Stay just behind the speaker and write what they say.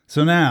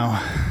So now...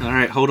 All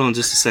right, hold on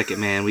just a second,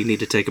 man. We need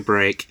to take a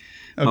break.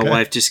 Okay. My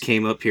wife just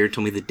came up here and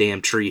told me the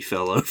damn tree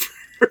fell over.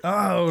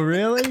 Oh,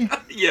 really?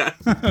 Yeah.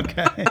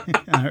 Okay.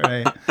 All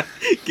right.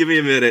 Give me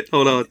a minute.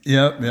 Hold on.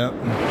 Yep.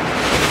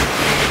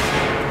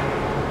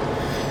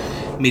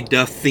 Me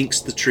Duff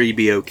thinks the tree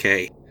be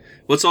okay.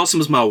 What's awesome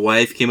is my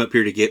wife came up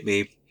here to get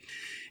me.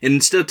 And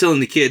instead of telling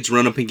the kids,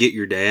 run up and get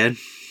your dad,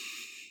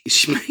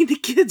 she made the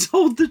kids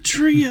hold the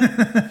tree up.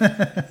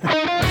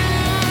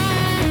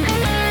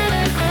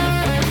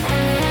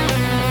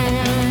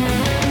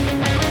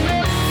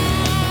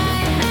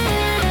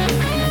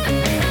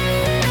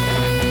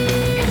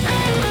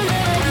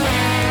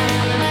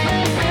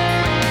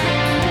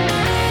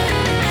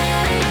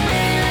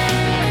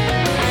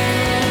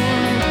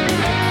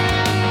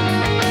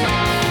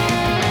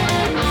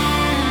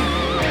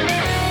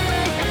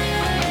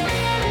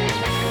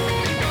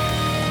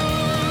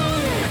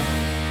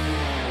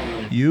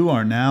 You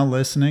are now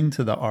listening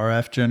to the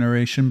RF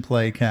Generation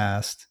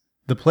Playcast.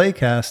 The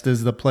Playcast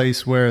is the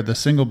place where the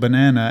Single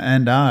Banana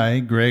and I,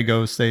 Grey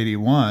Ghost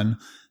 81,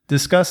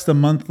 discuss the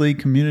monthly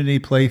community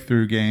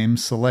playthrough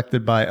games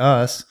selected by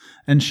us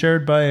and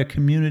shared by a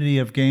community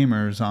of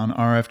gamers on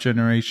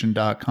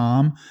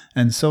rfgeneration.com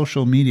and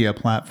social media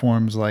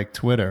platforms like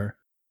Twitter.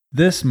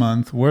 This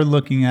month, we're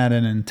looking at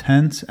an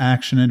intense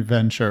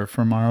action-adventure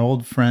from our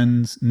old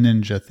friends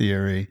Ninja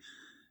Theory.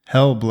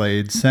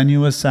 Hellblade: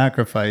 Senua's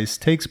Sacrifice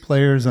takes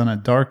players on a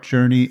dark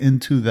journey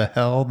into the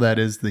hell that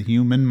is the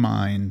human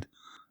mind.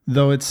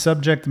 Though its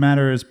subject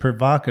matter is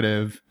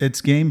provocative,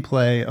 its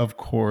gameplay, of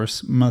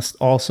course, must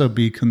also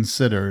be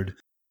considered.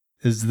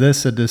 Is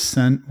this a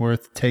descent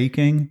worth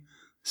taking?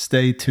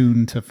 Stay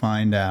tuned to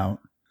find out.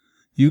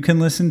 You can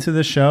listen to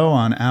the show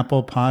on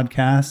Apple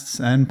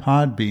Podcasts and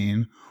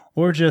Podbean,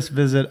 or just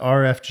visit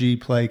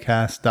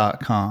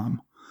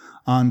rfgplaycast.com.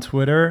 On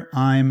Twitter,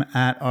 I'm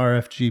at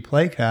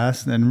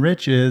RFGPlaycast, and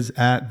Rich is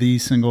at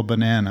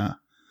TheSingleBanana.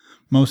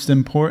 Most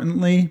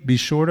importantly, be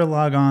sure to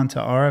log on to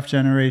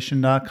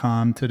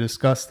rfgeneration.com to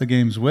discuss the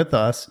games with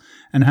us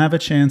and have a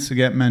chance to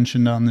get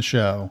mentioned on the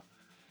show.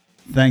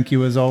 Thank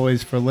you as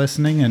always for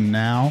listening, and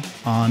now,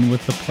 on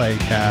with the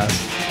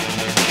Playcast.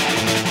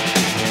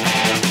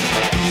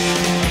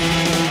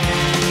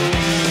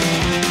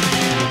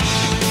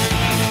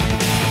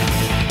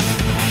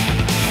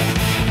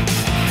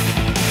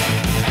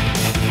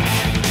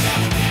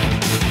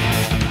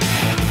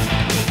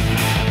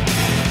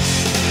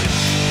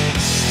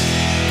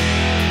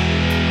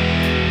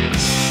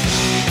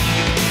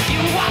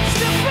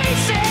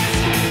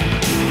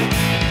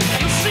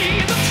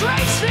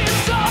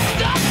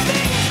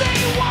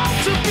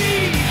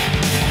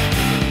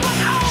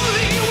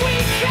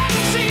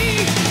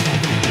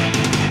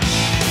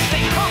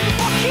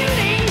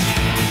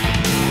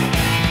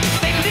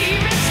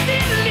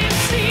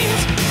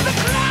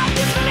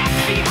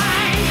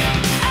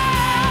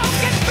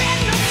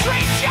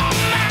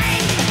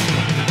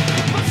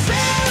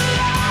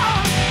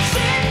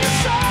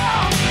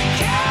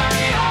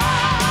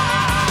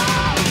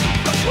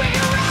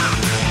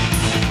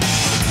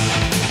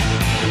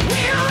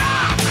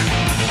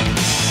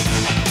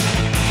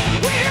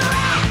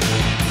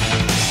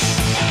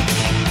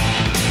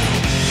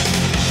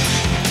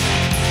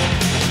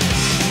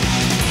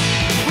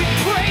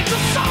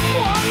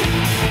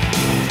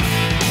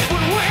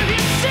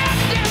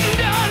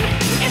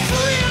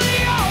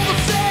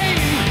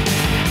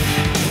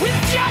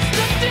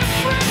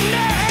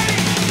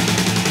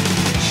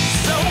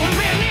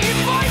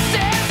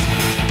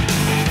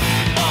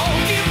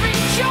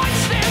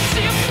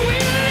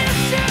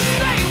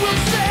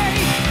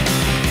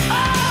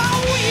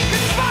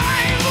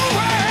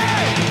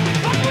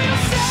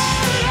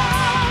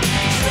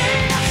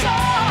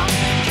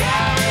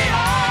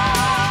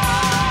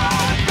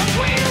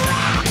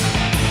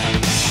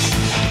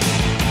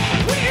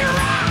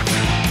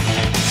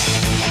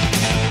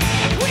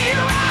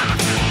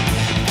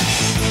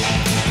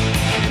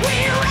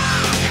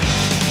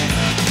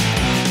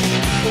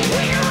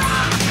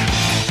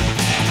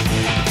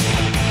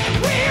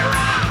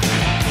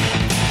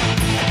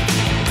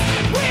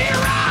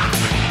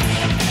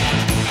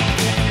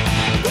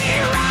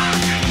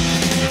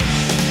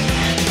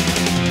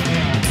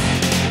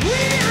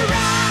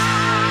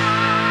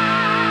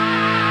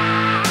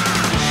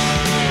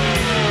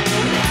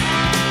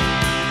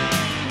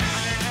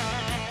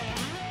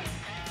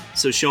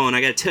 So, Sean, I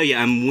gotta tell you,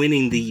 I'm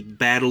winning the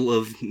battle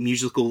of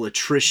musical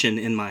attrition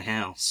in my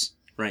house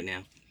right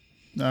now.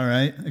 All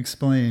right,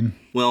 explain.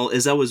 Well,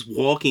 as I was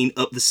walking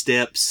up the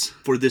steps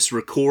for this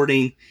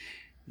recording,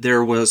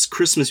 there was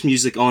Christmas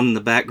music on in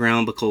the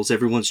background because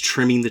everyone's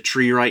trimming the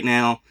tree right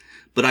now.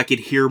 But I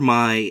could hear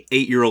my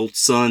 8-year-old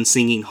son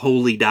singing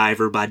Holy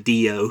Diver by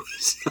Dio.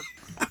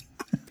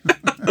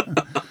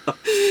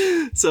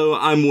 So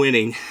I'm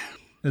winning.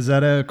 Is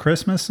that a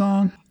Christmas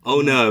song?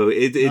 Oh no,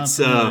 it's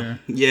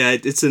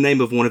the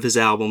name of one of his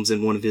albums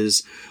and one of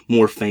his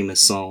more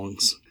famous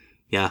songs.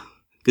 Yeah,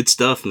 good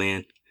stuff,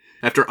 man.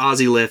 After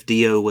Ozzy left,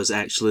 Dio was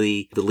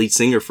actually the lead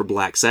singer for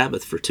Black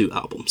Sabbath for 2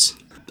 albums.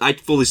 I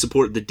fully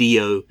support the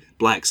Dio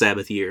Black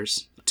Sabbath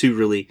years. two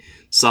really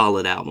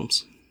solid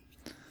albums.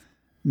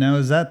 Now,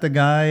 is that the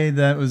guy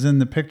that was in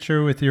the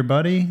picture with your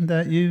buddy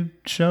that you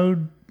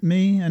showed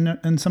me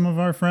and some of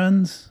our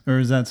friends? Or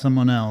is that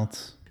someone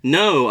else?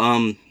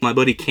 No, my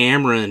buddy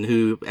Cameron,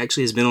 who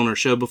actually has been on our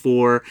show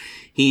before,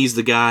 he's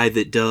the guy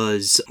that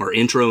does our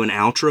intro and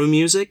outro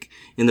music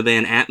in the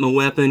band Atma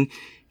Weapon.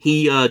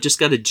 He just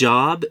got a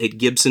job at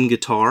Gibson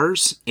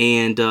Guitars,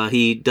 and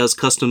he does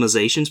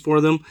customizations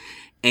for them,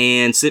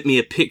 and sent me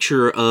a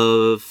picture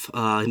of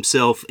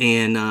himself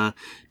and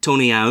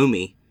Tony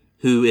Iommi,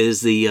 who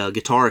is the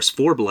guitarist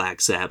for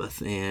Black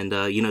Sabbath and,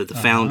 the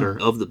founder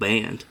of the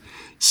band.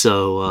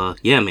 So,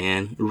 yeah,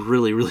 man,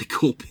 really, really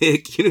cool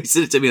pic. He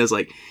sent it to me. I was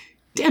like,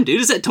 damn,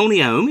 dude, is that Tony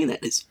Iommi?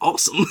 That is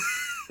awesome.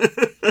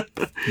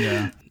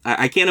 Yeah.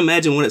 I can't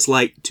imagine what it's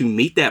like to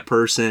meet that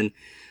person.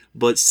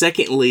 But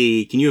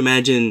secondly, can you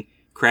imagine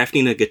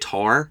crafting a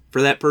guitar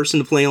for that person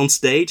to play on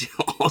stage?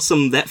 How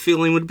awesome that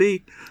feeling would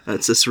be.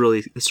 It's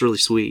really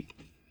sweet.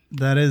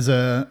 That is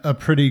a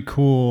pretty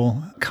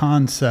cool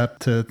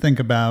concept to think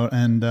about.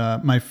 And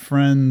my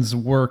friends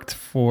worked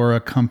for a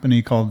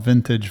company called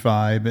Vintage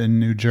Vibe in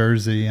New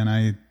Jersey, and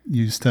I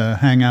used to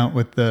hang out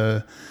with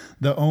the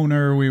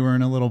owner. We were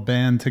in a little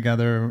band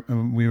together.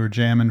 We were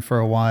jamming for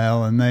a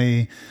while, and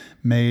they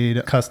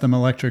made custom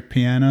electric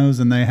pianos,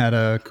 and they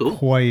had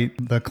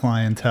quite the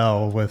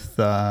clientele with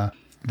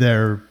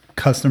their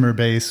customer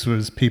base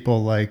was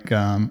people like,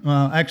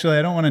 actually,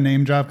 I don't want to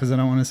name drop because I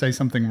don't want to say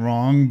something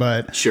wrong,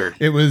 but sure,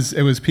 it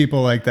was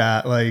people like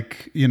that,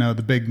 like,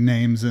 the big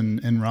names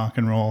in rock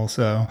and roll.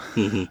 So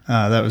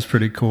that was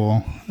pretty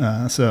cool.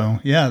 So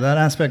yeah, that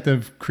aspect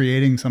of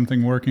creating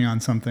something, working on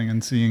something,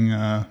 and seeing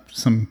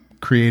some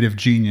creative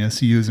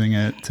genius using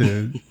it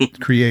to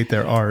create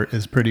their art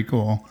is pretty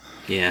cool.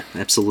 Yeah,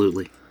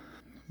 absolutely.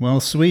 Well,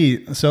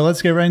 sweet. So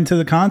let's get right into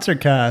the concert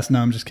cast. No,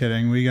 I'm just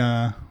kidding. We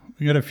got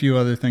a few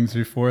other things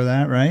before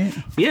that, right?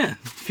 Yeah,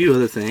 a few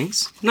other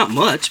things. Not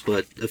much,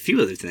 but a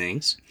few other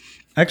things.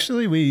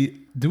 Actually,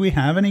 do we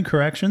have any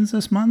corrections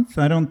this month?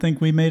 I don't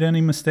think we made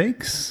any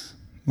mistakes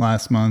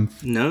last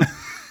month. No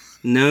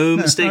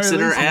mistakes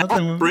that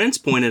our friends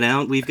pointed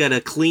out. We've got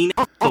a clean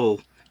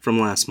asshole from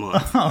last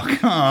month. Oh,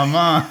 come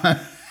on.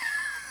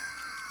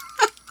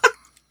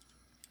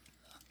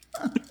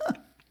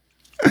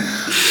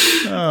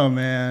 Oh,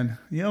 man.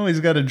 You always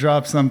got to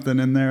drop something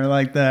in there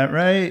like that,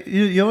 right?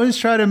 You always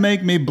try to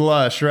make me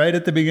blush right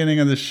at the beginning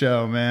of the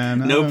show,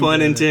 man. No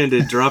pun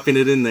intended. Dropping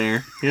it in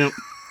there. Yep.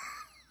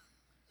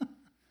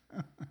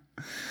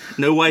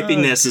 No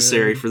wiping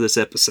necessary for this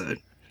episode.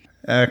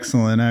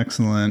 Excellent.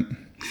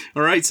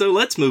 All right, so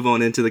let's move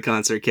on into the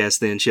concert cast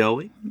then, shall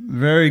we?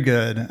 Very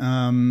good.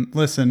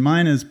 Listen,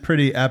 mine is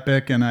pretty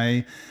epic, and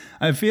I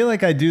feel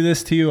like I do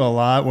this to you a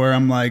lot where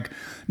I'm like,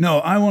 no,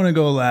 I want to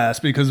go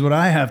last because what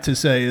I have to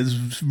say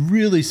is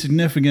really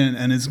significant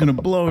and it's going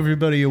to blow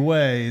everybody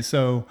away.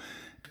 So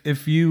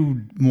if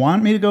you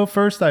want me to go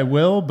first, I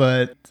will,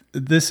 but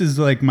this is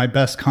like my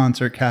best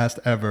concert cast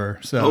ever.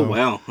 So, oh,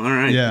 wow. All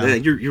right. Yeah.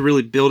 You're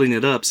really building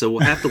it up, so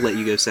we'll have to let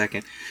you go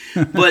second.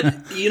 But,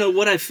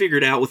 what I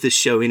figured out with this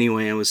show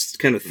anyway, I was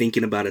kind of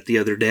thinking about it the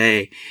other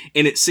day,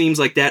 and it seems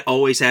like that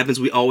always happens.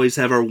 We always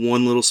have our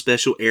one little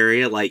special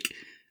area, like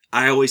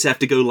I always have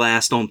to go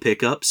last on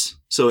pickups,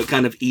 so it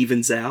kind of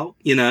evens out,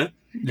 Yeah.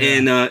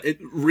 And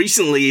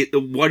recently,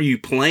 What Are You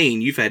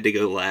Playing? You've had to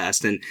go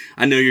last, and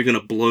I know you're going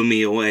to blow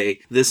me away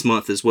this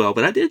month as well,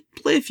 but I did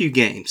play a few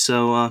games,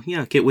 so I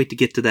can't wait to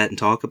get to that and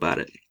talk about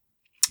it.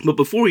 But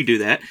before we do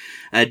that,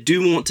 I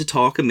do want to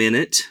talk a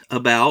minute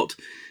about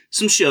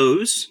some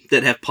shows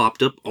that have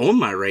popped up on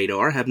my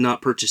radar. Have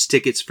not purchased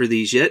tickets for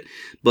these yet,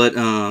 but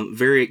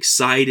very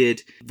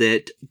excited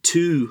that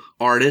two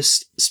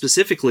artists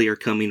specifically are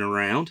coming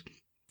around,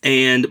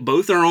 and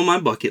both are on my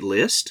bucket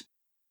list.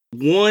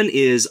 One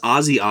is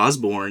Ozzy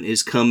Osbourne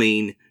is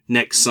coming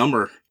next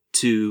summer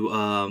to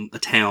a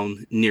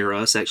town near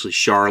us, actually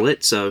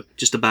Charlotte, so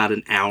just about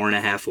an hour and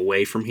a half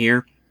away from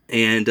here.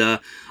 And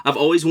I've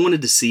always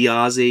wanted to see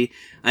Ozzy.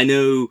 I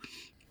know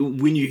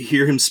when you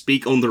hear him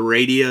speak on the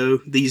radio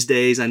these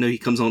days, I know he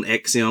comes on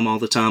XM all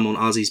the time on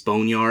Ozzy's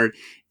Boneyard.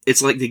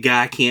 It's like the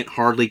guy can't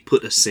hardly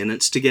put a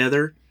sentence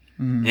together.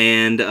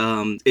 And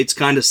it's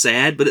kind of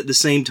sad, but at the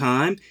same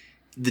time,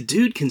 the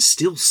dude can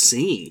still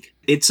sing.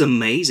 It's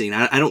amazing.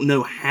 I don't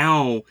know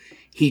how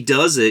he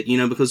does it,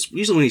 because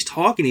usually when he's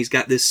talking, he's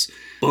got this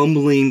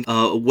bumbling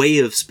way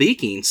of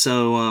speaking.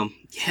 So,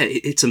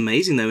 it's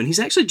amazing, though. And he's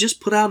actually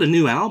just put out a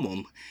new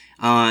album,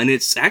 and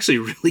it's actually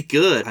really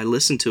good. I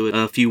listened to it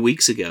a few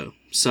weeks ago.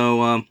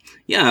 So,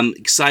 I'm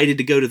excited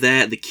to go to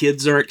that. The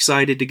kids are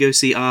excited to go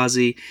see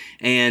Ozzy,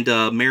 and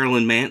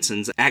Marilyn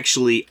Manson's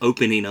actually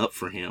opening up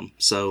for him.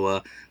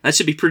 So, that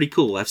should be pretty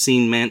cool. I've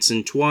seen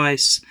Manson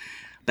twice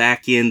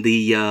back in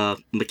the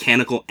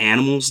Mechanical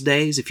Animals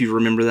days, if you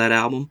remember that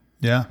album.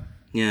 Yeah.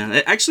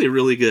 Yeah, actually a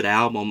really good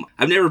album.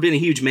 I've never been a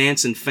huge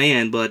Manson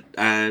fan, but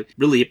I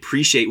really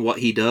appreciate what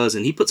he does,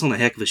 and he puts on a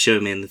heck of a show,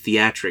 man. The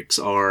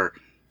theatrics are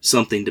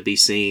something to be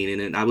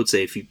seen, and I would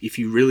say if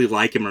you really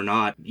like him or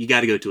not, you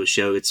got to go to a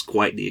show. It's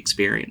quite the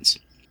experience.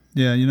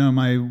 Yeah,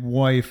 my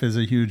wife is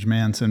a huge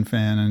Manson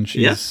fan, and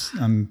Yeah.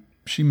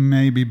 she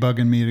may be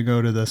bugging me to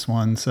go to this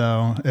one.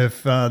 So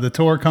if the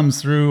tour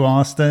comes through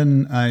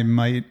Austin, I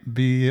might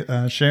be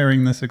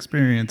sharing this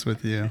experience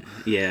with you.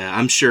 Yeah,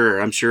 I'm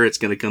sure it's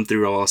going to come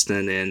through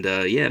Austin, and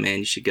yeah, man,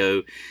 you should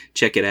go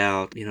check it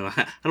out.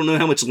 I don't know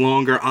how much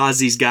longer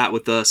Ozzy's got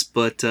with us,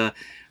 but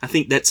I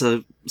think that's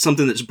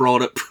something that's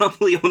brought up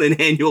probably on an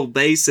annual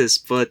basis.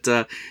 But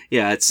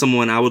yeah, it's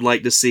someone I would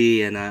like to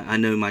see, and I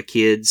know my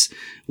kids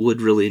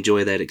would really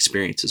enjoy that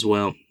experience as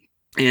well.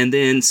 And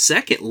then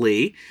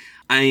secondly,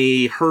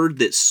 I heard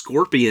that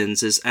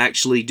Scorpions is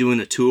actually doing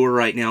a tour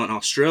right now in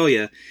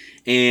Australia,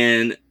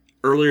 and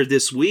earlier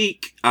this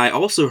week, I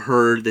also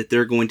heard that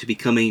they're going to be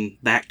coming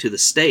back to the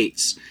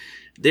States.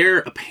 They're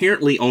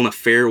apparently on a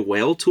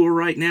farewell tour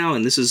right now,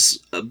 and this is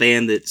a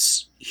band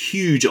that's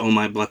huge on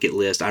my bucket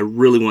list. I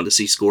really want to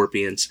see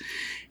Scorpions.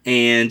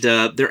 And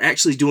they're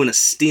actually doing a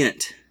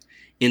stint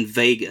in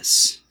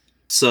Vegas.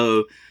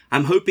 So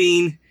I'm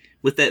hoping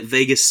with that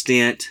Vegas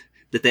stint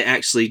that they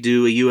actually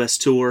do a U.S.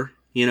 tour,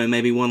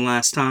 maybe one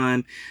last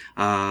time.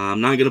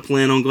 I'm not going to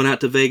plan on going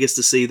out to Vegas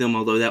to see them,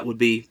 although that would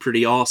be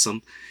pretty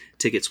awesome.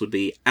 Tickets would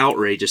be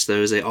outrageous,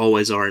 though, as they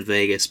always are in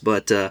Vegas.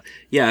 But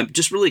yeah, I'm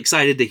just really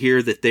excited to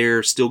hear that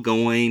they're still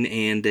going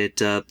and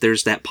that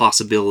there's that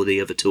possibility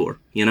of a tour,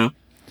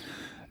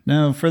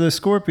 Now, for the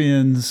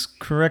Scorpions,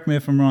 correct me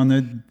if I'm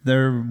wrong,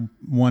 their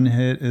one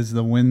hit is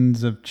The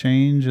Winds of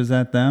Change. Is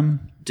that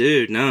them?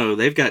 Dude, no,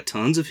 they've got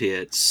tons of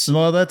hits.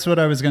 Well, that's what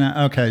I was going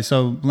to... Okay,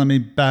 so let me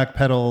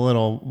backpedal a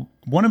little.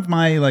 One of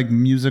my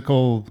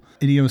musical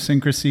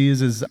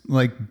idiosyncrasies is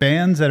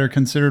bands that are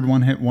considered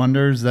one-hit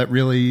wonders that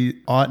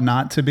really ought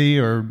not to be,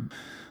 or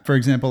for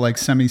example,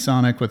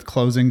 Semisonic with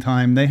Closing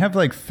Time. They have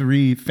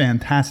 3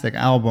 fantastic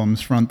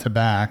albums front to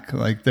back.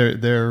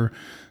 Their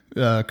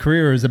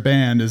career as a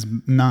band is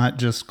not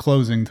just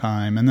Closing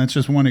Time, and that's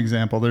just one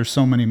example. There's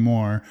so many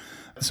more.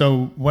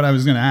 So what I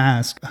was going to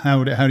ask,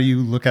 how do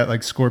you look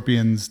at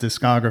Scorpions'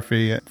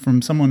 discography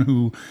from someone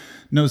who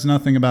knows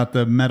nothing about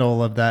the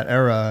metal of that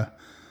era?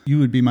 You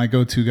would be my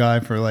go-to guy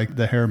for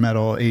the hair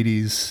metal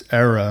 80s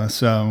era.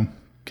 So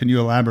can you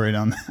elaborate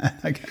on that,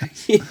 I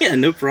guess? Yeah,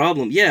 no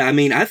problem. Yeah, I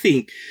mean, I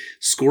think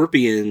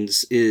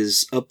Scorpions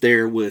is up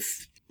there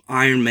with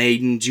Iron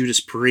Maiden,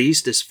 Judas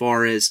Priest, as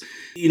far as,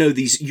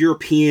 these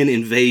European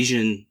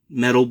invasion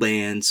metal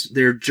bands.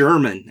 They're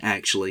German,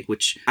 actually,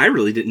 which I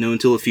really didn't know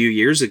until a few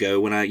years ago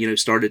when I,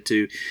 started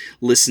to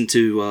listen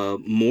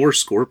to more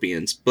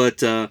Scorpions.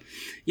 But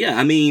yeah,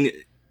 I mean,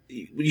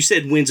 you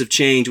said Winds of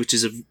Change, which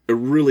is a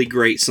really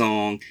great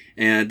song,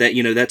 and that,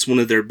 that's one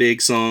of their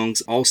big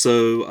songs.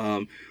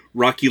 Also,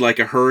 Rock You Like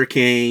a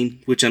Hurricane,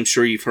 which I'm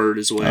sure you've heard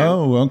as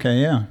well. Oh, okay,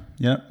 yeah.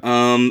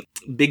 Yep.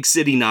 Big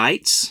City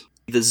Nights,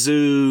 The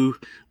Zoo,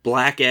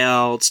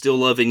 Blackout, Still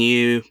Loving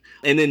You,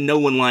 and then No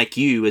One Like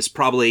You is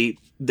probably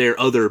their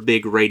other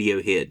big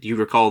radio hit. Do you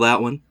recall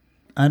that one?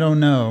 I don't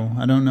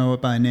know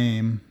it by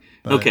name.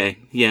 But... Okay,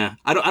 yeah.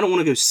 I don't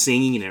want to go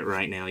singing it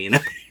right now,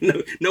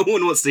 No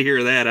one wants to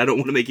hear that. I don't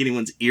want to make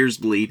anyone's ears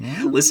bleed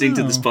listening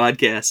to this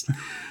podcast.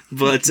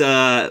 But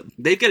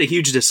they've got a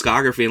huge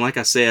discography, and like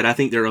I said, I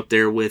think they're up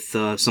there with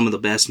some of the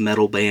best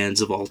metal bands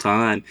of all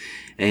time.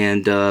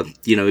 And,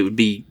 it would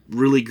be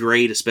really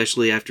great,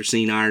 especially after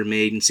seeing Iron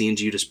Maiden, seeing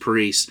Judas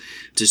Priest,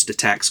 just to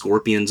tack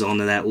Scorpions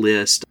onto that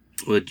list.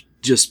 Would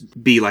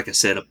just be, like I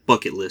said, a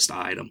bucket list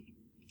item.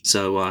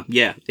 So,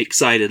 yeah,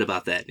 excited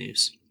about that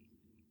news.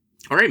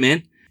 All right,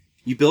 man.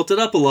 You built it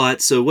up a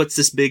lot, so what's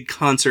this big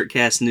Concert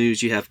Cast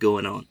news you have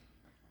going on?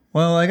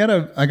 Well, I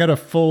got a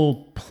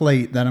full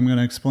plate that I'm going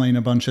to explain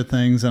a bunch of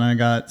things, and I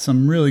got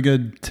some really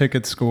good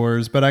ticket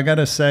scores. But I got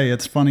to say,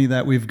 it's funny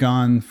that we've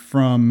gone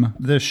from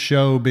this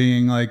show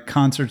being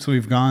concerts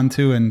we've gone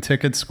to and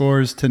ticket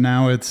scores to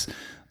now it's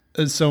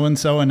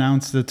so-and-so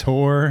announced the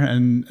tour,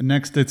 and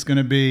next it's going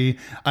to be,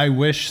 I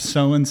wish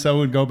so-and-so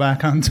would go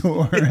back on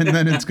tour, and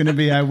then it's going to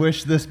be, I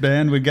wish this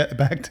band would get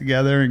back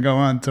together and go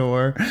on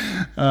tour,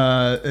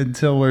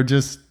 until we're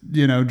just,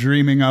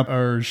 dreaming up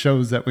our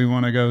shows that we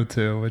want to go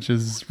to, which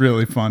is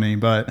really funny.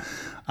 But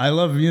I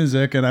love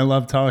music, and I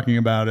love talking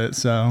about it,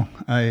 so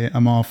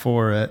I'm all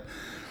for it.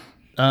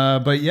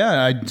 But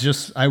yeah,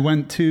 I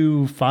went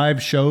to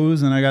 5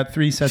 shows and I got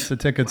 3 sets of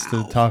tickets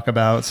to talk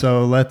about.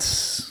 So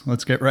let's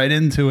get right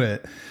into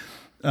it.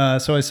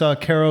 So I saw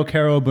Caro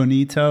Caro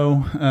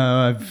Bonito.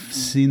 I've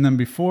seen them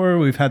before.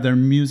 We've had their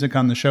music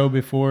on the show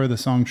before. The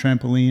song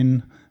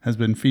Trampoline has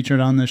been featured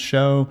on this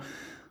show.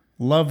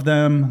 Love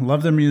them.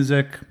 Love their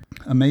music.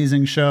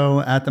 Amazing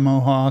show at the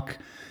Mohawk.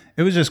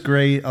 It was just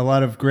great. A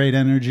lot of great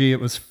energy. It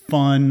was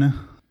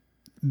fun.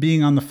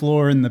 Being on the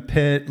floor in the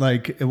pit,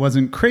 it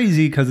wasn't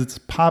crazy because it's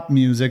pop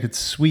music, it's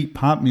sweet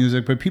pop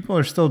music, but people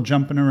are still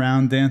jumping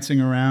around, dancing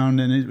around,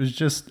 and it was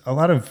just a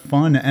lot of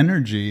fun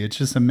energy. It's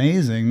just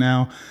amazing.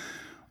 Now,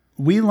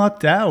 we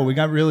lucked out. We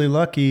got really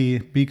lucky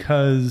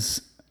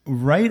because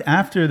right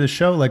after the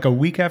show, a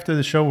week after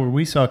the show where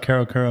we saw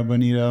Caro Caro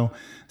Bonito,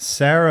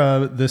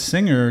 Sarah, the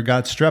singer,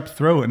 got strep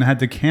throat and had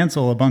to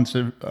cancel a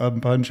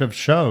bunch of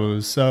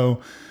shows. So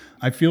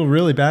I feel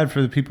really bad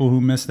for the people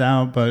who missed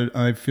out, but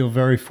I feel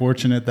very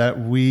fortunate that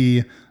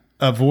we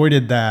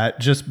avoided that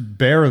just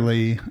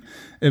barely.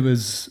 It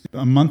was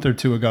a month or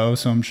two ago,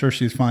 so I'm sure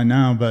she's fine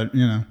now, but,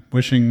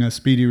 wishing a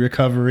speedy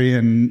recovery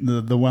and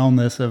the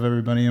wellness of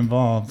everybody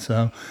involved.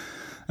 So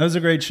that was a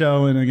great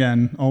show. And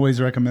again,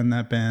 always recommend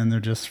that band. They're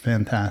just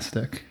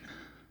fantastic.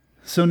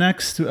 So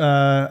next,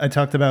 I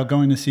talked about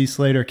going to see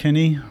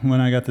Sleater-Kinney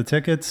when I got the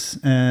tickets,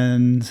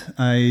 and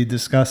I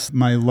discussed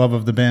my love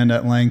of the band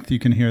at length. You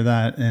can hear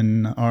that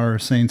in our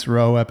Saints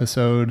Row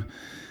episode.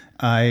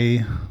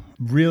 I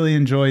really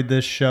enjoyed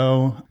this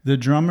show. The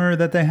drummer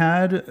that they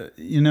had,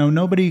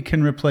 nobody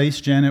can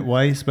replace Janet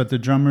Weiss, but the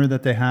drummer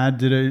that they had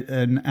did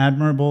an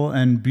admirable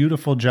and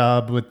beautiful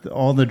job with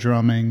all the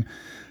drumming.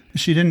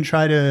 She didn't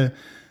try to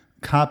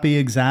copy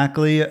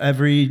exactly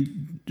every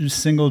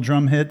single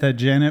drum hit that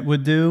Janet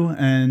would do,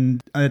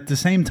 and at the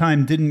same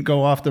time didn't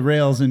go off the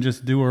rails and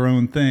just do her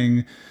own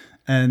thing,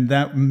 and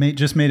that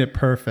just made it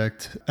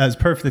perfect as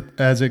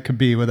it could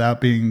be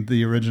without being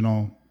the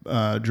original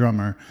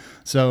drummer.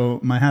 So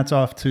my hat's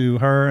off to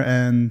her.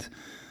 And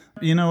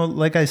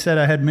like I said,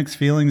 I had mixed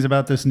feelings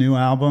about this new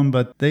album,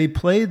 but they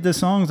played the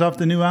songs off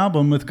the new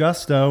album with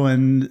gusto,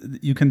 and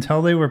you can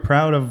tell they were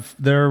proud of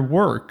their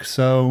work.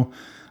 So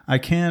I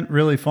can't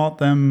really fault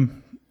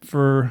them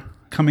for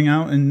coming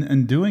out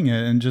and doing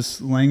it and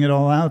just laying it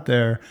all out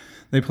there.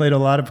 They played a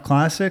lot of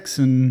classics,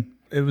 and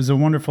it was a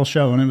wonderful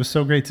show. And it was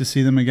so great to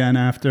see them again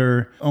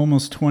after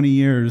almost 20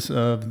 years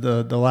of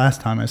the last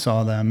time I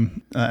saw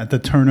them at the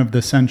turn of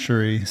the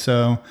century.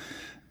 So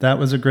that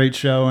was a great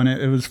show. And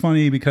it was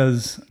funny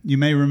because you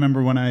may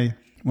remember when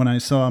I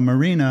saw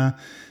Marina,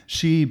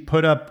 she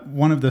put up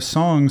one of the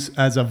songs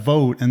as a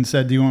vote and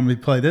said, do you want me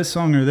to play this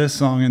song or this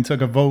song? And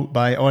took a vote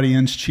by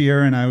audience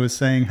cheer. And I was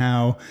saying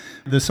how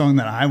the song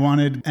that I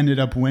wanted ended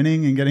up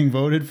winning and getting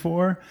voted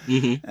for.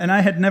 Mm-hmm. And I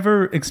had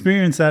never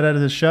experienced that out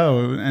of the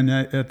show. And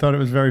I thought it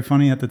was very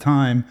funny at the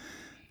time.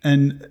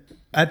 And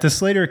at the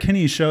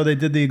Sleater-Kinney show, they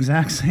did the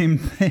exact same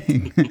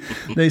thing.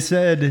 They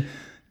said,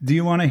 do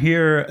you want to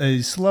hear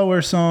a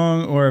slower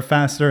song or a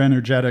faster,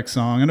 energetic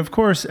song? And of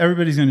course,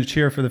 everybody's going to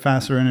cheer for the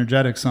faster,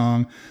 energetic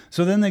song.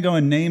 So then they go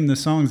and name the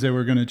songs they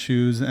were going to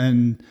choose.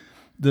 And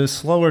the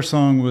slower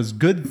song was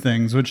Good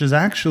Things, which is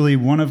actually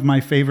one of my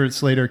favorite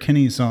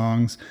Sleater-Kinney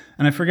songs.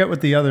 And I forget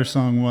what the other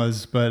song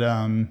was, but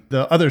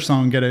the other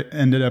song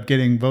ended up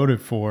getting voted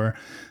for.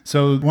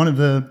 So one of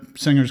the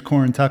singers,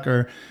 Corin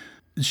Tucker,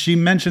 she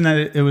mentioned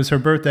that it was her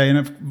birthday. And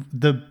if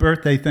the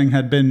birthday thing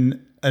had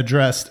been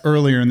addressed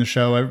earlier in the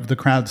show, the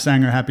crowd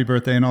sang her happy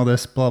birthday and all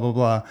this, blah, blah,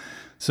 blah.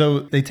 So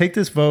they take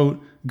this vote.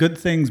 Good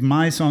Things,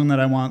 my song that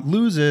I want,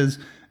 loses.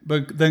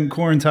 But then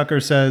Corin Tucker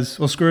says,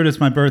 well, screw it, it's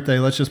my birthday.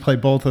 Let's just play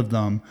both of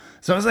them.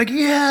 So I was like,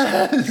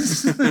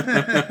 yes! I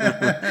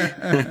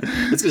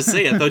was going to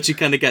say, I thought you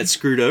kind of got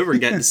screwed over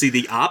and got to see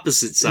the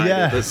opposite side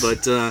of it.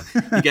 But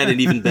you got an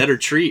even better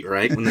treat,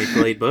 right, when they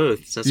played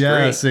both. So that's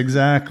great. Yes,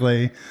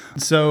 exactly.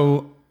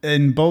 So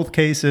in both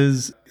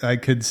cases, I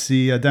could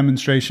see a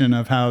demonstration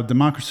of how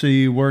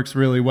democracy works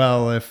really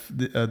well if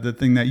the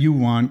thing that you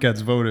want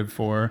gets voted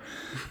for.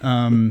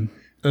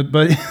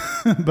 But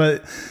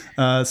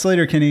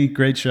Sleater-Kinney,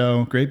 great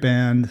show, great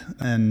band,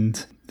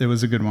 and it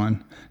was a good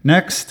one.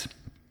 Next,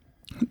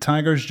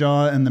 Tiger's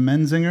Jaw and the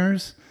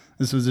Menzingers.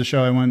 This was a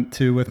show I went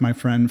to with my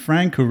friend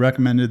Frank, who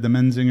recommended the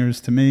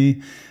Menzingers to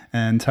me,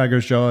 and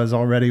Tiger's Jaw is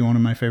already one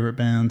of my favorite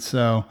bands.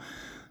 So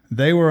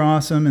they were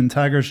awesome, and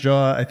Tiger's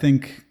Jaw, I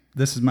think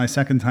this is my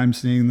second time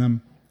seeing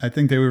them. I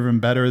think they were even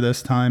better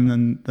this time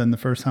than the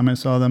first time I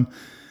saw them.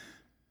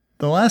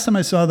 The last time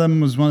I saw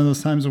them was one of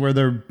those times where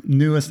their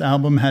newest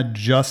album had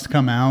just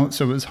come out,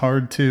 so it was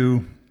hard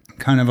to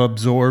kind of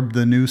absorb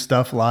the new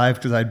stuff live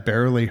because I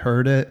barely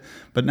heard it.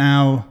 But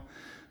now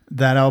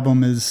that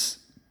album is,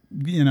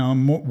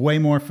 I'm way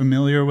more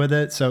familiar with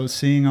it. So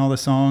seeing all the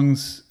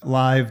songs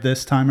live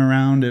this time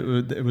around,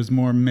 it was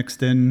more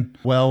mixed in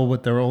well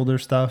with their older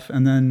stuff.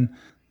 And then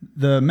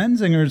the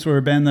Menzingers were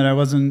a band that I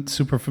wasn't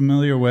super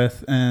familiar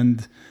with,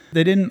 and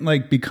they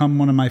didn't become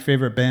one of my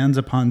favorite bands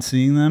upon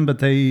seeing them, but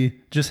they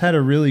just had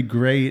a really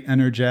great,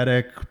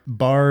 energetic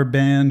bar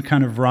band,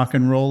 kind of rock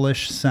and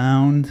roll-ish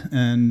sound.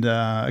 And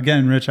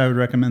again, Rich, I would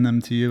recommend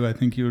them to you. I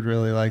think you would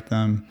really like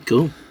them.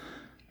 Cool.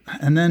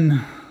 And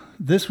then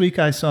this week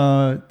I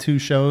saw two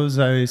shows.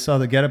 I saw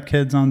the Get Up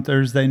Kids on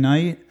Thursday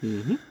night.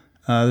 Mm-hmm.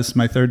 This is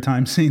my third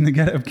time seeing the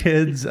Get Up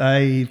Kids.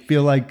 I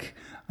feel like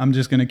I'm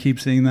just going to keep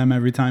seeing them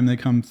every time they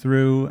come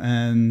through.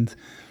 And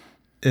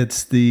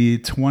it's the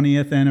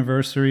 20th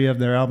anniversary of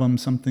their album,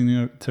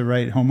 Something to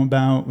Write Home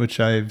About,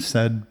 which I've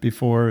said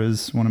before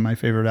is one of my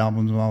favorite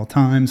albums of all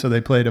time. So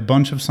they played a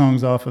bunch of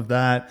songs off of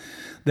that.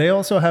 They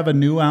also have a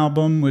new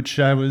album, which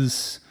I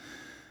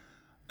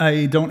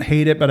don't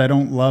hate it, but I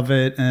don't love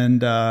it.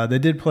 And they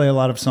did play a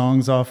lot of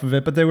songs off of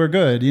it, but they were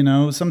good.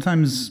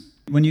 Sometimes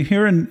when you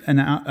hear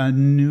a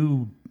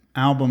new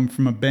album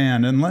from a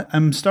band, and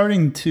I'm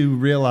starting to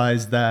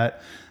realize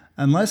that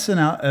unless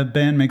a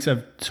band makes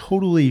a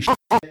totally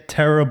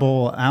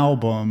terrible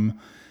album,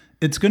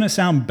 it's going to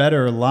sound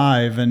better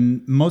live,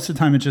 and most of the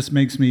time it just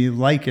makes me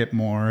like it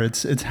more.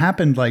 It's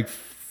happened like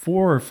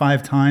 4 or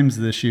 5 times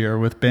this year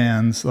with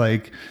bands.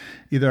 Like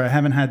either I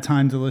haven't had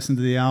time to listen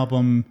to the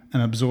album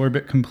and absorb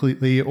it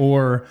completely,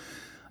 or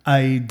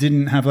I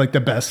didn't have like the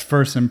best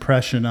first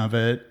impression of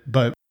it,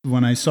 but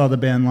when I saw the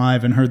band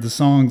live and heard the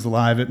songs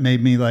live, it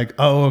made me like,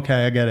 oh,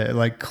 okay, I get it. It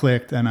like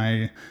clicked, and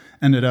I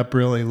ended up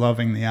really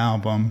loving the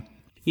album.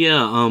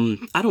 Yeah,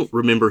 I don't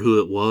remember who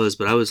it was,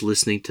 but I was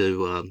listening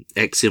to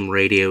XM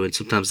radio, and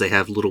sometimes they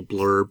have little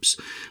blurbs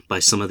by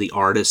some of the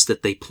artists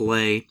that they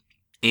play.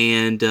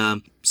 And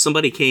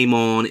somebody came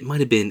on, it might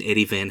have been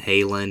Eddie Van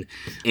Halen,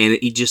 and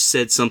he just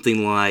said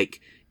something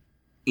like,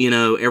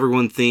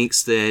 everyone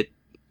thinks that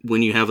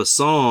when you have a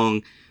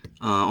song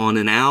on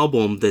an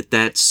album,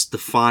 that's the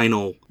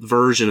final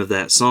version of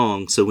that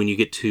song. So when you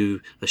get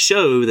to a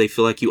show, they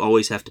feel like you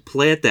always have to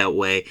play it that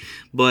way.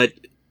 But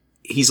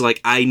he's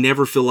like, I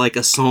never feel like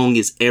a song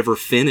is ever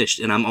finished,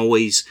 and I'm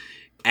always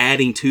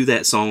adding to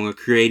that song or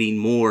creating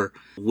more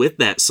with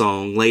that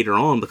song later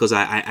on, because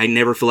I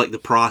never feel like the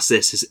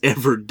process is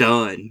ever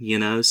done,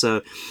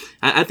 So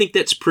I think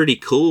that's pretty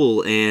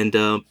cool.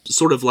 And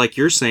sort of like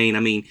you're saying,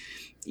 I mean,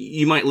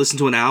 you might listen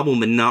to an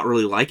album and not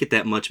really like it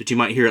that much, but you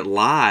might hear it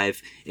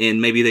live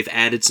and maybe they've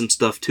added some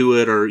stuff to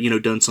it or,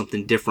 done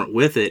something different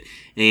with it,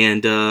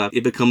 and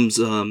it becomes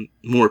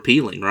more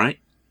appealing, right?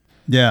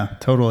 Yeah,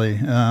 totally.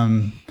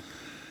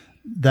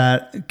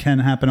 That can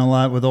happen a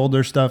lot with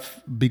older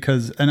stuff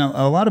because, and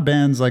a lot of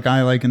bands like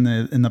I like in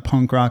the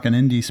punk rock and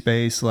indie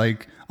space,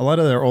 like a lot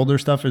of their older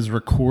stuff is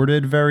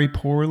recorded very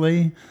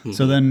poorly. Mm-hmm.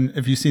 So then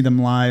if you see them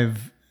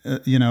live,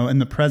 in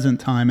the present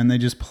time and they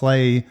just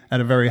play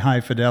at a very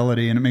high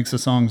fidelity and it makes the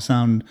song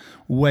sound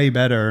way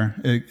better,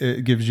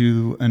 it gives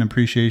you an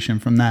appreciation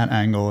from that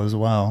angle as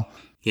well.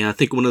 Yeah, I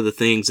think one of the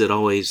things that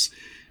always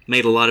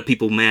made a lot of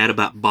people mad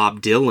about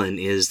Bob Dylan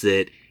is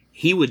that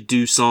he would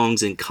do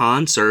songs in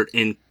concert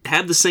and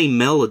have the same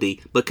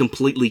melody, but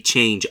completely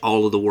change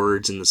all of the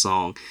words in the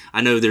song. I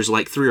know there's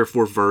like 3 or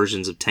 4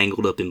 versions of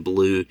Tangled Up in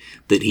Blue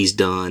that he's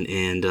done.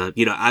 And,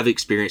 I've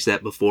experienced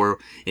that before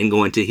in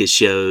going to his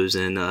shows.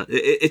 And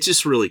it's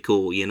just really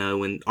cool,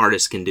 when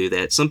artists can do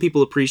that. Some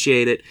people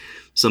appreciate it.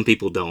 Some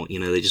people don't.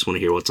 They just want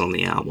to hear what's on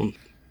the album.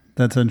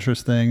 That's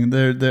interesting.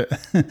 There,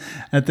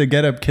 at the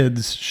Get Up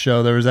Kids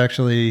show, there was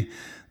actually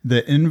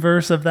the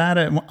inverse of that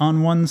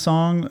on one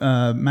song.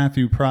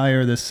 Matthew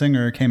Pryor, the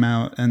singer, came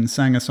out and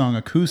sang a song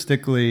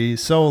acoustically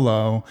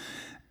solo,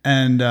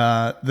 and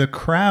the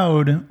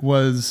crowd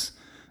was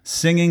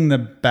singing the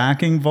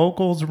backing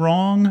vocals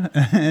wrong,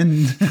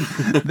 and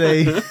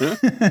they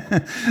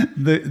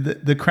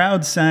the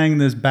crowd sang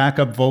this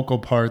backup vocal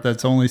part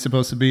that's only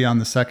supposed to be on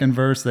the second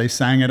verse. They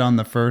sang it on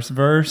the first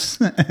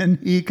verse, and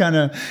he's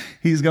going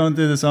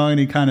through the song, and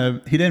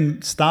he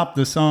didn't stop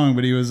the song,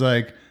 but he was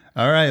like,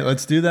 all right,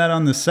 let's do that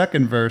on the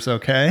second verse,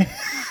 okay?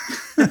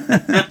 I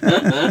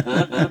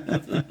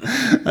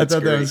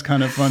thought that was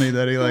kind of funny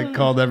that he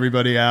called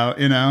everybody out,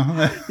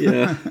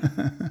 Yeah,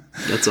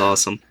 that's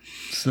awesome.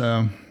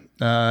 So,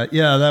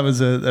 that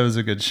was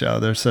a good show.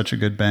 They're such a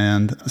good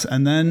band.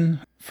 And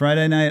then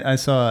Friday night, I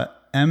saw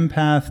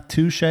Empath,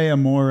 Touche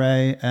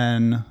Amore,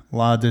 and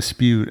La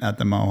Dispute at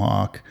the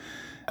Mohawk.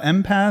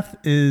 Empath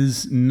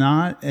is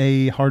not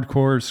a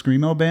hardcore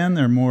screamo band.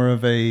 They're more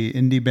of a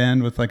indie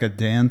band with like a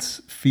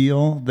dance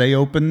feel. They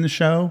open the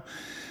show.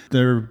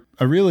 They're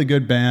a really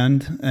good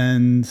band,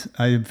 and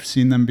I've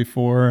seen them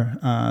before,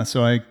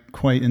 so I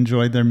quite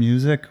enjoyed their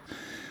music.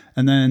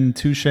 And then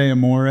Touche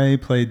Amore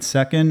played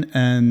second,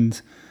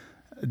 and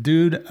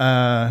dude,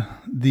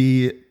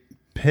 the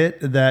pit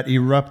that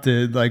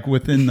erupted like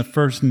within the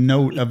first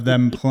note of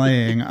them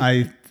playing,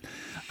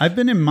 I've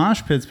been in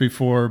mosh pits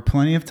before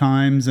plenty of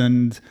times,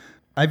 and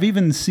I've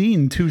even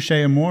seen Touche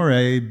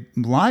Amore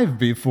live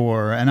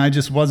before, and I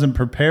just wasn't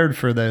prepared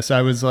for this.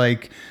 I was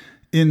like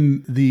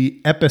in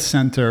the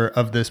epicenter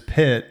of this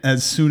pit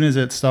as soon as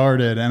it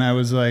started, and I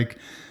was like,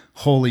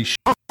 holy shit.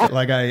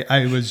 Like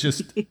I was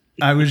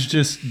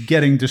just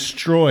getting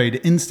destroyed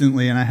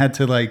instantly, and I had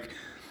to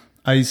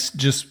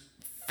just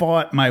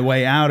fought my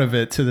way out of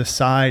it to the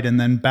side and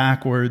then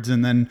backwards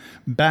and then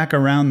back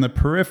around the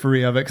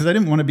periphery of it, because I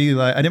didn't want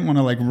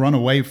to run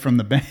away from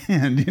the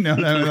band,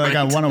 Like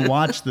I want to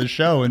watch the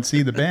show and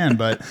see the band,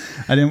 but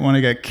I didn't want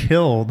to get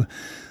killed.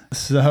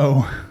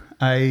 So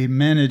I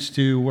managed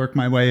to work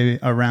my way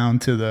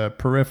around to the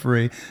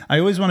periphery. I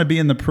always want to be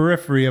in the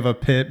periphery of a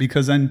pit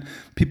because then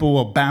people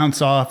will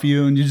bounce off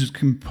you and you just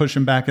can push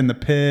them back in the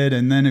pit.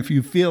 And then if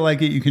you feel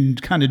like it, you can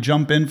kind of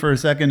jump in for a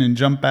second and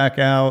jump back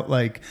out.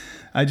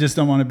 I just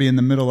don't want to be in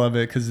the middle of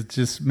it because it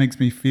just makes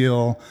me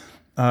feel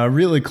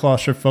really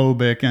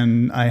claustrophobic,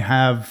 and I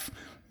have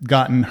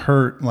gotten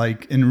hurt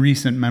in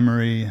recent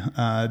memory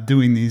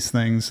doing these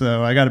things,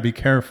 so I got to be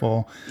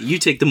careful. You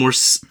take the more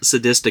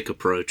sadistic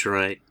approach,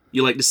 right?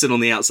 You like to sit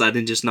on the outside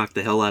and just knock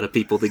the hell out of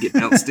people that get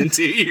bounced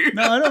into you.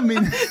 No, I don't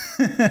mean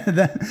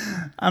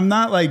that. I'm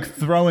not like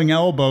throwing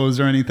elbows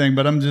or anything,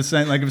 but I'm just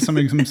saying, like, if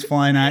somebody comes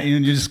flying at you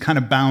and you just kind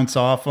of bounce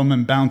off them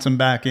and bounce them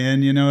back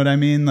in, you know what I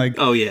mean? Like,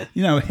 Oh, yeah.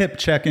 hip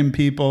checking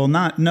people.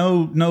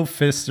 No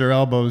fists or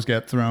elbows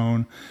get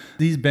thrown.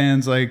 These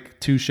bands like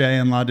Touche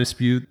and La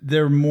Dispute,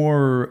 they're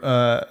more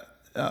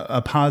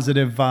a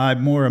positive vibe,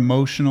 more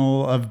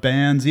emotional of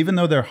bands, even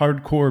though they're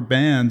hardcore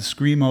bands,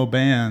 screamo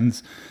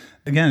bands.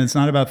 Again, it's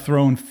not about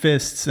throwing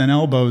fists and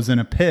elbows in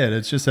a pit.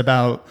 It's just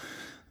about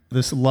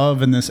this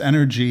love and this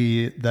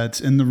energy that's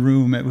in the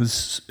room. It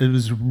was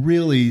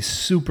really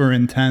super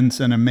intense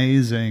and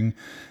amazing.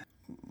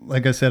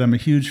 Like I said, I'm a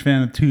huge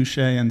fan of Touche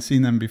and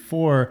seen them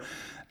before.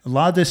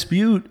 La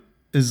Dispute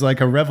is like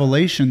a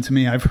revelation to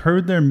me. I've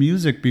heard their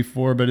music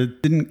before, but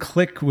it didn't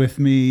click with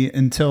me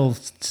until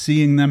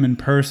seeing them in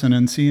person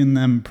and seeing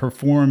them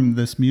perform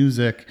this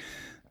music.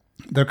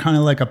 They're kind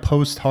of like a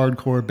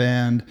post-hardcore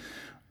band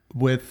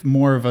with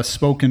more of a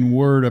spoken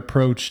word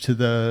approach to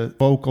the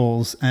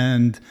vocals,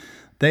 and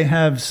they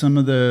have some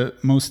of the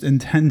most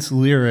intense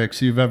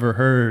lyrics you've ever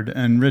heard.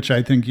 And Rich,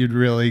 I think you'd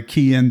really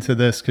key into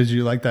this because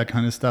you like that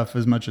kind of stuff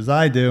as much as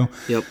I do.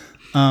 Yep.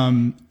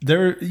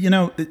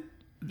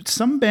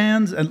 Some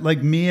bands,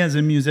 like me as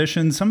a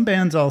musician, some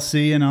bands I'll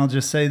see and I'll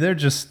just say they're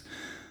just,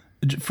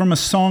 from a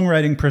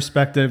songwriting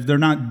perspective, they're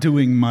not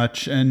doing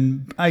much.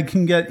 And I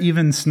can get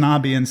even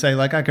snobby and say,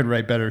 like, I could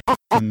write better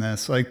than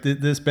this. Like,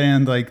 this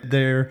band, like,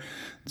 they're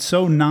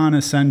so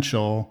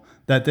non-essential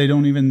that they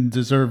don't even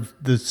deserve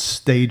the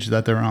stage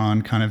that they're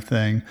on, kind of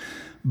thing.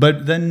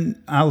 But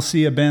then I'll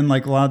see a band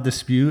like La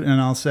Dispute and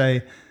I'll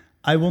say,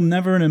 I will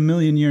never in a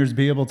million years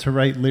be able to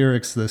write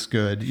lyrics this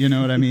good. You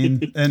know what I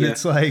mean? And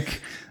It's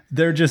like,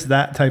 they're just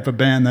that type of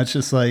band that's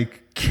just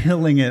like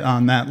killing it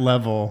on that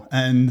level.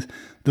 And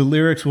the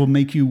lyrics will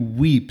make you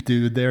weep,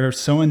 dude. They're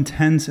so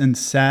intense and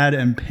sad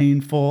and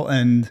painful.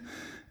 And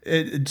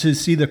to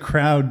see the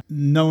crowd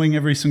knowing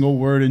every single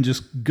word and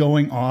just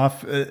going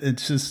off,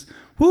 it's just,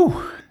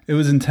 whew. It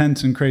was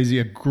intense and crazy.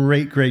 A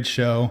great, great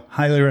show.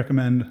 Highly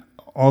recommend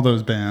all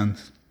those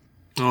bands.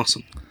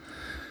 Awesome.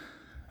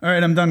 All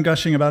right, I'm done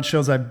gushing about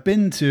shows I've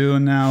been to,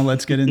 and now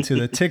let's get into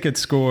the ticket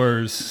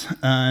scores,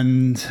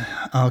 and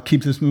I'll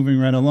keep this moving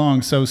right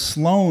along. So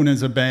Sloan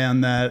is a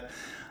band that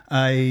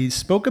I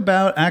spoke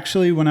about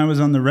actually when I was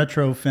on the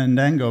Retro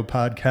Fandango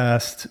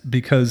podcast,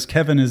 because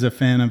Kevin is a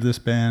fan of this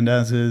band,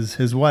 as is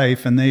his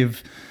wife, and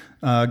they've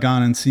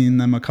gone and seen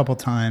them a couple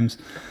times.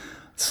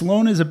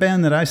 Sloan is a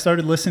band that I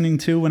started listening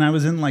to when I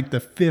was in like the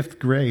 5th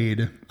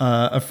grade.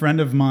 A friend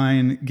of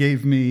mine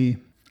gave me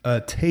a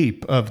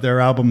tape of their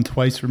album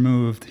Twice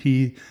Removed.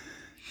 He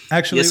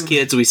actually... Yes,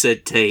 kids, we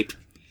said tape.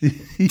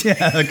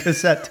 Yeah, a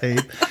cassette tape.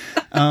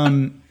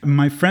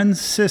 My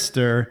friend's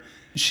sister,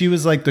 she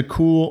was like the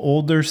cool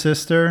older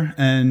sister,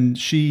 and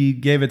she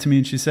gave it to me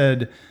and she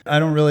said, I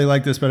don't really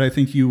like this, but I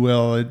think you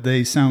will.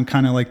 They sound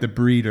kind of like the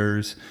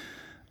Breeders.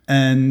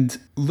 And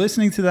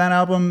listening to that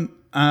album,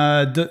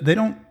 they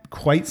don't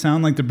quite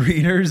sound like the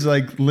Breeders,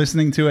 like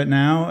listening to it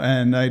now,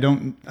 and I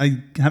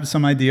have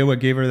some idea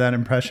what gave her that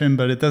impression,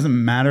 but it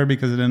doesn't matter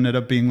because it ended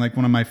up being like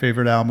one of my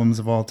favorite albums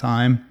of all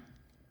time.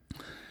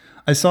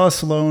 I saw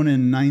Sloan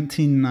in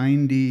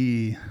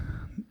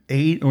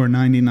 1998 or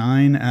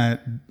 99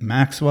 at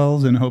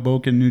Maxwell's in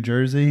Hoboken, New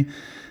Jersey,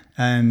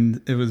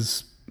 and it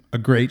was a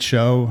great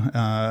show,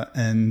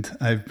 and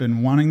I've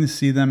been wanting to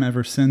see them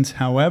ever since.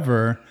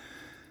 However,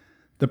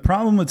 the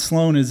problem with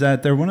Sloan is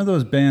that they're one of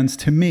those bands,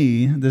 to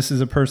me, this is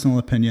a personal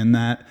opinion,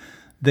 that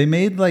they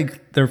made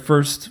like their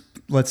first,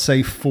 let's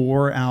say,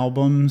 4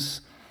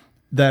 albums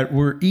that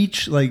were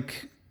each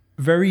like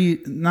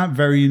not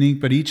very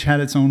unique, but each had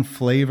its own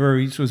flavor.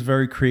 Each was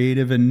very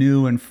creative and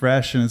new and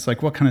fresh. And it's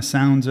like, what kind of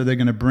sounds are they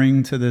going to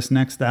bring to this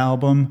next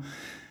album?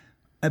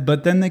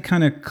 But then they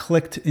kind of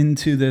clicked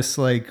into this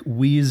like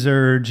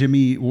Weezer, Jimmy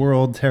Eat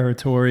World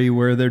territory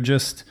where they're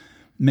just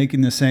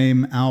making the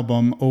same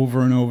album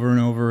over and over and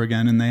over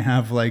again, and they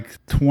have like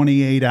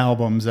 28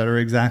 albums that are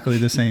exactly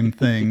the same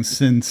thing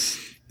since,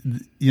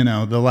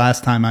 the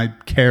last time I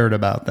cared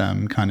about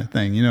them, kind of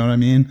thing. You know what I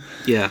mean?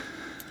 Yeah.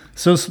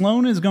 So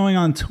Sloan is going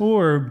on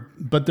tour,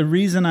 but the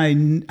reason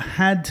I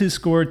had to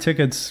score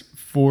tickets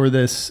for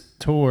this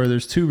tour,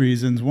 there's 2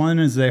 reasons. One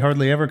is they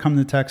hardly ever come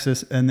to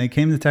Texas, and they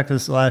came to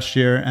Texas last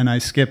year, and I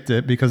skipped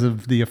it because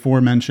of the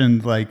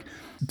aforementioned like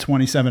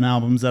 27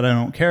 albums that I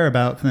don't care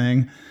about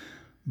thing.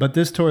 But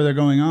this tour they're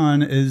going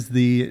on is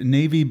the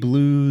Navy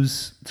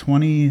Blues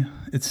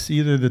it's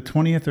either the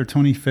 20th or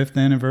 25th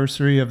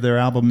anniversary of their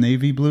album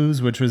Navy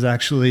Blues, which was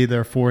actually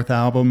their 4th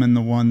album and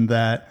the one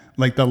that,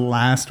 like the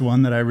last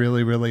one that I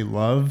really, really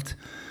loved.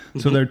 Mm-hmm.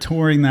 So they're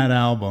touring that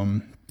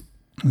album.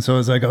 And so I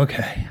was like,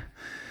 okay,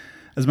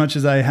 as much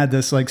as I had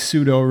this like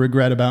pseudo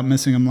regret about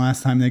missing them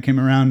last time they came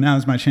around,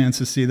 now's my chance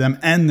to see them.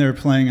 And they're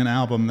playing an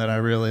album that I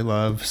really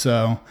love.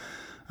 So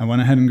I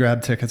went ahead and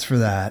grabbed tickets for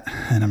that,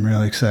 and I'm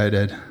really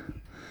excited.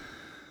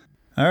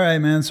 All right,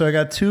 man. So I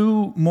got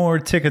 2 more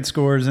ticket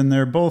scores, and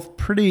they're both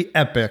pretty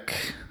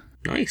epic.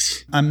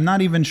 Nice. I'm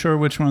not even sure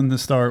which one to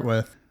start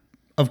with.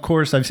 Of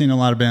course, I've seen a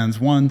lot of bands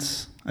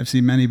once. I've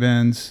seen many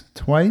bands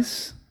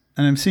twice.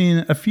 And I've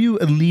seen a few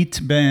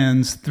elite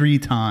bands 3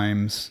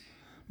 times.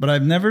 But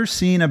I've never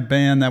seen a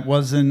band that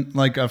wasn't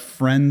like a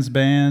friend's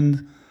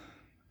band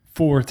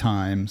 4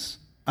 times.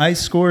 I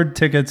scored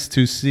tickets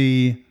to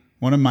see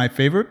one of my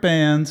favorite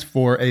bands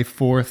for a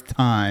 4th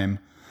time.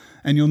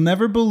 And you'll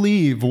never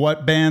believe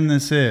what band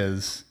this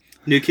is.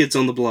 New Kids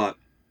on the Block.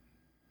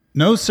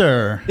 No,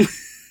 sir.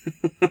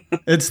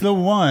 It's the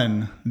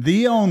one,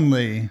 the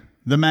only,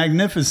 the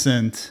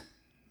magnificent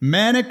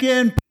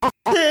Mannequin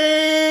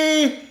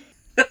Pussy!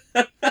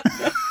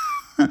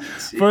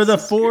 For the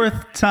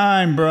 4th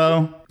time,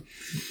 bro.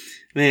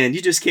 Man,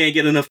 you just can't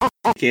get enough,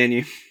 can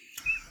you?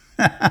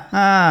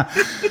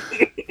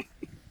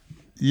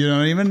 You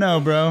don't even know,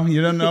 bro.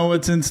 You don't know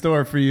what's in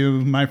store for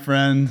you, my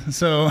friend.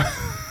 So,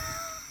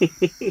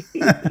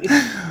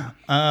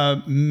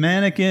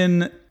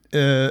 Mannequin,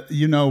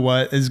 you know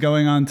what, is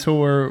going on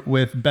tour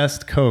with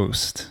Best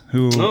Coast,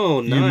 who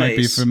nice. You might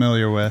be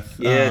familiar with.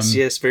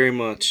 Yes, very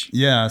much.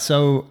 Yeah,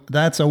 so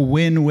that's a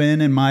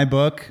win-win in my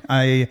book.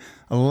 I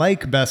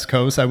like Best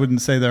Coast. I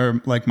wouldn't say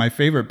they're like my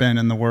favorite band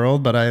in the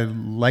world, but I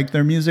like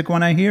their music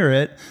when I hear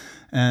it.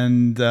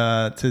 And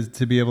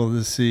to be able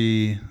to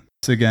see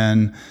this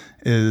again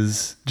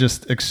is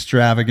just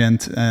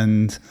extravagant.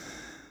 And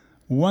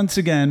once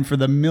again, for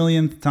the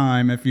millionth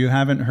time, if you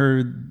haven't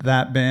heard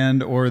that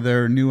band or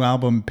their new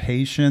album,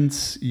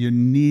 Patience, you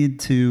need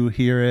to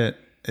hear it.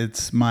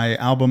 It's my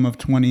album of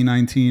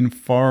 2019,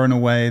 far and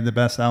away the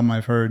best album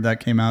I've heard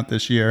that came out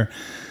this year.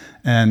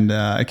 And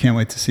I can't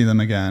wait to see them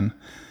again.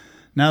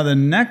 Now, the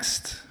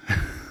next,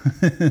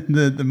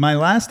 my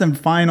last and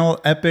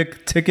final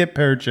epic ticket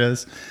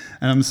purchase,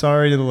 and I'm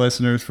sorry to the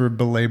listeners for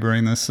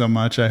belaboring this so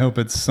much. I hope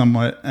it's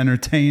somewhat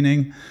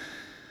entertaining.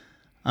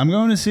 I'm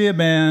going to see a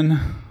band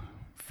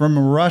from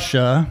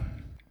Russia.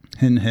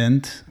 Hint,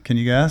 hint. Can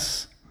you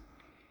guess?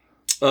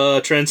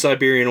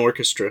 Trans-Siberian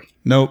Orchestra.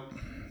 Nope.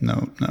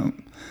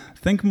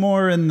 Think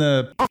more in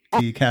the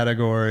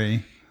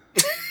category.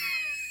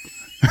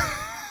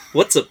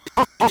 What's a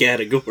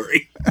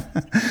category?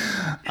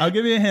 I'll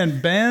give you a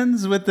hint.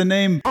 Bands with the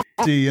name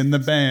in the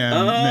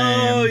band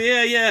name.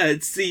 Yeah.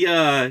 It's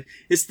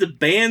the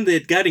band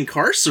that got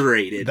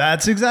incarcerated.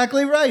 That's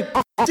exactly right.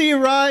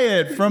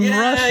 Riot from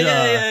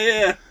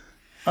Russia.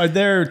 Yeah.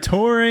 They're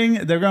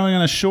touring. They're going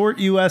on a short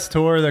U.S.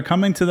 tour. They're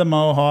coming to the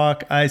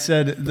Mohawk. I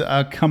said,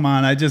 come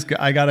on. I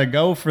got to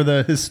go for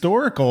the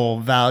historical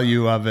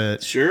value of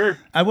it. Sure.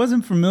 I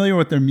wasn't familiar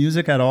with their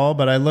music at all,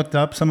 but I looked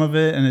up some of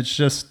it, and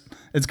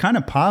it's kind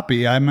of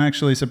poppy. I'm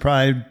actually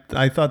surprised.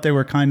 I thought they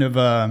were kind of,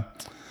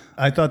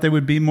 I thought they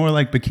would be more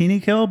like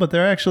Bikini Kill, but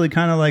they're actually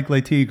kind of like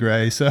Le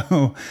Tigre.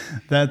 So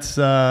that's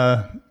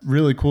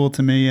really cool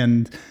to me.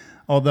 And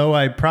although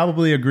I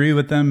probably agree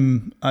with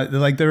them,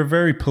 they're a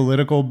very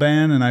political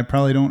band, and I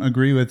probably don't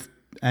agree with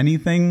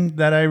anything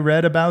that I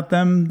read about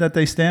them that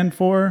they stand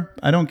for.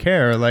 I don't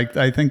care.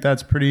 I think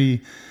that's pretty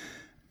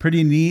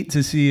neat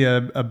to see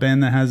a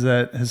band that has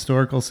that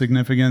historical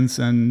significance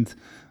and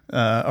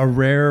a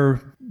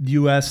rare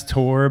U.S.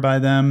 tour by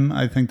them.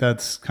 I think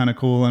that's kind of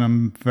cool, and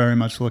I'm very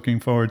much looking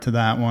forward to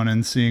that one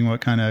and seeing what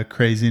kind of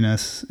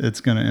craziness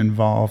it's going to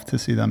involve to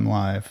see them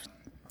live.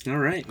 All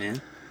right,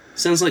 man.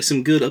 Sounds like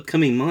some good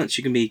upcoming months.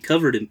 You can be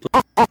covered in...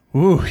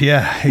 Ooh,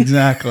 yeah,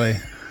 exactly.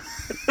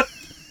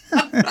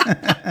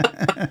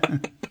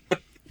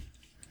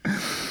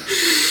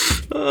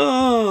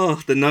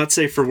 Oh, the Not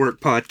Safe for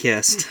Work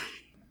podcast.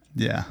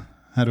 Yeah.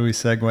 How do we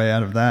segue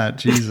out of that?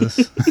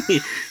 Jesus.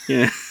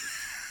 Yeah.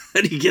 How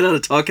do you get out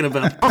of talking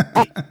about...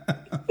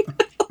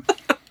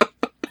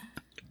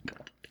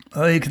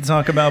 Oh, you can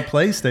talk about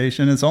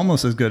PlayStation. It's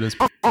almost as good as...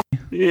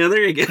 Yeah,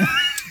 there you go.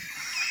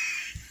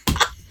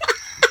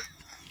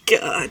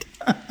 God.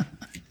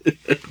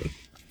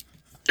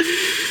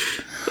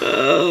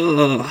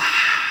 Oh,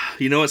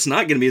 you know it's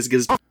not going to be as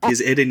good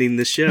as editing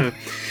this show.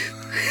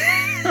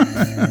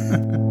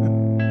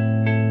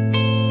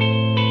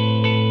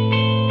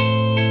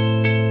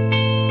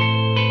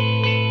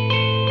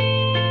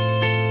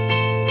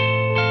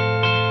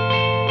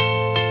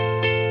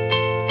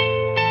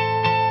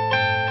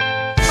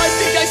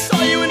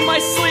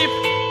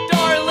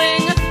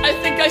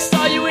 I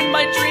saw you in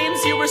my dreams.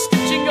 You were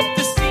stitching up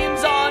the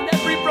seams on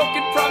every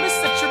broken promise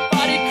that your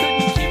body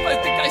couldn't keep. I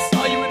think I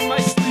saw you in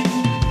my sleep.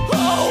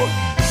 Oh,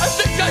 I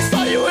think I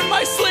saw you in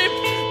my sleep,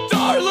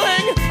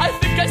 darling. I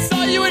think I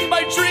saw you in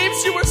my dreams.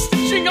 You were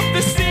stitching up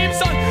the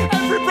seams on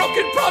every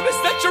broken promise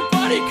that your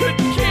body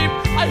couldn't keep.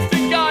 I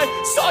think I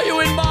saw you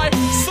in my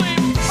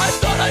sleep. I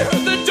thought I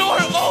heard the door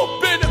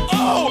open.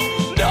 Oh,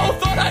 no,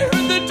 thought I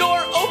heard the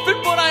door open,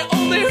 but I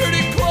only heard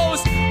it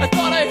close. I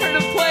thought I heard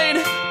a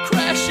plane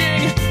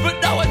crashing,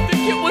 but now I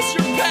think it was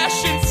your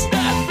passion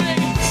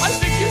snapping. I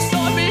think you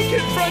saw me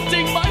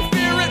confronting my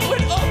fear. It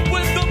went up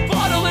with the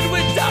bottle and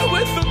went down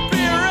with the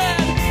beer.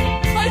 And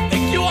I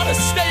think you ought to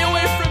stay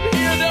away from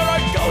here. There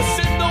are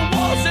ghosts in the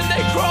walls and they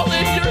crawl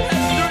in your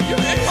head through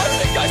your ear. I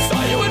think I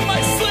saw you in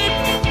my sleep,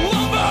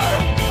 lover.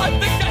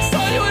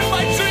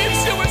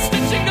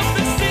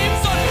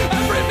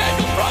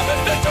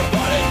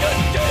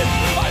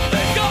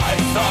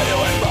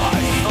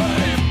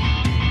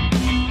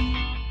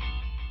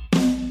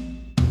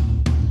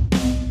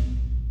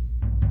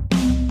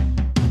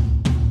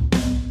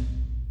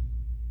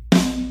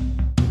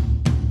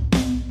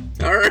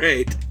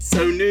 right.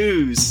 So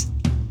news.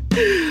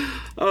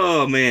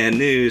 Oh man,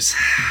 news.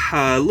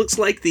 Looks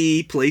like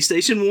the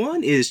PlayStation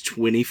 1 is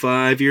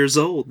 25 years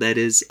old. That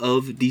is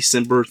of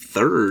December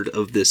 3rd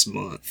of this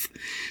month.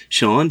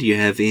 Sean, do you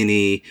have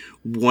any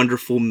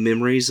wonderful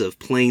memories of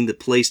playing the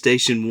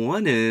PlayStation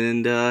 1,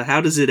 and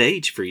how does it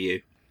age for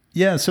you?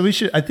 Yeah, so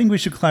I think we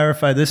should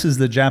clarify, this is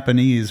the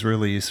Japanese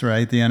release,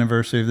 right? The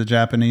anniversary of the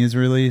Japanese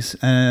release.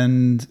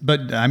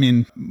 But I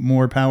mean,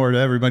 more power to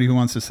everybody who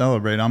wants to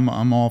celebrate. I'm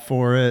all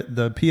for it.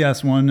 The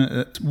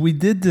PS1, we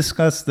did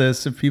discuss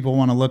this. If people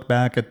want to look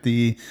back at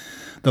the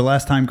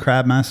last time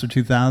Crabmaster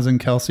 2000,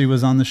 Kelsey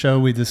was on the show,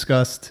 we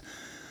discussed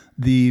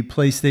the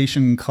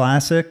PlayStation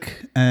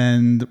Classic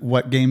and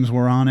what games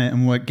were on it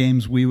and what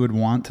games we would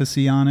want to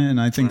see on it.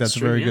 And I think that's a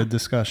very good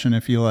discussion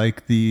if you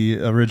like the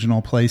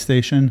original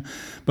PlayStation.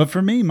 But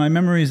for me, my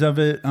memories of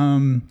it,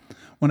 when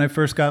I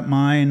first got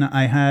mine,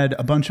 I had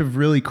a bunch of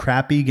really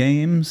crappy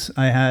games.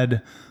 I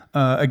had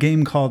a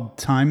game called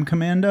Time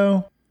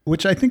Commando,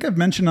 which I think I've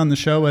mentioned on the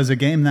show as a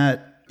game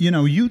that, you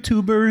know,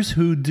 YouTubers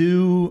who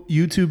do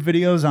YouTube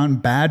videos on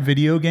bad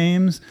video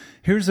games,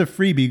 here's a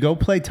freebie. Go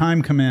play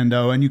Time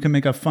Commando and you can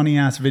make a funny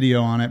ass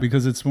video on it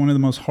because it's one of the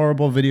most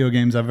horrible video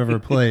games I've ever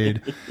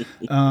played.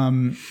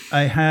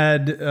 I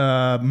had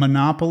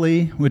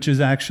Monopoly, which is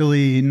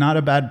actually not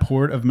a bad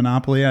port of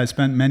Monopoly. I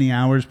spent many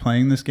hours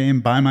playing this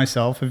game by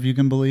myself, if you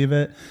can believe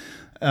it.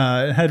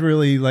 It had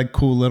really like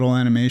cool little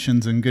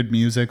animations and good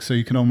music, so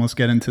you could almost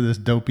get into this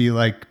dopey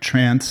like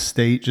trance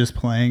state just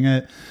playing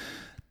it.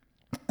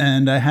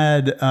 And I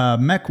had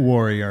Mech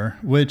Warrior,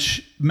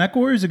 which Mech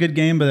Warrior is a good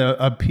game, but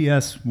a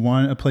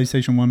PS1, a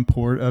PlayStation 1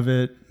 port of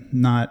it,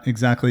 not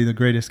exactly the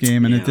greatest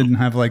game. And it didn't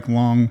have like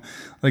long,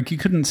 like you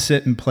couldn't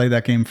sit and play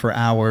that game for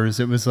hours.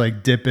 It was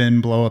like dip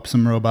in, blow up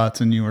some robots,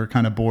 and you were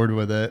kind of bored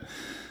with it.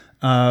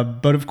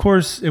 But of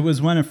course, it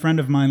was when a friend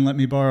of mine let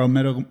me borrow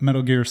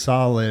Metal Gear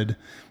Solid,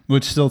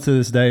 which still to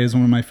this day is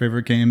one of my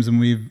favorite games. And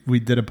we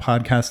did a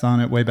podcast on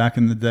it way back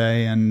in the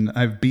day, and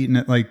I've beaten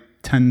it like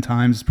 10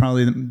 times. It's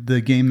probably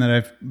the game that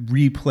I've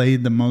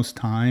replayed the most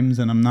times,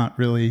 and I'm not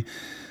really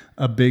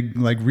a big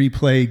like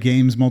replay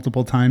games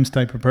multiple times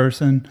type of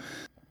person.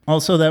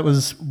 Also, that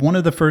was one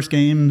of the first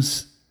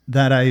games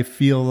that I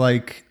feel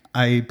like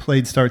I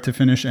played start to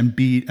finish and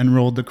beat and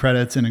rolled the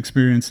credits and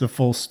experienced the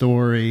full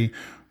story,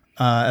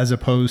 as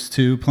opposed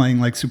to playing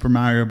like Super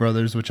Mario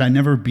Brothers, which I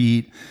never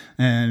beat,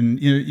 and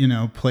you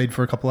know played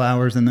for a couple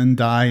hours and then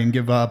die and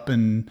give up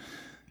and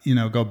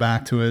go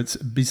back to it.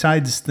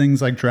 Besides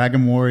things like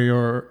Dragon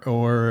Warrior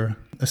or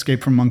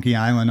Escape from Monkey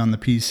Island on the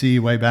PC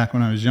way back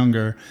when I was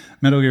younger,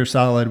 Metal Gear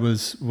Solid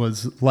was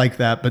like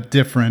that, but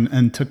different,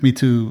 and took me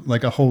to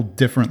like a whole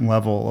different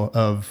level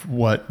of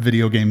what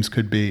video games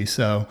could be.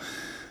 So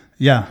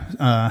yeah,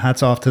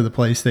 hats off to the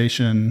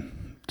PlayStation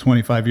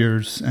 25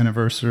 years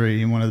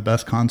anniversary, one of the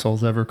best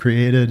consoles ever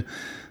created.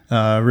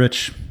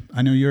 Rich,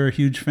 I know you're a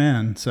huge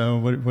fan, so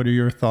what are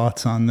your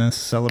thoughts on this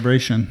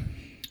celebration?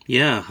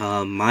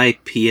 Yeah, my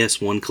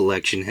PS1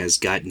 collection has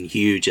gotten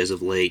huge as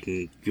of late,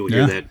 and you'll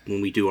hear that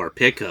when we do our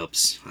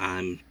pickups.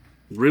 I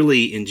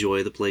really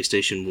enjoy the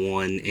PlayStation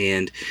 1,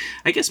 and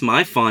I guess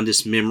my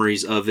fondest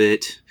memories of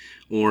it,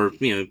 or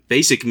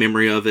basic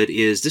memory of it,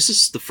 is this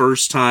is the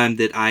first time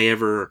that I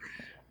ever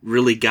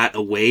really got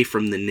away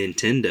from the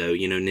Nintendo.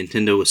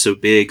 Nintendo was so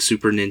big,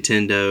 Super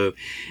Nintendo,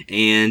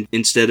 and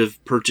instead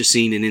of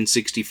purchasing an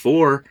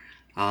N64,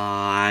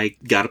 I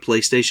got a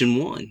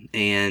PlayStation 1,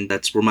 and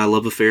that's where my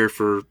love affair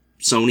for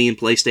Sony and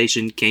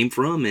PlayStation came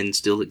from and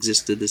still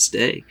exists to this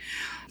day.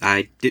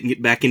 I didn't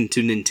get back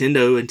into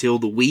Nintendo until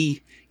the Wii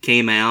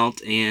came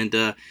out, and,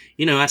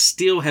 I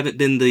still haven't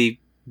been the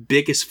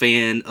biggest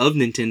fan of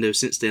Nintendo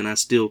since then. I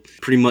still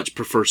pretty much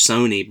prefer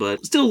Sony,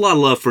 but still a lot of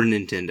love for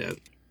Nintendo.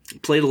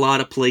 Played a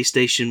lot of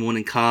PlayStation 1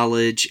 in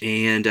college,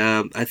 and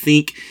I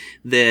think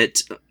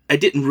that I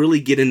didn't really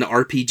get into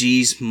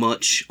RPGs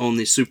much on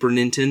the Super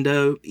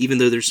Nintendo, even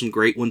though there's some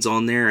great ones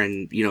on there,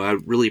 and, I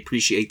really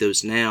appreciate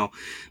those now.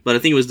 But I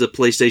think it was the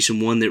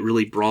PlayStation 1 that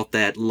really brought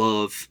that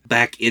love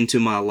back into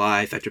my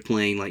life after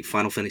playing, like,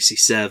 Final Fantasy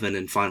VII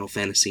and Final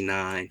Fantasy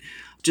IX.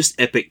 Just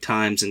epic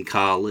times in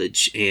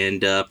college,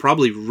 and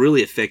probably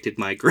really affected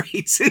my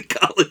grades in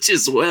college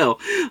as well,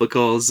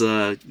 because,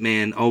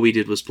 all we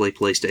did was play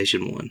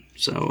PlayStation 1.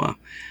 So,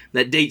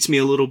 that dates me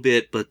a little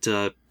bit, but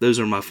those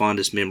are my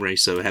fondest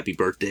memories, so happy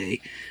birthday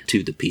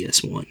to the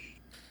PS1.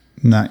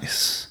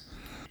 Nice.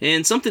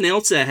 And something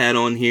else I had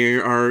on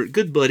here, our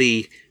good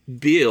buddy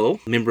Bill,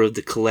 member of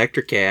the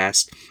Collector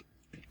Cast,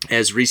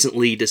 has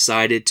recently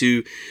decided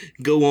to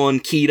go on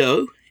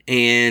keto,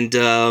 and,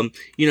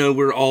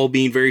 we're all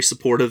being very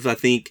supportive. I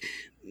think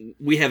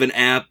we have an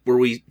app where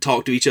we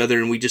talk to each other,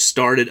 and we just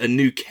started a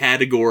new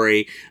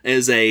category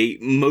as a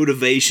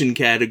motivation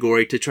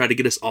category to try to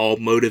get us all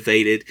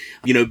motivated,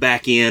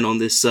 back in on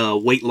this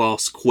weight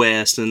loss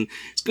quest. And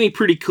it's going to be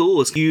pretty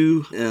cool. It's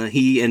you,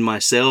 he, and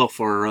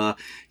myself are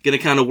going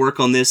to kind of work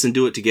on this and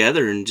do it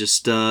together, and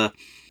just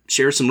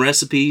share some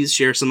recipes,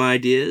 share some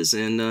ideas,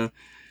 and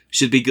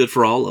should be good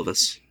for all of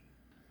us.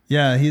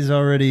 Yeah, he's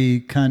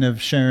already kind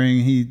of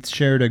sharing. He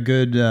shared a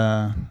good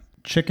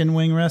chicken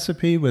wing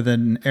recipe with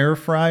an air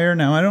fryer.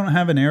 Now, I don't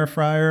have an air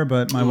fryer,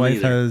 but my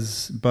wife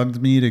has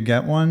bugged me to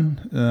get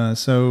one.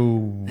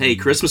 So hey,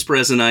 Christmas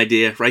present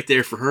idea right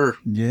there for her.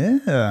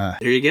 Yeah.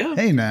 There you go.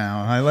 Hey,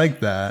 now I like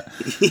that.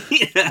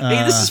 Yeah,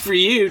 hey, this is for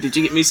you. Did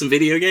you get me some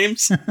video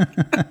games?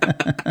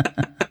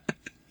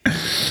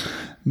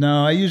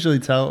 No, I usually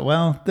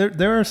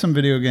there are some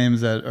video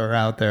games that are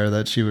out there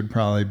that she would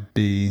probably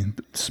be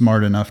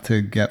smart enough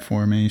to get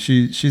for me.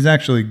 She's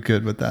actually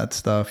good with that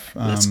stuff.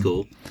 That's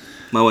cool.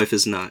 My wife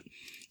is not.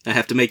 I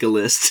have to make a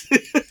list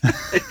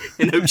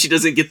and hope she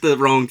doesn't get the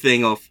wrong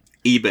thing off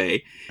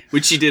eBay,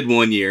 which she did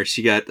one year.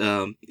 She got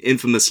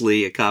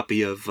infamously a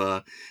copy of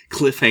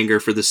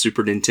Cliffhanger for the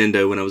Super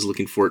Nintendo when I was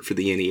looking for it for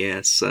the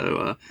NES.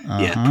 So,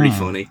 yeah, pretty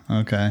funny.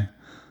 Okay.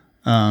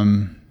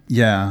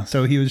 Yeah,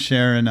 so he was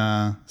sharing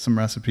some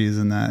recipes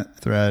in that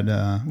thread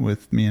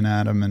with me and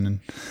Adam,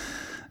 and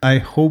I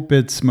hope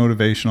it's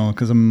motivational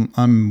because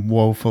I'm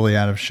woefully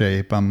out of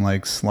shape. I'm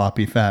like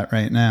sloppy fat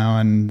right now,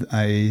 and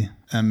I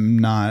am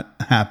not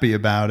happy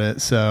about it.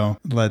 So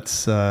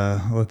let's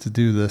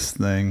do this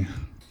thing.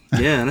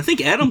 Yeah, and I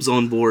think Adam's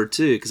on board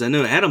too, because I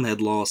know Adam had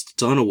lost a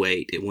ton of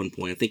weight at one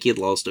point. I think he had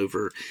lost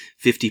over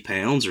 50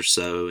 pounds or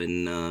so,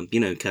 and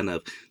kind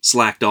of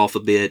slacked off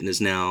a bit, and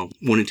is now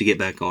wanting to get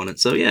back on it.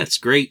 So yeah, it's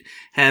great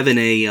having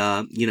a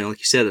like you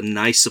said, a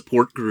nice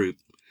support group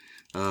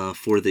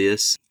for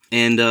this,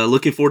 and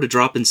looking forward to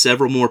dropping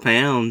several more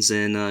pounds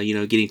and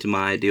getting to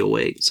my ideal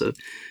weight. So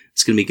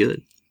it's gonna be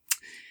good.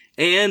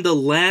 And the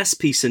last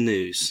piece of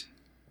news,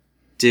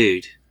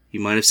 dude,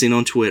 you might have seen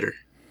on Twitter.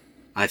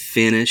 I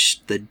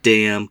finished the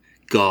damn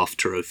golf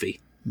trophy.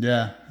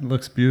 Yeah, it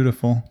looks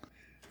beautiful.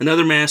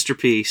 Another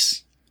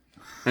masterpiece.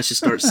 I should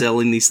start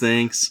selling these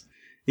things.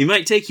 It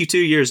might take you 2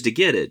 years to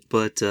get it,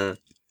 but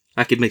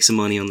I could make some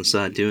money on the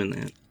side doing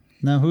that.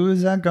 Now, who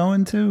is that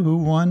going to? Who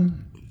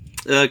won?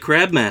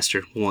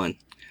 Crabmaster won.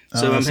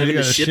 So I'm having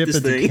to ship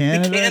this thing to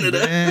Canada.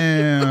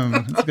 Damn.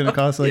 It's going to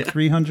cost like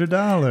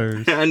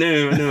 $300. I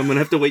know. I'm going to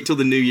have to wait till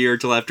the new year,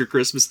 till after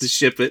Christmas to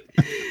ship it.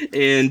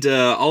 And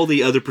all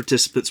the other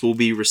participants will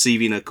be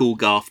receiving a cool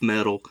golf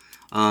medal.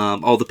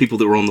 All the people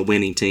that were on the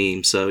winning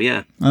team. So,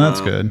 yeah. Oh, that's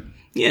good.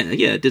 Yeah.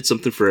 It did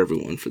something for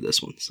everyone for this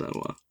one.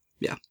 So,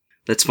 yeah.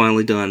 That's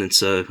finally done. And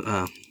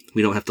so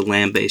we don't have to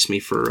lambaste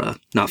me for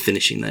not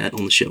finishing that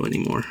on the show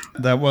anymore.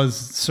 That was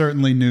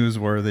certainly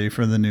newsworthy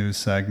for the news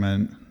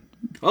segment.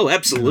 Oh,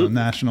 absolutely.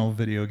 National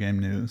video game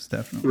news,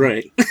 definitely.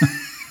 Right.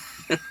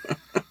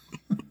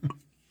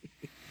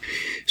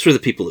 It's for the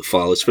people that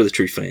follow. It's for the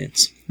true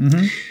fans.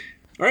 Mm-hmm.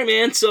 All right,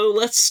 man. So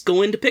let's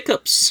go into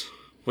pickups.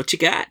 What you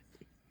got?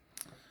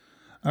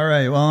 All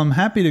right. Well, I'm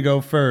happy to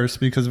go first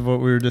because of what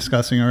we were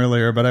discussing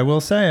earlier. But I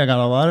will say I got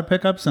a lot of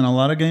pickups and a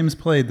lot of games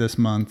played this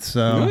month.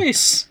 So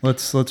nice.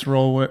 Let's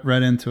roll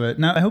right into it.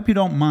 Now, I hope you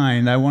don't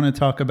mind. I want to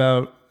talk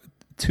about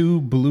 2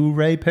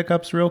 Blu-ray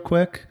pickups real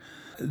quick.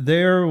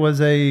 There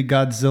was a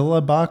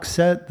Godzilla box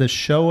set, the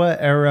Showa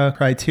era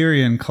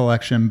Criterion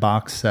Collection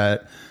box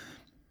set.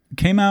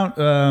 Came out,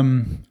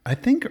 I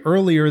think,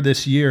 earlier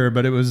this year,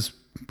 but it was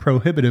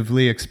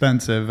prohibitively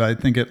expensive. I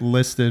think it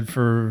listed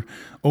for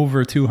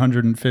over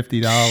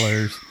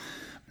 $250.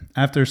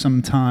 After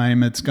some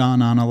time, it's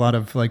gone on a lot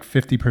of like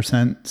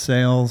 50%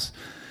 sales,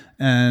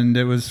 and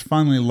it was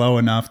finally low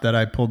enough that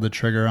I pulled the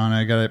trigger on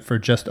it. I got it for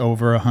just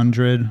over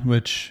 $100,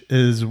 which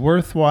is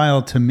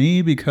worthwhile to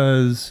me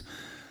because...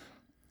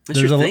 That's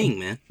your thing,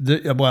 man.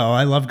 Well,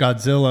 I love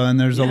Godzilla, and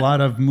there's a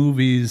lot of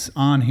movies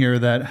on here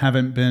that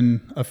haven't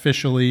been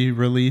officially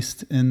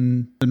released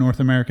in the North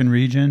American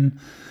region.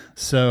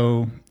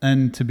 So,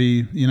 and to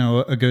be,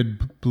 a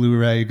good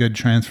Blu-ray, good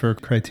transfer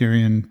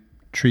Criterion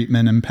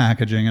treatment and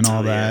packaging and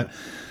all that. Yeah.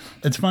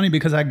 It's funny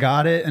because I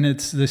got it, and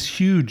it's this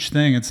huge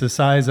thing. It's the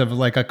size of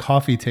like a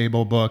coffee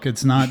table book.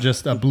 It's not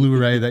just a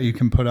Blu-ray that you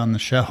can put on the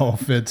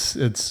shelf.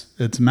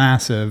 It's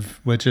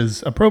massive, which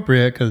is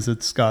appropriate because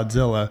it's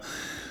Godzilla.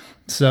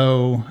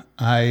 So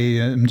I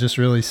am just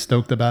really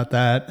stoked about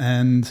that.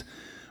 And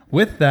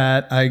with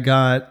that, I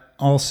got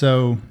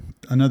also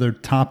another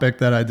topic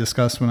that I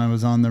discussed when I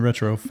was on the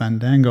Retro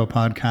Fandango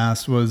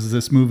podcast was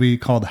this movie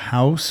called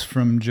House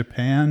from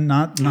Japan,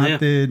 not the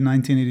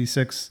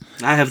 1986.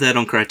 I have that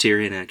on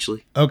Criterion,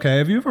 actually. Okay.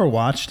 Have you ever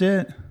watched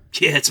it?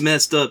 Yeah, it's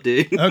messed up,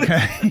 dude.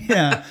 Okay.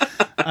 Yeah.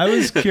 I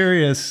was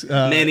curious.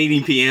 Man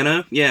eating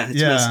piano? Yeah,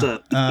 it's messed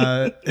up.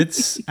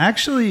 It's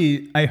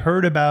actually, I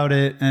heard about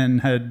it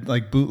and had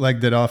like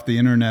bootlegged it off the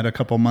internet a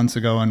couple months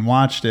ago and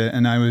watched it,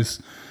 and I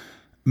was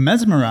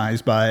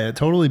mesmerized by it,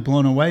 totally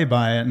blown away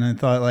by it. And I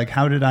thought, like,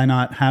 how did I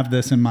not have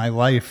this in my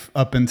life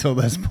up until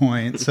this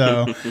point?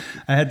 So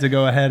I had to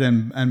go ahead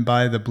and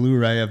buy the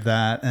Blu-ray of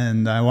that,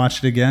 and I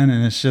watched it again,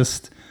 and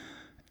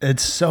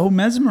it's so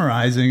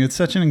mesmerizing. It's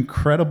such an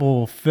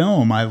incredible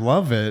film. I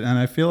love it. And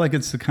I feel like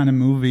it's the kind of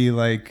movie,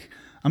 like,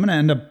 I'm going to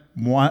end up,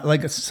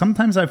 like,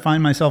 sometimes I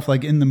find myself,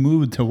 like, in the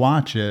mood to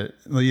watch it.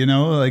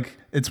 Like,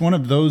 it's one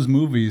of those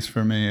movies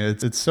for me.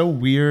 It's so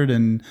weird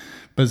and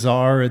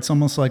bizarre. It's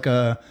almost like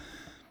a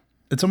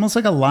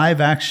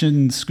live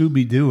action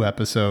Scooby-Doo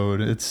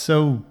episode. It's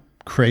so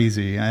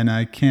crazy, and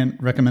I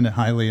can't recommend it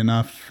highly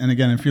enough. And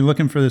again, if you're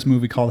looking for this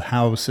movie called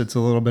House, it's a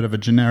little bit of a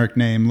generic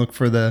name. Look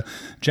for the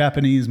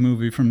Japanese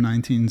movie from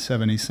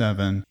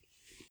 1977.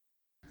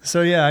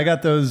 So yeah, I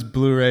got those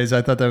Blu-rays.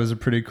 I thought that was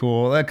pretty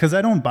cool because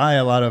I don't buy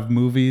a lot of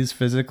movies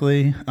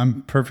physically.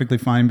 I'm perfectly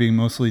fine being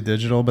mostly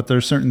digital, but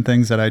there's certain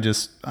things that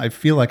I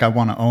feel like I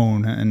want to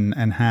own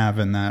and have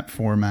in that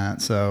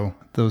format. So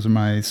those are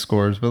my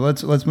scores. But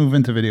let's move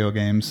into video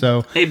games.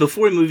 So hey,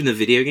 before we move into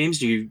video games,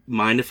 do you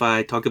mind if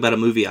I talk about a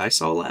movie I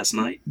saw last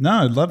night?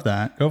 No, I'd love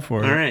that. Go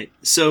for it. All right.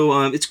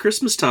 So it's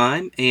Christmas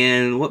time,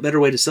 and what better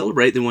way to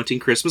celebrate than watching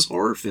Christmas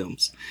horror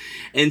films?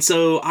 And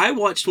so I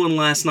watched one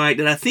last night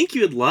that I think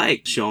you would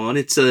like, Sean.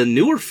 It's a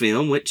newer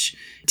film, which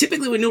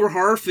typically with newer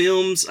horror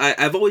films,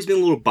 I've always been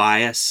a little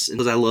biased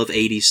because I love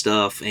 80s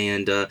stuff,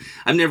 and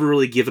I've never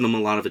really given them a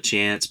lot of a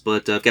chance,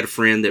 but I've got a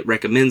friend that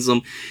recommends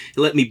them.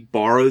 He let me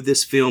borrow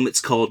this film.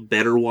 It's called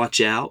Better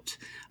Watch Out,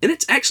 and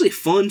it's actually a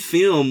fun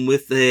film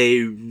with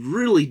a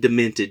really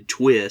demented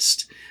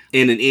twist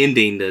and an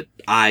ending that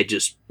I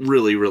just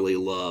really, really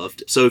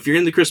loved. So if you're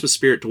in the Christmas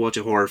spirit to watch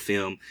a horror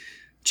film,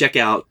 check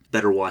out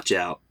Better Watch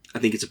Out. I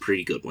think it's a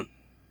pretty good one.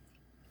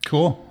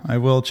 Cool. I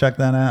will check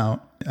that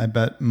out. I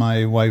bet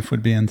my wife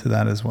would be into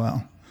that as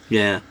well.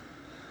 Yeah.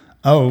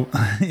 Oh,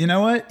 you know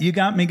what? You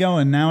got me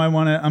going. Now I'm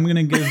going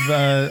to give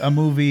a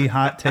movie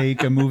hot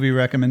take, a movie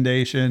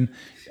recommendation.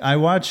 I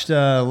watched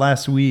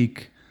last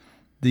week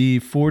the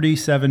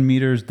 47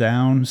 Meters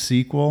Down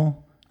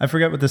sequel. I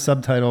forget what the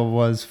subtitle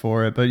was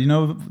for it, but you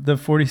know the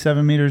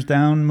 47 Meters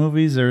Down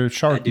movies are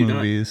shark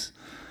movies.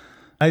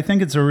 I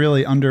think it's a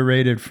really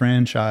underrated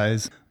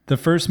franchise. The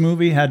first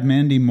movie had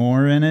Mandy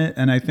Moore in it,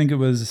 and I think it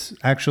was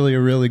actually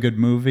a really good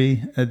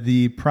movie.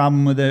 The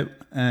problem with it,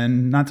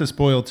 and not to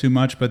spoil too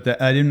much, but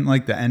I didn't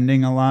like the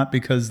ending a lot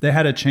because they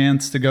had a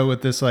chance to go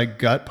with this like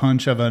gut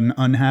punch of an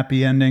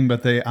unhappy ending,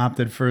 but they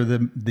opted for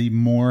the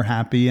more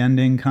happy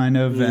ending kind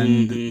of. Mm-hmm.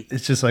 And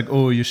it's just like,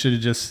 oh, you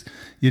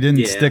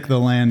didn't stick the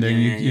landing.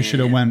 You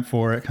should have went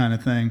for it kind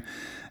of thing.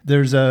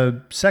 There's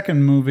a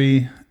second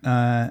movie,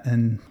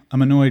 and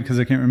I'm annoyed because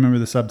I can't remember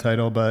the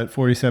subtitle, but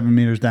 47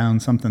 Meters Down,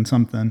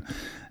 something.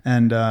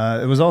 And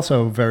it was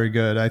also very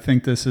good. I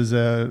think this is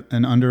an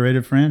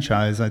underrated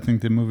franchise. I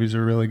think the movies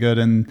are really good.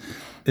 And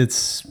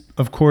it's,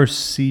 of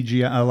course,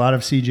 CGI, a lot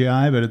of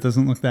CGI, but it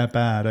doesn't look that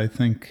bad. I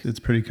think it's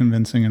pretty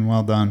convincing and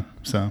well done.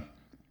 So,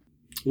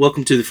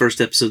 welcome to the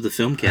first episode of the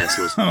Filmcast,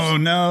 listeners. Oh,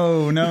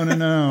 no.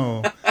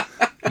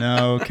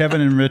 No,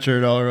 Kevin and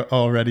Richard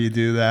already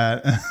do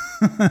that.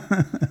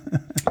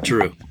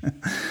 True.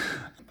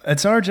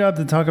 It's our job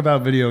to talk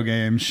about video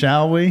games,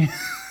 shall we?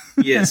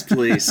 Yes,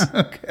 please.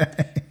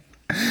 Okay.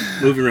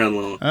 Moving right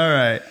along. All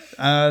right.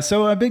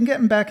 So I've been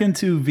getting back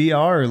into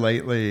VR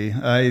lately.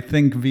 I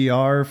think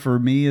VR for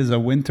me is a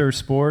winter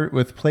sport.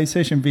 With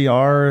PlayStation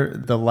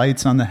VR, the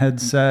lights on the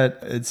headset,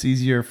 it's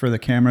easier for the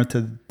camera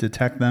to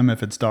detect them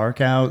if it's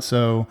dark out.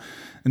 So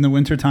in the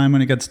wintertime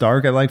when it gets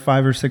dark at like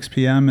 5 or 6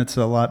 p.m., it's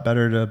a lot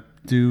better to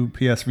do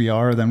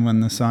PSVR than when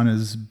the sun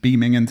is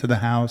beaming into the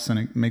house, and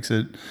it makes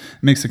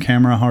the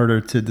camera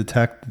harder to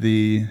detect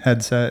the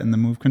headset and the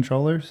Move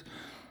controllers.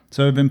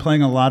 So I've been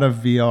playing a lot of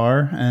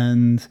VR,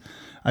 and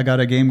I got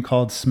a game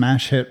called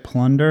Smash Hit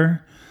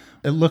Plunder.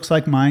 It looks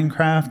like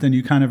Minecraft, and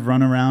you kind of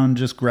run around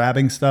just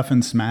grabbing stuff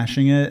and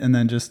smashing it and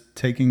then just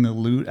taking the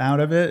loot out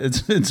of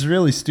it. It's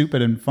really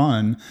stupid and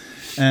fun.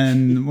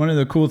 And one of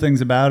the cool things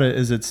about it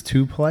is it's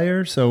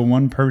 2-player, so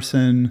one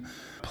person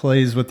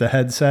plays with the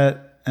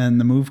headset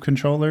and the Move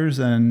controllers,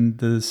 and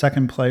the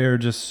second player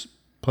just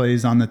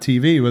plays on the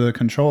TV with a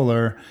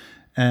controller,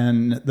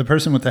 and the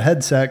person with the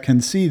headset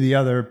can see the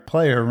other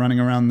player running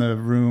around the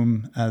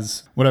room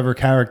as whatever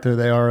character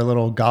they are, a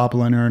little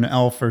goblin or an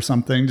elf or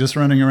something, just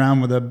running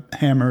around with a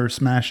hammer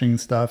smashing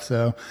stuff.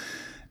 So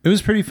it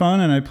was pretty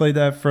fun, and I played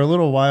that for a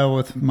little while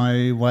with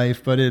my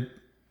wife, but it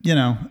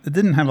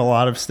didn't have a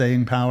lot of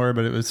staying power,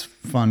 but it was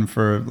fun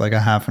for like a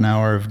half an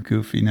hour of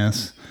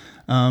goofiness.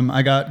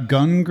 I got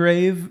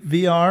Gungrave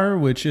VR,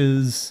 which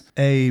is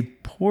a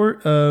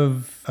port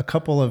of a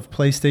couple of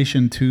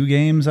PlayStation 2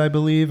 games, I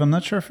believe. I'm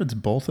not sure if it's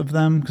both of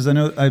them, because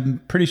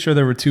I'm pretty sure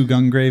there were 2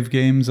 Gungrave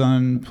games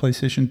on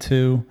PlayStation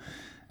 2.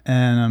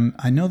 And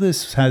I know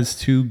this has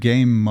 2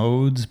 game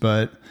modes,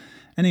 but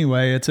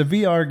anyway, it's a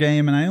VR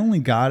game, and I only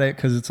got it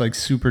because it's like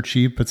super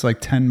cheap. It's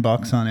like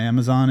 $10 on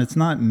Amazon. It's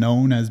not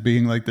known as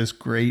being like this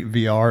great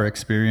VR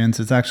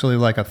experience. It's actually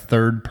like a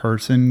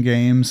third-person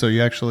game, so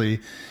you actually,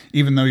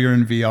 even though you're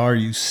in VR,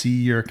 you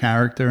see your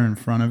character in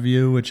front of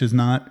you, which is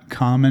not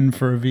common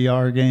for a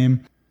VR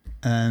game.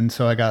 And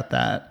so I got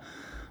that.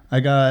 I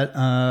got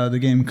the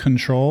game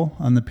Control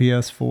on the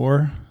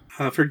PS4.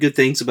 I've heard good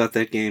things about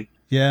that game.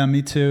 Yeah,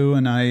 me too.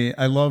 And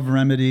I love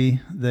Remedy.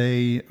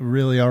 They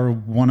really are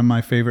one of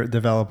my favorite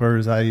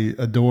developers. I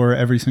adore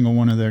every single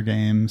one of their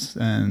games.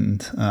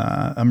 And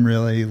I'm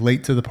really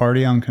late to the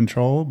party on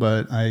Control,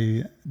 but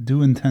I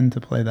do intend to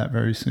play that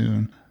very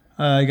soon.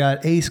 I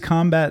got Ace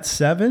Combat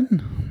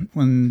 7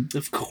 when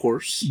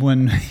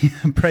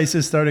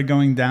prices started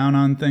going down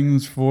on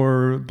things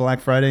for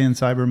Black Friday and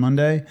Cyber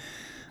Monday.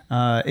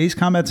 Ace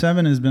Combat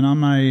 7 has been on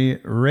my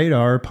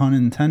radar, pun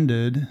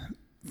intended,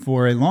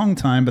 for a long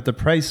time, but the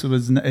price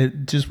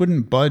it just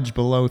wouldn't budge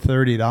below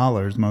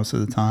 $30 most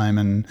of the time.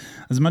 And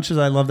as much as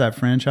I love that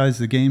franchise,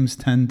 the games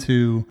tend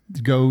to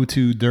go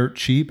to dirt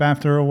cheap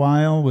after a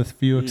while, with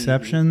few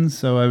exceptions.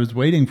 So I was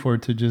waiting for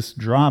it to just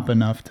drop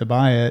enough to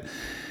buy it.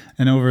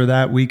 And over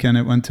that weekend,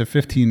 it went to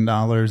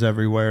 $15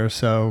 everywhere.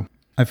 So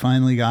I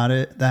finally got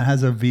it. That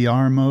has a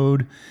VR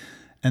mode.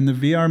 And the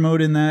VR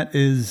mode in that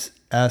is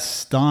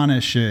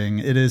astonishing.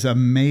 It is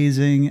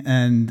amazing.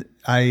 And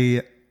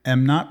I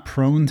am not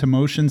prone to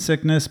motion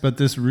sickness, but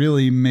this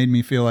really made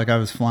me feel like I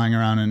was flying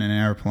around in an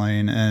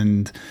airplane.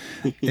 And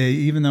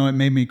even though it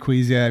made me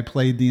queasy, I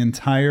played the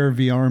entire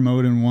VR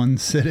mode in one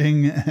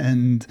sitting,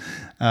 and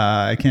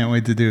I can't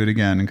wait to do it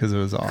again because it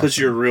was awesome. Because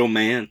you're a real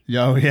man.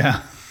 Oh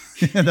yeah.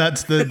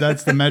 That's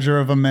the measure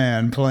of a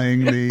man,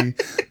 playing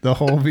the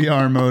whole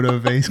VR mode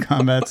of Ace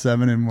Combat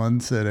 7 in one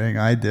sitting.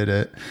 I did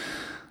it.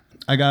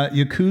 I got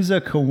Yakuza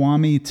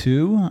Kiwami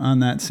 2 on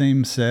that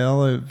same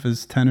sale. It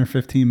was $10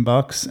 or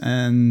 $15,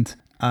 and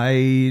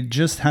I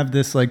just have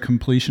this like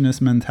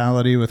completionist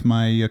mentality with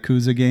my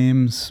Yakuza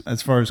games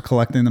as far as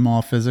collecting them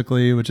all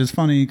physically, which is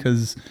funny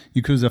because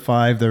Yakuza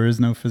 5, there is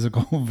no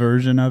physical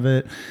version of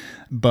it,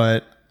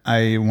 but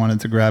I wanted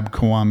to grab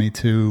Kiwami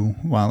 2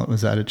 while it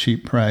was at a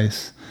cheap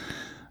price.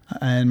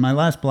 And my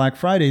last Black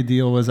Friday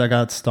deal was I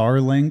got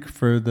Starlink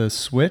for the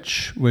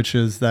Switch, which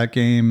is that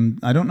game.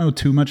 I don't know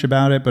too much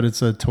about it, but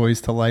it's a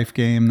Toys to Life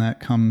game that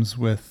comes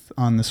with,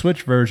 on the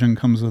Switch version,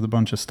 comes with a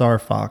bunch of Star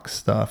Fox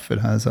stuff.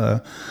 It has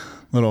a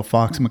little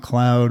Fox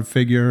McCloud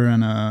figure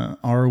and a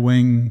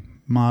R-Wing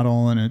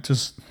model, and it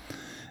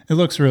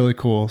looks really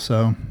cool.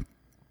 So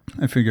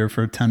I figure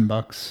for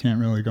 $10, can't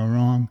really go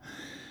wrong.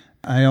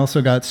 I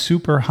also got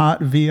Super Hot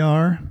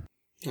VR.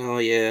 Oh,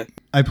 yeah.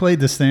 I played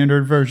the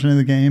standard version of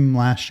the game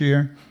last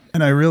year,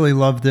 and I really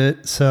loved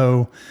it.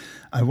 So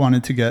I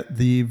wanted to get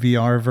the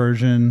VR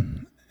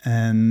version,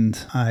 and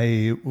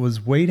I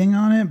was waiting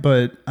on it,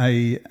 but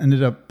I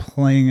ended up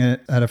playing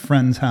it at a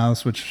friend's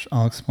house, which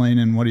I'll explain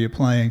in What Are You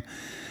Playing?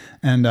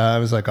 And I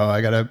was like, oh,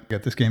 I got to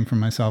get this game for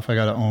myself. I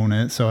got to own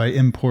it. So I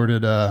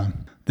imported the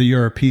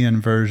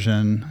European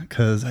version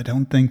because I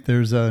don't think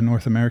there's a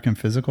North American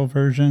physical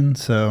version.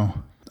 So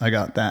I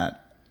got that.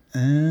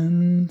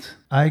 And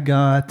I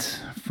got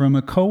from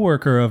a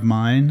coworker of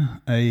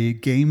mine a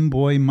Game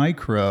Boy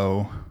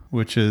Micro,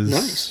 which is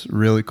nice.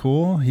 Really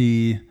cool.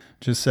 He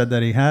just said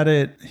that he had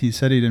it. He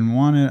said he didn't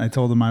want it. I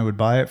told him I would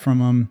buy it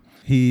from him.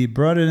 He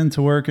brought it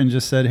into work and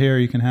just said, here,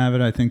 you can have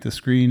it. I think the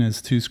screen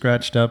is too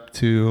scratched up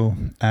to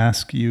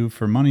ask you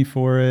for money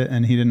for it.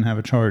 And he didn't have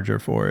a charger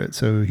for it.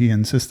 So he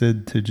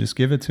insisted to just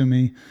give it to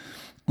me,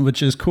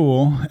 which is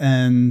cool.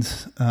 And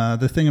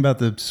the thing about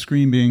the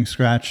screen being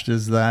scratched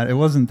is that it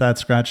wasn't that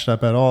scratched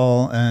up at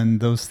all. And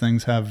those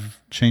things have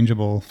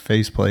changeable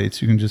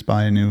faceplates. You can just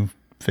buy a new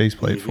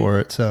faceplate for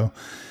it. So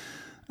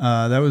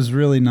that was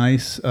really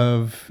nice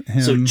of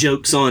him. So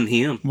joke's on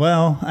him.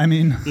 Well, I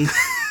mean...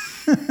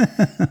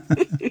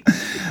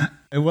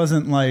 It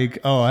wasn't like,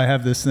 oh, I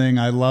have this thing,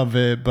 I love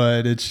it,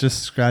 but it's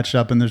just scratched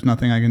up and there's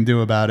nothing I can do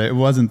about it. It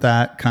wasn't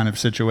that kind of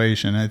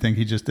situation. I think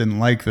he just didn't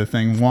like the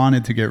thing,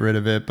 wanted to get rid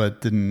of it,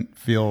 but didn't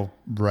feel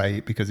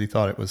right because he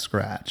thought it was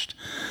scratched.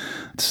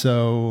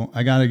 So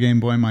I got a Game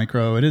Boy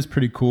Micro. It is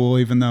pretty cool,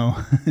 even though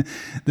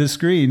the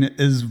screen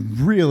is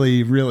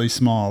really, really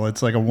small.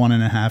 It's like a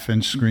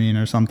 1.5-inch screen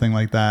or something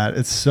like that.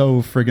 It's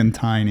so friggin'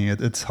 tiny.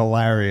 It's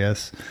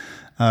hilarious.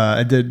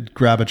 I did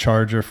grab a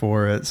charger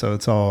for it, so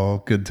it's all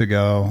good to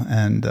go.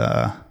 And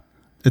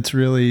it's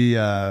really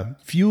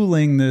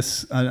fueling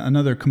this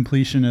another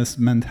completionist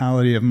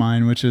mentality of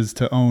mine, which is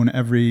to own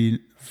every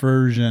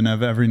version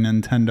of every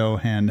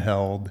Nintendo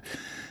handheld.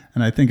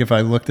 And I think if I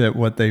looked at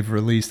what they've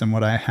released and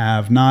what I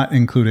have, not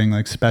including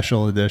like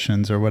special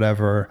editions or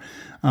whatever,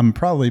 I'm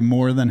probably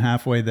more than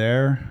halfway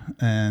there.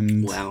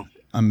 And wow.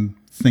 I'm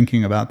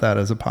thinking about that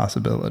as a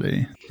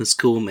possibility. That's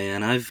cool,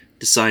 man. I've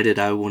decided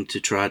I want to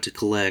try to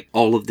collect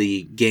all of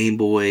the Game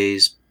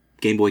Boys,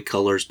 Game Boy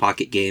Colors,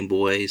 Pocket Game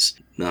Boys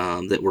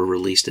that were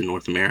released in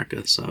North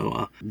America.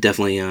 So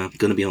definitely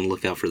going to be on the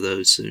lookout for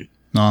those soon.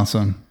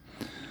 Awesome.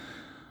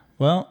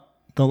 Well,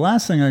 the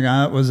last thing I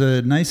got was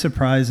a nice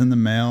surprise in the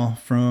mail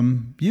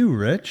from you,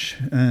 Rich.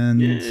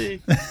 And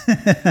yay.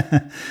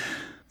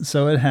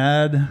 So it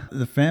had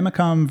the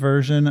Famicom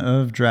version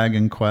of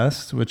Dragon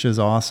Quest, which is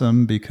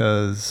awesome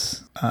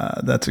because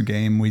that's a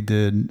game we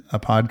did a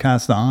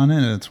podcast on,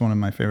 and it's one of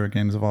my favorite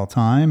games of all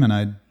time. And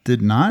I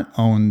did not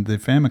own the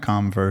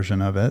Famicom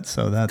version of it,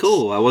 so that's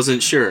cool. I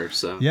wasn't sure.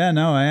 So yeah,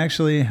 no, I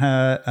actually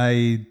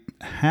I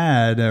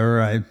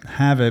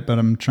have it, but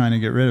I'm trying to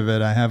get rid of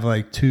it. I have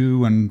like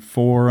 2 and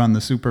 4 on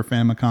the Super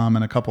Famicom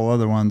and a couple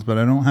other ones, but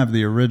I don't have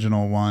the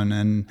original one.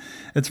 And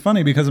it's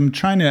funny because I'm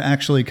trying to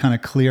actually kind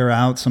of clear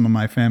out some of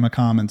my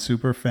Famicom and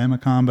Super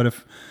Famicom.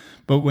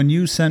 But when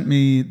you sent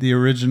me the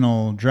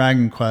original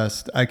Dragon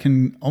Quest, I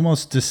can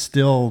almost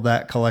distill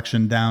that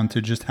collection down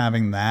to just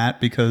having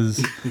that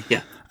because,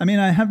 yeah. I mean,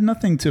 I have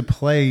nothing to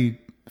play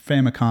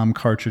Famicom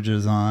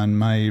cartridges on.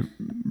 My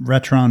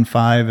Retron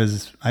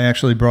 5 I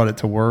actually brought it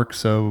to work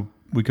so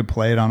we could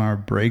play it on our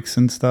breaks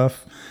and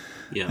stuff.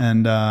 Yeah.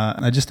 And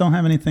I just don't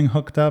have anything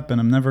hooked up,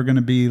 and I'm never going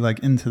to be like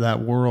into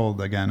that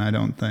world again, I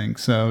don't think.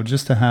 So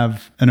just to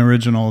have an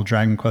original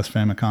Dragon Quest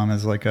Famicom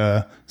as like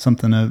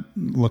something to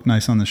look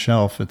nice on the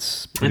shelf,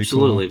 it's pretty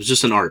Absolutely. cool. It was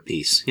just an art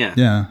piece. Yeah.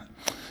 Yeah.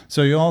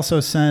 So you also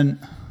sent,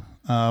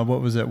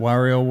 what was it,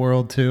 Wario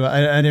World 2?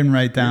 I didn't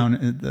write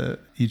down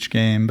each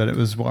game, but it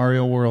was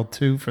Wario World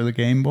 2 for the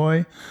Game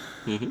Boy.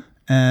 Mm-hmm.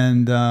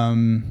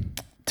 And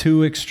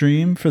 2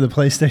 Extreme for the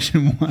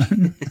PlayStation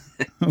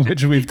 1,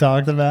 which we've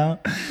talked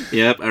about.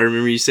 Yep, I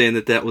remember you saying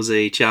that was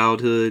a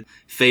childhood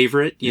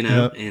favorite,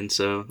 Yep. and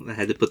so I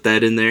had to put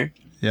that in there.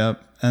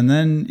 Yep. And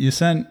then you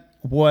sent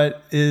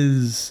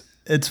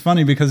it's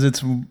funny because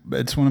it's one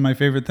of my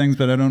favorite things,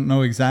 but I don't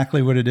know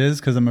exactly what it is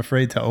because I'm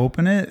afraid to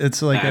open it.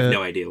 It's like I have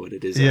no idea what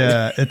it is.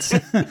 Yeah,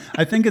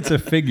 I think it's a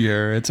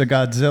figure. It's a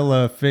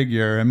Godzilla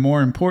figure, and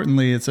more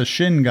importantly, it's a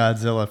Shin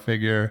Godzilla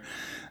figure.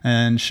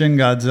 And Shin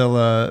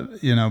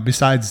Godzilla,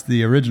 besides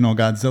the original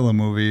Godzilla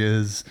movie,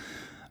 is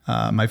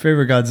my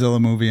favorite Godzilla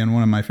movie and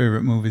one of my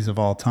favorite movies of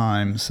all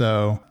time.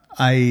 So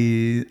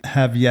I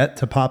have yet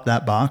to pop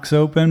that box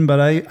open, but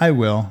I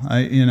will.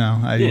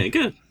 Yeah,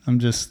 good. I'm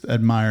just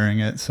admiring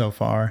it so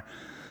far.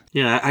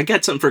 Yeah, I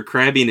got something for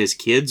Krabby and his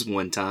kids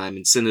one time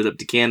and sent it up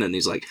to Ken, and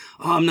he's like,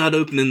 "Oh, I'm not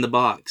opening the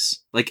box."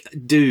 Like,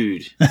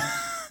 dude.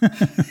 I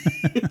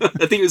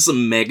think it was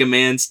some Mega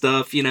Man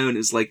stuff, and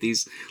it's like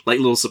these like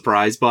little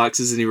surprise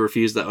boxes, and he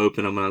refused to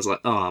open them, and I was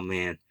like, oh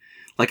man,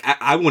 like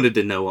I wanted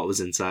to know what was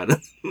inside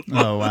of them.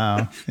 Oh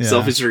wow. Yeah.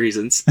 Selfish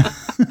reasons.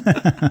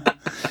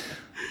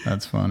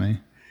 That's funny.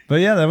 But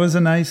yeah, that was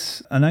a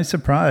nice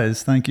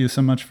surprise. Thank you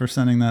so much for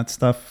sending that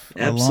stuff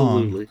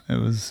Absolutely.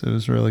 along. It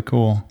was really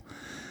cool.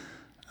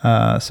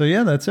 So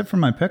yeah, that's it for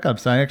my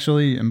pickups. I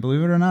actually, and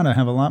believe it or not, I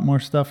have a lot more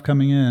stuff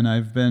coming in.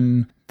 I've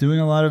been doing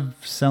a lot of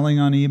selling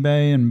on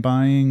eBay and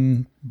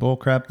buying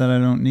bullcrap that I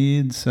don't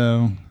need.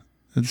 So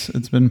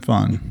it's been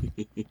fun.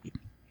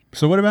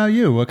 So what about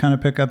you? What kind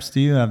of pickups do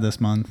you have this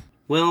month?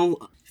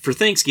 Well, for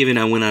Thanksgiving,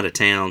 I went out of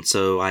town,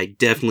 so I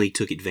definitely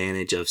took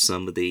advantage of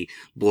some of the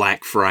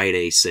Black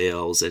Friday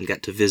sales and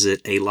got to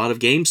visit a lot of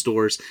game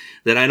stores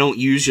that I don't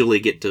usually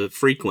get to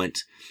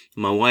frequent.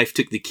 My wife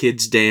took the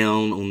kids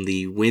down on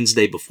the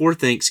Wednesday before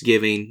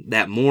Thanksgiving.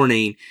 That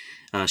morning,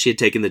 she had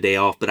taken the day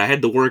off, but I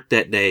had to work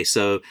that day,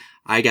 so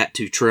I got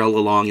to trail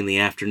along in the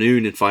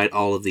afternoon and fight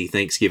all of the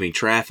Thanksgiving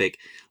traffic,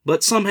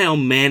 but somehow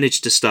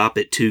managed to stop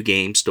at 2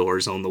 game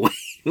stores on the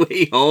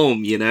way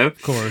home,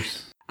 Of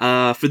course.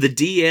 For the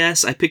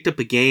DS, I picked up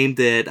a game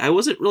that I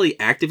wasn't really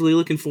actively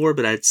looking for,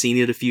 but I'd seen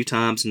it a few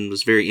times and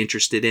was very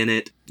interested in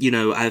it.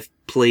 I've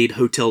played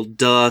Hotel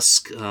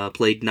Dusk,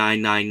 played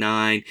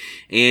 999,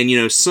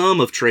 and, some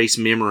of Trace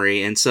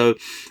Memory. And so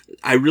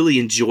I really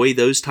enjoy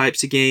those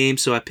types of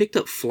games. So I picked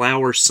up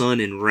Flower, Sun,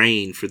 and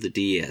Rain for the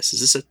DS. Is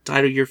this a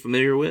title you're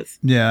familiar with?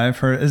 Yeah, I've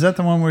heard. Is that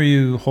the one where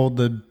you hold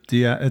the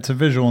DS? It's a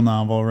visual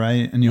novel,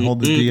 right? And you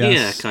hold the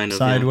DS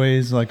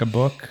sideways like a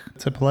book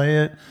to play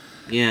it?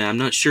 Yeah, I'm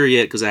not sure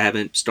yet because I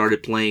haven't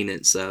started playing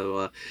it.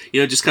 So,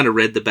 just kind of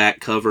read the back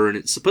cover,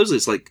 and supposedly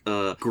it's like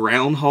a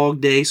Groundhog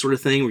Day sort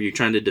of thing where you're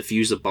trying to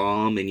defuse a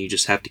bomb and you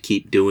just have to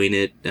keep doing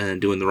it and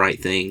doing the right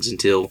things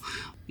until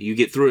you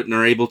get through it and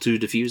are able to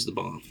defuse the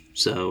bomb.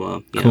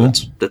 So, cool.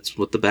 That's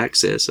what the back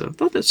says. So I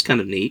thought that's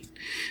kind of neat.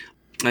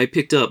 I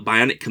picked up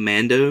Bionic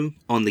Commando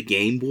on the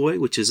Game Boy,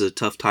 which is a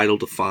tough title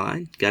to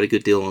find. Got a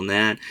good deal on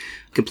that.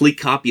 Complete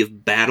copy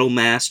of Battle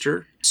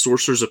Master,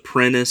 Sorcerer's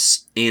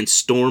Apprentice, and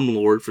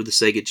Stormlord for the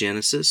Sega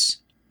Genesis.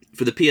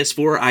 For the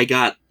PS4, I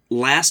got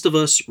Last of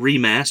Us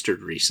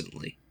Remastered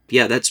recently.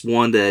 Yeah, that's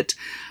one that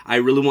I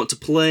really want to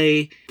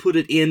play. Put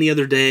it in the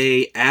other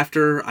day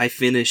after I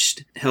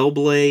finished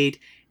Hellblade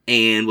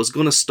and was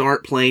going to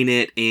start playing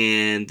it,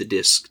 and the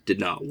disc did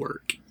not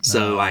work.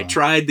 So I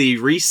tried the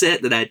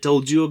reset that I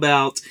told you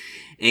about,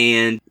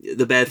 and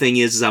the bad thing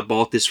is I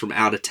bought this from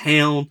out of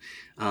town.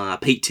 I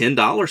paid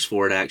 $10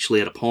 for it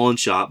actually at a pawn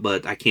shop,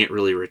 but I can't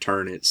really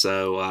return it.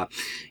 So,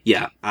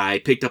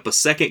 I picked up a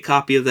second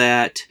copy of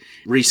that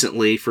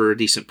recently for a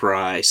decent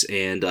price,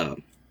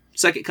 and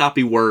second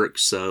copy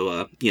works.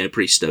 So,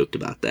 pretty stoked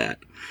about that.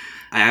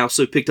 I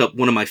also picked up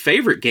one of my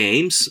favorite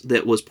games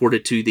that was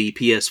ported to the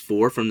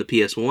PS4 from the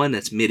PS1.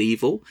 That's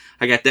Medieval.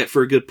 I got that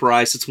for a good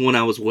price. It's one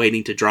I was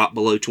waiting to drop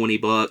below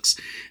 $20,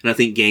 and I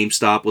think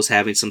GameStop was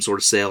having some sort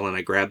of sale, and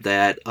I grabbed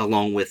that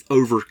along with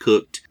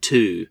Overcooked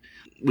 2,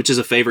 which is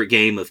a favorite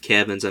game of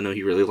Kevin's. I know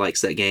he really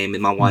likes that game,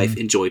 and my wife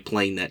enjoyed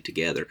playing that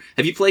together.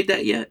 Have you played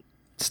that yet?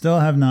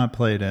 Still have not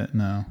played it,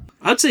 no.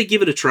 I'd say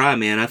give it a try,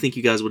 man. I think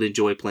you guys would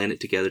enjoy playing it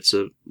together.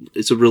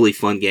 It's a really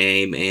fun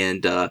game,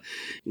 and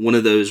one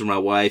of those where my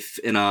wife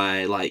and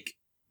I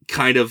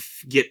kind of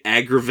get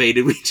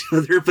aggravated with each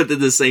other, but at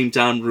the same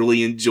time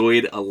really enjoy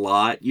it a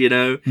lot,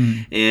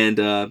 And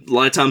a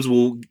lot of times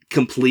we'll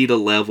complete a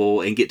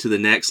level and get to the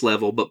next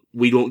level, but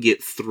we don't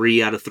get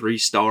 3 out of 3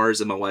 stars,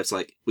 and my wife's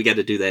like, we got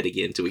to do that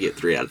again until we get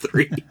 3 out of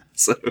 3.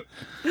 So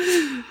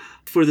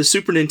for the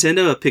Super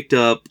Nintendo, I picked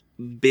up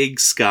Big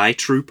Sky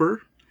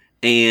Trooper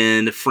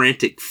and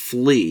Frantic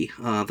Flea.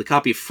 The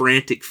copy of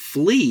Frantic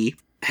Flea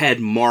had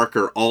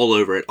marker all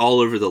over it, all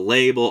over the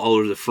label, all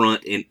over the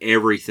front and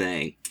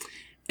everything.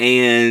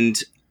 And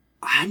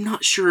I'm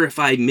not sure if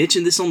I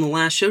mentioned this on the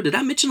last show. Did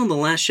I mention on the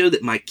last show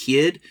that my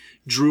kid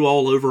drew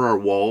all over our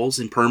walls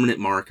in permanent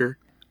marker?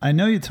 I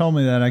know you told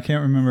me that. I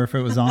can't remember if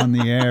it was on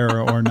the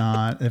air or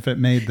not, if it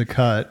made the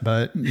cut.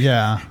 But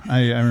yeah,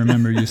 I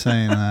remember you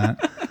saying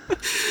that.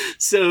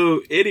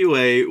 So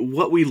anyway,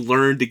 what we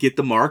learned to get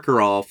the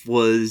marker off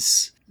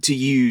was to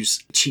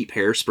use cheap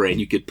hairspray, and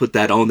you could put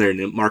that on there and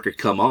the marker would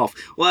come off.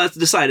 Well, I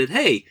decided,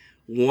 hey,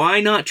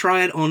 why not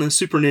try it on a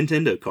Super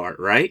Nintendo cart,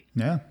 right?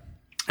 Yeah.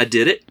 I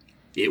did it.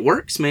 It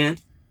works, man.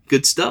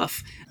 Good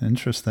stuff.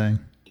 Interesting.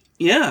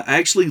 Yeah, I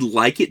actually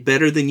like it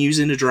better than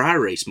using a dry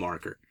erase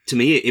marker. To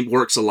me, it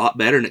works a lot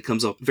better and it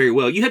comes off very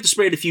well. You have to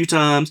spray it a few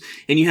times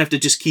and you have to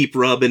just keep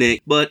rubbing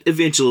it, but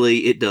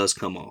eventually it does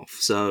come off.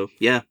 So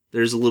yeah,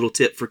 there's a little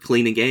tip for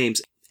cleaning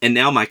games. And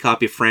now my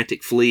copy of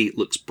Frantic Flea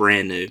looks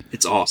brand new.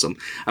 It's awesome.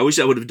 I wish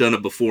I would have done a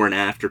before and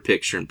after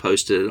picture and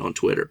posted it on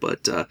Twitter,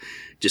 but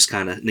just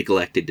kind of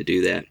neglected to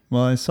do that.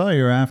 Well, I saw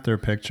your after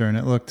picture and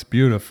it looked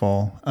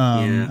beautiful.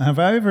 Yeah. Have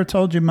I ever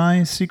told you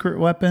my secret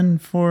weapon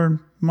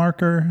for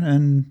marker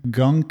and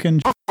gunk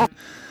and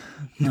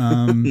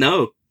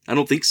No, I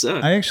don't think so.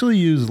 I actually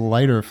use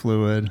lighter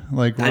fluid,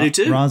 like I do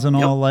too.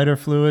 Rosinol lighter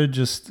fluid,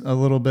 just a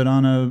little bit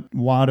on a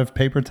wad of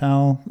paper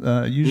towel.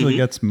 Usually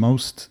gets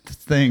most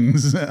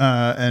things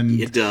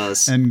and It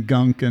does. and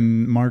gunk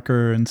and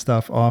marker and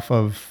stuff off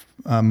of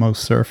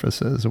most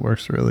surfaces. It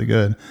works really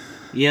good.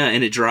 Yeah,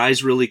 and it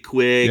dries really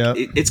quick. Yep.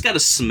 It's got a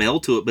smell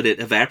to it, but it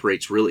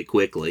evaporates really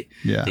quickly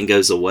Yeah. and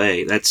goes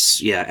away.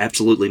 That's, yeah,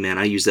 absolutely, man.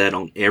 I use that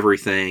on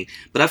everything.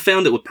 But I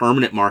found that with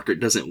permanent marker, it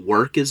doesn't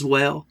work as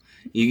well.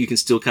 You can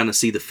still kind of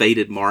see the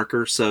faded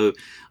marker. So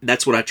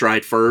that's what I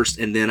tried first.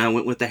 And then I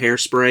went with the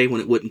hairspray when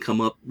it wouldn't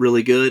come up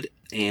really good.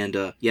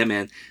 And yeah,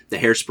 man, the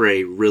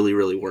hairspray really,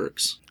 really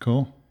works.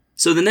 Cool.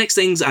 So the next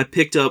things I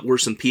picked up were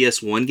some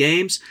PS1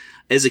 games.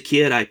 As a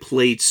kid, I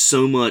played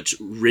so much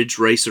Ridge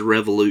Racer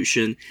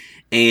Revolution,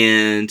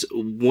 and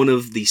one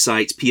of the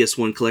sites,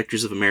 PS1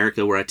 Collectors of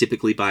America, where I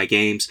typically buy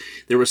games,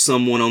 there was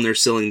someone on there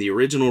selling the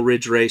original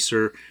Ridge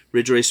Racer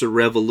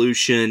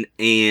Revolution,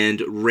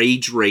 and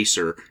Rage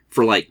Racer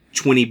for like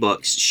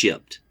 $20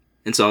 shipped.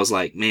 And so I was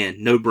like, man,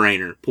 no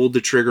brainer. Pulled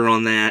the trigger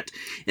on that,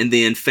 and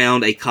then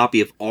found a copy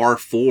of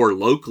R4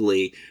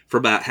 locally for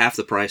about half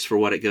the price for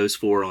what it goes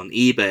for on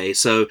eBay.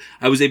 So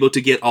I was able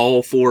to get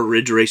all 4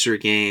 Ridge Racer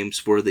games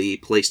for the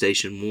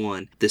PlayStation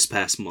 1 this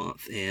past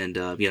month. And,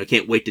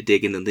 can't wait to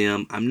dig into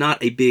them. I'm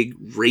not a big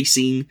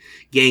racing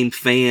game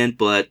fan,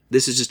 but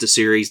this is just a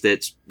series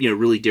that's,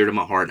 really dear to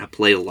my heart, and I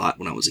played a lot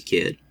when I was a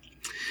kid.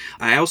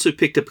 I also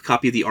picked up a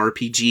copy of the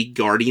RPG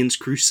Guardians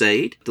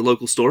Crusade at the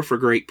local store for a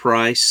great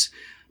price.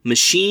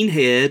 Machine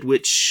Head,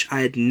 which I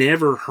had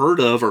never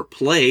heard of or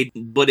played,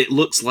 but it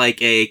looks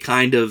like a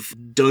kind of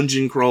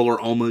dungeon crawler,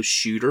 almost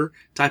shooter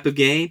type of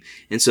game,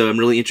 and so I'm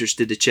really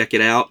interested to check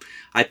it out.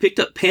 I picked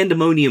up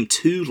Pandemonium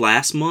 2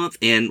 last month,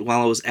 and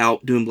while I was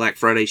out doing Black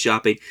Friday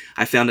shopping,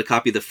 I found a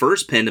copy of the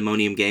first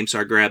Pandemonium game, so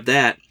I grabbed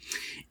that.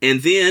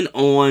 And then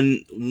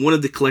on one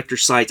of the collector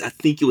sites, I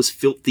think it was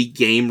Filthy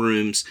Game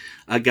Rooms,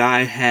 a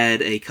guy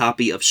had a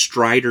copy of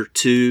Strider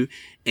 2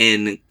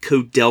 and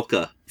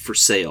Kodelka for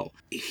sale.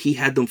 He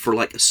had them for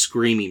like a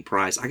screaming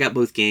price. I got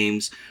both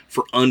games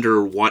for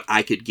under what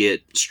I could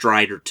get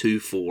Strider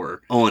 2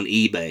 for on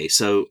eBay.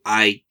 So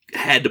I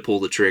had to pull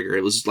the trigger.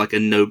 It was like a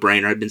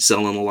no-brainer. I'd been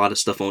selling a lot of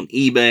stuff on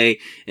eBay,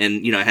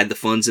 and I had the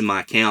funds in my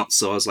account,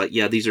 so I was like,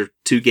 yeah, these are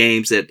 2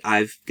 games that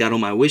I've got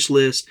on my wish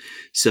list,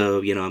 so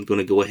I'm going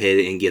to go ahead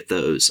and get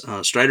those.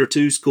 Strider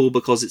 2 is cool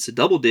because it's a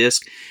double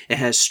disc. It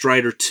has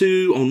Strider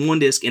 2 on one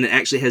disc, and it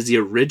actually has the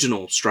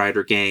original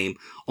Strider game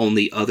on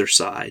the other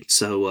side,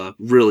 so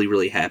really,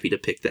 really happy to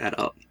pick that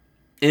up.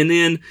 And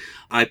then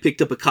I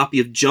picked up a copy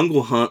of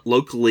Jungle Hunt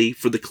locally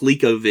for the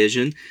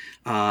ColecoVision.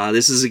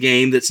 This is a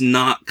game that's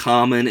not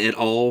common at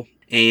all.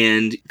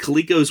 And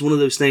Coleco is one of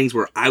those things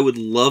where I would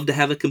love to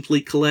have a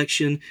complete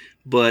collection,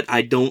 but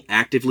I don't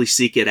actively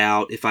seek it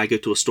out. If I go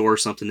to a store or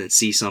something and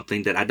see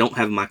something that I don't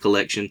have in my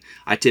collection,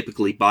 I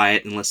typically buy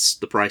it unless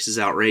the price is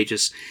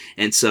outrageous.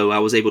 And so I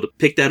was able to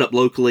pick that up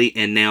locally,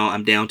 and now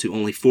I'm down to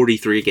only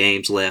 43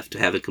 games left to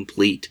have a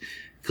complete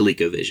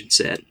ColecoVision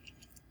set.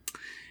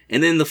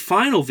 And then the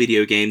final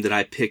video game that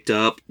I picked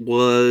up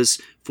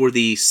was for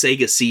the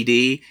Sega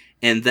CD,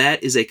 and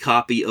that is a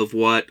copy of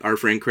what our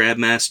friend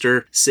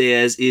Crabmaster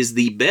says is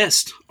the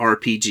best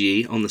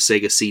RPG on the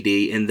Sega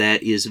CD, and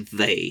that is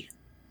They.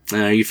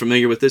 Are you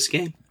familiar with this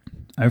game?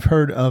 I've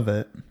heard of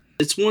it.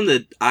 It's one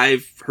that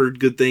I've heard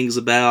good things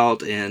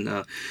about,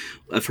 and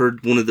I've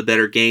heard one of the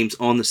better games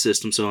on the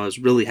system, so I was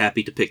really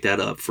happy to pick that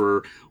up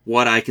for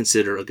what I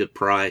consider a good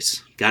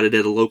price. Got it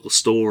at a local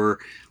store.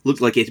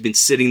 Looked like it had been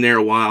sitting there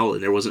a while,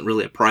 and there wasn't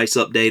really a price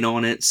update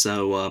on it,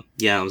 so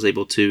I was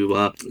able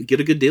to get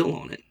a good deal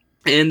on it.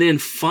 And then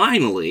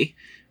finally,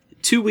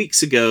 2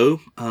 weeks ago,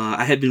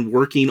 I had been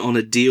working on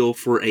a deal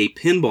for a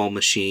pinball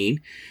machine,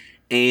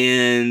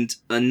 And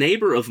a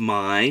neighbor of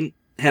mine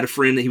had a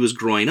friend that he was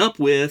growing up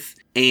with,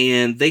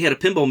 and they had a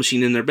pinball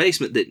machine in their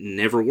basement that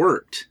never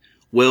worked.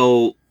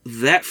 Well,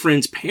 that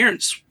friend's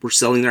parents were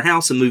selling their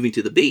house and moving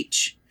to the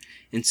beach.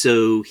 And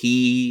so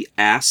he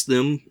asked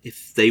them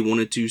if they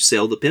wanted to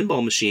sell the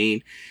pinball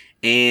machine,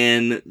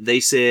 and they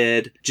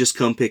said, just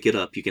come pick it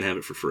up. You can have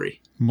it for free.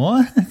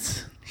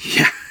 What?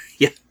 Yeah.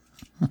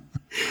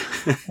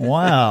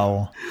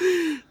 Wow.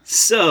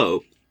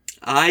 So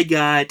I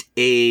got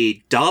a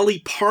Dolly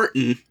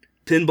Parton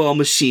pinball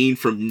machine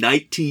from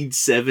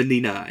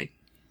 1979.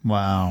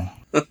 Wow.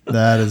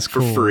 That is For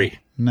cool. free.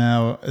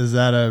 Now, is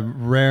that a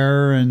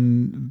rare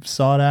and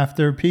sought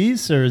after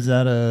piece, or is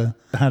that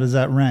how does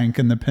that rank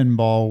in the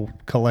pinball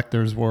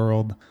collector's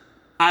world?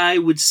 I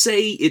would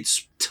say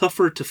it's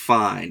tougher to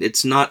find.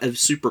 It's not a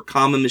super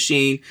common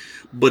machine,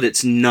 but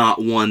it's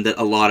not one that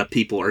a lot of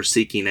people are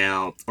seeking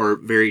out or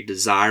very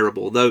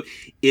desirable. Though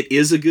it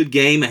is a good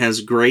game. It has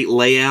great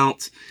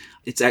layout.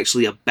 It's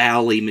actually a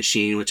Bally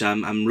machine, which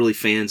I'm really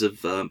fans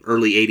of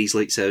early 80s,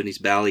 late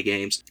 70s Bally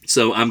games.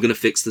 So I'm going to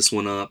fix this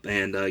one up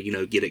and,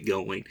 get it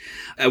going.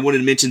 I wanted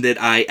to mention that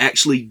I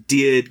actually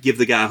did give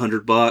the guy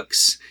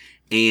 $100.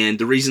 And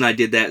the reason I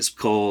did that is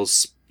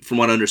because, from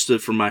what I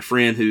understood from my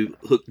friend who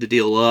hooked the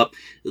deal up,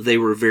 they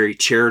were very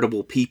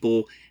charitable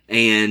people.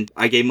 And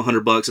I gave him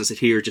 $100 and said,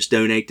 here, just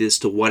donate this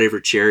to whatever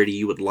charity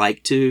you would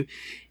like to.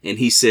 And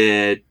he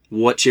said,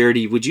 what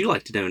charity would you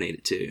like to donate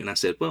it to? And I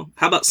said, well,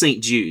 how about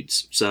St.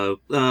 Jude's? So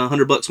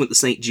 $100 went to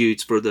St.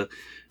 Jude's for the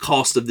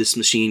cost of this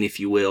machine, if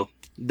you will.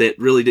 That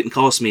really didn't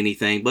cost me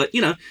anything. But,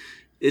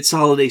 it's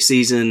holiday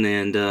season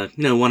and,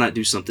 why not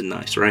do something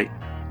nice, right?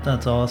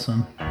 That's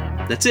awesome.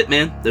 That's it,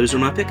 man. Those are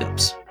my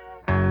pickups.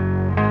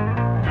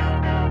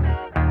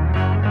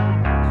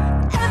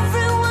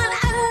 Everyone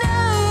I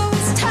know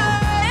is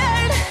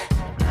tired,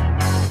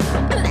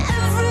 and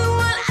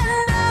everyone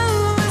I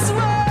know is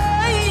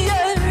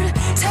wired.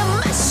 Tell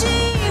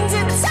machines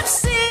and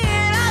succeed,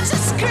 I'll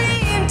just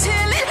scream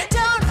till it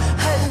don't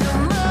hurt no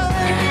more.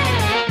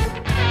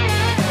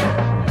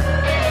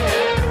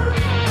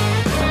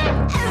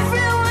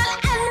 Everyone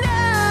I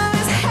know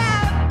is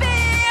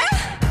happy,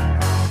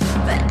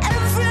 but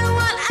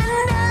everyone I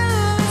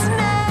know is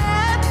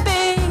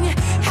napping.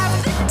 Half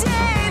the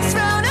day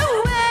thrown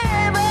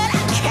away, but I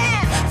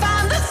can't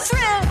find the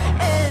thrill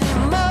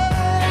anymore.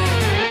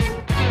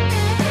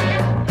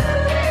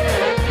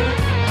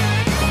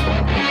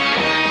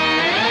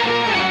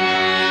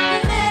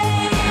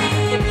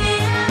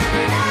 Maybe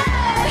I'm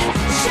not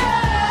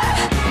sure.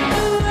 I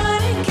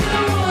wanna go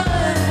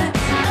on.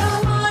 I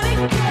wanna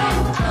go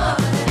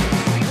on.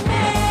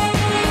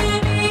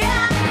 Maybe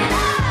I'm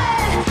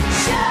not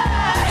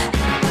sure. I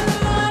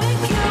wanna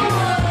go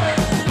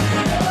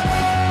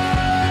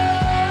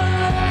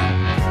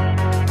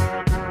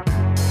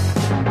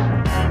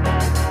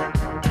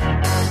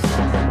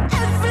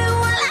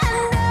Everyone I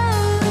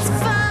know is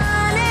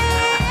funny,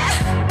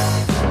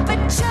 but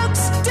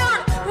jokes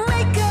don't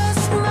make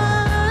us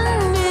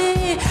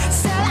money.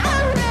 Sell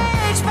our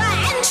rage, buy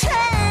and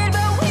trade,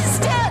 but we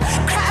still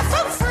cry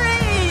for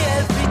free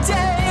every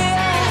day.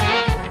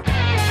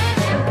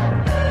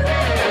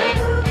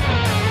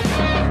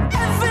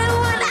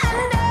 Everyone I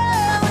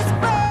know is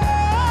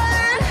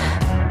bored,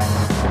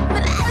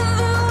 but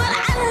everyone I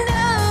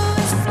know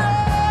is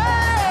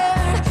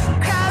floored.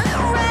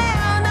 Crawl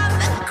around on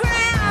the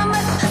ground,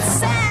 but the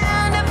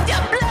sound of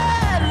your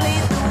blood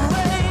leads the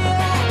way.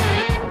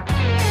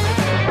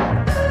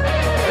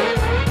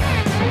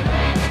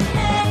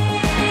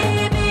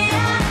 Maybe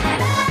I'm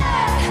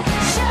not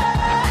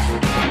sure.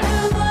 I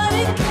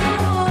wanna go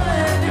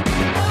on.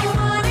 I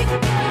wanna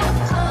go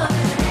on.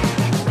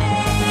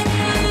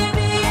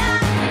 Maybe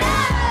I'm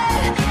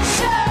not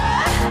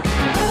sure.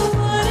 I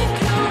wanna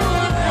go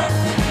on.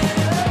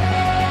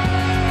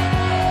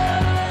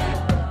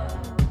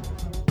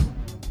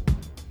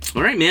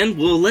 All right, man.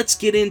 Well, let's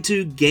get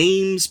into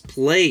games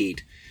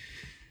played.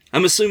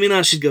 I'm assuming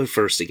I should go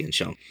first again,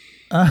 Sean.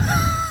 I'm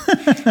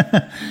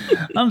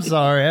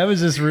sorry. I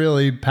was just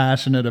really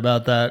passionate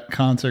about that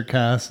concert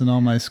cast and all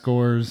my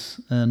scores.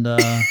 And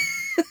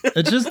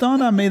it just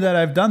dawned on me that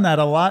I've done that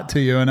a lot to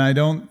you. And I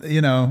don't,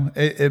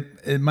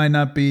 it might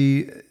not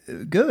be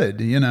good,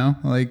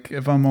 like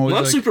if I'm always Well,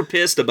 I'm like, super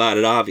pissed about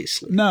it,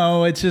 obviously.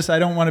 no, it's just, I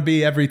don't want to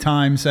be every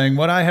time saying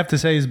what I have to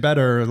say is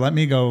better. Let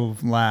me go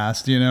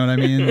last. You know what I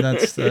mean?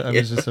 That's, I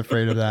was just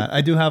afraid of that.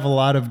 I do have a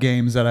lot of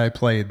games that I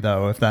played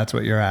though, if that's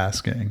what you're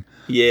asking.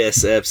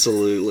 Yes,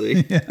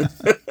 absolutely.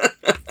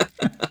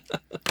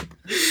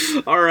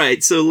 All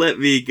right, so let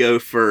me go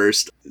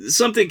first.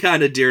 Something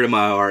kind of dear to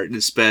my heart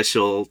and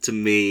special to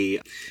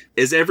me.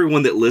 As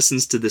everyone that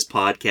listens to this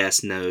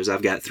podcast knows,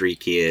 I've got 3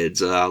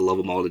 kids. I love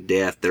them all to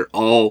death. They're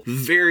all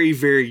very,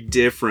 very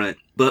different.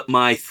 But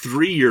my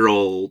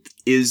 3-year-old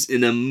is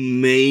an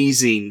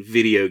amazing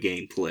video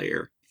game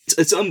player.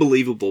 It's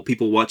unbelievable.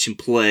 People watch him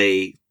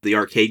play the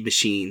arcade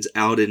machines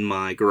out in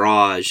my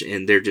garage,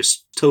 and they're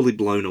just totally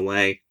blown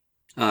away.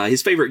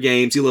 His favorite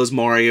games, he loves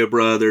Mario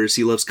Brothers,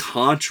 he loves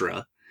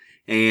Contra,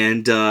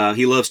 and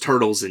he loves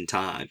Turtles in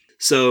Time.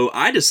 So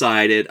I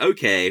decided,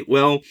 okay,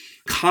 well,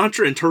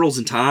 Contra and Turtles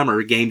in Time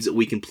are games that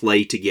we can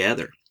play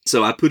together.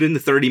 So I put in the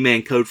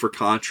 30-man code for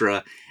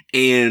Contra,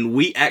 and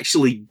we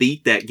actually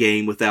beat that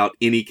game without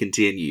any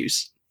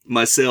continues.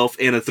 Myself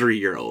and a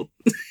 3-year-old.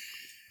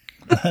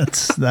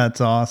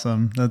 That's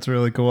awesome. That's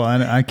really cool.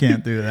 I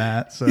can't do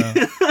that. So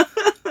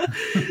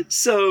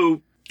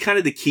So kind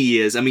of the key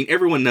is, I mean,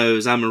 everyone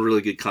knows I'm a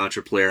really good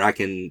Contra player. I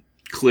can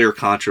clear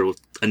Contra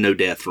with a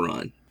no-death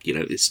run. You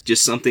know, it's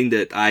just something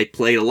that I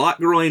played a lot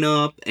growing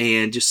up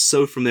and just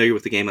so familiar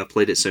with the game. I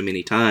played it so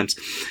many times.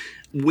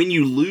 When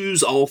you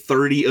lose all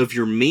 30 of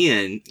your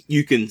men,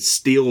 you can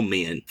steal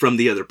men from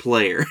the other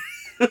player.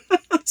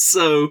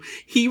 So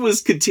he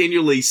was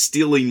continually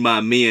stealing my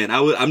men.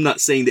 I'm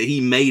not saying that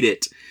he made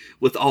it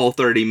with all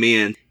 30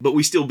 men, but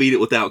we still beat it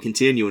without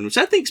continuing, which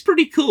I think is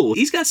pretty cool.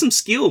 He's got some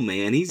skill,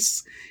 man.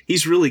 He's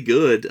really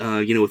good,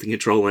 with the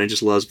controller, and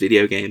just loves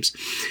video games.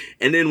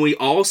 And then we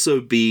also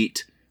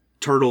beat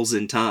Turtles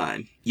in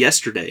Time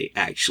yesterday,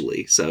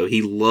 actually. So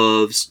he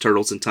loves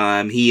Turtles in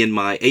Time. He and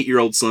my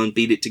 8-year-old son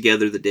beat it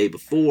together the day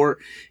before.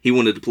 He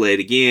wanted to play it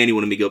again. He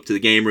wanted me to go up to the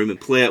game room and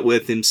play it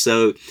with him.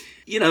 So,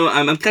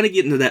 I'm kind of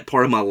getting to that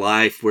part of my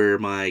life where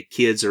my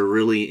kids are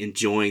really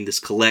enjoying this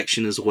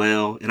collection as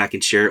well, and I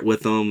can share it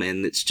with them,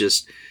 and it's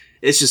just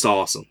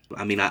awesome.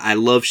 I mean, I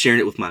love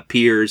sharing it with my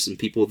peers and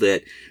people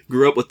that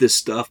grew up with this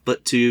stuff,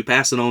 but to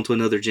pass it on to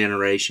another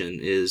generation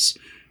is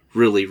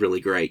really, really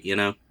great,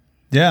 yeah,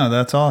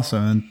 that's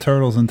awesome. And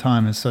Turtles in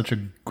Time is such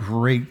a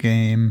great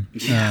game.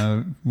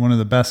 Yeah. One of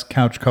the best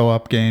couch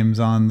co-op games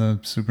on the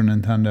Super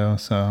Nintendo.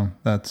 So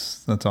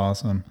that's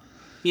awesome.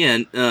 Yeah,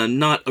 and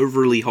not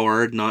overly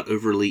hard, not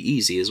overly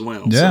easy as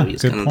well. Yeah, so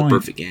it's good kind of point. the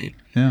perfect game.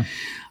 Yeah.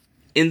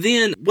 And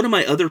then one of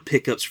my other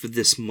pickups for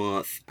this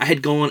month, I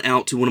had gone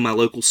out to one of my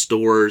local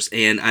stores,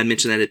 and I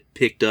mentioned that I had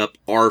picked up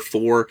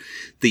R4,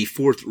 the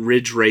fourth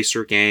Ridge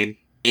Racer game.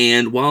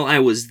 And while I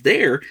was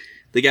there,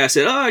 the guy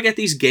said, I got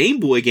these Game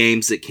Boy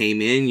games that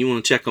came in. You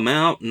want to check them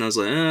out? And I was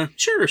like,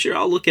 sure,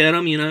 I'll look at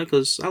them,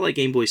 because I like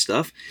Game Boy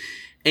stuff.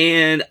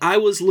 And I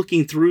was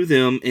looking through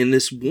them, and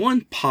this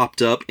one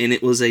popped up, and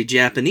it was a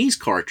Japanese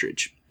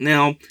cartridge.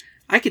 Now,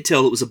 I could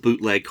tell it was a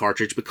bootleg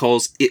cartridge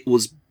because it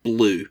was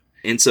blue.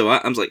 And so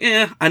I was like,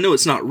 I know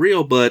it's not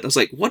real, but I was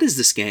like, what is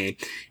this game?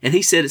 And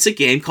he said it's a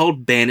game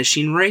called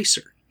Vanishing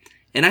Racer.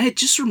 And I had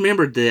just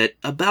remembered that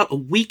about a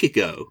week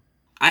ago,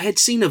 I had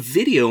seen a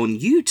video on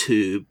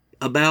YouTube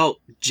about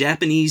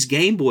Japanese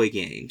Game Boy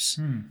games.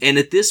 And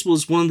that this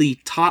was one of the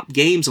top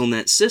games on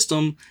that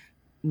system,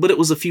 but it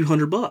was a few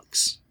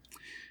 $100.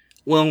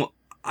 Well,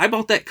 I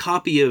bought that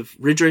copy of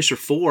Ridge Racer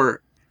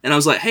 4, and I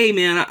was like, hey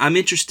man, I'm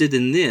interested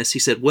in this. He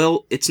said,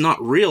 well, it's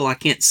not real. I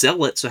can't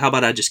sell it, so how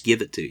about I just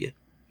give it to you?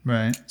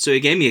 Right. So he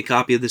gave me a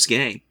copy of this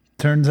game.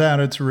 Turns out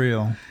it's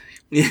real.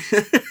 No,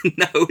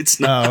 it's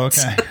not. Oh,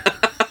 okay.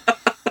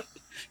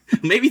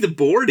 Maybe the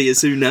board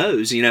is, who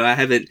knows? I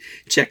haven't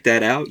checked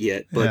that out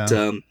yet, but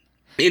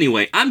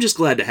anyway, I'm just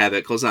glad to have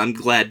it because I'm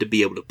glad to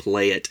be able to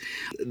play it.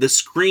 The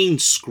screen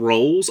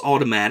scrolls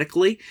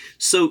automatically,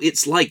 so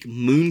it's like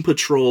Moon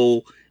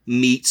Patrol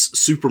meets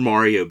Super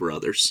Mario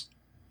Brothers.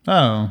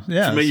 Oh,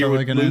 yeah. Familiar so with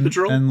like an Moon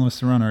Patrol?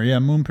 Endless Runner. Yeah,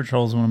 Moon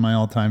Patrol is one of my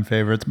all-time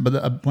favorites.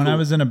 But when I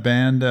was in a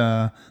band,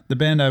 the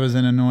band I was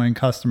in, Annoying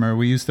Customer,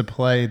 we used to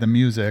play the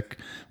music.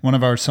 One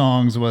of our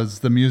songs was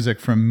the music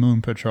from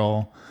Moon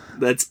Patrol.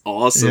 That's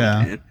awesome,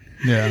 man.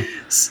 Yeah.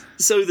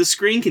 So the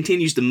screen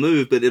continues to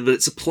move, but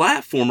it's a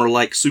platformer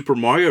like Super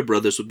Mario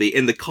Brothers would be,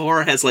 and the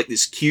car has like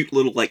this cute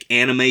little like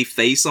anime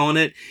face on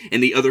it,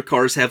 and the other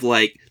cars have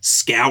like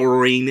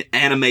scouring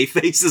anime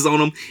faces on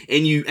them,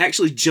 and you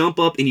actually jump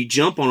up and you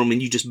jump on them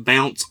and you just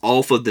bounce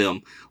off of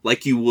them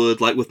like you would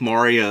like with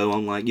Mario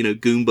on like,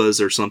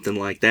 Goombas or something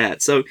like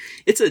that. So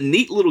it's a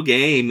neat little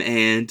game,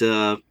 and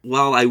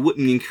while I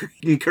wouldn't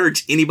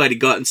encourage anybody to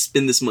go out and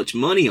spend this much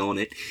money on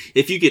it,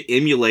 if you could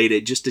emulate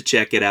it just to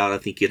check it out, I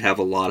think you'd have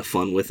a lot of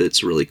fun with it.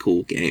 It's a really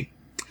cool game.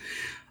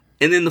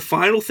 And then the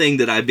final thing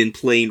that I've been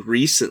playing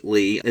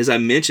recently, as I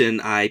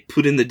mentioned, I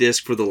put in the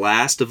disc for The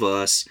Last of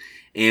Us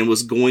and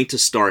was going to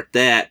start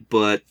that,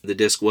 but the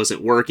disc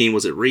wasn't working,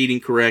 wasn't reading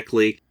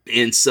correctly.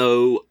 And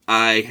so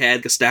I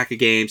had a stack of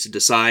games to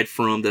decide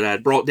from that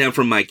I'd brought down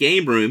from my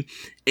game room.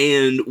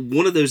 And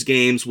one of those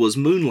games was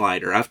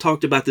Moonlighter. I've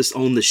talked about this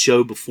on the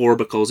show before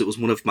because it was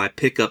one of my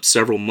pickups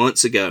several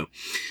months ago.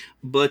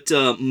 But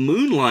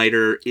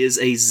Moonlighter is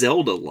a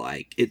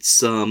Zelda-like.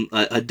 It's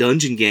a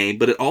dungeon game,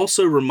 but it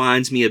also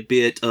reminds me a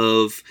bit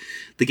of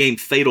the game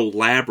Fatal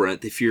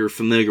Labyrinth, if you're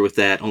familiar with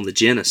that on the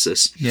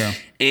Genesis. Yeah.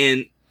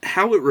 And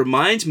how it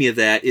reminds me of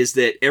that is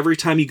that every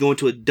time you go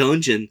into a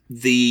dungeon,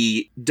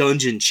 the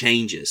dungeon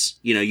changes.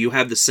 You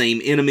have the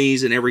same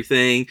enemies and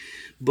everything,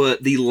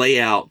 but the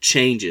layout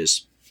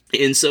changes.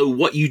 And so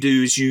what you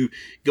do is you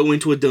go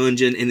into a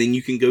dungeon, and then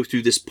you can go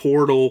through this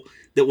portal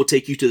that will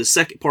take you to the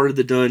second part of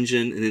the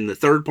dungeon, and then the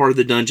third part of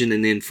the dungeon,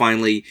 and then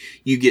finally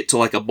you get to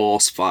like a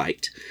boss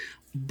fight.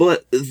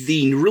 But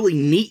the really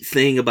neat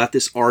thing about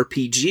this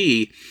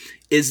RPG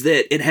is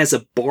that it has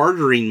a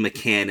bartering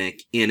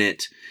mechanic in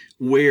it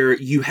where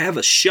you have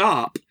a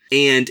shop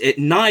And at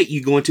night,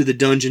 you go into the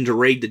dungeon to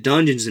raid the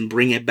dungeons and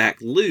bring it back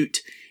loot.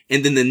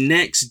 And then the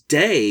next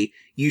day,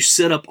 you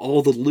set up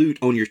all the loot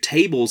on your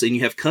tables and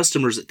you have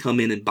customers that come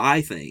in and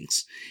buy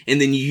things.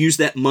 And then you use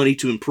that money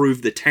to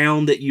improve the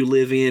town that you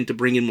live in, to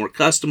bring in more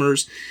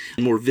customers,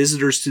 more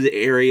visitors to the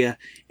area,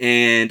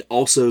 and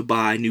also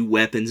buy new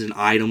weapons and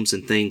items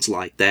and things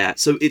like that.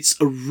 So it's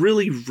a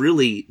really,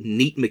 really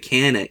neat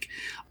mechanic.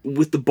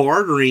 With the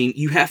bartering,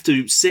 you have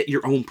to set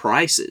your own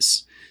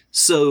prices.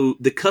 So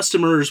the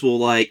customers will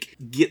like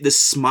get this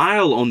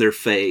smile on their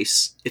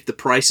face. If the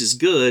price is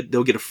good,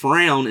 they'll get a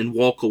frown and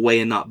walk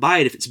away and not buy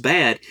it if it's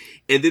bad.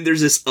 And then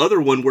there's this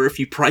other one where if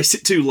you price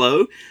it too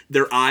low,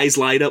 their eyes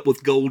light up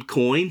with gold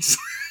coins.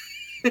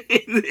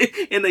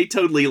 And they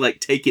totally like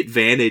take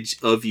advantage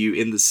of you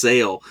in the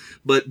sale.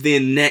 But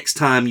then next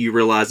time you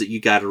realize that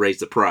you got to raise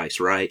the price,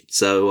 right?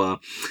 So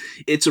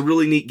it's a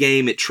really neat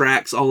game. It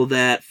tracks all of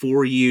that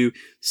for you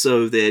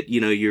so that,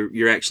 you know,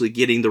 you're actually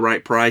getting the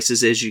right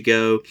prices as you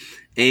go.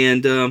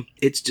 And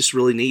it's just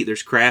really neat.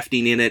 There's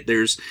crafting in it.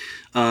 There's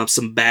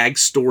some bag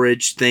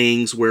storage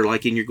things where,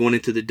 like, when you're going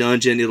into the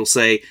dungeon, it'll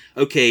say,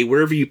 okay,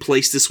 wherever you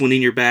place this one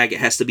in your bag, it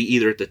has to be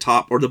either at the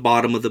top or the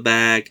bottom of the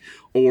bag,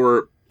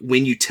 or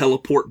when you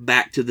teleport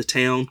back to the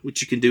town,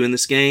 which you can do in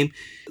this game,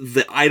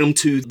 the item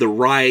to the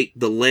right,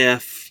 the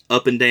left,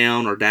 up and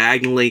down, or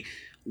diagonally,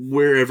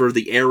 wherever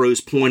the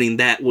arrow's pointing,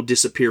 that will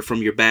disappear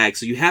from your bag.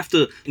 So you have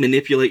to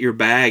manipulate your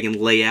bag and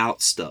lay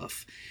out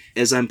stuff.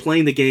 As I'm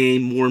playing the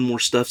game, more and more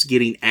stuff's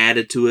getting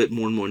added to it,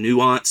 more and more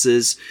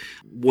nuances.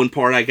 One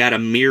part, I got a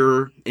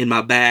mirror in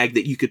my bag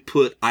that you could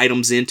put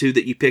items into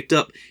that you picked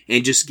up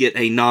and just get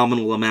a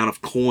nominal amount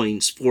of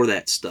coins for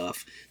that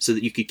stuff so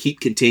that you could keep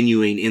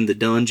continuing in the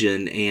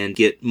dungeon and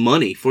get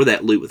money for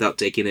that loot without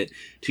taking it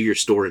to your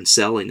store and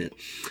selling it.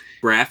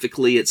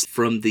 Graphically, it's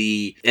from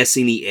the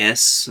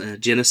SNES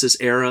Genesis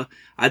era.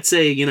 I'd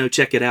say, you know,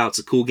 check it out. It's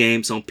a cool game.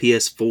 It's on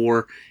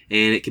PS4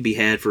 and it can be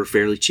had for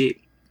fairly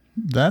cheap.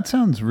 That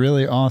sounds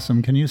really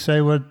awesome. Can you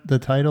say what the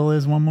title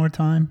is one more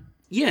time?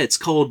 Yeah, it's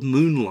called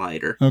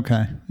Moonlighter.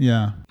 Okay,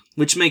 yeah.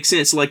 Which makes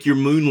sense, like you're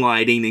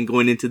moonlighting and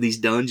going into these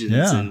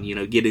dungeons and, you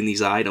know, getting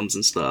these items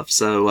and stuff.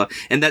 So,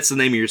 and that's the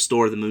name of your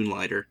store, the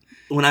Moonlighter.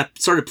 When I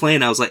started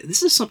playing, I was like,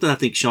 this is something I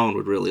think Sean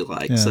would really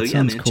like. Yeah, so,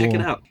 yeah, man, cool. check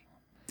it out.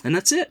 And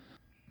that's it.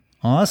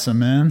 Awesome,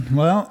 man.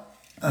 Well,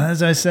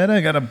 as I said,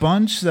 I got a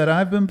bunch that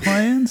I've been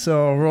playing,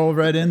 so I'll roll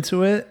right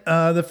into it.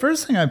 The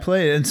first thing I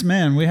played,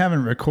 we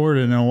haven't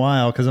recorded in a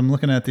while because I'm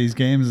looking at these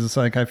games. It's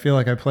like I feel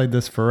like I played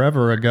this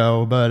forever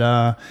ago,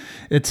 but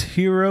it's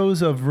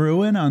Heroes of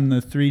Ruin on the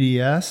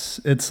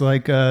 3DS. It's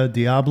like a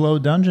Diablo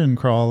dungeon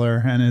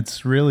crawler, and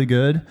it's really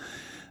good.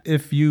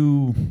 If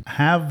you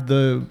have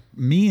the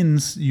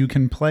means, you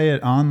can play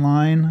it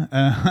online.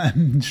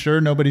 I'm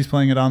sure nobody's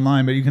playing it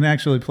online, but you can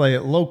actually play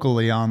it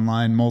locally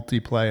online,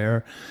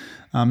 multiplayer.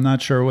 I'm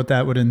not sure what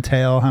that would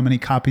entail, how many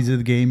copies of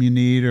the game you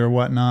need or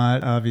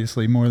whatnot.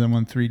 Obviously, more than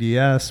one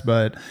 3DS,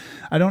 but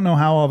I don't know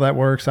how all that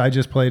works. I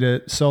just played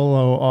it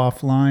solo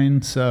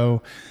offline,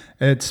 so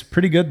it's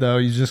pretty good, though.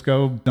 You just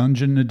go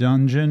dungeon to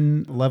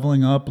dungeon,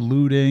 leveling up,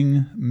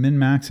 looting,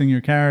 min-maxing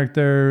your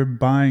character,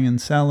 buying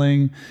and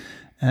selling.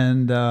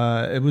 And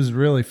it was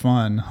really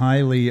fun.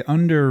 Highly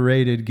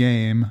underrated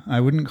game. I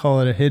wouldn't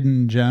call it a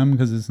hidden gem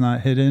because it's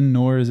not hidden,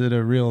 nor is it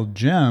a real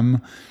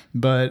gem.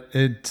 But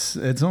it's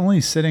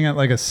only sitting at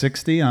like a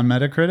 60 on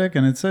Metacritic,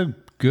 and it's a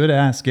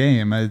good-ass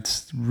game.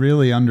 It's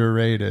really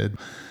underrated.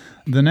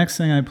 The next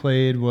thing I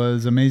played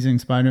was Amazing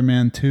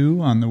Spider-Man 2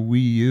 on the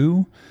Wii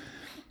U.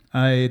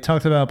 I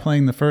talked about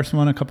playing the first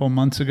one a couple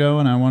months ago,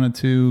 and I wanted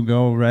to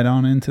go right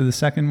on into the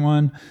second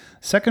one.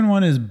 Second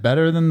one is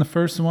better than the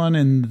first one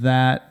in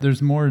that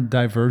there's more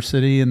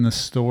diversity in the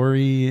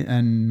story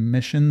and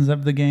missions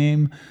of the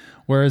game.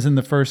 Whereas in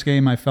the first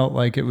game, I felt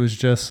like it was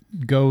just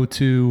go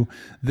to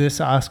this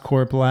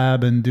Oscorp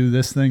lab and do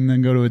this thing,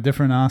 then go to a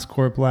different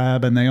Oscorp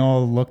lab, and they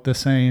all look the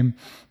same.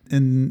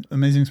 In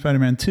Amazing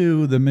Spider-Man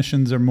 2, the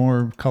missions are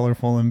more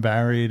colorful and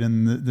varied,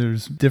 and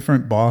there's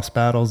different boss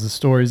battles. The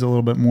story's a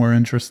little bit more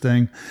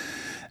interesting.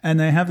 And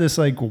they have this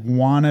like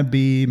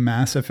wannabe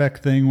Mass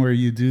Effect thing where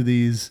you do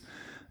these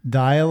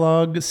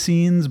dialogue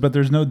scenes, but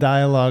there's no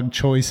dialogue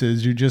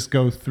choices. You just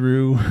go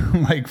through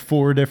like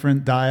 4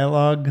 different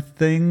dialogue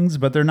things,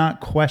 but they're not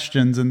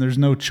questions and there's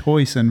no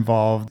choice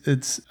involved.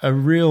 It's a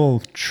real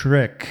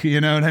trick, you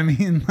know what I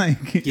mean?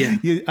 Like, yeah.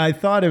 I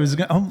thought it was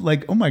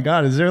oh my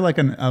god, is there like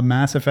a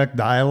Mass Effect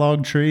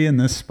dialogue tree in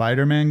this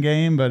Spider-Man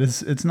game? But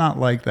it's not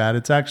like that.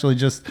 It's actually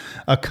just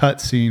a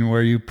cutscene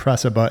where you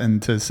press a button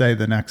to say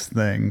the next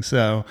thing.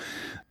 So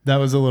that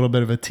was a little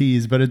bit of a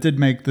tease, but it did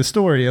make the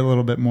story a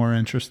little bit more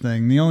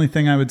interesting. The only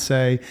thing I would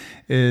say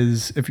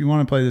is if you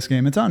want to play this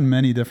game, it's on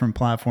many different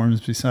platforms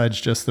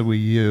besides just the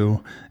Wii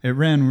U. It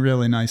ran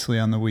really nicely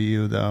on the Wii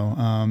U,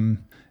 though.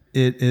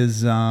 It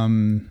is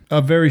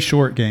a very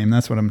short game.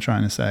 That's what I'm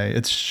trying to say.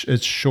 It's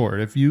short.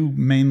 If you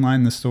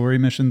mainline the story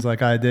missions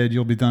like I did,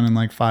 you'll be done in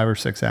like 5 or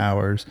 6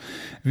 hours.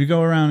 If you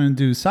go around and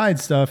do side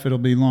stuff, it'll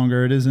be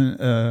longer. It isn't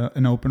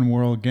an open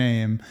world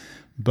game.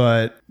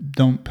 but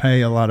don't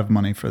pay a lot of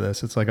money for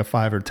this. It's like a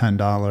 $5 or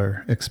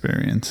 $10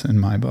 experience in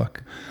my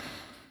book.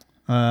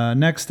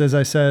 Next, as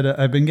I said,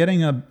 I've been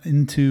getting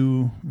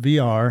into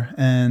VR,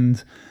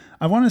 and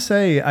I want to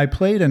say I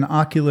played an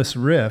Oculus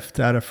Rift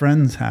at a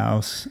friend's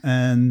house,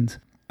 and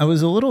I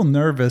was a little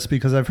nervous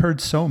because I've heard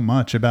so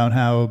much about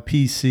how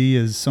PC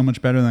is so much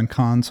better than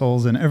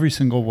consoles in every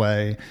single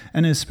way,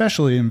 and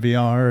especially in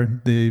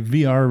VR. The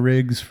VR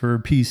rigs for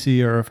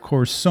PC are, of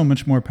course, so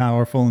much more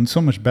powerful and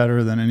so much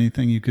better than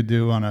anything you could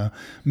do on a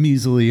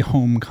measly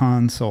home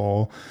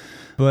console.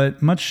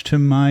 But much to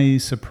my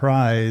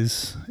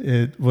surprise,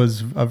 it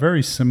was a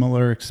very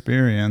similar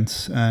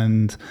experience.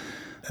 And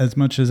as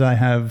much as I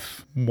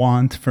have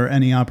want for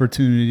any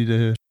opportunity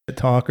to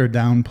talk or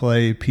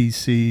downplay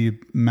PC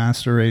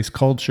master race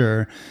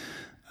culture,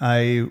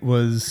 I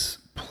was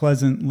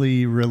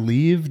pleasantly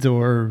relieved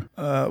or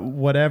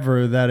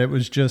whatever that it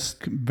was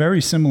just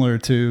very similar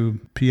to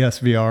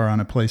PSVR on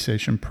a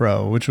PlayStation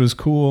Pro, which was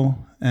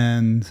cool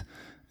and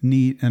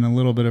neat and a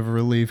little bit of a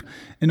relief.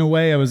 In a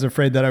way, I was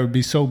afraid that I would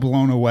be so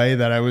blown away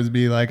that I would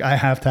be like, I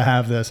have to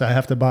have this. I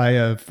have to buy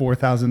a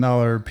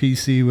 $4,000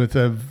 PC with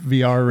a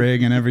VR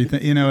rig and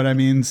everything. You know what I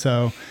mean?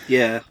 So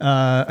Yeah.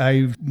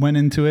 I went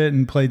into it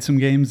and played some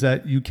games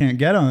that you can't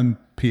get on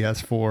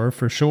PS4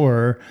 for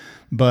sure.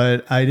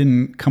 But I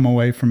didn't come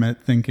away from it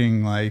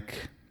thinking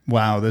like,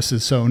 wow, this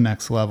is so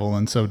next level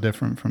and so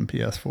different from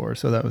PS4.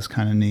 So that was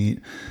kind of neat.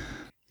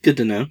 Good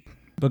to know.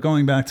 But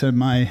going back to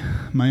my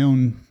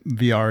own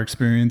VR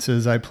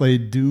experiences, I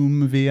played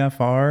Doom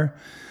VFR.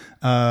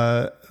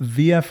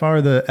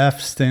 VFR, the F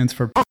stands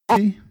for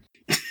pussy.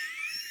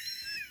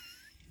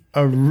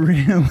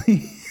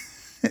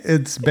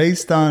 It's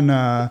based on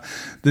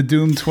the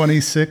Doom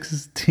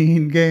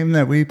 2016 game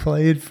that we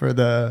played for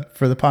the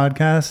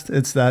podcast.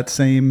 It's that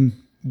same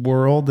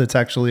world. It's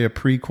actually a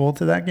prequel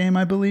to that game,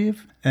 I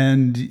believe.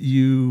 And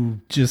you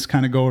just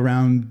kind of go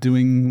around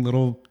doing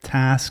little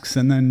tasks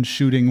and then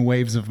shooting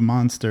waves of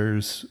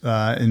monsters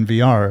in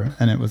VR,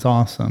 and it was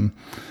awesome.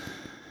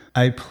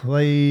 I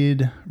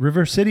played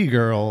River City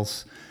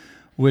Girls,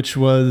 which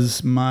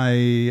was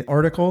my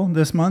article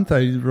this month.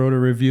 I wrote a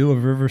review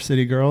of River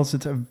City Girls.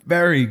 It's a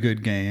very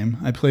good game.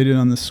 I played it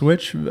on the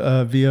Switch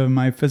via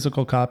my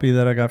physical copy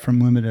that I got from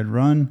Limited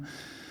Run.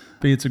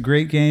 But it's a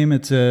great game.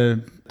 It's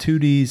a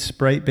 2D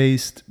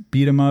sprite-based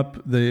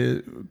beat-em-up.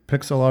 The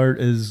pixel art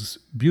is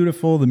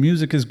beautiful. The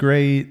music is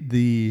great.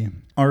 The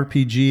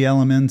RPG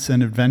elements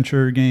and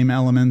adventure game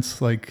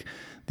elements, like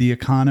the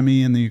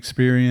economy and the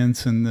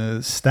experience and the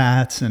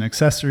stats and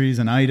accessories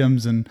and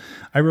items. And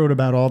I wrote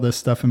about all this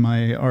stuff in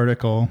my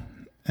article.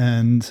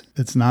 And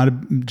it's not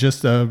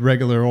just a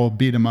regular old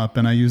beat-em-up.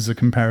 And I use the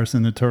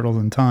comparison to Turtles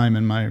in Time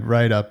in my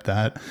write-up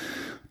that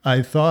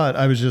I thought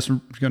I was just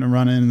going to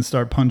run in and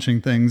start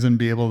punching things and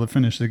be able to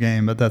finish the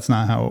game, but that's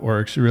not how it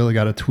works. You really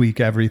got to tweak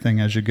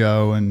everything as you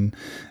go, and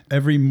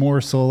every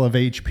morsel of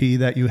HP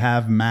that you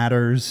have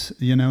matters,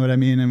 you know what I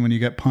mean? And when you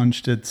get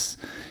punched,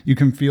 you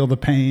can feel the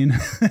pain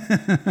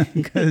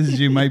because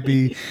you might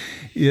be,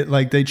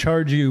 like they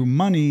charge you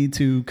money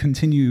to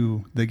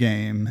continue the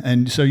game.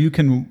 And so you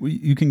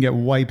can get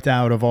wiped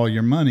out of all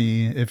your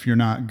money if you're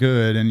not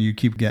good and you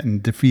keep getting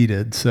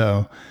defeated.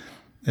 So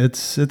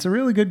it's a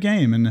really good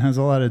game and it has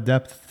a lot of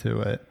depth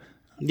to it.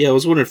 Yeah, I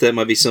was wondering if that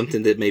might be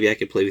something that maybe I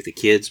could play with the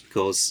kids,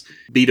 because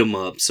beat 'em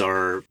ups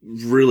are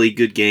really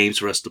good games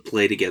for us to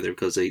play together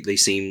because they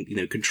seem,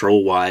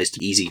 control wise,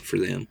 easy for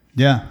them.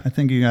 Yeah, I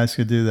think you guys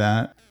could do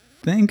that.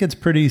 I think it's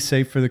pretty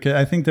safe for the kids.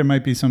 I think there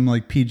might be some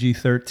like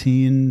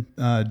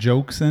PG-13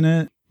 jokes in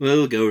it. Well,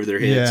 it'll go over their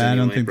heads. Yeah, anyway, I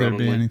don't think there'd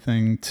be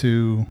anything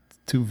too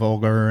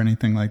vulgar or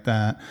anything like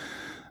that.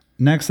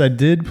 Next, I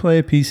did play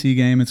a PC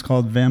game. It's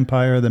called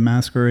Vampire the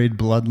Masquerade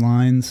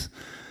Bloodlines.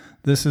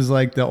 This is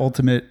like the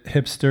ultimate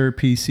hipster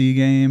PC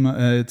game.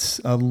 It's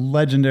a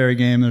legendary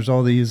game. There's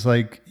all these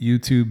like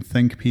YouTube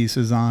think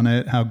pieces on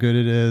it, how good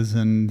it is,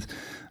 and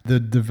the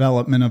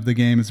development of the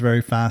game is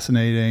very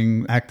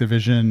fascinating.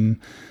 Activision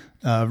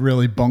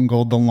really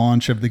bungled the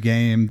launch of the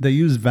game. They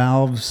used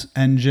Valve's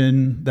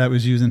engine that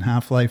was used in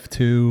Half-Life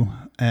 2,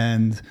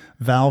 and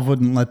Valve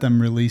wouldn't let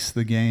them release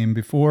the game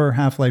before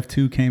Half-Life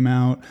 2 came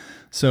out.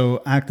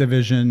 So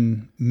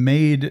Activision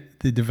made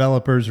the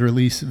developers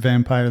release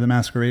Vampire the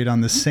Masquerade on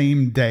the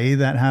same day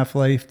that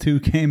Half-Life 2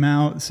 came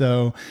out.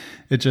 So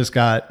it just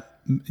got,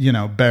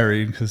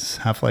 buried because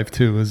Half-Life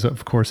 2 was,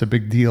 of course, a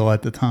big deal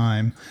at the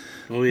time.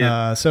 Oh,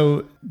 yeah.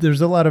 So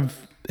there's a lot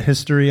of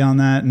history on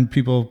that, and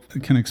people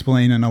can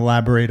explain and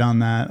elaborate on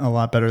that a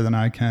lot better than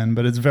I can.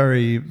 But it's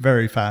very,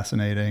 very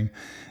fascinating.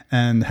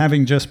 And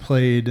having just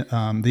played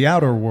The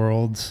Outer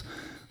Worlds,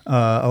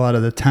 a lot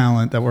of the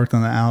talent that worked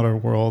on The Outer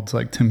Worlds,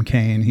 like Tim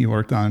Kaine, he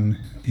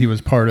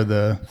was part of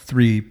the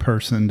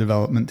 3-person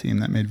development team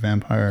that made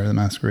Vampire the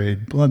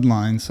Masquerade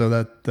Bloodlines.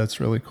 So that's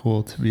really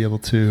cool to be able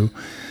to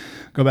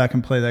go back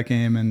and play that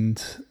game.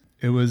 And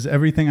it was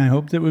everything I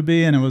hoped it would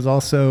be. And it was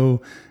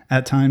also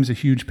at times a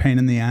huge pain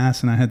in the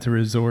ass. And I had to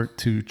resort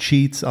to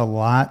cheats a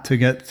lot to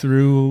get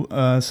through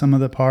some of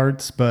the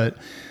parts. But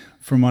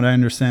from what I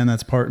understand,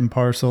 that's part and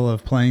parcel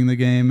of playing the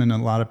game, and a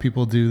lot of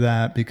people do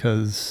that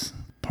because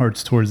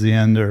parts towards the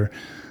end are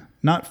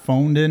not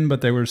phoned in,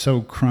 but they were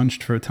so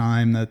crunched for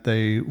time that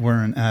they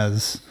weren't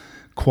as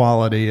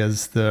quality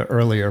as the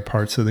earlier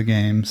parts of the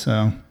game.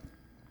 So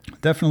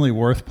definitely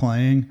worth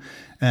playing.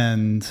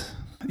 And,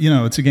 you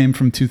know, it's a game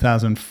from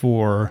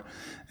 2004,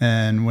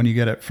 and when you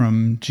get it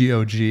from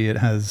GOG, it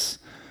has...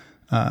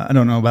 I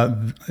don't know about,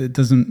 it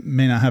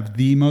may not have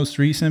the most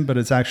recent, but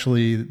it's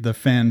actually the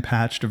fan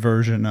patched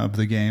version of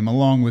the game,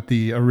 along with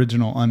the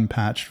original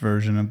unpatched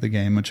version of the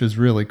game, which is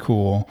really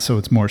cool. So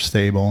it's more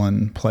stable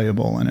and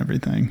playable and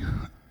everything.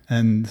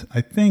 And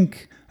I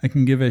think I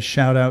can give a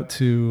shout out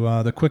to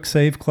the Quick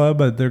Save Club.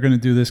 They're going to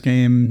do this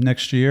game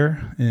next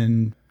year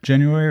in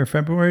January or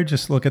February.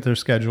 Just look at their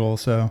schedule.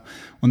 So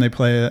when they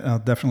play it, I'll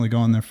definitely go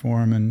on their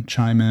forum and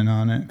chime in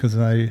on it, because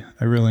I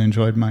really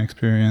enjoyed my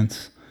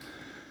experience.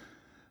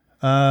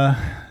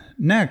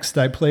 Next,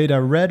 I played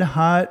a red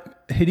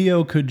hot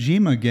Hideo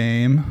Kojima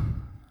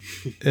game.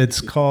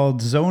 It's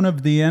called Zone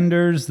of the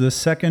Enders, The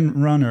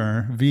Second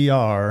Runner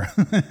VR,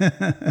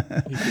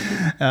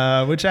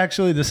 which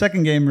actually the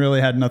second game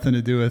really had nothing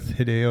to do with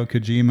Hideo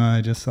Kojima.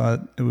 I just thought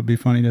it would be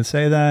funny to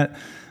say that.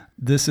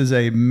 This is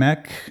a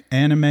mech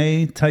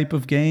anime type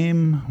of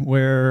game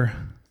where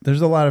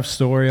there's a lot of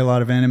story, a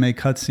lot of anime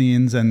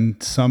cutscenes,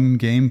 and some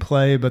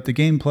gameplay. But the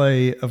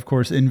gameplay, of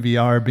course, in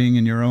VR, being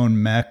in your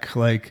own mech,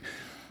 like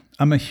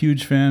I'm a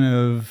huge fan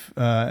of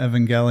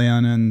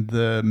Evangelion, and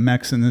the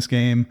mechs in this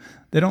game,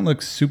 they don't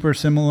look super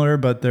similar,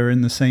 but they're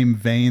in the same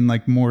vein,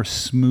 like more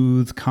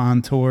smooth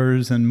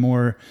contours and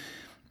more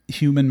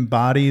human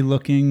body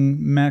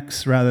looking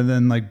mechs rather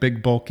than like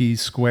big, bulky,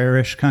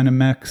 squarish kind of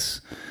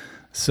mechs.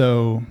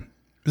 So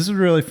this is a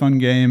really fun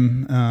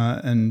game,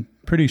 and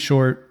pretty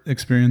short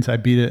experience. I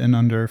beat it in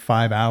under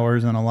 5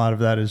 hours, and a lot of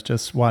that is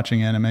just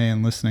watching anime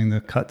and listening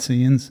to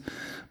cutscenes.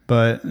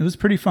 But it was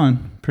pretty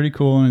fun, pretty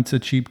cool, and it's a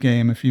cheap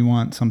game if you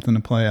want something to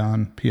play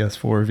on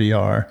PS4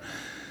 VR.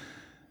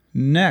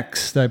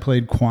 Next, I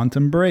played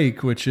Quantum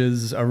Break, which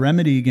is a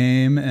Remedy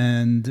game,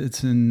 and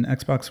it's an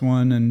Xbox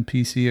One and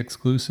PC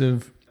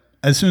exclusive.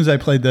 As soon as I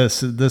played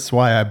this is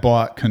why I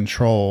bought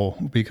Control,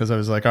 because I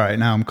was like, all right,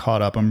 now I'm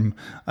caught up.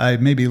 I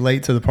may be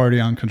late to the party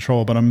on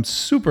Control, but I'm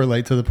super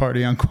late to the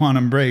party on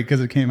Quantum Break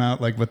because it came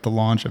out like with the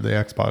launch of the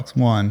Xbox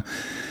One.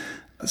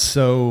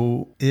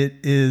 So it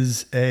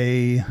is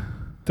a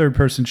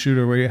third-person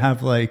shooter where you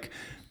have like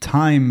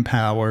time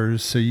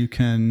powers, so you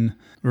can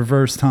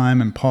reverse time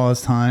and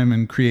pause time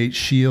and create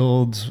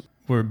shields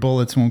where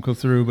bullets won't go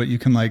through, but you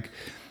can like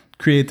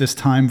create this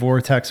time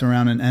vortex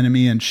around an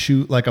enemy and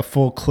shoot like a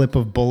full clip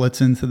of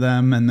bullets into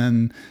them, and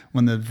then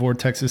when the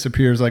vortex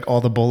disappears, like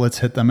all the bullets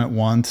hit them at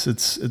once.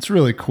 It's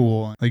really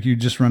cool. Like you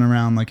just run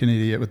around like an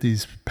idiot with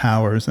these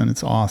powers, and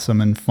it's awesome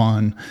and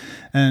fun.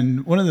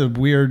 And one of the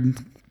weird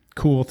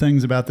cool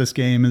things about this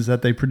game is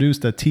that they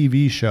produced a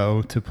TV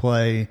show to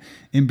play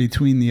in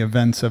between the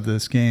events of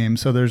this game.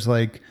 So there's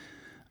like,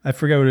 I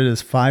forget what it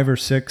is, 5 or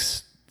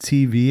 6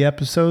 TV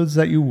episodes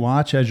that you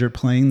watch as you're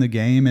playing the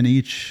game, and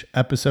each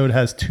episode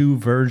has 2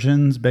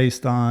 versions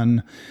based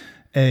on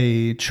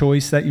a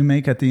choice that you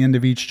make at the end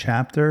of each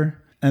chapter,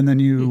 and then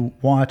you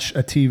watch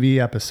a TV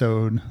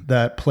episode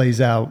that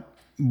plays out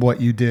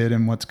what you did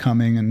and what's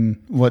coming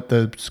and what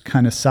the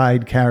kind of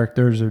side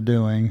characters are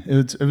doing.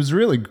 It was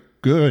really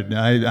good.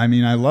 I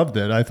mean, I loved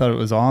it. I thought it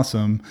was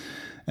awesome,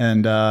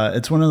 and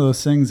it's one of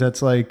those things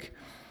that's like,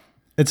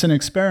 it's an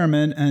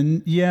experiment,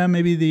 and yeah,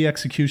 maybe the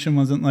execution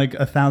wasn't like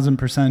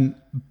 1,000%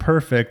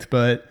 perfect,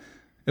 but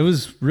it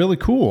was really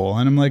cool.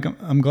 And I'm like,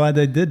 I'm glad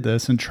they did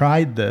this and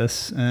tried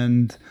this.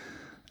 And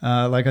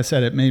like I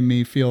said, it made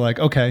me feel like,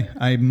 okay,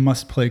 I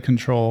must play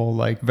Control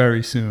like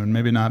very soon.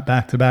 Maybe not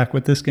back to back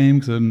with this game,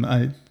 because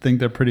I think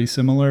they're pretty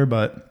similar,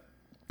 but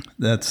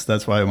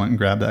that's why I went and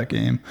grabbed that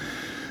game.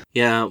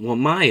 Yeah, well,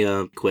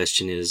 my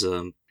question is,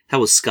 how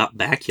was Scott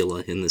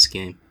Bakula in this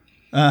game?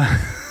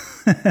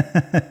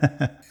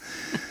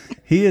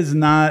 He is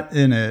not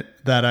in it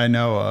that I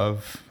know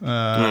of.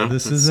 No,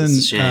 this that's a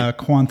isn't shame.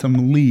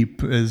 Quantum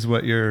Leap is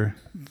what you're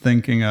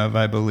thinking of,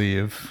 I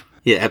believe.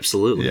 Yeah,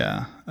 absolutely.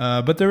 Yeah.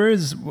 But there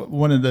is,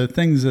 one of the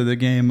things of the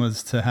game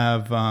was to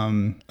have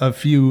a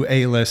few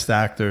A-list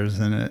actors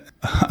in it.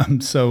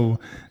 I'm so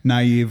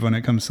naive when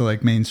it comes to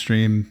like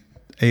mainstream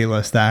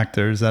A-list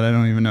actors that I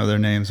don't even know their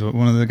names. But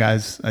one of the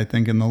guys, I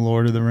think, in the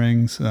Lord of the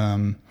Rings.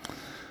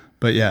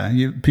 But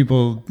yeah,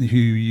 people who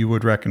you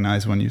would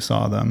recognize when you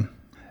saw them.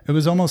 It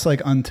was almost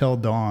like Until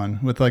Dawn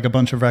with like a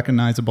bunch of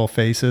recognizable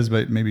faces,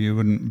 but maybe you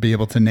wouldn't be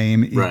able to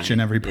name each and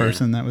every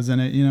person that was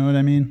in it. You know what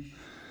I mean?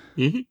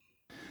 Mm-hmm.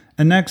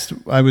 And next,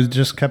 I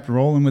just kept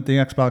rolling with the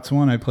Xbox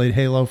One. I played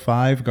Halo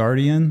 5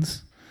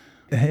 Guardians.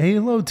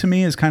 Halo to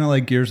me is kind of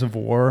like Gears of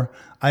War.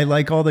 I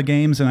like all the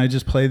games and I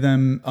just play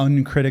them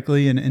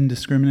uncritically and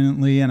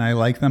indiscriminately, and I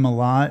like them a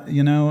lot,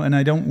 you know, and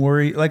I don't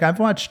worry. Like, I've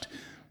watched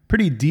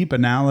pretty deep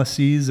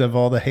analyses of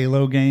all the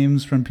Halo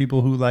games from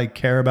people who like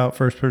care about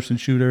first person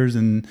shooters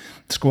and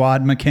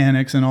squad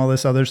mechanics and all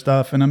this other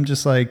stuff. And I'm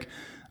just like,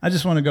 I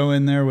just want to go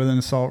in there with an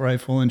assault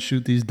rifle and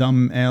shoot these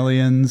dumb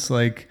aliens.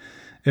 Like,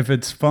 if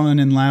it's fun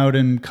and loud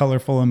and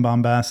colorful and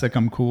bombastic,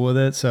 I'm cool with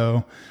it.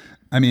 So,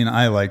 I mean,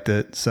 I liked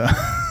it. So,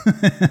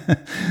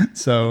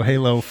 so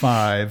Halo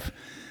 5.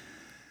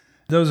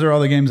 Those are all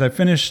the games I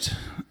finished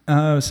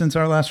since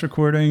our last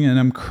recording, and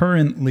I'm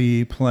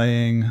currently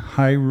playing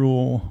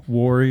Hyrule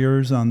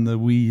Warriors on the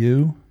Wii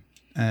U.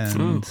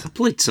 And I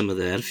played some of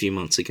that a few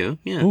months ago.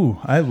 Yeah. Ooh,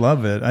 I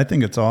love it. I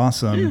think it's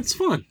awesome. Yeah, it's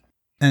fun.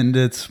 And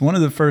it's one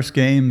of the first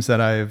games that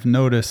I've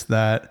noticed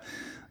that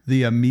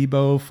the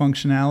amiibo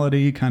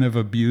functionality kind of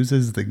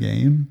abuses the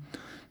game.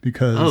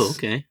 Because,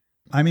 okay.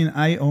 I mean,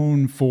 I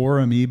own 4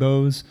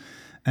 amiibos.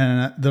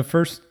 And the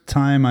first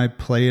time I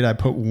played, I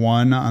put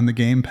 1 on the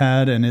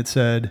gamepad and it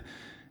said,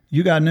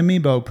 "You got an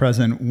amiibo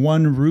present,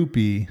 1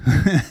 rupee."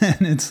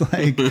 And it's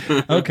like,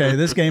 okay,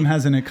 this game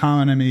has an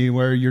economy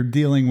where you're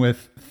dealing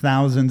with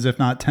thousands, if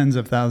not tens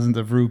of thousands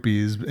of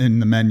rupees in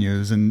the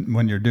menus and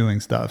when you're doing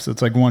stuff. So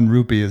it's like 1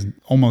 rupee is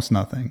almost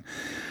nothing.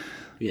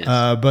 Yes.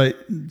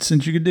 But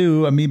since you could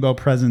do amiibo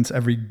presents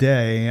every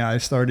day, I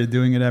started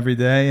doing it every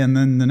day. And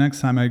then the next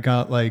time I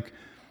got like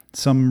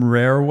some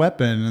rare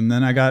weapon, and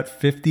then I got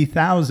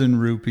 50,000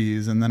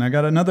 rupees, and then I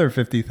got another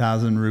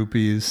 50,000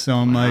 rupees. So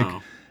I'm like,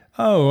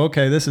 oh,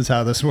 okay, this is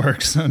how this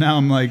works. So now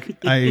I'm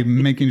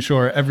making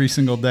sure every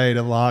single day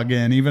to log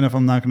in, even if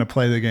I'm not going to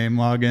play the game,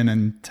 log in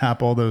and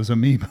tap all those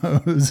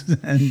amiibos.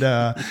 And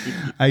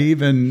I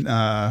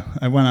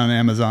went on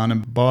Amazon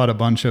and bought a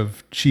bunch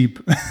of cheap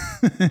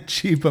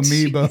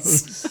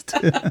amiibos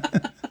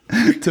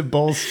to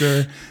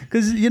bolster,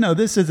 because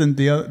this isn't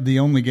the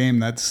only game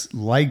that's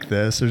like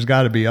this. There's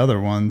got to be other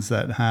ones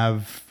that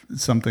have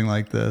something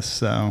like this.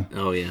 So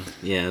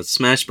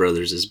Smash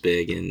Brothers is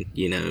big in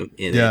it,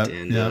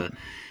 and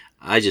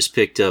I just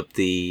picked up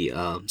the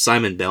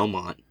Simon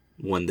Belmont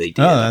one they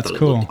did. That's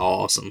cool. It looked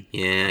awesome.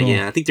 Cool.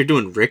 I think they're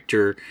doing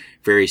Richter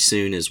very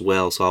soon as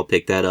well, so I'll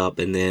pick that up.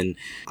 And then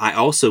I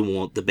also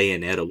want the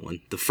Bayonetta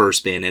one, the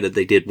first Bayonetta.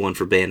 They did one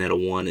for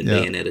Bayonetta 1 and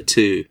Bayonetta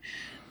 2.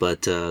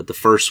 But the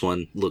first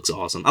one looks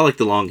awesome. I like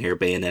the long hair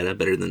Bayonetta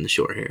better than the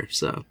short hair.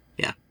 So,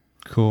 yeah.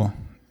 Cool.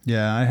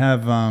 Yeah, I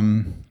have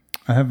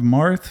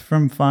Marth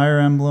from Fire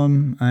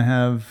Emblem. I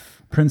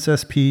have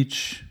Princess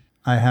Peach.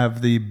 I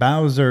have the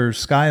Bowser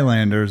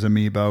Skylanders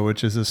amiibo,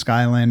 which is a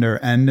Skylander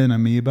and an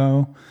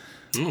amiibo,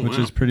 which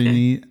is pretty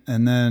neat.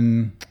 And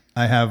then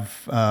I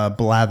have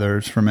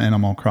Blathers from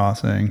Animal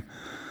Crossing.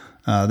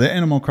 The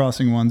Animal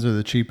Crossing ones are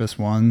the cheapest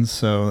ones,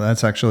 so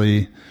that's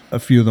actually a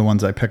few of the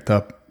ones I picked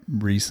up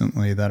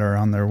recently that are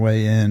on their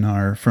way in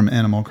are from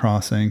Animal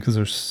Crossing because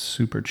they're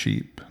super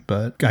cheap.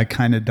 But I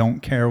kind of don't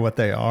care what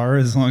they are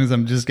as long as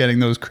I'm just getting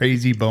those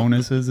crazy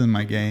bonuses in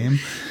my game.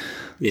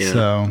 Yeah.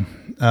 So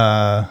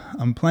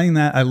I'm playing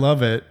that. I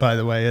love it, by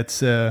the way.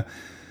 It's a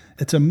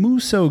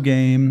Muso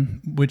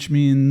game, which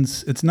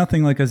means it's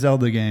nothing like a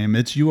Zelda game.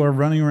 It's you are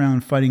running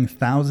around fighting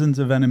thousands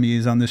of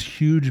enemies on this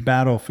huge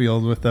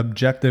battlefield with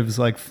objectives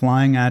like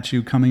flying at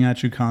you, coming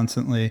at you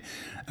constantly.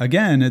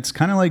 Again, it's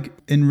kind of like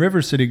in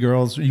River City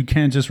Girls. You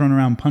can't just run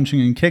around punching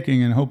and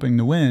kicking and hoping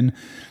to win.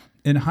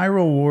 In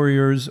Hyrule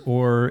Warriors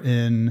or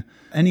in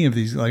any of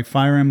these, like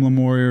Fire Emblem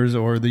Warriors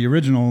or the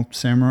original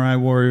Samurai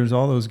Warriors,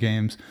 all those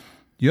games,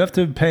 you have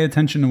to pay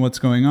attention to what's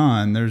going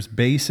on. There's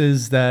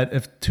bases that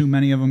if too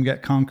many of them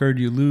get conquered,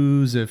 you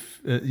lose.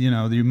 If,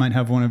 you might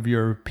have one of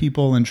your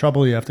people in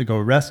trouble, you have to go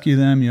rescue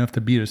them. You have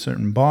to beat a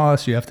certain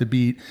boss. You have to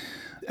beat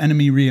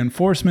enemy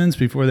reinforcements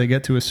before they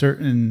get to a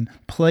certain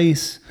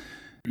place.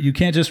 You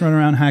can't just run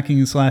around hacking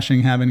and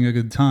slashing, having a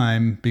good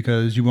time,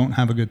 because you won't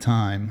have a good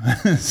time.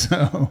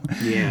 So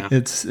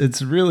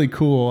it's really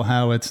cool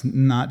how it's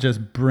not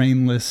just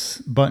brainless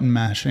button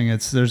mashing.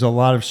 There's a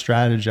lot of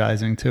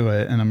strategizing to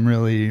it, and I'm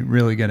really,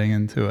 really getting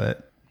into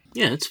it.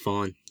 Yeah, it's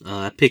fun.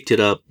 I picked it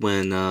up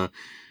when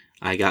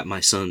I got my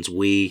son's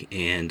Wii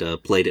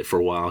and played it for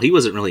a while. He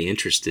wasn't really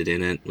interested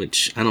in it,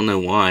 which I don't know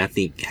why. I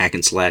think hack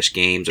and slash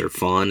games are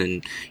fun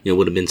and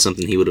would have been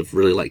something he would have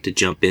really liked to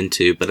jump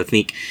into. But I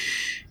think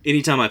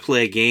anytime I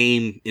play a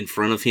game in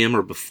front of him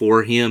or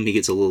before him, he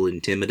gets a little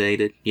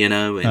intimidated,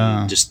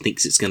 and just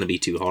thinks it's going to be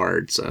too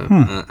hard. So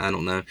I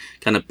don't know.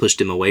 Kind of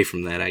pushed him away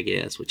from that, I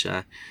guess, which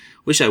I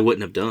wish I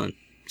wouldn't have done.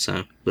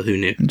 So, but who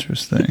knew?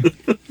 Interesting.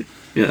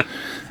 Yeah.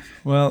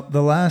 Well,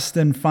 the last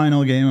and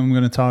final game I'm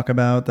going to talk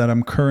about that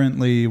I'm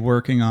currently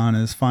working on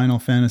is Final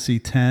Fantasy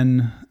X,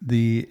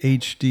 the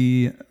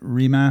HD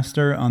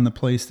remaster on the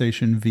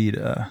PlayStation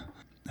Vita.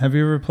 Have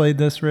you ever played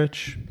this,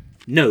 Rich?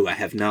 No, I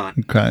have not.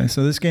 Okay,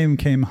 so this game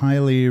came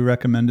highly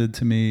recommended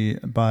to me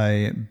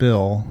by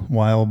Bill,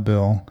 Wild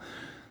Bill,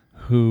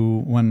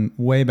 who,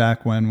 way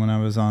back when I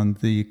was on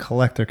the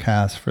Collector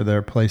Cast for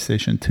their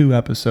PlayStation 2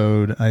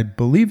 episode, I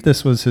believe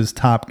this was his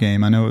top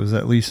game. I know it was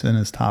at least in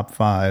his top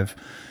 5,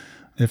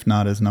 if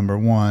not his number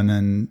 1,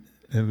 and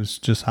it was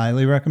just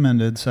highly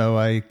recommended. So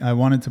I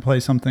wanted to play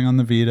something on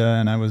the Vita,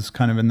 and I was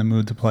kind of in the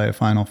mood to play a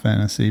Final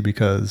Fantasy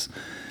because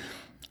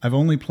I've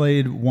only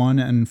played 1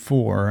 and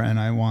 4, and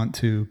I want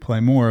to play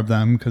more of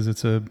them because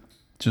it's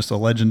just a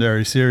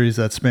legendary series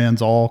that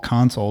spans all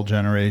console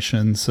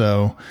generations.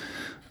 So,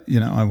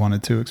 I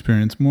wanted to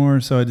experience more,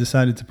 so I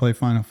decided to play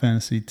Final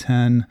Fantasy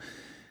X.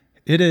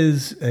 It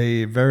is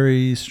a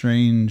very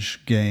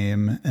strange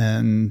game,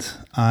 and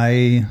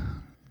I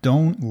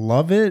don't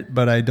love it,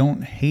 but I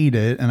don't hate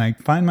it, and I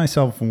find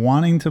myself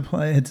wanting to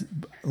play it.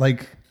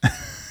 Like,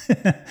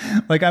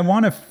 like I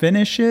want to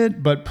finish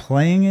it, but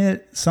playing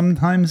it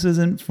sometimes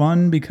isn't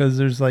fun because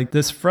there's like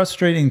this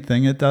frustrating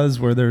thing it does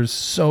where there's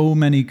so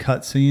many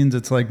cutscenes.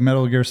 It's like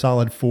Metal Gear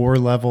Solid 4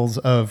 levels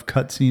of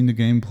cutscene to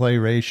gameplay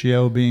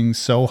ratio being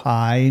so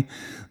high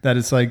that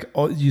it's like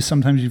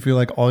sometimes you feel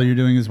like all you're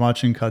doing is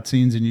watching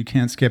cutscenes and you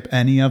can't skip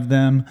any of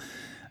them,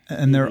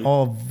 and they're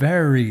all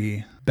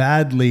very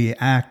badly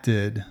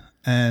acted,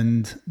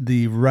 and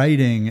the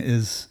writing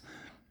is,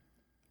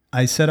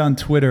 I said on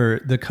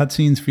Twitter, the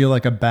cutscenes feel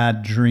like a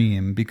bad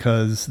dream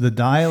because the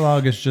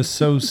dialogue is just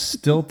so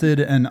stilted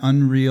and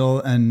unreal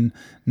and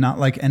not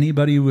like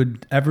anybody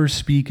would ever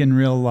speak in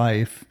real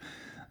life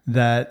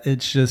that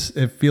it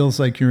feels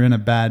like you're in a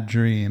bad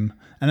dream.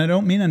 And I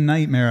don't mean a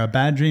nightmare. A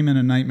bad dream and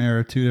a nightmare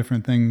are two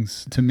different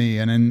things to me.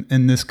 And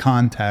in this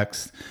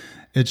context,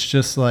 it's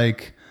just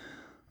like,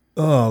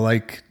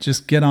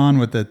 just get on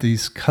with it.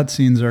 These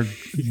cutscenes are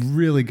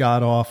really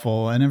god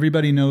awful, and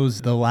everybody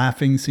knows the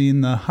laughing scene,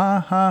 the ha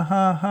ha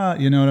ha ha.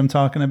 You know what I'm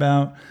talking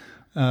about?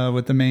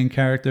 With the main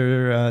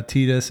character,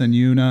 Tidus and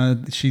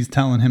Yuna, she's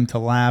telling him to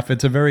laugh.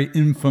 It's a very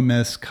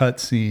infamous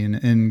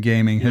cutscene in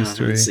gaming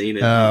history. I haven't seen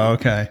it. Oh,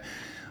 okay.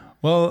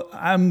 Well,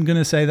 I'm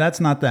gonna say that's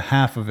not the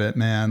half of it,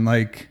 man.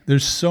 Like,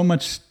 there's so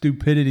much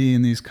stupidity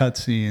in these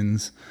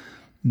cutscenes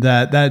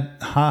that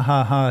ha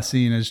ha ha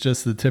scene is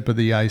just the tip of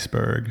the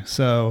iceberg.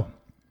 So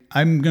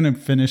I'm going to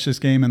finish this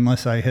game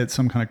unless I hit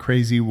some kind of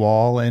crazy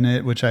wall in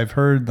it, which I've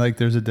heard like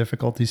there's a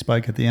difficulty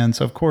spike at the end.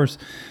 So of course,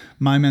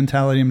 my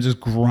mentality, I'm just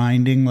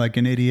grinding like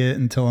an idiot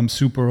until I'm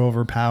super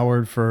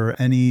overpowered for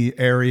any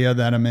area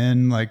that I'm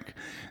in. Like,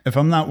 if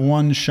I'm not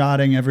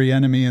one-shotting every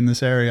enemy in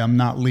this area, I'm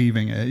not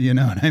leaving it. You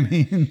know what I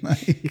mean?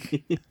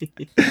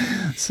 Like,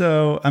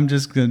 so I'm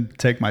just gonna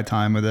take my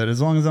time with it.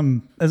 As long as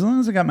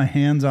I got my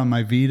hands on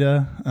my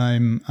Vita,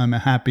 I'm a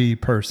happy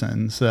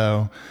person.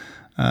 So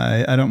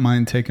I don't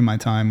mind taking my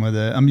time with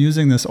it. I'm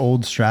using this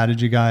old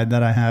strategy guide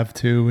that I have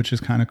too, which is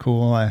kind of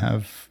cool. I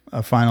have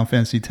a Final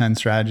Fantasy X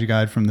strategy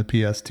guide from the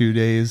PS2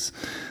 days,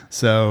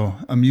 so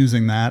I'm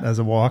using that as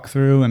a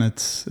walkthrough, and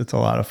it's a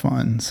lot of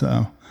fun.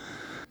 So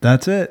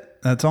that's it.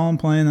 That's all I'm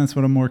playing. That's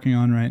what I'm working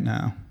on right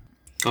now.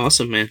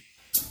 Awesome, man.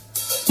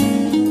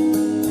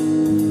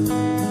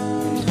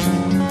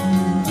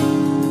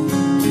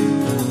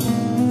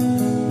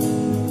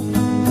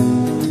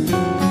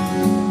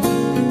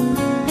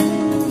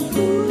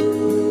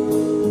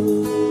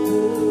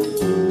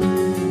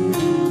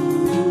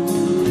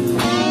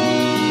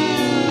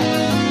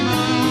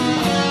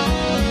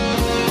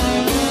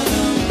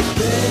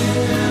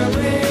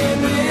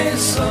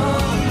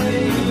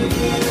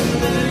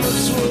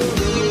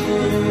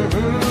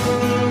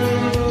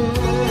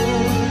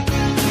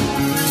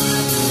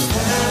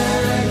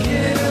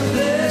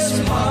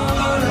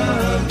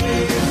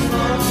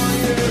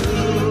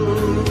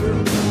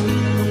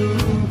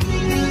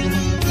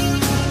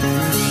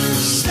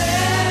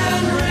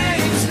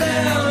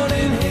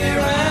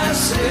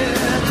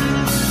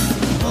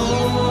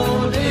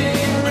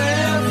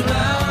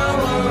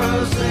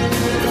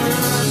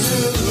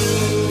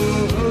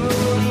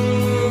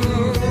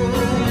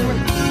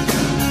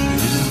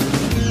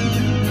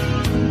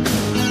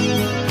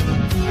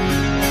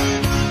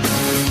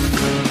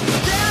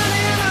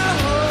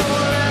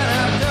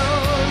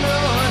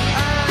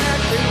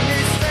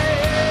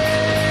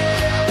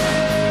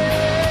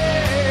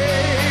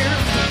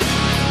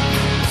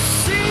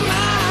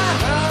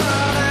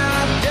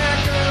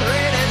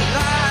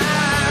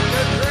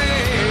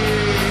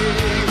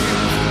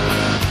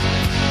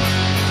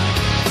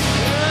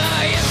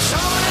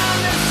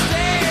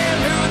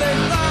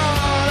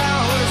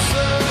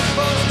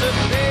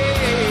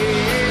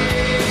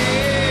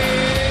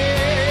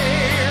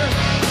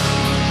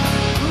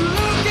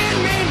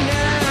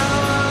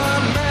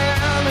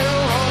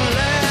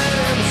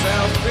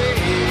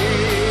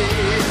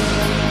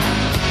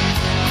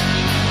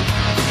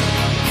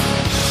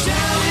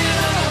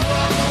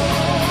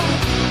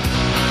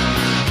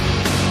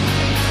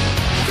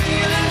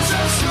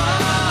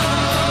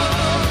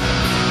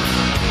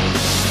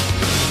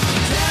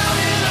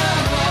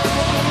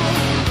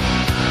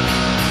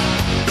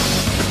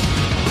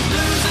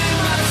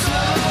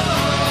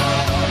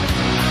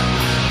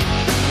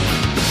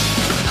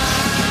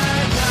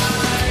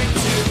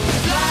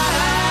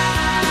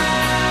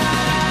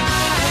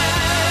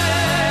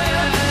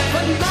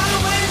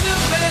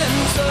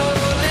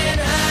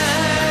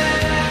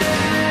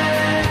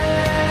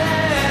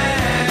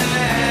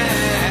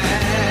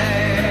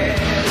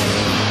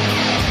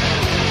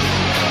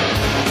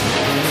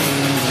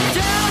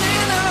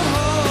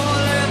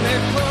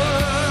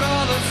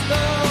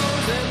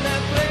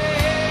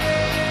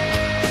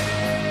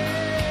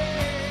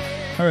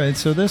 Alright,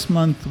 so this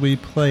month we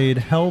played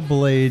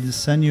Hellblade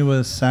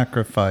Senua's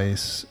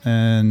Sacrifice,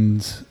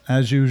 and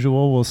as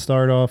usual we'll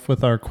start off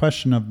with our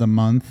question of the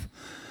month.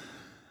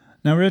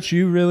 Now, Rich,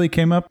 you really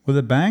came up with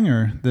a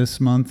banger this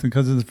month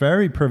because it's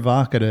very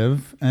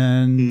provocative.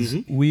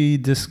 And we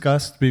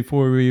discussed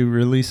before we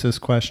release this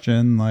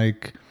question,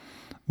 like,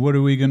 what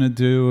are we going to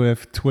do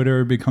if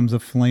Twitter becomes a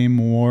flame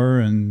war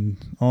and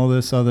all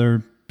this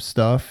other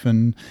stuff?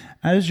 And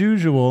as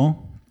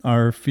usual,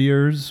 our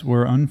fears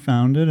were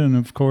unfounded. And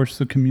of course,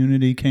 the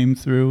community came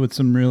through with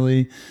some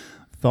really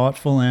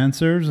thoughtful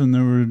answers, and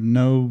there were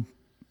no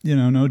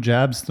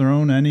jabs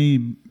thrown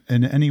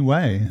in any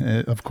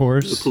way. Of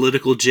course, No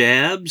political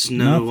jabs,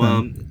 no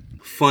Nothing.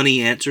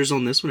 funny answers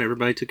on this one.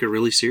 Everybody took it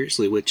really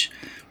seriously, which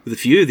with a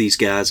few of these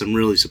guys, I'm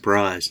really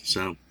surprised.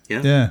 So,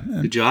 yeah.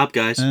 Good job,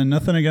 guys. And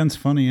nothing against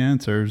funny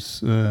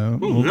answers. no.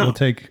 We'll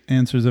take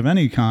answers of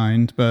any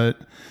kind, but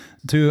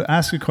to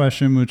ask a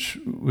question, which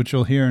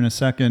you'll hear in a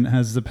second,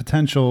 has the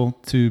potential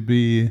to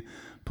be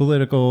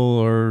political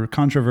or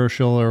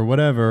controversial or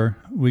whatever,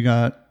 we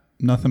got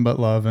nothing but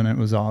love, and it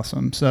was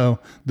awesome. So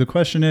the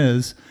question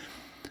is,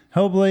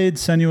 Hellblade: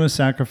 Senua's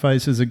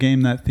Sacrifice is a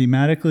game that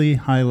thematically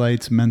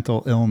highlights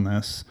mental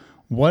illness.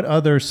 What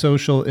other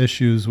social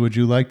issues would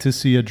you like to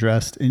see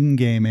addressed in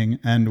gaming,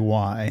 and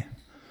why?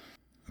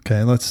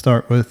 Okay, let's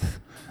start with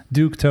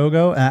Duke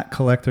Togo at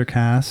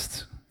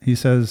CollectorCast. He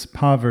says,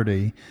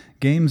 poverty.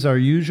 Games are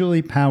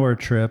usually power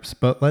trips,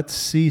 but let's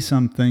see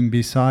something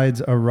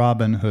besides a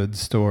Robin Hood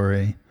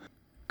story.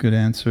 Good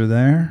answer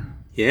there.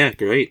 Yeah,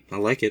 great. I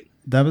like it.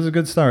 That was a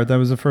good start. That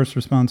was the first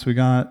response we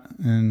got,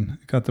 and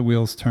got the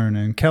wheels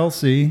turning.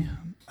 Kelsey,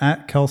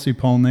 at Kelsey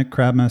Polnick,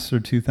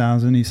 Crabmaster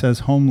 2000, he says,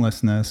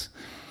 homelessness.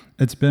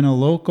 It's been a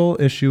local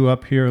issue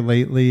up here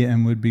lately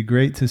and would be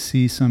great to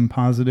see some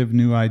positive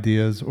new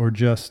ideas or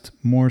just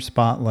more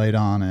spotlight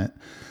on it.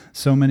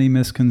 So many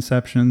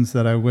misconceptions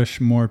that I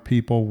wish more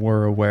people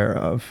were aware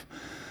of.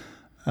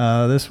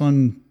 This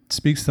one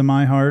speaks to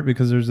my heart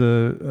because there's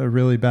a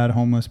really bad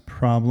homeless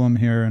problem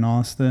here in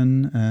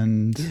Austin.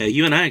 And Yeah,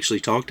 you and I actually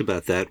talked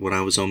about that when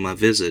I was on my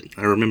visit.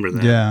 I remember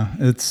that. yeah,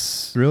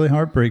 it's really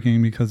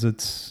heartbreaking because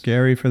it's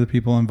scary for the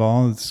people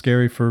involved. It's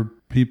scary for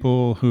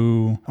people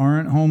who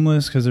aren't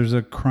homeless because there's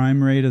a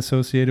crime rate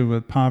associated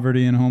with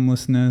poverty and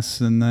homelessness,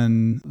 and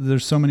then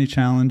there's so many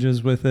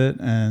challenges with it,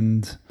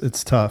 and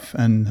it's tough.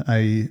 And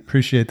I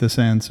appreciate this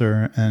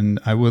answer, and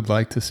I would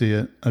like to see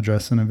it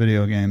addressed in a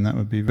video game. That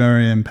would be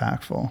very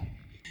impactful.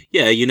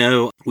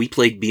 Yeah, we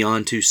played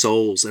Beyond Two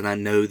Souls, and I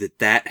know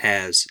that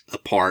has a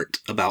part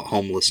about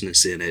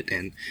homelessness in it,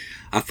 and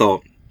I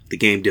thought the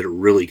game did a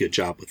really good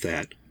job with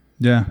that.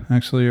 Yeah,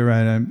 actually, you're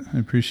right. I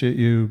appreciate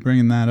you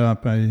bringing that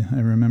up. I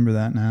remember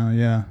that now,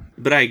 yeah.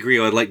 But I agree,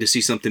 I'd like to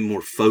see something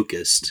more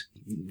focused.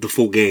 The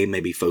full game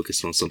maybe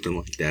focused on something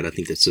like that. I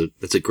think that's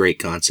a great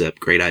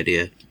concept, great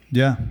idea.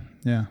 Yeah.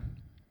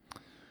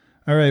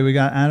 All right, we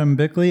got Adam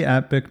Bickley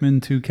at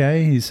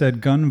Bickman2K. He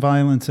said, gun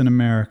violence in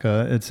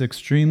America. It's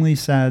extremely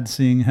sad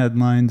seeing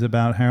headlines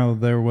about how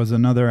there was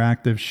another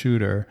active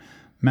shooter.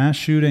 Mass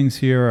shootings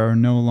here are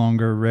no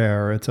longer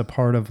rare. It's a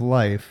part of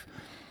life.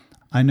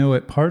 I know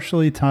it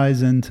partially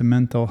ties into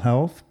mental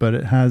health, but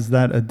it has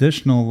that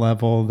additional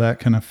level that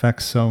can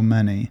affect so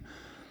many.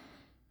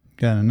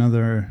 Got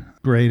another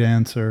great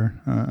answer.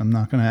 I'm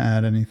not going to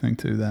add anything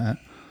to that.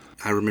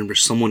 I remember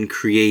someone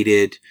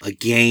created a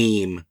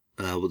game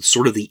with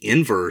sort of the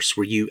inverse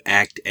where you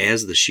act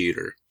as the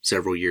shooter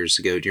several years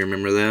ago. Do you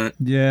remember that?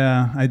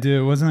 Yeah, I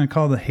do. Wasn't it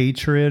called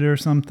Hatred or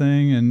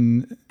something?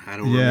 And I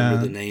don't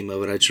remember the name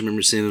of it. I just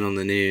remember seeing it on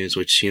the news,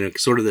 which,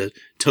 sort of the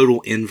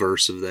total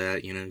inverse of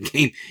that,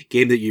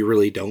 game that you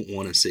really don't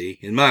want to see,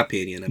 in my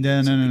opinion.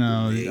 Yeah,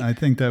 no. I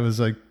think that was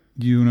like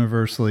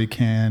universally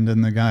canned,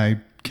 and the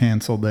guy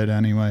canceled it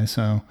anyway.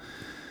 So,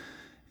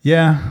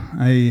 yeah,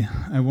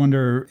 I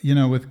wonder,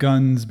 with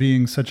guns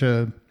being such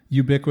a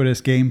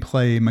ubiquitous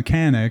gameplay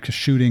mechanic,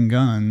 shooting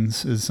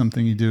guns is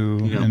something you do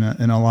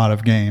in a lot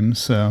of games.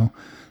 So,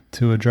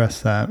 to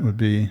address that would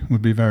be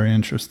very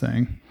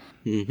interesting.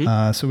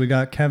 Mm-hmm. So we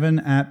got Kevin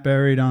at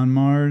Buried on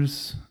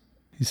Mars.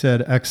 He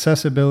said,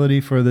 accessibility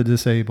for the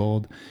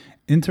disabled.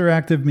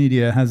 Interactive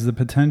media has the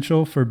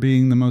potential for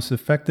being the most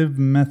effective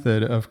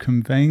method of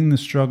conveying the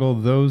struggle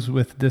those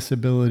with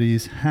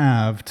disabilities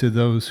have to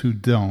those who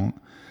don't.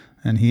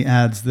 And he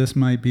adds, this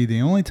might be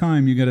the only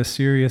time you get a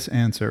serious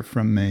answer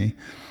from me.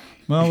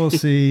 Well, we'll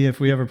see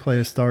if we ever play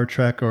a Star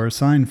Trek or a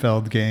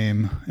Seinfeld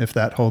game, if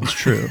that holds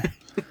true.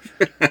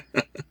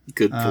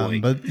 Good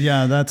point. But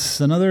yeah,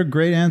 that's another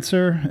great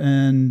answer.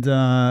 And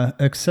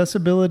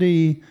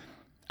accessibility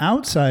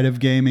outside of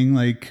gaming,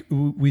 like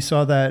we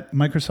saw that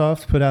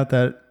Microsoft put out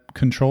that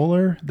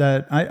controller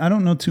that I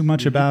don't know too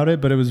much about it,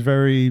 but it was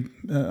very,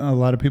 a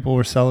lot of people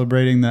were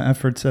celebrating the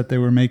efforts that they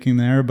were making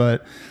there.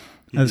 But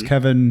as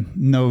Kevin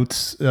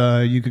notes,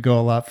 you could go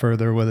a lot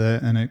further with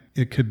it, and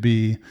it could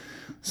be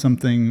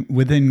something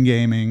within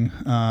gaming.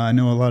 I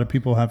know a lot of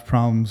people have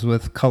problems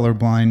with color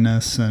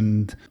blindness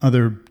and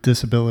other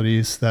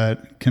disabilities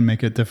that can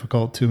make it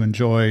difficult to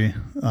enjoy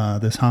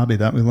this hobby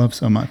that we love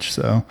so much.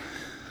 So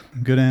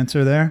good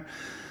answer there.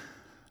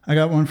 I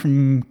got one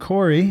from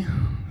Corey,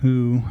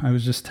 who I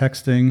was just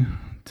texting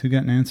to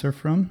get an answer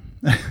from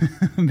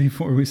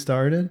before we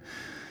started.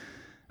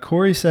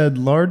 Corey said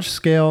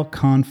large-scale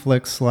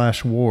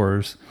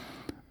conflict/wars.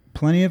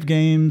 Plenty of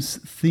games'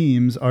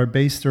 themes are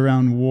based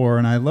around war,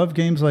 and I love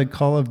games like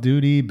Call of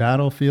Duty,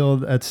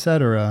 Battlefield,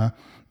 etc.,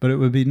 but it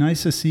would be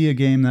nice to see a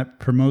game that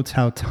promotes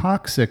how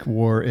toxic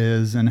war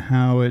is and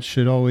how it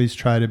should always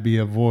try to be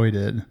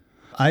avoided.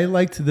 I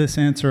liked this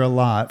answer a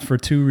lot for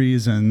two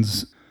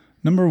reasons.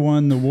 Number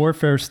one, the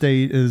warfare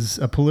state is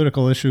a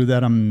political issue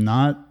that I'm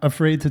not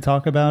afraid to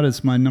talk about.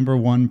 It's my number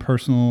one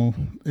personal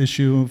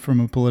issue from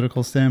a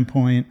political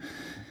standpoint.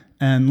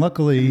 And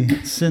luckily,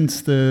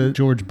 since the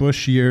George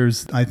Bush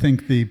years, I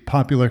think the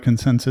popular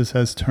consensus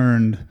has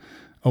turned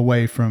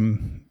away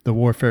from the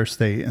warfare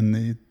state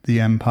and the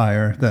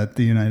empire that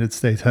the United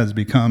States has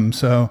become.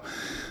 So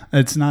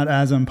it's not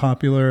as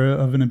unpopular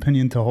of an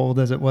opinion to hold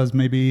as it was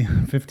maybe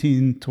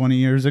 15, 20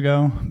 years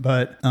ago.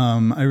 But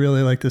I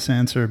really like this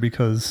answer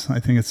because I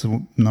think it's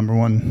the number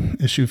one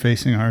issue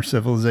facing our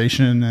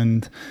civilization.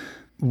 And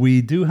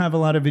we do have a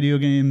lot of video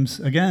games,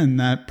 again,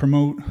 that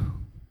promote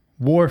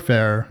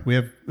warfare. We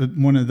have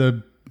one of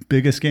the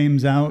biggest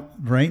games out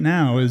right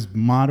now is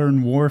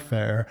Modern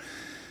Warfare.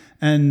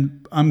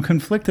 And I'm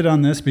conflicted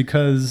on this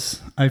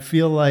because I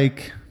feel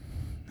like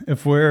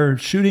if we're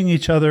shooting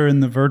each other in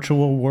the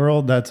virtual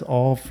world, that's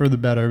all for the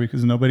better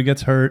because nobody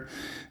gets hurt.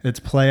 It's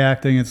play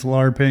acting, it's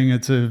LARPing,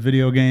 it's a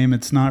video game,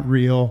 it's not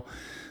real.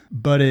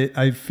 But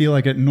I feel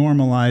like it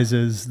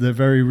normalizes the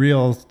very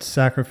real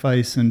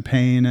sacrifice and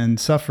pain and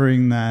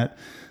suffering that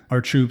our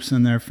troops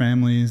and their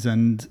families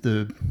and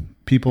the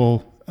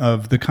people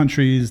of the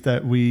countries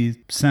that we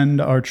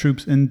send our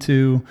troops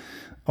into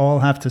all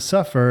have to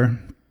suffer.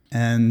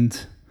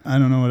 And I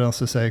don't know what else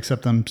to say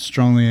except I'm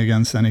strongly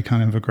against any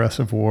kind of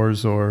aggressive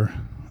wars or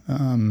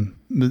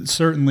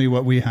certainly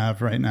what we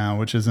have right now,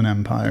 which is an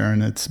empire,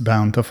 and it's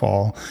bound to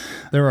fall.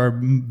 There are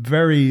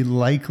very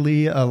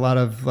likely a lot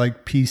of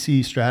like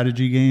PC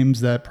strategy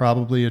games that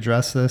probably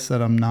address this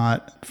that I'm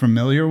not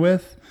familiar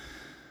with.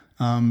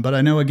 But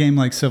I know a game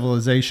like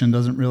Civilization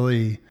doesn't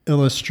really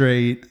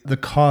illustrate the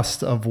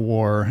cost of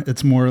war.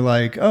 It's more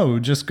like, oh,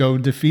 just go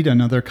defeat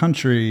another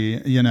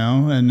country, you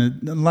know,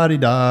 and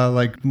la-di-da,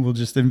 like we'll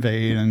just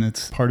invade and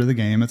it's part of the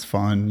game. It's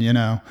fun, you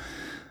know.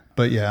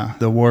 But yeah,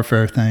 the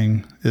warfare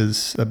thing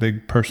is a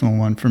big personal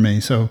one for me.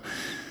 So,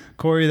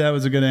 Corey, that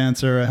was a good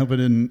answer. I hope I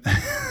didn't,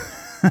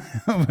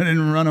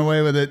 run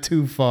away with it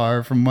too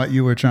far from what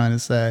you were trying to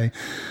say.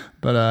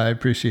 But I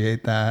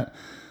appreciate that.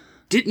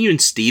 Didn't you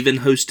and Steven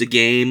host a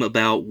game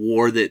about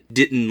war that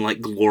didn't like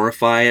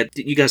glorify it?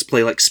 Didn't you guys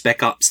play like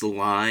Spec Ops: The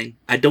Line?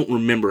 I don't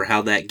remember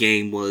how that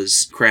game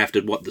was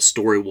crafted, what the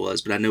story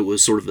was, but I know it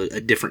was sort of a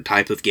different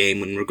type of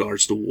game in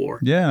regards to war.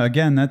 Yeah,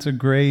 again, that's a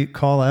great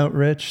call out,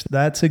 Rich.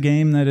 That's a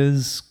game that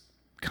is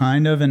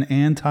kind of an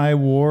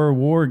anti-war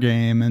war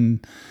game.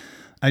 And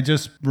I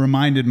just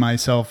reminded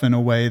myself in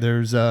a way,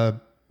 there's a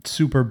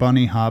Super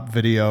Bunny Hop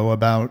video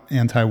about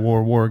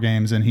anti-war war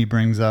games, and he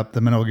brings up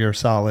the Metal Gear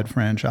Solid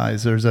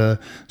franchise. There's a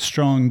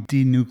strong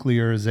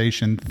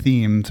denuclearization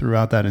theme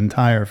throughout that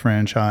entire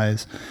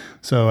franchise,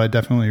 so I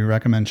definitely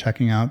recommend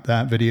checking out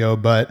that video.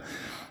 But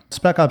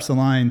Spec Ops: The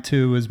Line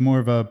 2 is more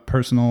of a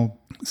personal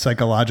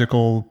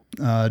psychological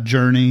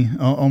journey,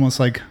 almost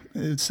like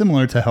it's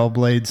similar to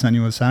Hellblade: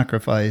 Senua's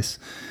Sacrifice,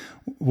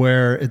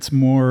 where it's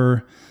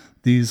more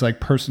these like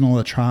personal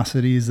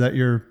atrocities that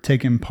you're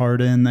taking part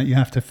in that you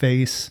have to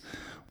face.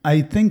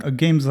 I think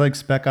games like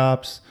Spec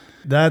Ops,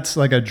 that's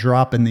like a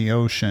drop in the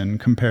ocean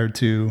compared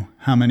to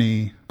how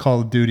many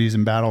Call of Duties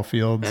and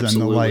Battlefields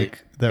Absolutely. and the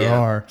like there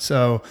are.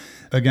 So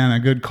again, a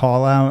good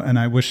call out, and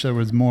I wish there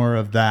was more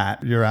of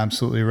that. You're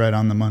absolutely right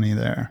on the money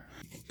there.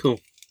 Cool.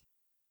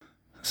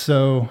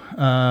 So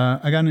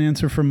I got an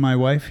answer from my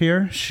wife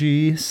here.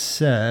 She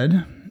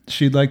said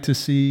she'd like to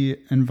see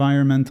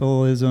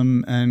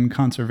environmentalism and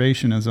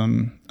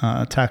conservationism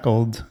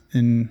tackled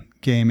in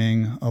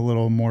gaming a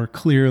little more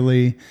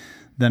clearly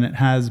than it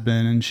has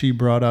been. And she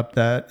brought up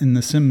that in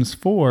The Sims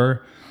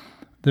 4,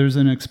 there's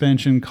an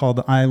expansion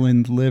called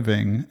Island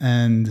Living.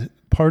 And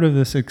part of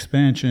this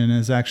expansion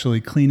is actually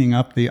cleaning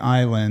up the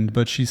island.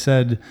 But she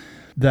said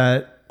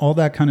that all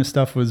that kind of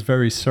stuff was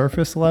very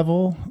surface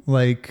level.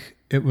 Like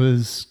it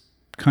was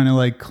kind of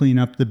like clean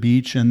up the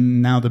beach and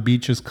now the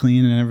beach is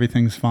clean and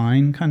everything's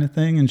fine kind of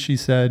thing. And she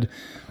said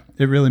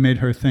it really made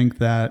her think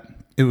that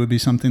it would be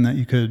something that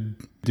you could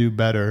do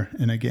better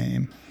in a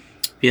game.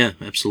 Yeah,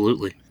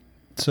 absolutely.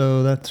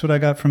 So that's what I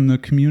got from the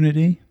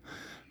community.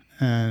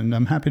 And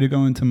I'm happy to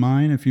go into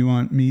mine if you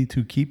want me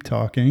to keep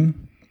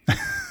talking.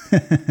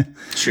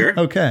 Sure.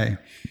 Okay.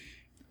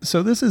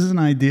 So this is an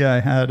idea I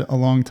had a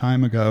long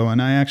time ago,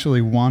 and I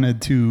actually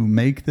wanted to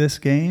make this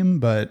game,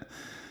 but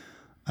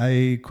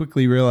I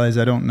quickly realized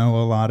I don't know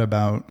a lot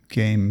about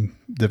game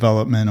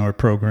development or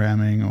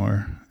programming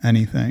or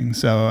anything,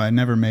 so I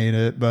never made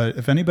it. But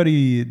if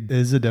anybody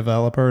is a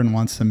developer and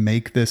wants to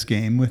make this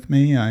game with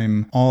me,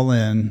 I'm all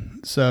in.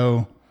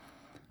 So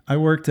I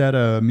worked at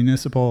a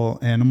municipal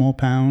animal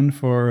pound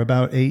for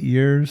about 8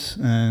 years,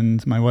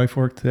 and my wife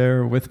worked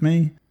there with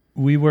me.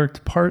 We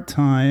worked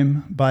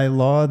part-time. By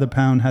law, the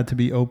pound had to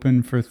be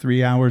open for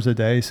 3 hours a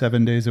day,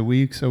 7 days a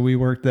week. So we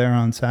worked there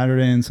on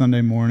Saturday and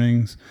Sunday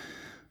mornings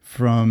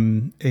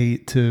from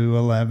 8 to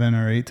 11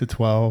 or 8 to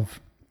 12.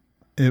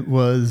 It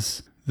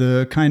was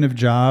the kind of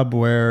job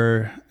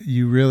where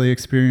you really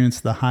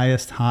experience the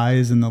highest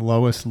highs and the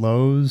lowest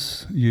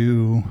lows.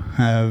 You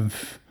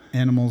have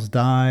animals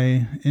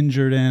die,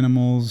 injured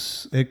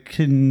animals. It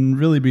can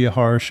really be a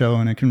horror show,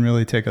 and it can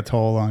really take a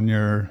toll on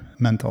your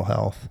mental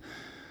health.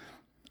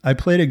 I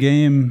played a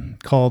game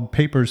called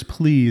Papers,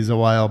 Please a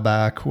while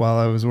back while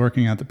I was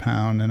working at the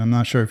pound, and I'm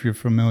not sure if you're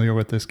familiar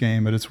with this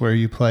game, but it's where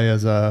you play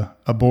as a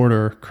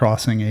border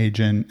crossing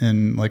agent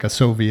in like a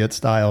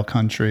Soviet-style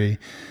country,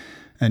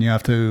 and you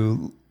have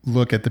to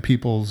look at the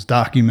people's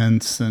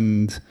documents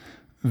and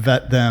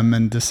vet them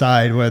and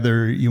decide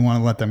whether you want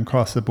to let them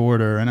cross the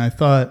border. And I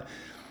thought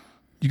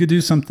you could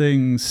do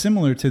something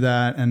similar to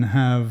that and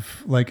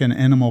have like an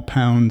animal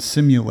pound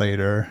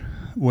simulator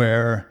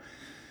where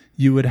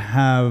you would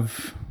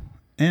have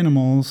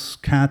animals,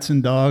 cats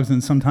and dogs,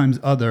 and sometimes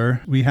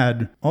other. We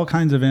had all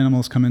kinds of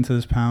animals come into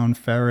this pound,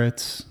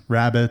 ferrets,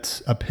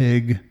 rabbits, a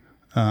pig,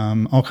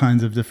 all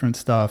kinds of different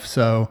stuff.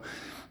 So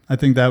I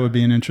think that would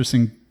be an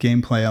interesting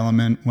gameplay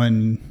element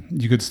when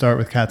you could start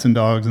with cats and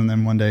dogs, and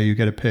then one day you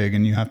get a pig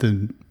and you have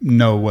to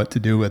know what to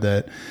do with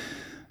it.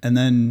 And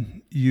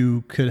then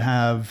you could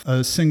have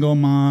a single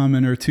mom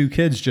and her 2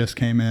 kids just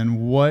came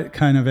in. What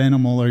kind of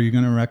animal are you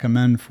going to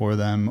recommend for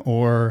them?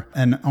 Or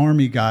an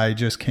army guy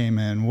just came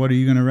in. What are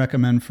you going to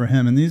recommend for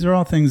him? And these are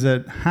all things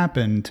that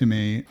happen to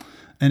me.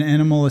 An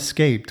animal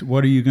escaped.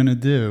 What are you going to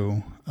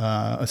do?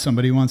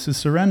 Somebody wants to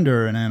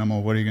surrender an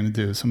animal. What are you going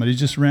to do? Somebody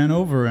just ran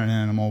over an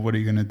animal. What are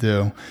you going to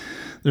do?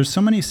 There's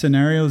so many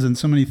scenarios and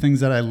so many things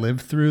that I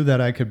lived through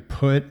that I could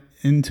put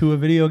into a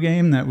video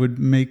game that would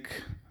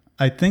make,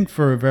 I think,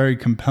 for a very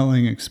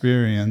compelling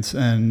experience.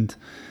 And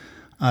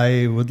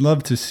I would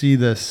love to see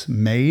this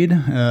made.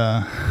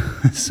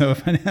 So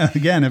if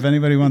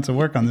anybody wants to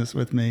work on this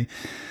with me,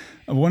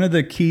 one of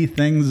the key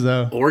things,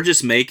 though... Or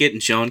just make it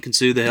and Sean can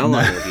sue the hell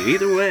out of you.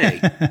 Either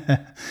way.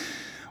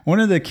 One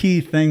of the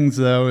key things,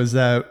 though, is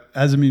that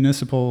as a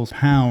municipal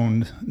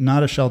pound,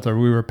 not a shelter,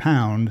 we were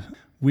pound.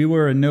 We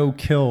were a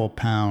no-kill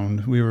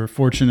pound. We were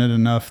fortunate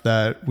enough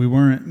that we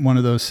weren't one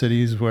of those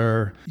cities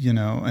where, an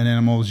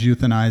animal is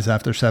euthanized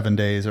after 7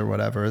 days or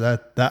whatever.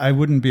 That I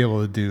wouldn't be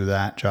able to do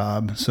that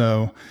job.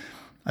 So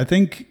I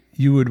think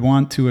you would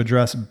want to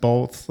address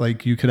both.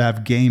 Like, you could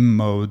have game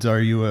modes.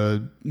 Are you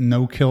a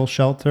no-kill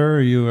shelter? Or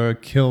are you a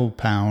kill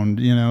pound?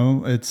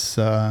 It's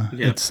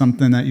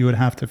something that you would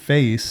have to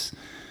face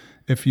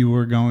if you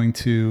were going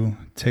to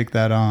take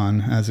that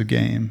on as a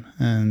game.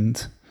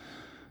 And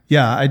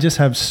yeah, I just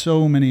have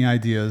so many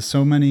ideas.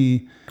 So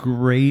many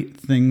great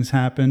things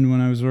happened when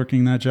I was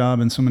working that job,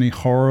 and so many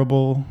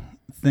horrible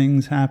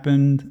things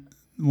happened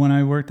when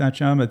I worked that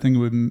job. I think it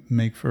would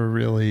make for a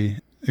really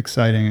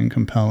exciting and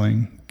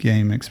compelling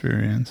game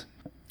experience.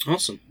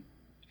 Awesome.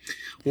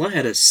 Well, I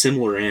had a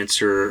similar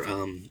answer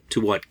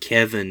to what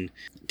Kevin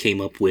came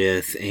up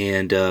with,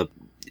 and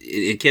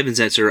in Kevin's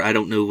answer, I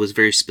don't know, was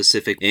very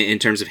specific. In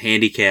terms of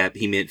handicap,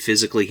 he meant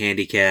physically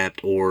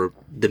handicapped or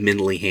the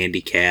mentally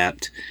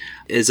handicapped.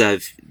 As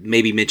I've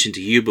maybe mentioned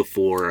to you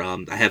before,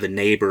 I have a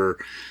neighbor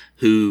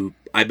who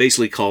I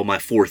basically call my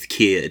 4th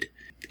kid,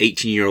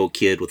 18-year-old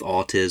kid with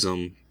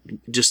autism,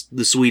 just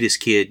the sweetest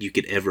kid you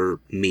could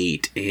ever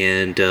meet.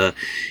 And,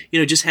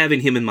 just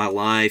having him in my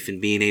life and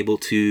being able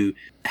to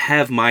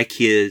have my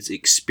kids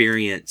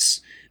experience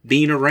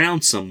being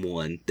around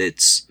someone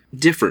that's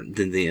different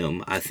than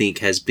them, I think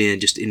has been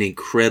just an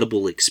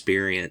incredible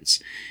experience.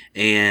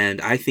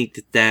 And I think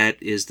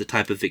that is the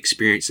type of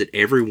experience that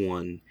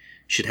everyone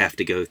should have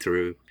to go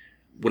through.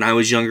 When I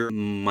was younger,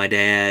 my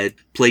dad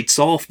played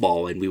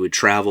softball, and we would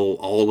travel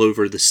all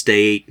over the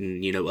state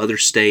and, other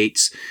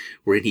states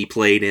where he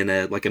played in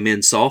a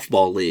men's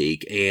softball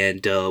league.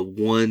 And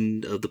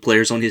one of the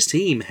players on his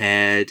team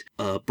had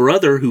a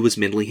brother who was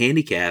mentally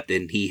handicapped,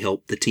 and he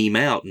helped the team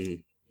out.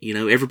 And,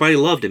 everybody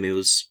loved him. It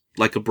was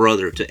like a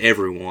brother to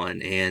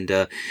everyone. And,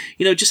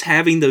 just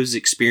having those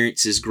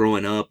experiences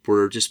growing up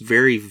were just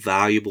very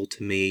valuable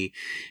to me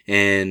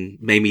and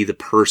made me the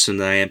person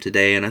that I am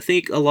today. And I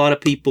think a lot of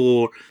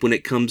people, when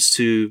it comes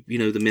to,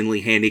 the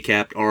mentally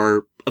handicapped,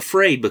 are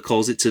afraid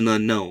because it's an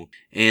unknown.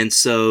 And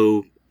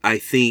so I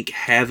think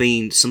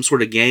having some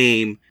sort of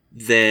game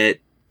that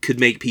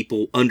could make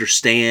people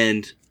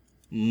understand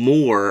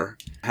more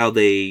how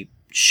they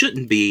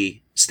shouldn't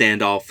be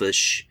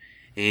standoffish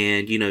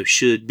and,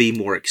 should be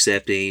more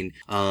accepting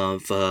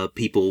of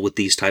people with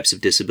these types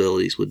of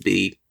disabilities would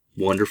be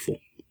wonderful.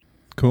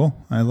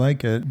 Cool. I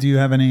like it. Do you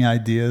have any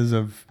ideas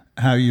of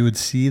how you would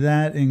see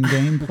that in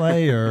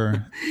gameplay,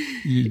 or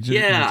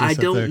I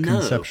don't at the know.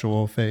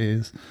 Conceptual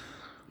phase?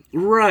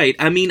 Right.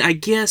 I mean, I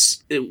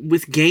guess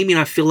with gaming,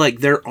 I feel like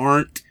there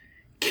aren't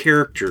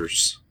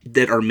characters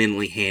that are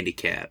mentally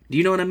handicapped. Do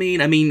you know what I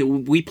mean? I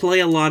mean, we play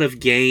a lot of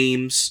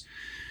games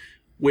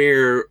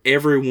where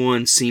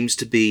everyone seems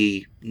to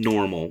be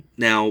normal.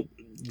 Now,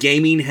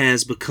 gaming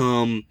has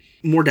become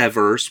more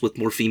diverse with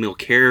more female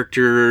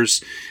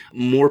characters,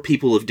 more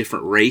people of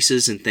different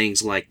races and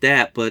things like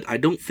that. But I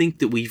don't think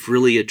that we've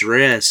really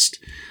addressed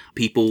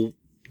people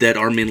that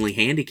are mentally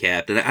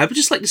handicapped. And I would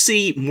just like to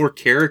see more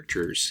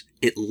characters,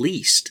 at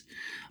least,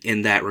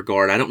 in that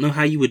regard. I don't know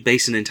how you would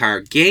base an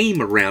entire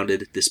game around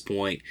it at this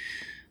point,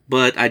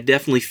 but I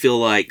definitely feel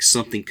like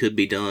something could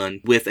be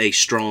done with a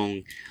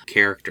strong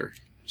character.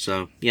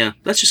 So, yeah,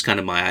 that's just kind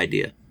of my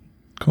idea.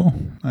 Cool.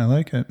 I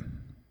like it.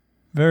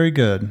 Very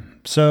good.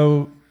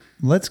 So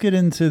let's get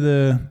into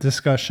the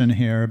discussion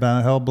here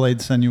about Hellblade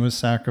Senua's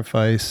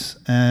Sacrifice.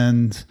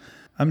 And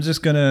I'm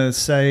just going to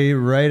say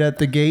right at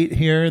the gate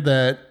here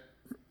that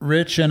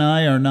Rich and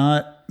I are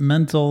not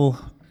mental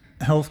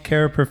health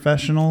care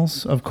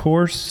professionals, of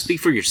course. Speak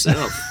for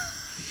yourself.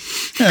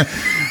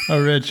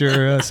 Oh, Rich,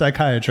 you're a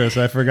psychiatrist.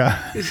 I forgot.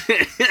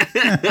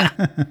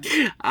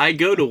 I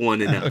go to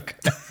one and Okay.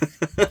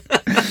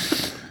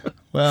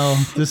 Well,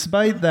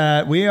 despite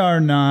that, we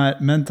are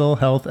not mental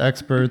health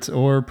experts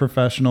or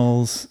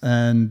professionals,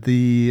 and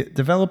the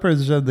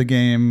developers of the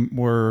game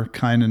were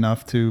kind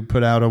enough to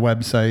put out a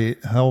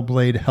website,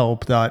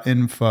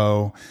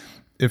 hellbladehelp.info,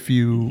 if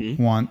you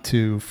want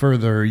to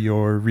further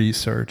your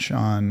research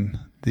on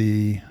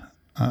the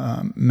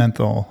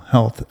mental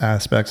health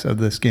aspects of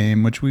this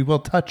game, which we will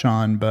touch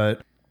on.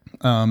 But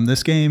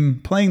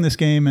playing this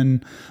game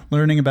and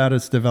learning about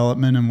its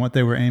development and what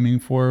they were aiming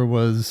for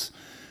was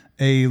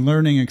a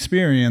learning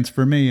experience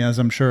for me, as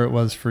I'm sure it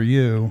was for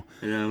you.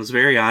 It was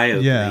very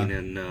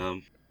eye-opening. Yeah.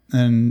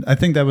 And I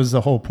think that was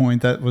the whole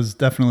point. That was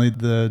definitely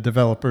the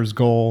developer's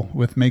goal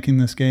with making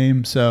this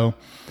game. So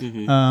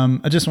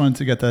I just wanted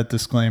to get that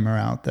disclaimer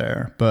out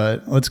there.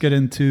 But let's get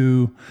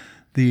into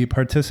the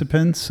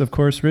participants. Of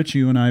course, Rich,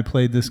 you and I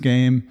played this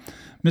game.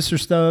 Mr.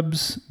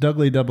 Stubbs,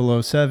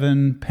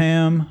 Dougley007,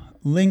 Pam,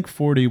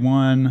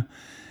 Link41,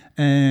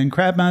 and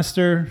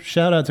Crabmaster.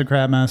 Shout out to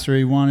Crabmaster.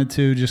 He wanted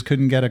to, just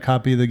couldn't get a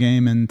copy of the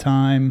game in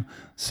time.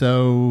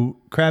 So,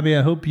 Crabby,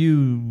 I hope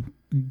you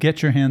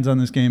get your hands on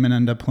this game and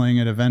end up playing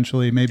it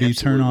eventually. Maybe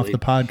Absolutely. turn off the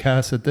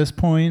podcast at this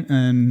point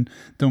and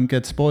don't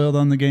get spoiled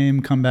on the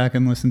game. Come back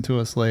and listen to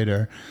us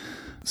later.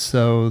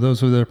 So,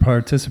 those were the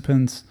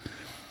participants.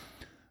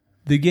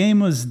 The game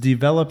was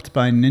developed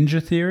by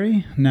Ninja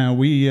Theory. Now,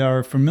 we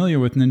are familiar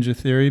with Ninja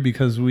Theory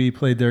because we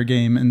played their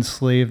game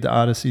Enslaved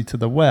Odyssey to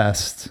the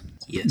West.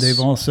 Yes. They've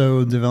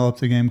also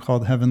developed a game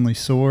called Heavenly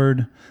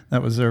Sword.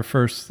 That was their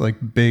first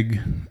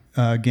big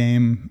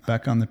game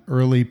back on the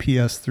early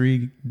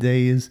PS3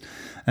 days.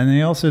 And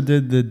they also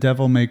did the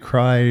Devil May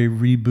Cry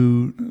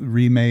reboot,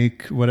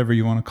 remake, whatever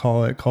you want to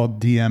call it, called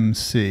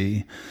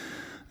DMC.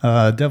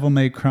 Devil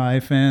May Cry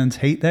fans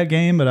hate that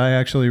game, but I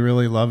actually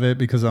really love it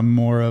because I'm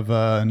more of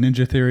a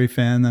Ninja Theory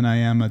fan than I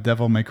am a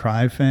Devil May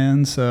Cry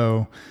fan.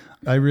 So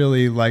I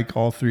really like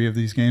all three of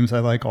these games. I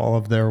like all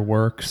of their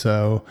work.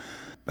 So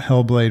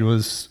Hellblade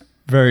was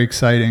very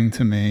exciting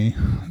to me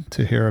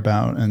to hear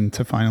about and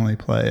to finally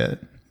play it.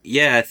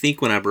 Yeah, I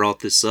think when I brought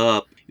this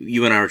up,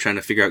 you and I were trying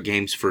to figure out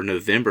games for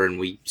November, and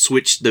we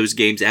switched those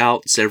games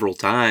out several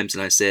times.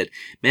 And I said,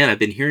 man, I've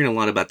been hearing a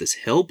lot about this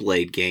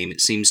Hellblade game. It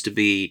seems to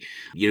be,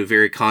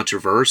 very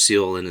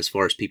controversial. And as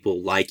far as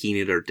people liking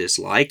it or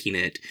disliking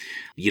it,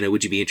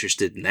 would you be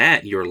interested in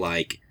that? And you're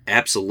like,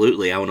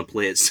 absolutely. I want to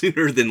play it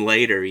sooner than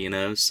later,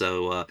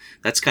 So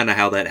that's kind of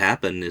how that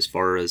happened as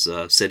far as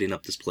setting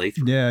up this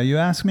playthrough. Yeah, you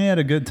asked me at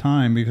a good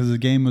time because the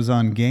game was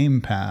on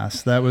Game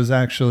Pass. That was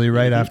actually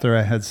right after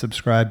I had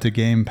subscribed to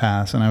Game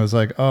Pass. And I was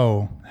like,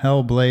 oh,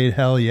 Hellblade,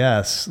 hell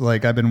yes.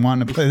 I've been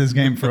wanting to play this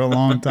game for a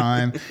long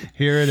time.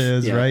 Here it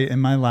is, right in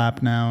my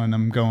lap now, and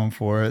I'm going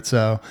for it.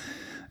 So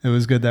it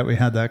was good that we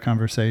had that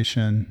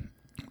conversation.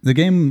 The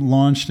game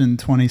launched in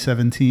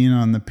 2017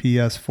 on the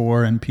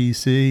PS4 and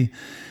PC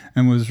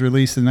and was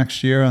released the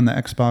next year on the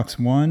Xbox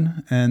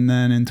One and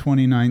then in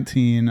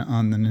 2019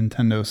 on the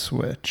Nintendo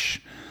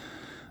Switch.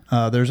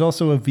 There's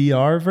also a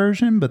VR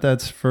version, but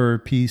that's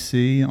for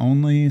PC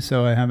only,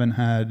 so I haven't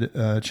had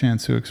a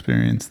chance to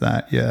experience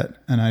that yet.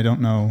 And I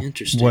don't know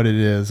what it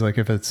is,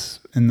 if it's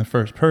in the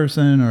first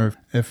person or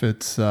if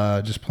it's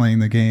just playing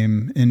the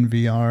game in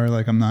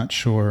VR. I'm not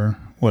sure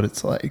what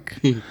it's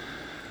like.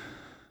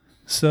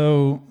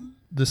 So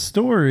the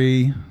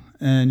story,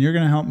 and you're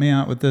going to help me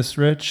out with this,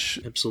 Rich.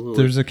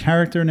 Absolutely. There's a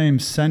character named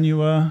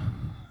Senua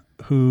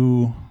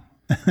who...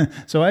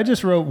 So I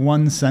just wrote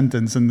one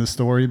sentence in the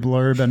story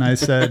blurb, and I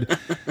said,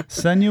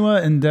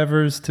 Senua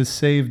endeavors to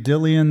save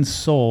Dillian's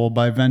soul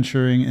by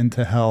venturing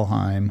into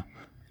Helheim.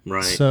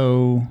 Right.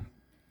 So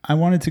I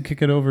wanted to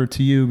kick it over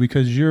to you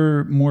because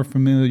you're more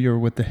familiar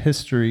with the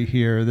history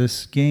here.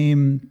 This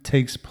game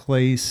takes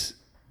place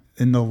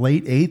in the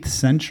late 8th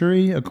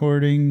century,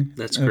 according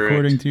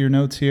to your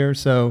notes here.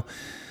 So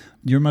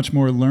you're much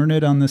more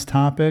learned on this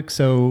topic.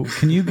 So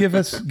can you give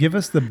us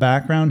the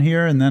background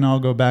here, and then I'll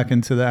go back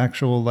into the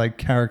actual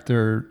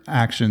character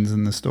actions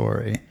in the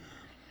story.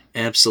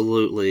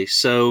 Absolutely.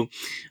 So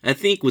I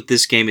think with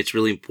this game, it's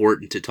really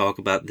important to talk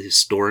about the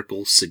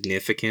historical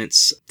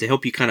significance to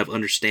help you kind of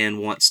understand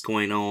what's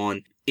going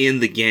on. in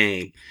the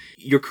game.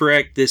 You're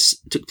correct, this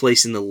took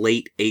place in the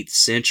late 8th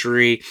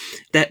century.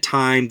 At that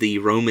time, the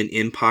Roman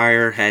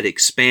Empire had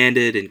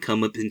expanded and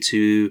come up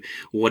into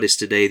what is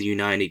today the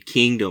United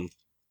Kingdom.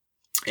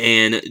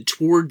 And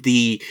toward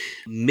the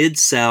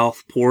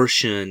mid-south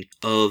portion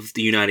of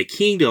the United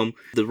Kingdom,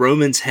 the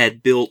Romans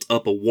had built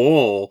up a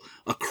wall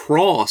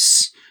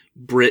across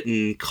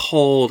Britain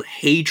called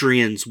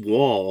Hadrian's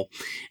Wall.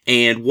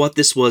 And what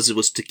this was, it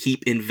was to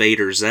keep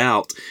invaders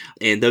out.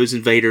 And those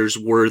invaders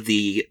were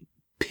the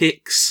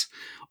Picts,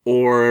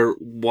 or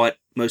what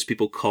most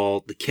people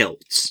call the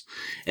Celts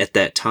at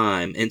that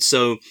time. And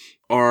so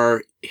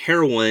our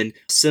heroine,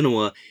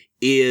 Senua,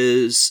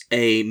 is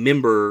a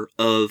member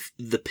of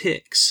the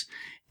Picts.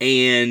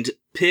 And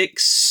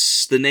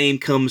Picts, the name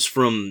comes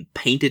from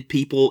painted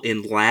people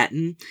in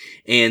Latin.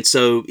 And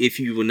so if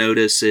you will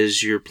notice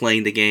as you're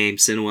playing the game,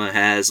 Senua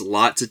has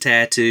lots of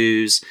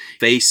tattoos,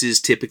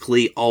 faces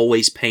typically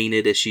always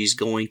painted as she's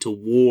going to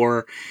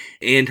war.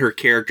 And her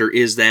character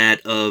is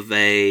that of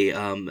a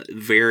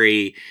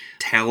very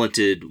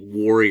talented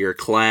warrior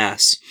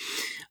class.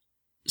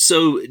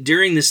 So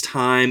during this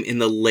time in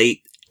the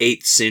late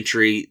 8th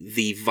century,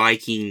 the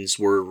Vikings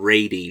were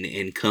raiding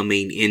and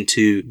coming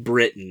into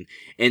Britain.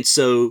 And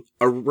so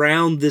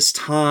around this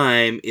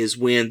time is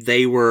when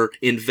they were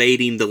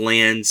invading the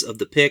lands of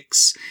the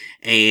Picts.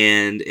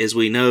 And as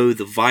we know,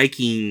 the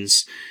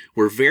Vikings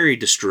were very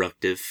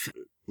destructive,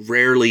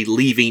 rarely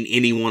leaving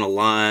anyone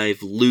alive,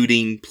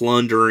 looting,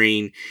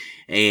 plundering.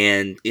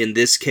 And in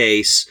this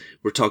case,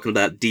 we're talking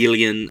about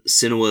Delian,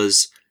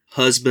 Senua's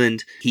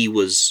husband. He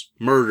was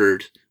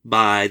murdered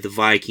by the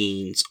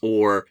Vikings,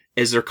 or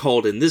as they're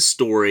called in this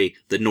story,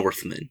 the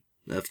Northmen.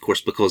 Of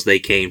course, because they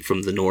came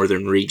from the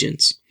northern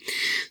regions.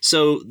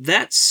 So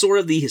that's sort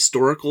of the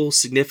historical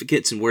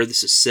significance and where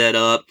this is set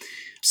up.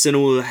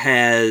 Senua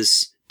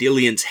has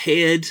Delian's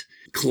head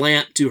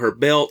clamped to her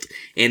belt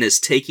and is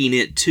taking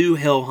it to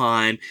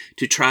Helheim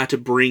to try to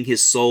bring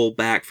his soul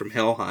back from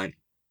Helheim.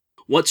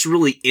 What's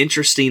really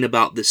interesting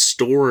about this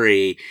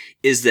story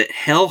is that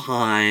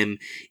Helheim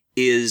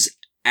is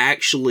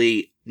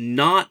actually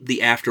not the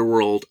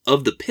afterworld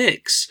of the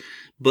Picts,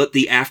 but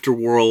the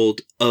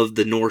afterworld of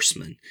the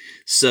Norsemen.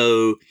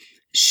 So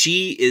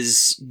she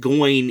is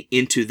going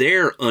into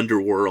their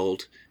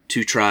underworld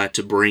to try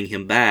to bring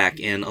him back,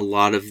 and a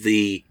lot of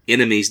the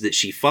enemies that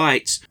she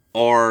fights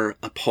are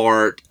a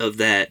part of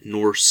that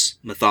Norse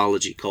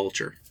mythology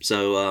culture.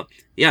 So,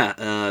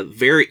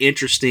 very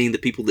interesting. The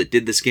people that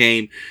did this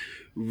game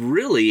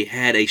really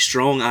had a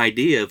strong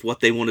idea of what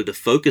they wanted to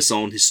focus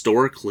on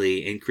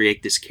historically and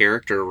create this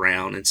character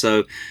around. And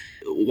so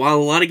while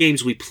a lot of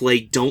games we play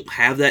don't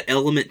have that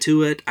element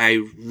to it,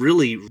 I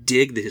really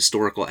dig the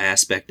historical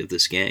aspect of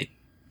this game.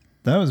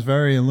 That was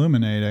very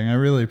illuminating. I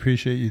really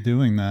appreciate you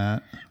doing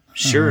that.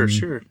 Sure.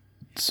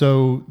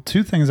 So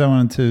 2 things I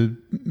wanted to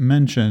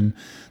mention.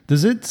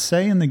 Does it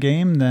say in the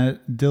game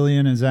that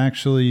Delian is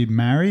actually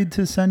married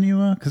to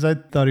Senua? Because I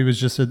thought he was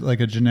just like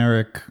a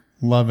generic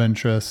love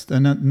interest,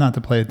 and not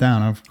to play it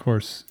down, of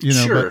course,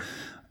 Sure. But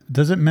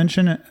does it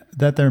mention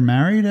that they're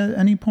married at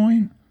any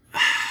point?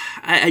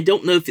 I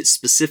don't know if it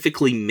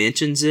specifically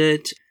mentions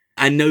it.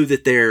 I know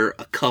that they're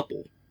a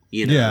couple,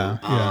 Yeah.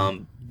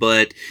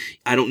 But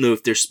I don't know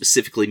if they're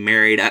specifically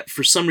married.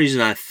 For some reason,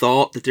 I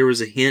thought that there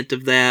was a hint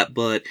of that,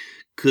 but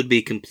could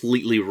be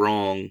completely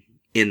wrong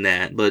in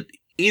that. But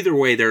either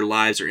way, their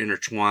lives are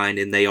intertwined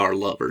and they are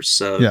lovers.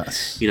 So,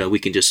 yes. We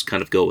can just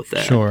kind of go with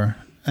that. Sure.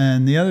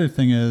 And the other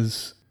thing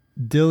is,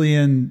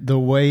 Delian, the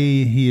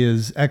way he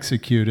is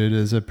executed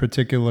is a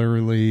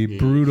particularly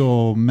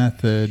brutal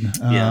method.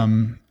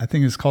 I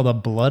think it's called a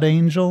blood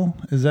angel.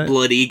 Is that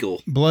Blood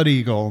Eagle? Blood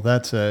Eagle,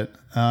 that's it.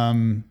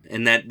 And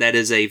that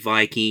is a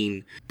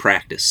Viking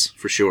practice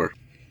for sure.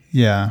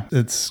 Yeah,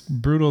 it's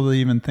brutal to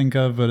even think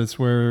of, but it's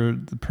where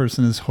the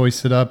person is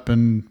hoisted up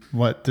and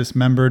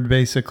dismembered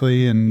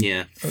basically, and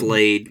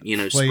flayed,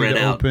 spread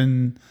out.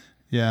 Open.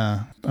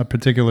 Yeah, a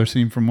particular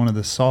scene from one of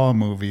the Saw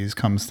movies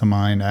comes to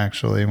mind,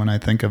 actually, when I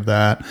think of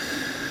that.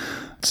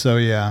 So,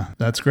 yeah,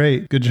 that's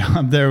great. Good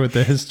job there with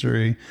the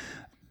history.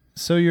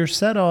 So you're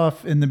set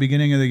off in the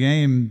beginning of the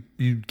game.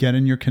 You get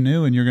in your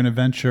canoe and you're going to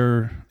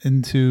venture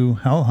into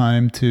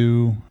Helheim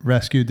to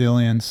rescue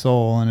Delian's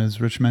soul. And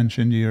as Rich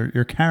mentioned,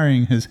 you're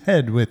carrying his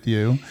head with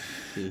you.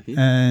 Mm-hmm.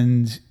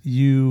 And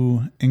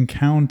you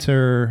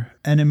encounter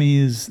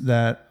enemies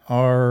that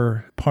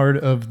are part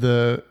of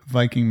the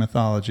Viking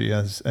mythology,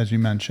 as you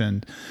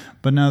mentioned.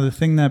 But now the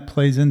thing that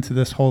plays into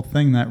this whole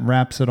thing that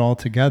wraps it all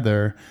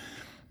together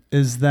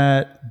is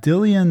that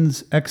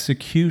Delian's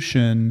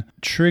execution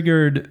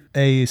triggered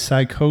a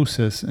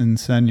psychosis in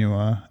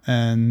Senua.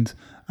 And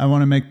I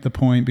want to make the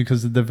point,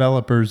 because the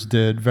developers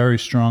did very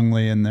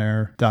strongly in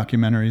their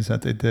documentaries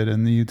that they did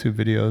in the YouTube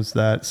videos,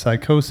 that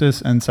psychosis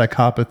and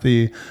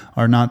psychopathy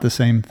are not the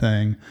same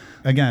thing.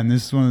 Again,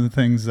 this is one of the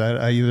things that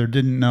I either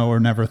didn't know or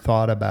never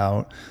thought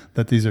about,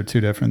 that these are 2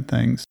 different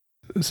things.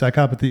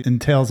 Psychopathy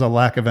entails a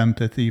lack of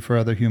empathy for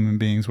other human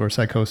beings, where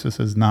psychosis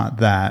is not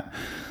that.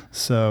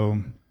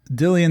 So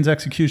Dillion's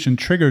execution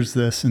triggers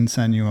this in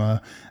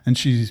Senua, and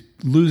she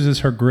loses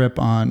her grip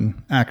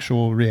on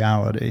actual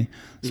reality.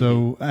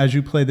 So as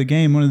you play the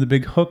game, one of the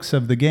big hooks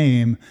of the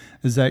game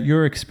is that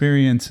you're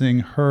experiencing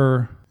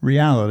her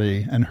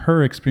reality and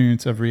her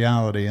experience of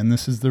reality. And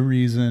this is the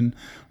reason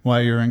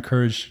why you're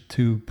encouraged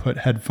to put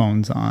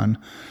headphones on,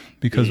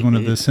 because one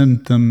of the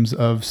symptoms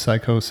of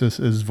psychosis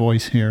is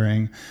voice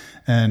hearing.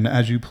 And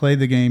as you play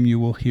the game, you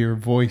will hear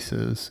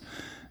voices.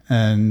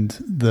 And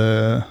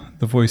the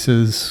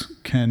voices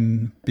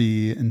can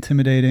be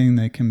intimidating,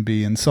 they can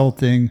be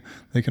insulting,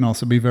 they can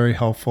also be very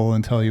helpful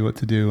and tell you what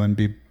to do and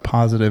be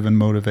positive and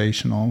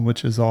motivational,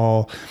 which is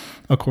all,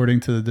 according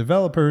to the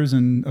developers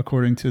and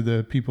according to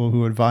the people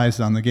who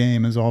advised on the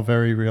game, is all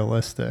very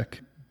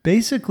realistic.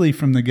 Basically,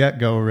 from the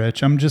get-go,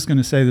 Rich, I'm just going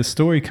to say the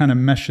story kind of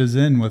meshes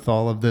in with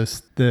all of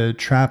this, the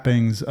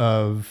trappings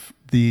of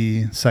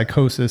the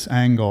psychosis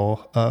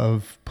angle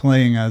of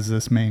playing as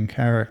this main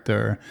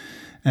character.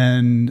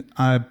 And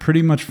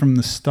pretty much from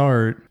the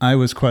start, I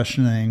was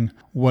questioning,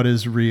 what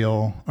is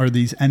real? Are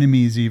these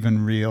enemies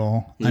even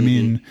real? I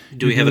mean...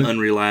 Do we have an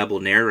unreliable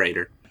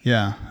narrator?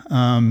 Yeah.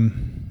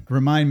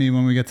 Remind me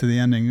when we get to the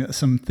ending,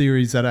 some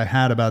theories that I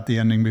had about the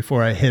ending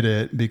before I hit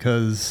it,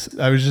 because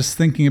I was just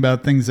thinking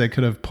about things that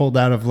could have pulled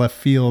out of left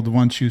field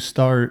once you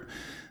start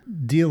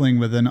dealing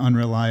with an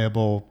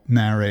unreliable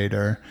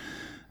narrator.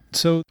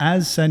 So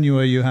as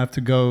Senua, you have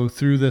to go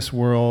through this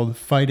world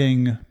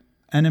fighting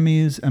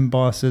enemies and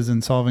bosses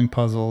and solving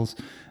puzzles.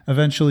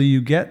 Eventually you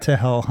get to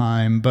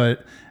Helheim,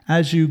 but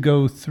as you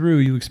go through,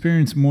 you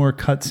experience more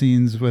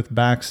cutscenes with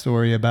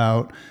backstory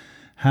about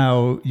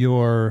how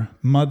your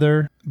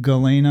mother,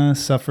 Galena,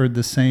 suffered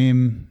the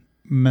same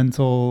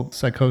mental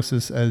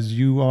psychosis as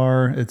you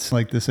are. It's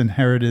like this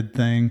inherited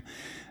thing.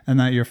 And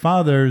that your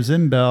father,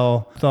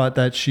 Zimbel, thought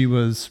that she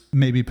was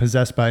maybe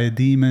possessed by a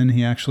demon.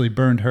 He actually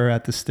burned her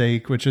at the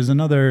stake, which is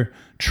another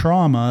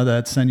trauma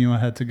that Senua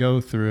had to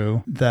go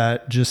through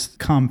that just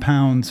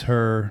compounds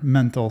her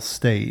mental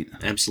state.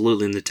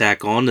 Absolutely. And to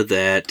tack on to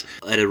that,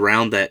 at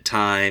around that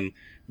time,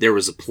 there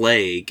was a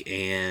plague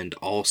and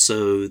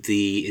also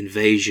the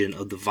invasion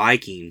of the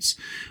Vikings,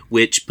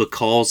 which,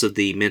 because of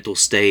the mental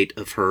state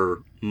of her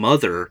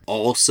mother,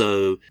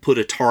 also put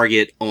a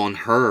target on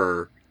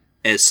her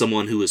as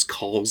someone who is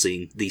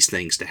causing these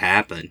things to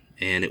happen.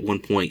 And at one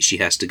point she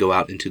has to go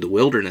out into the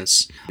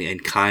wilderness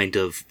and kind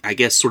of, I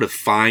guess, sort of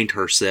find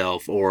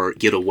herself or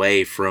get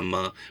away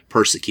from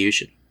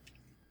persecution.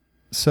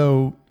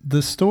 So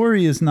the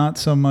story is not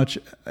so much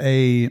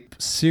a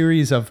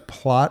series of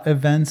plot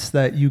events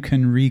that you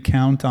can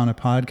recount on a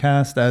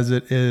podcast as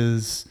it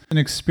is an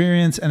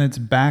experience and its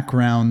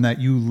background that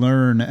you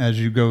learn as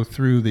you go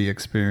through the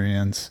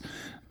experience.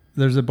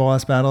 There's a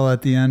boss battle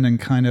at the end and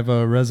kind of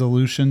a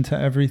resolution to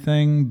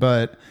everything,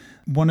 but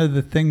one of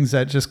the things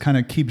that just kind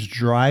of keeps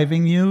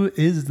driving you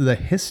is the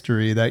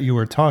history that you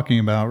were talking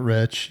about,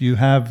 Rich. You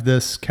have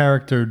this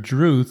character,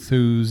 Druth,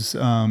 who's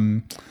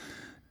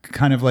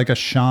kind of like a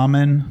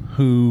shaman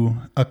who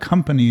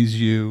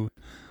accompanies you.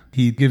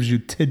 He gives you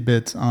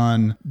tidbits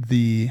on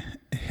the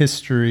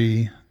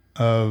history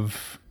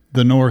of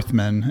the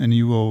Northmen, and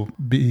you will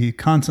be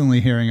constantly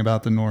hearing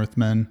about the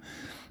Northmen.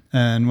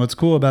 And what's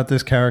cool about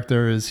this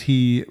character is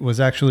he was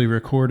actually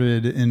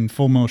recorded in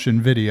full motion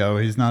video.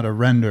 He's not a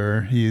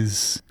render.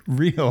 He's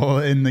real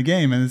in the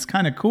game. And it's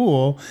kind of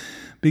cool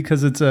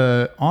because it's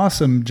a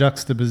awesome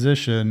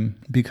juxtaposition,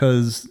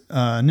 because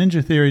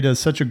Ninja Theory does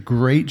such a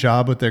great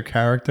job with their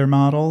character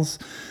models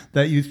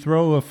that you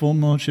throw a full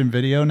motion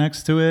video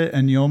next to it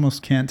and you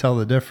almost can't tell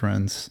the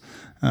difference.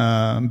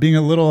 Being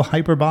a little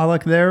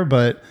hyperbolic there,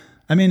 but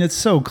I mean, it's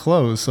so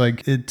close.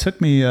 Like, it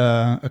took me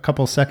a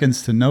couple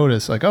seconds to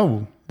notice, like,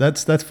 oh,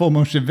 that's full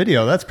motion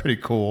video. That's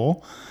pretty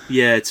cool.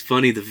 Yeah, it's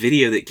funny. The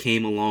video that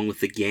came along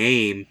with the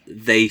game,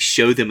 they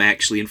show them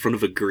actually in front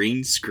of a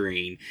green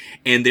screen,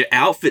 and their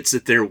outfits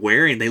that they're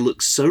wearing, they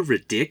look so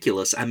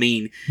ridiculous. I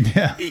mean,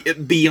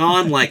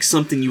 beyond like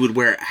something you would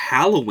wear at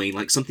Halloween,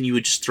 like something you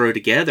would just throw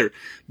together.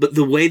 But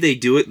the way they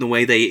do it and the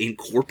way they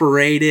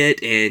incorporate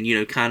it and, you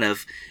know, kind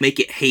of make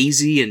it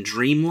hazy and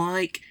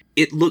dreamlike,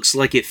 it looks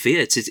like it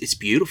fits. It's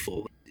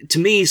beautiful. To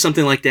me,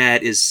 something like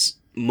that is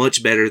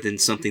much better than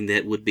something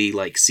that would be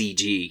like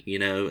CG, you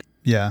know?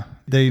 Yeah.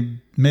 They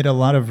made a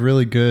lot of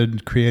really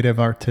good creative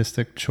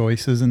artistic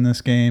choices in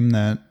this game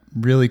that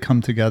really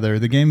come together.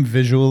 The game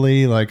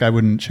visually, like, I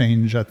wouldn't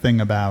change a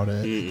thing about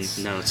it.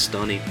 No, it's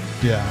stunning.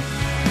 Yeah.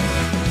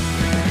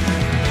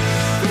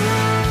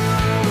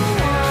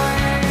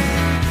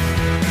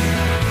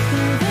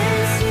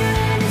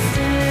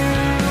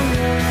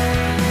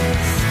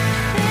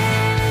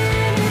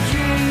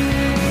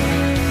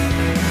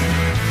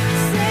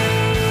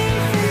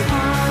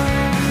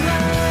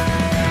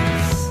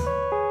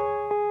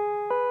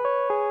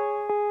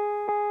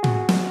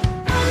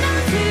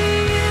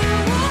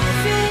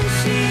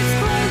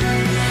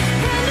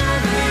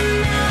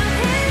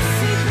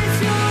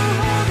 Secrets you're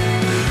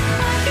holding,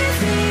 I can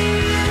see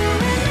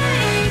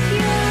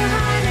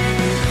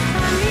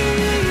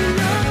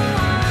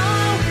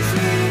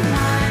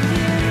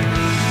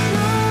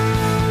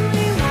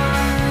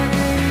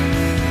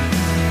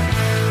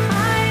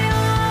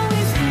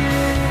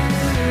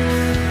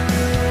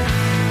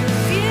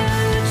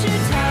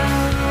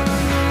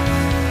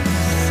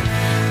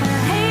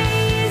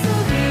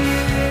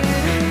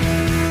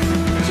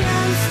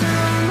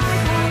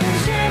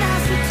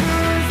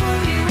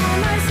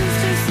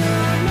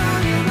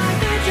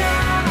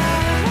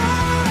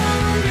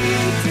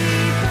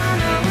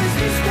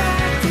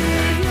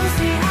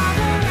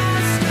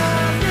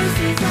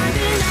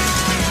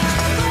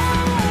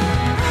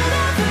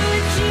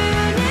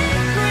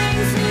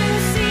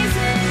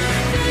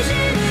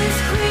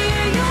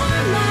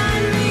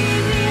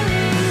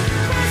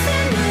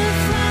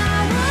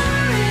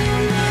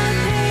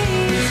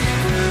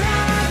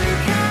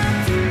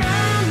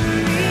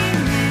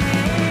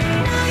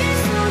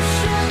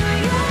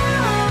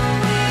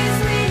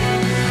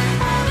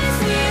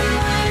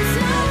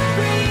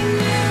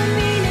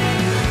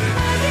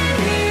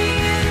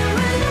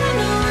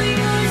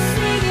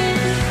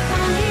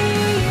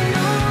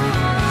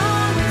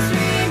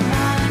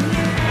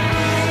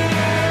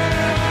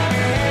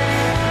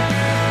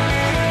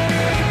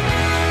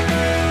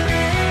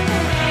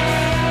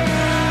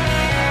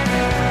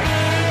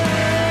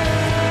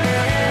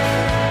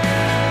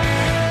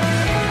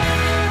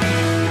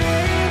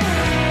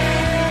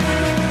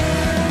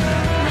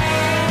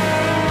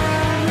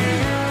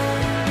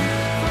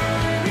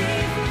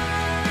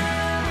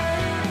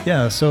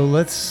Yeah, so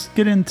let's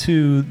get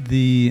into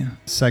the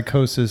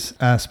psychosis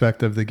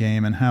aspect of the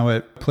game and how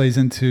it plays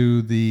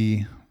into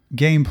the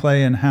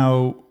gameplay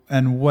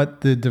and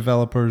what the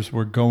developers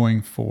were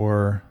going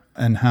for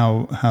and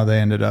how they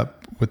ended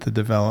up with the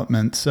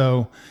development.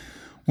 So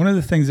one of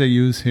the things they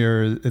use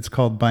here, it's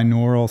called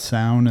binaural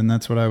sound, and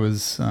that's what I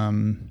was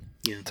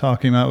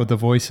talking about with the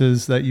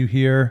voices that you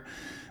hear.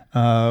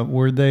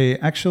 Where they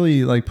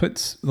actually like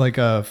put like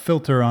a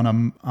filter on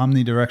an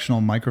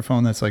omnidirectional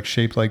microphone that's like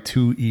shaped like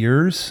two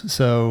ears.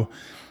 So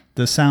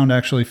the sound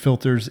actually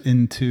filters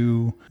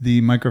into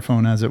the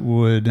microphone as it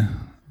would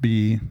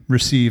be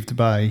received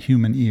by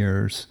human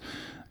ears.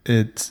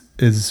 It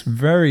is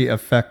very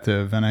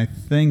effective. And I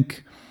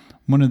think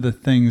one of the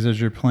things as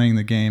you're playing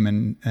the game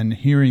and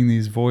hearing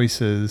these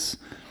voices,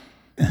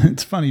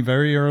 it's funny,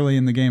 very early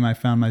in the game, I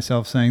found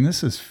myself saying,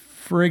 this is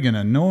friggin'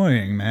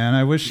 annoying, man.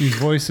 I wish these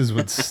voices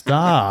would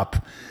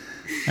stop.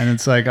 And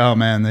it's like, oh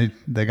man,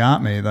 they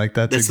got me. Like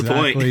that's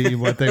exactly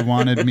what they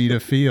wanted me to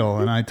feel.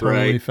 And I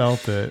totally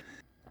felt it.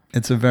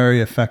 It's a very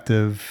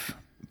effective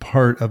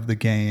part of the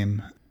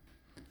game.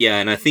 Yeah,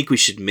 and I think we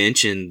should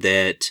mention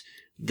that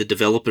the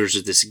developers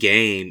of this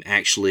game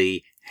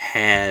actually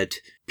had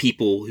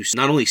people who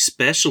not only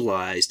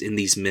specialized in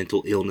these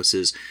mental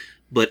illnesses,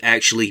 but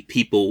actually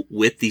people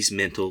with these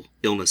mental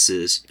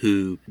illnesses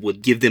who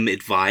would give them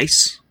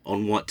advice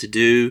on what to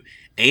do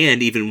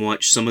and even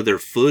watch some of their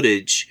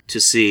footage to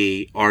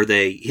see are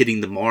they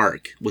hitting the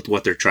mark with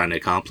what they're trying to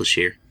accomplish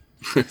here.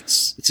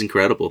 It's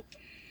incredible.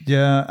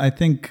 Yeah, I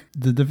think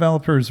the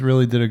developers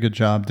really did a good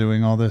job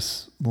doing all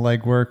this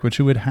legwork, which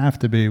it would have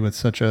to be with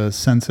such a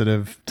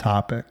sensitive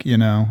topic, you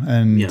know,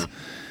 and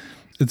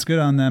it's good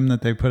on them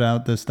that they put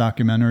out this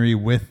documentary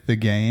with the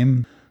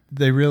game.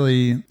 They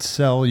really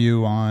sell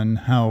you on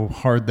how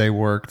hard they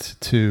worked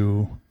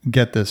to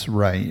get this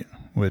right,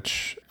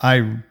 which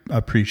I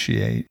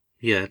appreciate.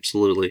 Yeah,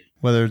 absolutely.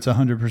 Whether it's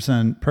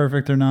 100%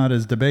 perfect or not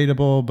is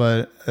debatable,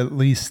 but at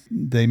least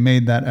they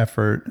made that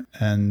effort.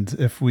 And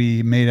if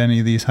we made any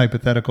of these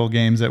hypothetical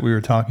games that we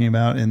were talking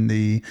about in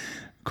the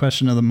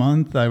question of the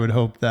month, I would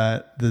hope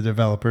that the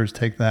developers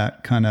take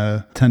that kind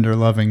of tender,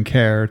 loving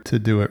care to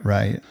do it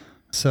right.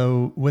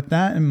 So with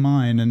that in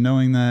mind, and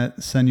knowing that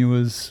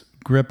Senua's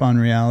grip on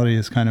reality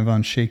is kind of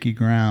on shaky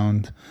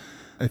ground,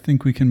 I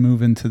think we can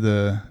move into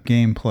the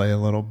gameplay a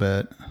little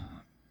bit.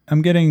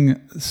 I'm getting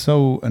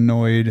so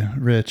annoyed,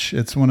 Rich.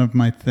 It's one of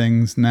my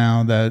things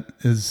now that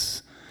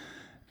is,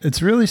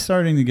 it's really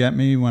starting to get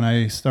me when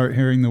I start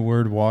hearing the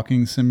word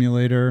walking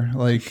simulator,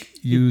 like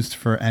used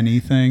for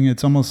anything.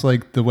 It's almost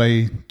like the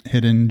way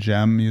Hidden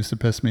Gem used to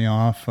piss me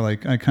off.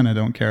 Like I kind of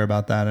don't care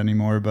about that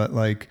anymore, but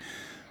like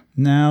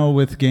now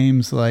with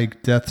games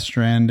like Death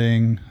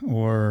Stranding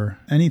or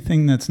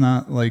anything that's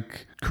not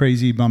like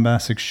crazy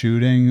bombastic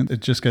shooting,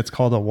 it just gets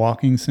called a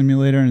walking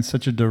simulator, and it's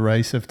such a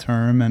derisive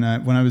term.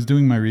 And when I was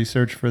doing my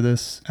research for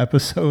this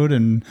episode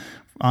and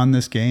on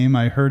this game,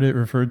 I heard it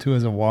referred to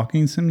as a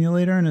walking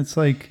simulator, and it's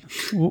like,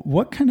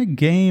 what kind of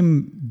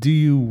game do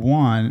you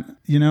want?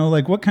 You know,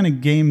 like what kind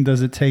of game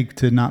does it take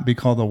to not be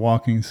called a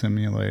walking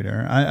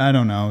simulator? I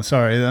don't know.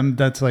 Sorry,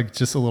 that's like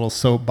just a little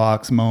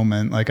soapbox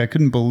moment. Like I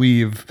couldn't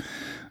believe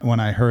when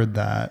I heard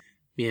that.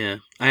 Yeah,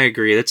 I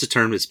agree. That's a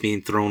term that's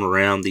being thrown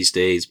around these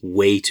days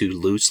way too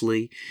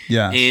loosely.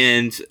 Yeah.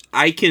 And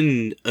I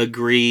can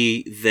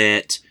agree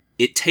that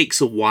it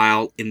takes a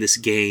while in this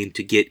game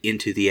to get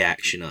into the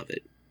action of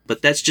it.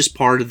 But that's just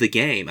part of the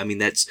game. I mean,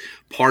 that's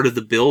part of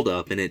the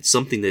build-up, and it's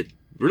something that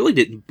really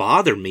didn't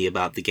bother me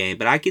about the game.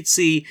 But I could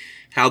see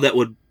how that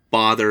would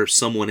bother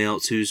someone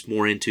else who's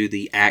more into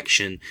the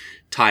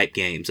action-type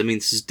games. I mean,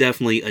 this is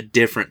definitely a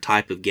different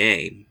type of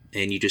game,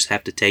 and you just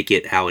have to take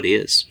it how it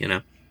is, you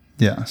know?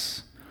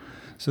 Yes.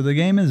 So the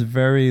game is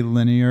very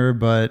linear,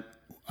 but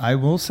I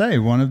will say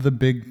one of the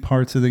big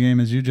parts of the game,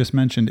 as you just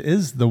mentioned,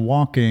 is the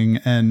walking,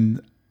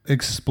 and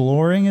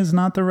exploring is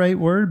not the right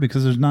word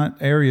because there's not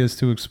areas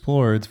to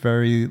explore. It's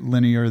very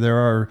linear. There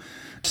are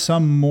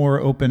some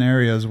more open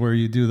areas where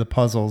you do the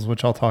puzzles,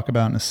 which I'll talk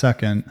about in a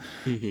second.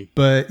 Mm-hmm.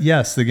 But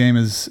yes, the game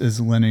is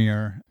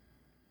linear.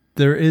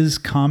 There is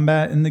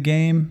combat in the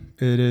game.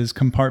 It is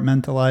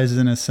compartmentalized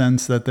in a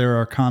sense that there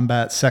are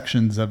combat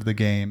sections of the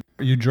game.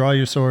 You draw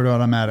your sword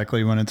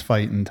automatically when it's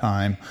fighting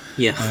time.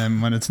 Yeah.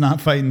 And when it's not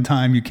fighting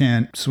time, you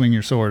can't swing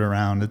your sword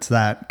around. It's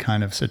that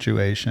kind of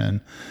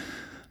situation.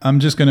 I'm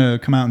just going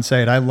to come out and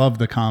say it. I love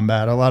the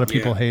combat. A lot of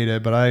people hate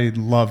it, but I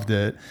loved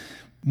it.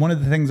 One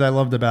of the things I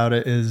loved about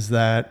it is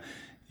that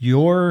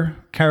your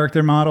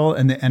character model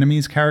and the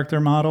enemy's character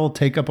model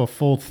take up a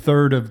full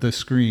third of the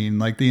screen.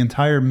 Like the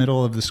entire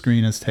middle of the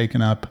screen is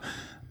taken up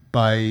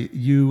by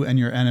you and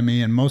your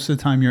enemy. And most of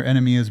the time your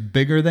enemy is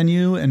bigger than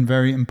you and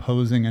very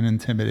imposing and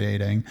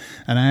intimidating.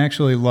 And I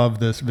actually love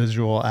this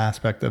visual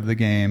aspect of the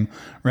game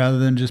rather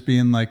than just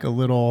being like a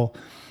little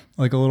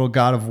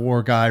God of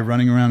War guy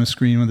running around a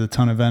screen with a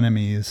ton of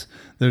enemies.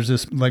 There's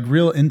this like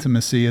real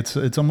intimacy.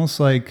 It's almost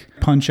like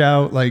Punch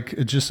Out, like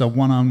it's just a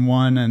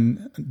one-on-one,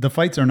 and the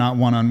fights are not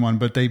one-on-one,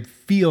 but they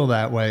feel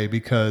that way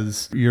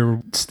because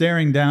you're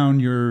staring down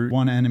your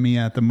one enemy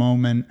at the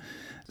moment.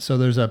 So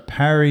there's a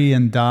parry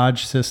and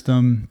dodge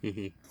system,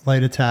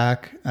 light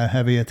attack, a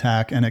heavy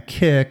attack, and a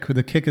kick.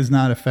 The kick is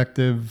not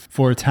effective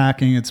for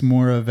attacking. It's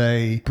more of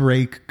a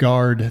break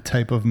guard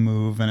type of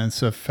move, and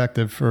it's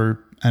effective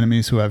for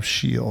enemies who have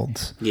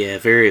shields. Yeah,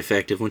 very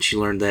effective. Once you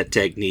learn that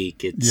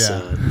technique, it's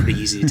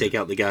pretty easy to take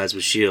out the guys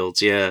with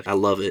shields. Yeah, I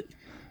love it.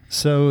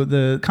 So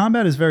the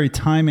combat is very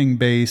timing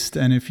based,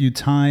 and if you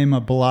time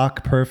a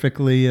block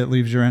perfectly, it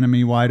leaves your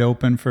enemy wide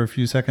open for a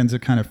few seconds.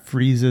 It kind of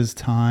freezes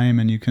time,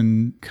 and you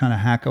can kind of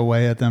hack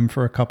away at them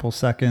for a couple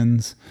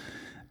seconds.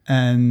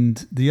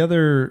 And the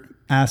other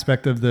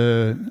aspect of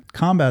the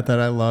combat that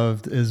I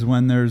loved is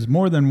when there's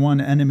more than one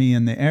enemy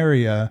in the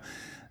area,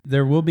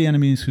 there will be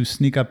enemies who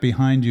sneak up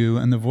behind you,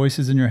 and the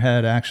voices in your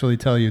head actually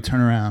tell you, turn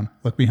around,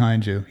 look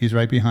behind you. He's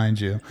right behind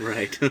you.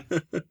 Right.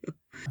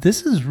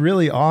 This is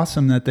really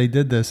awesome that they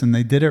did this, and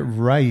they did it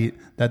right,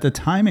 that the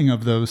timing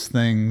of those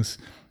things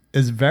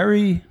is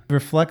very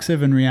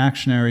reflexive and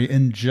reactionary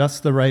in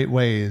just the right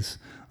ways.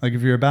 Like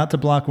if you're about to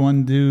block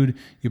one dude,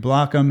 you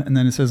block him, and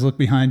then it says, look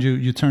behind you.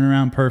 You turn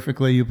around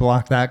perfectly. You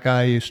block that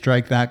guy. You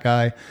strike that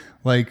guy.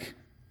 Like,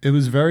 it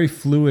was very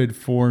fluid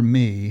for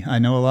me. I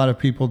know a lot of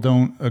people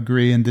don't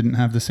agree and didn't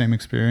have the same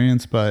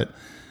experience, but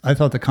I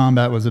thought the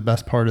combat was the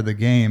best part of the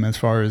game as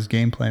far as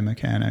gameplay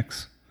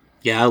mechanics.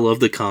 Yeah, I love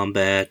the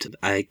combat.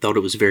 I thought it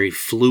was very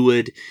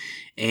fluid,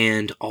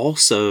 and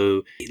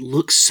also it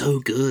looks so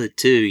good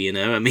too, you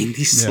know? I mean,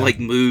 these like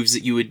moves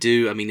that you would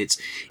do, I mean, it's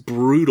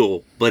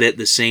brutal, but at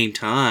the same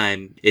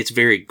time, it's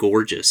very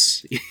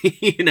gorgeous.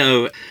 You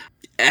know,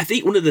 I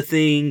think one of the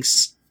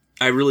things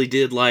I really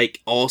did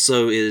like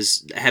also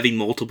is having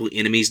multiple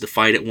enemies to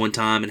fight at one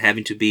time and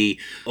having to be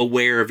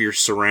aware of your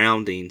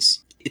surroundings.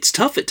 It's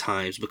tough at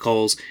times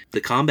because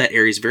the combat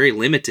area is very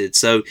limited,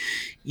 so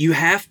you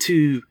have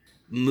to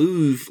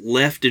move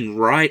left and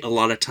right a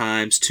lot of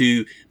times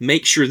to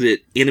make sure that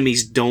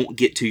enemies don't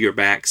get to your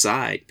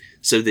backside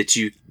so that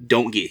you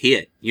don't get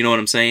hit. You know what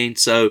I'm saying?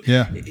 So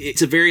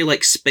it's a very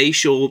like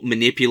spatial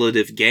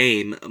manipulative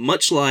game,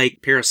 much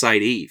like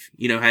Parasite Eve.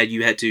 You know how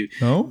you had to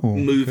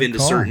move into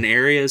certain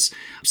areas.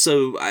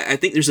 So I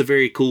think there's a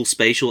very cool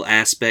spatial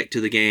aspect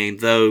to the game,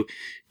 though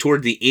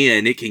toward the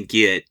end it can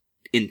get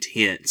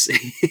intense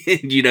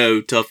and, you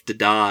know, tough to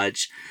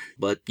dodge.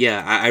 But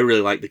yeah, I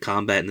really like the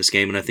combat in this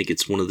game, and I think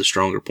it's one of the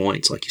stronger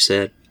points, like you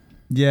said.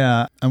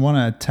 Yeah, I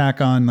want to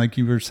tack on, like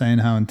you were saying,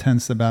 how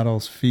intense the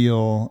battles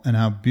feel and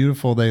how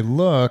beautiful they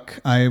look.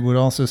 I would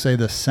also say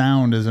the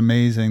sound is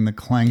amazing. The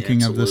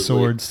clanking of the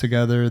swords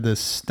together, the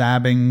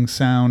stabbing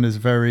sound is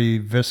very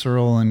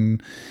visceral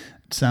and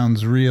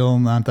sounds real.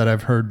 Not that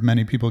I've heard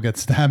many people get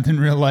stabbed in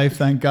real life,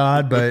 thank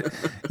God, but,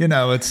 you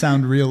know, it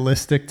sounds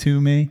realistic to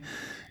me.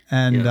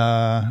 And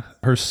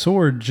her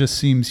sword just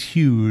seems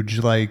huge,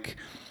 like...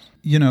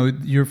 You know,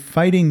 you're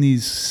fighting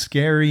these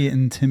scary,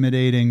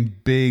 intimidating,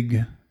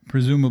 big,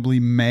 presumably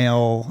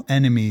male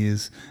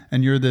enemies,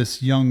 and you're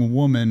this young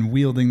woman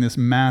wielding this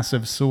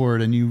massive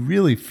sword, and you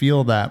really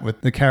feel that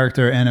with the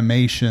character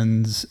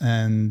animations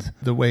and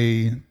the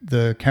way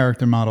the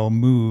character model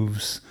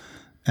moves.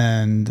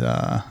 And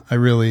I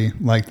really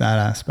like that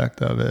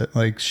aspect of it.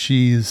 Like,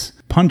 she's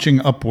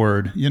punching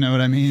upward, you know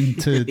what I mean,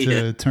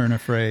 to turn a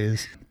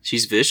phrase.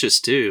 She's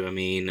vicious too. I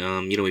mean,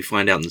 you know, we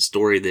find out in the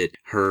story that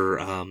her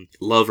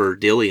lover,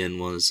 Dillion,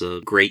 was a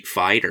great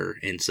fighter.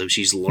 And so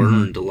she's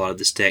learned a lot of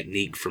this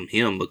technique from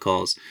him,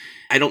 because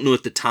I don't know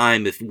at the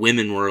time if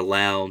women were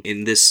allowed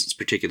in this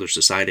particular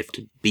society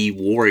to be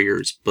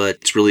warriors, but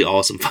it's really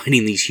awesome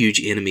finding these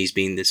huge enemies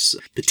being this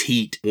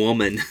petite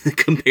woman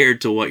compared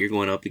to what you're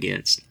going up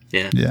against.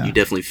 Yeah, you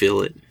definitely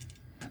feel it.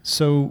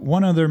 So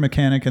one other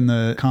mechanic in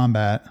the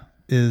combat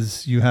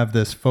is you have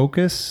this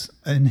focus,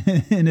 and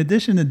in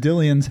addition to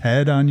Dillion's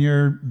head on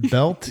your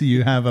belt,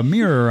 you have a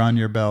mirror on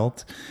your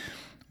belt,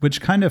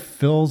 which kind of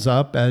fills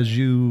up as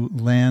you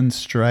land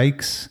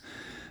strikes.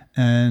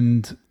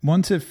 And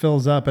once it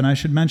fills up, and I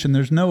should mention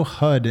there's no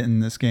HUD in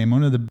this game.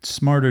 One of the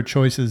smarter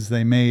choices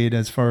they made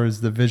as far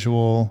as the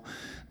visual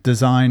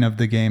design of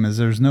the game is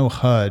there's no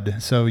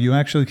HUD. So you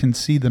actually can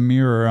see the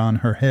mirror on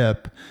her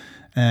hip,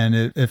 and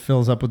it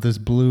fills up with this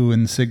blue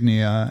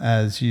insignia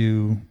as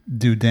you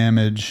do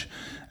damage.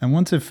 And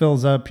once it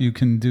fills up, you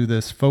can do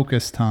this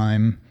focus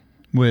time,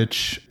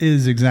 which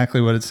is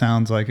exactly what it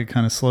sounds like. It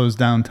kind of slows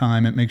down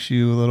time. It makes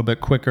you a little bit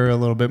quicker, a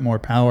little bit more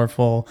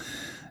powerful.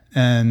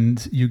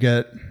 And you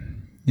get,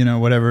 you know,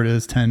 whatever it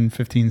is, 10,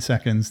 15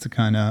 seconds to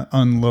kind of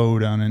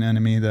unload on an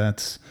enemy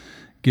that's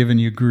given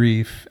you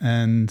grief.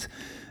 And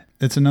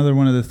it's another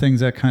one of the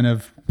things that kind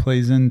of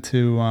plays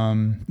into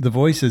the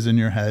voices in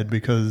your head,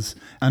 because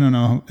I don't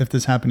know if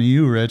this happened to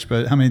you, Rich,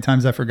 but how many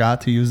times I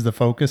forgot to use the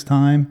focus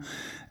time,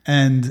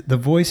 and the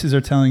voices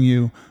are telling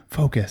you,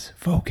 focus,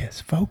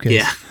 focus, focus.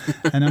 Yeah.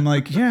 And I'm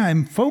like, yeah,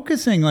 I'm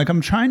focusing. Like,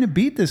 I'm trying to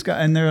beat this guy.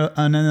 And then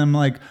I'm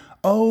like,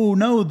 oh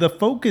no, the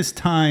focus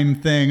time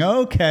thing.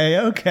 Okay.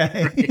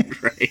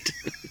 Right.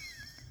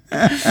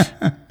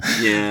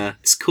 Yeah,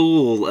 it's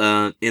cool.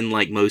 In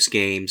like most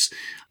games,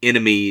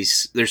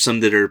 enemies, there's some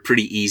that are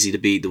pretty easy to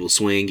beat that will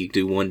swing. You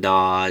can do one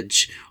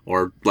dodge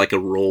or like a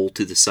roll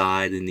to the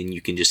side, and then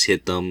you can just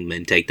hit them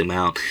and take them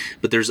out.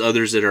 But there's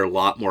others that are a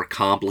lot more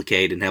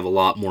complicated and have a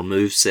lot more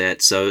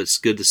movesets, so it's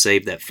good to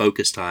save that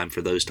focus time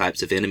for those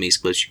types of enemies,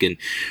 because you can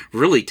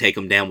really take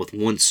them down with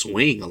one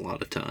swing a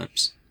lot of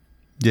times.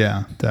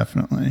 Yeah,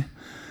 definitely.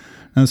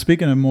 Now,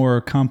 speaking of more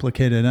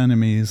complicated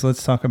enemies,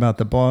 let's talk about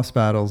the boss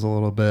battles a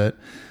little bit.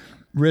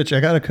 Rich, I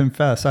got to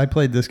confess, I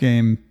played this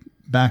game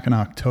back in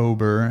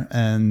October,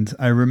 and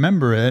I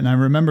remember it, and I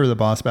remember the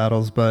boss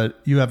battles, but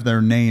you have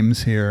their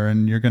names here,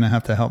 and you're going to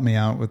have to help me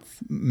out with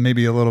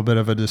maybe a little bit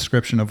of a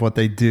description of what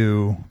they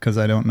do, because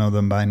I don't know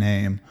them by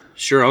name.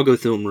 Sure, I'll go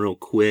through them real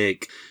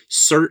quick.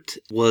 Cert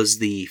was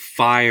the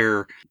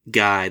fire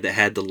guy that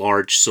had the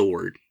large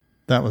sword.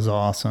 That was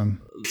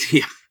awesome.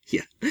 Yeah.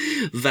 Yeah.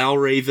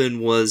 Valraven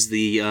was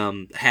the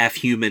half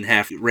human,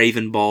 half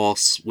raven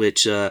boss,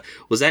 which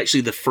was actually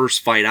the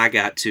first fight I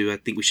got to. I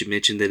think we should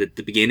mention that at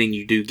the beginning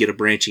you do get a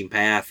branching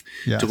path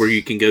to where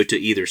you can go to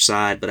either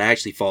side, but I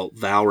actually fought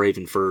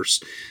Valraven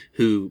first,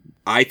 who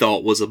I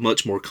thought was a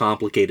much more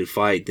complicated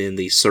fight than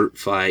the Cert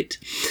fight.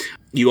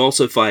 You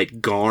also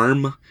fight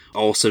Garm,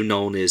 also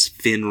known as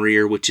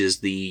Fenrir, which is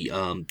the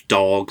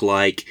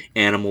dog-like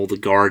animal, the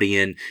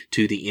guardian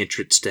to the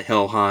entrance to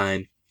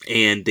Helheim.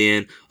 And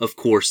then, of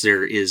course,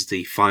 there is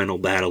the final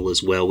battle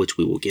as well, which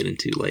we will get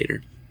into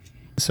later.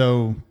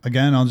 So,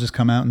 again, I'll just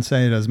come out and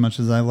say it. As much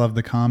as I love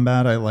the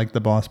combat, I like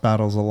the boss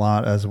battles a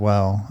lot as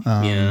well.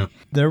 Yeah.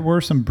 There were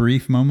some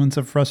brief moments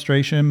of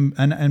frustration.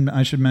 And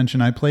I should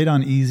mention, I played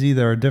on easy.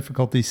 There are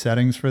difficulty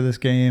settings for this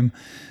game.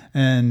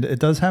 And it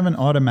does have an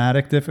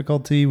automatic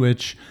difficulty,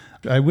 which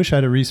I wish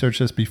I'd have researched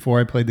this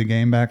before I played the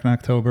game back in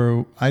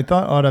October. I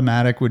thought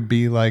automatic would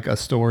be like a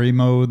story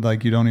mode,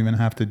 like you don't even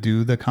have to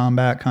do the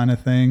combat kind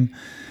of thing.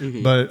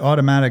 Mm-hmm. But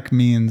automatic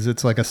means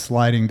it's like a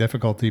sliding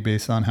difficulty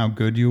based on how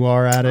good you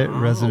are at it.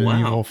 Resident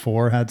Evil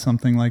 4 had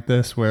something like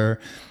this, where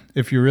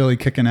if you're really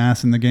kicking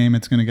ass in the game,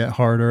 it's going to get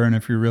harder. And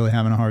if you're really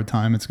having a hard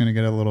time, it's going to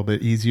get a little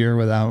bit easier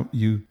without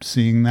you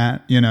seeing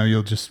that. You know,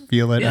 you'll just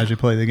feel it as you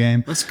play the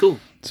game. That's cool.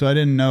 So I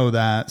didn't know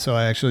that, so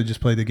I actually just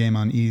played the game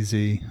on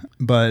easy.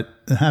 But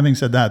having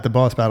said that, the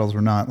boss battles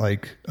were not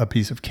like a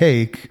piece of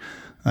cake.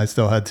 I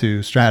still had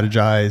to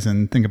strategize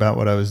and think about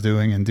what I was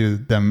doing and do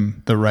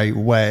them the right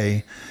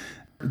way.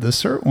 The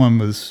Cert one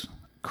was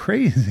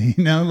crazy,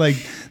 you know, like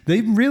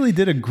they really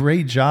did a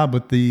great job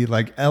with the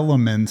like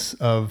elements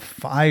of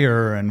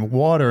fire and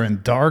water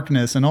and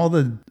darkness and all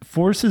the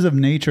forces of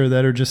nature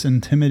that are just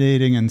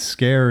intimidating and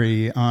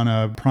scary on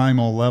a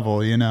primal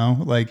level, you know,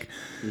 like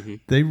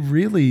they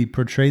really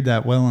portrayed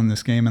that well in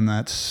this game. And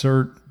that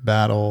Cert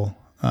battle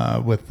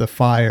with the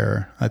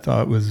fire, I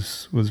thought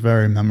was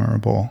very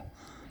memorable.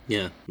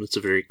 Yeah, it's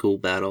a very cool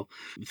battle.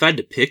 If I had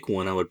to pick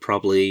one, I would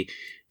probably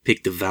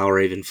pick the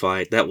Valraven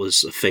fight. That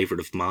was a favorite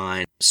of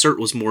mine. Cert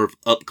was more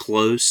up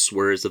close,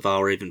 whereas the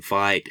Valraven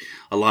fight,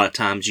 a lot of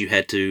times you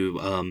had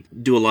to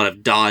do a lot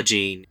of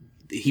dodging.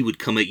 He would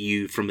come at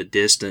you from a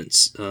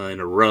distance in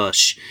a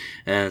rush.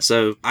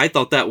 So I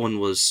thought that one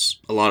was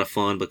a lot of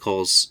fun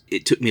because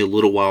it took me a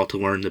little while to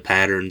learn the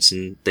patterns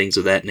and things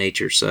of that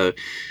nature. So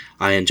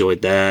I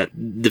enjoyed that.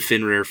 The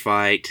Fenrir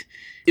fight,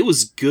 it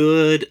was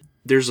good.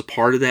 There's a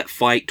part of that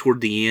fight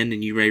toward the end,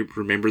 and you may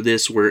remember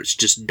this, where it's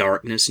just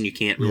darkness and you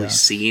can't really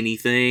see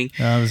anything.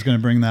 I was going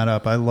to bring that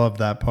up. I love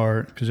that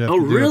part because you have to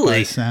do it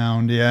by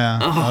sound. Yeah.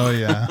 Oh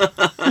yeah.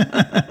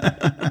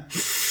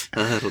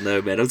 I don't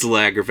know, man. It was a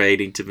little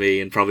aggravating to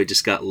me, and probably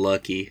just got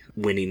lucky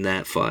winning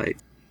that fight.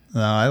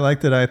 No, I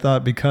liked it. I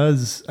thought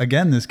because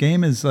again, this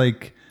game is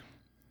like,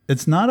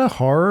 it's not a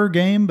horror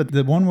game, but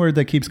the one word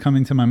that keeps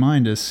coming to my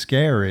mind is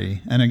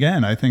scary. And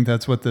again, I think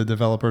that's what the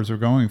developers are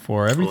going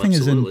for. Everything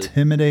is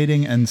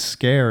intimidating and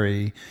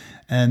scary.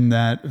 And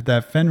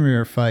that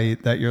Fenrir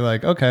fight that you're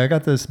like, okay, I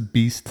got this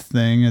beast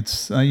thing.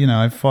 It's,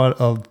 I've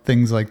fought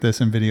things like this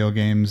in video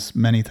games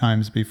many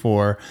times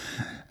before.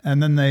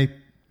 And then they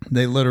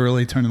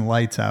literally turn the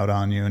lights out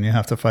on you and you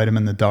have to fight them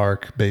in the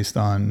dark based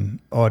on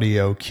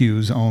audio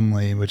cues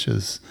only, it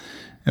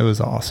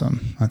was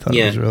awesome. I thought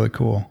it was really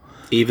cool.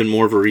 Even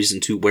more of a reason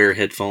to wear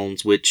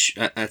headphones, which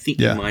I think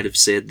you might have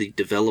said the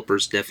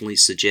developers definitely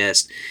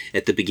suggest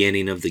at the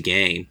beginning of the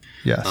game.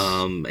 Yes.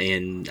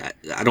 And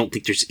I don't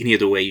think there's any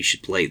other way you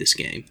should play this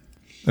game.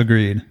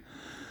 Agreed.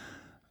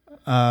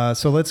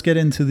 So let's get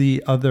into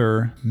the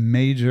other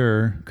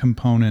major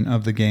component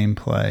of the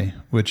gameplay,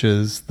 which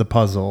is the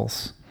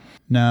puzzles.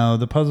 Now,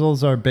 the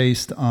puzzles are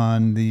based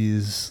on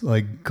these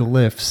like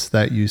glyphs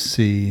that you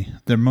see.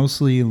 They're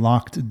mostly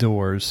locked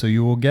doors. So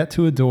you will get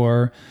to a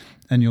door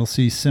and you'll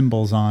see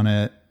symbols on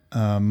it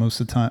most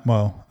of the time.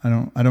 Well, I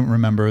don't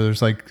remember.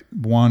 There's like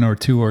 1 or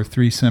 2 or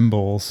 3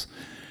 symbols.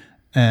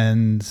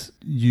 And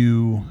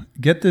you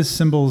get these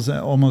symbols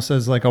almost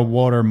as like a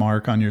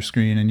watermark on your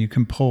screen. And you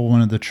can pull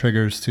one of the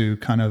triggers to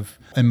kind of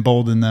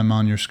embolden them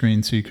on your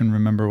screen so you can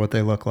remember what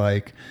they look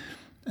like.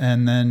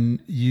 And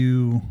then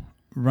you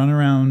run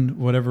around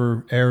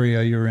whatever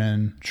area you're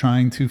in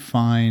trying to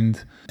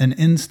find an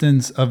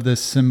instance of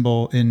this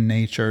symbol in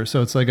nature.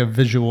 So it's like a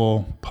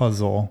visual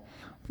puzzle.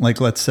 Like,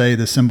 let's say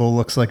the symbol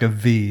looks like a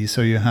V,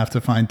 so you have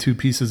to find two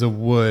pieces of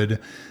wood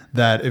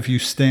that, if you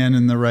stand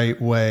in the right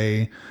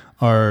way,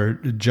 are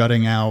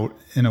jutting out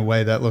in a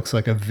way that looks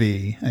like a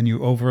V, and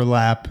you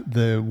overlap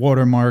the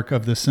watermark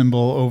of the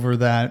symbol over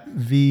that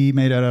V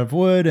made out of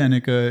wood, and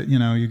it go,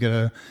 you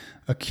get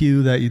a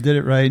cue that you did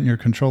it right, and your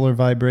controller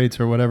vibrates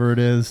or whatever it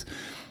is,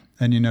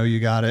 and you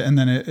got it, and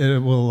then it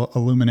will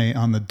illuminate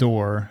on the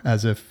door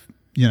as if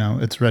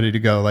it's ready to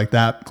go, like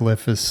that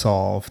glyph is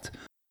solved.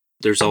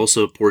 There's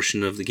also a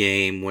portion of the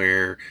game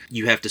where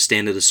you have to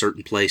stand at a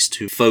certain place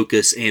to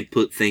focus and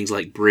put things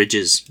like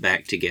bridges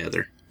back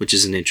together, which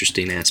is an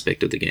interesting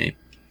aspect of the game.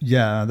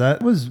 Yeah,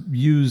 that was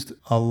used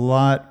a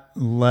lot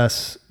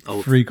less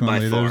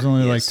frequently. There was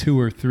only like 2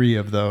 or 3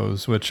 of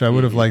those, which I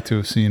would have liked to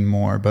have seen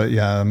more. But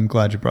yeah, I'm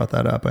glad you brought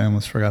that up. I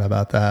almost forgot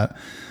about that.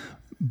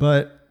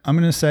 But I'm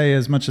going to say,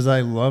 as much as I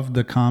loved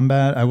the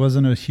combat, I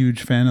wasn't a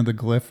huge fan of the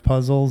glyph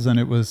puzzles. And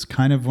it was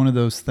kind of one of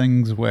those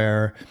things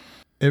where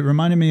it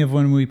reminded me of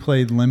when we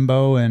played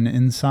Limbo and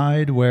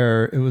Inside,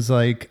 where it was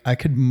like I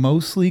could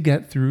mostly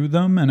get through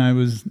them and I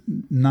was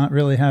not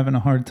really having a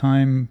hard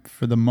time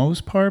for the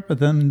most part. But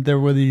then there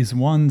were these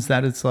ones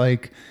that it's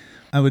like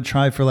I would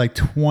try for like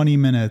 20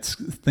 minutes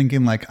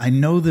thinking like, I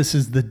know this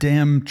is the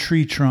damn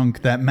tree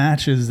trunk that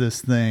matches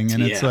this thing.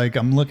 And it's like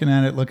I'm looking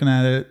at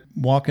it,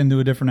 walk into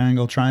a different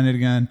angle, trying it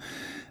again.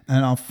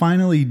 And I'll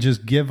finally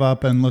just give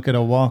up and look at a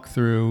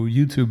walkthrough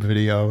YouTube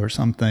video or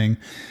something.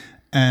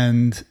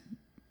 And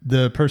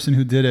the person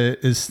who did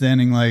it is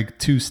standing like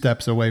 2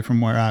 steps away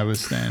from where I was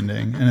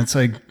standing. And it's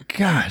like,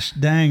 gosh,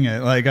 dang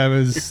it. Like I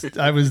was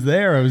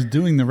there, I was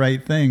doing the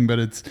right thing, but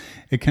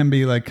it can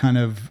be like kind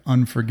of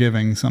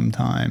unforgiving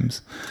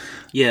sometimes.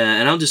 Yeah,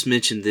 and I'll just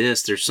mention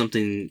this. There's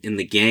something in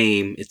the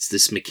game. It's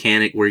this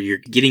mechanic where you're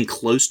getting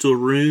close to a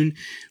rune,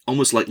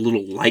 almost like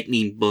little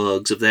lightning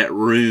bugs of that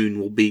rune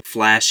will be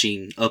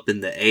flashing up in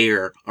the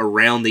air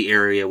around the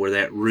area where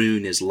that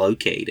rune is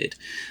located.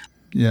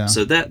 Yeah.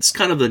 So that's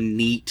kind of a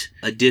neat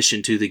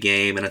addition to the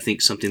game, and I think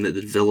something that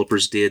the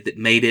developers did that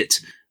made it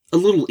a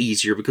little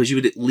easier because you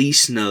would at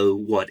least know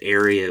what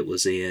area it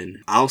was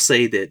in. I'll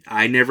say that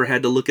I never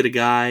had to look at a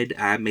guide.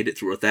 I made it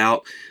through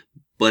without,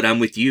 but I'm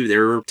with you.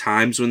 There were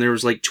times when there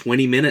was like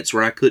 20 minutes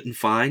where I couldn't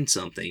find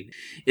something.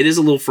 It is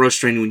a little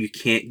frustrating when you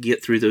can't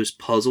get through those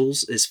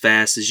puzzles as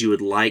fast as you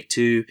would like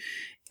to.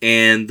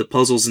 And the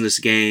puzzles in this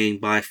game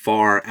by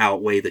far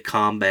outweigh the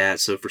combat.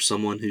 So for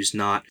someone who's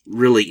not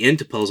really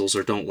into puzzles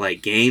or don't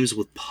like games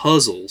with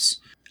puzzles,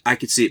 I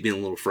could see it being a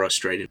little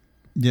frustrating.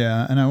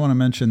 Yeah, and I want to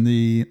mention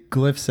the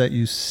glyphs that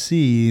you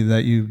see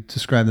that you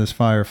described as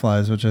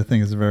fireflies, which I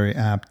think is a very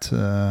apt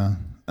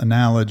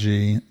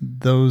analogy.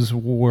 Those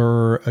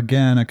were,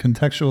 again, a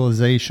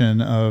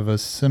contextualization of a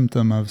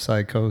symptom of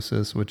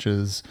psychosis, which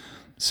is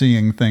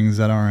seeing things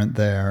that aren't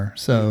there.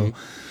 So...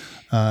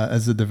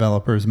 as the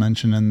developers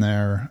mentioned in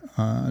their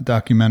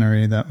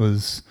documentary, that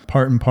was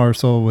part and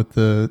parcel with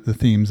the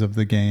themes of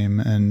the game.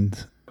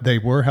 And they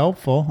were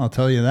helpful, I'll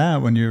tell you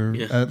that, when you're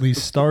at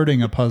least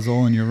starting a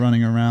puzzle and you're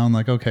running around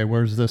like, okay,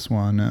 where's this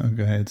one?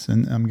 Okay,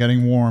 I'm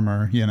getting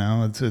warmer,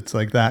 it's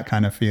like that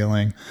kind of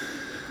feeling.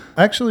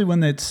 Actually,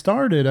 when it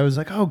started, I was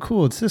like, oh,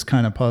 cool, it's this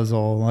kind of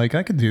puzzle. Like,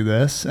 I could do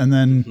this. And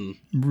then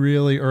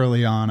really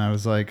early on, I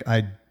was like,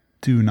 I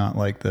do not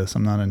like this.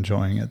 I'm not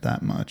enjoying it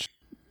that much.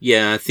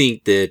 Yeah, I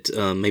think that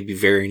maybe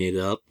varying it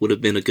up would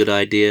have been a good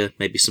idea.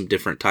 Maybe some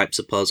different types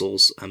of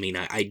puzzles. I mean,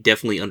 I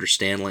definitely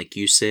understand, like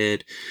you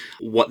said,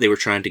 what they were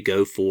trying to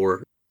go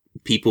for.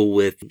 People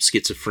with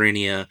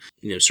schizophrenia,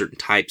 certain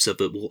types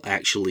of it will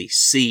actually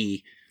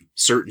see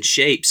certain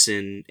shapes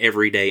in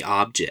everyday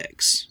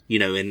objects,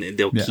 and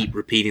they'll keep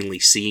repeatedly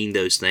seeing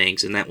those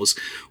things. And that was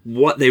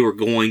what they were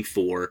going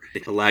for,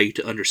 to allow you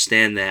to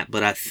understand that.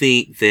 But I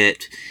think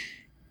that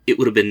it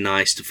would have been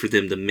nice for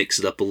them to mix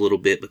it up a little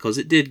bit because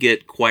it did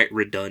get quite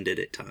redundant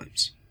at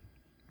times.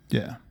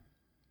 Yeah.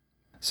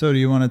 So do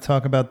you want to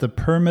talk about the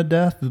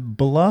permadeath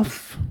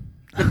bluff?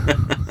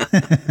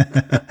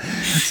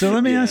 So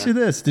let me ask you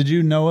this. Did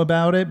you know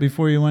about it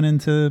before you went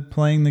into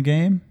playing the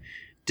game?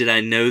 Did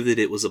I know that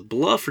it was a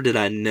bluff, or did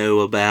I know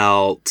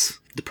about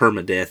the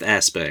permadeath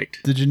aspect?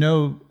 Did you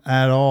know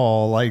at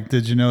all? Like,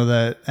 did you know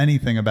that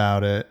anything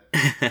about it?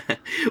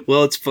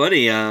 Well, it's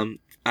funny.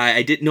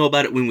 I didn't know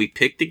about it when we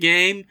picked the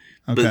game,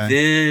 but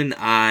then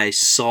I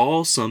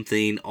saw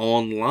something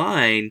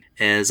online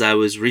as I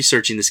was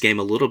researching this game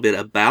a little bit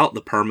about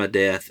the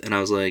permadeath, and I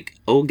was like,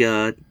 oh,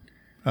 God.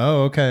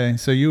 Oh, okay.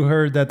 So you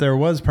heard that there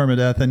was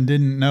permadeath and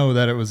didn't know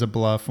that it was a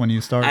bluff when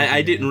you started.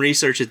 I didn't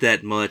research it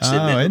that much.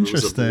 Oh,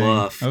 interesting. It was a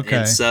bluff. Okay.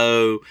 And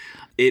so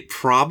it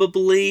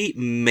probably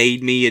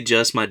made me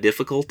adjust my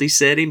difficulty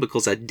setting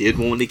because I did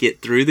want to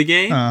get through the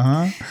game.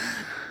 Uh-huh.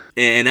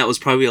 And that was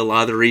probably a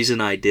lot of the reason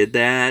I did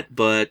that.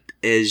 But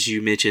as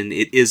you mentioned,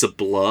 it is a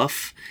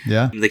bluff.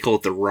 Yeah. They call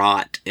it the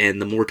rot.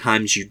 And the more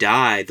times you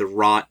die, the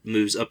rot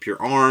moves up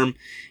your arm.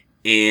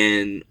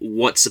 And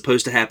what's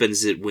supposed to happen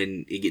is that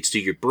when it gets to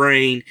your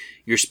brain,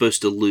 you're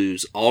supposed to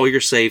lose all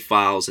your save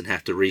files and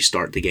have to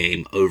restart the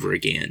game over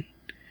again,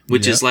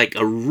 which is like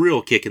a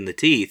real kick in the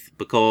teeth,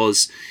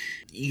 because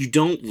you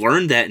don't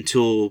learn that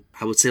until,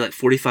 I would say, like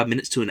 45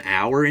 minutes to an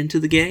hour into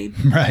the game.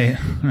 Right.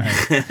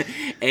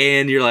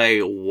 And you're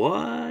like,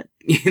 what?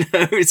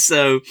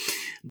 So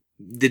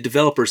the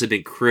developers have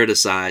been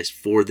criticized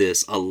for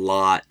this a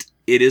lot.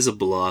 It is a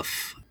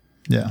bluff.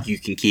 Yeah. You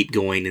can keep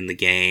going in the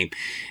game.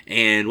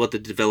 And what the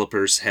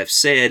developers have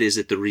said is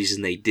that the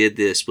reason they did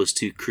this was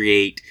to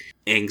create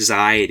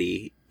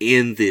anxiety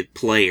in the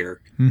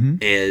player,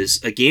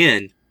 as,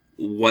 again,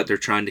 what they're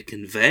trying to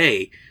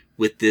convey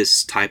with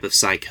this type of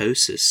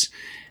psychosis.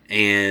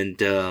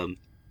 And,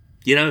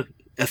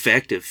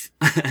 effective.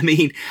 I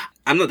mean,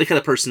 I'm not the kind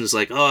of person who's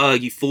like, oh,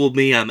 you fooled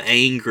me, I'm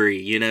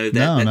angry,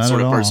 that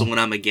sort of person when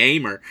I'm a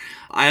gamer.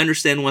 I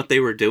understand what they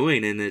were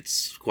doing, and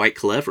it's quite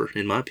clever,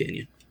 in my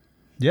opinion.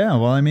 Yeah,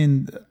 well, I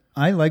mean,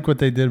 I like what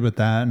they did with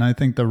that, and I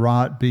think the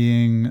rot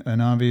being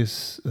an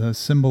obvious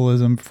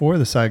symbolism for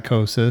the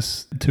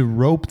psychosis, to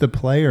rope the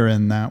player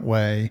in that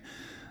way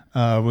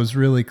was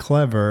really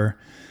clever.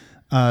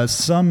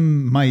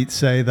 Some might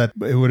say that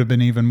it would have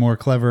been even more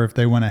clever if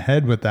they went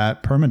ahead with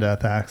that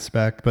permadeath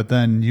aspect, but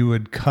then you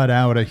would cut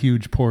out a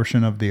huge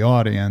portion of the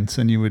audience,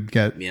 and you would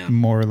get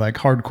more like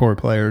hardcore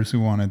players who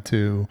wanted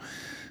to,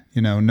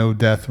 no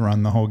death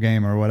run the whole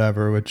game or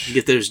whatever, which... You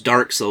get those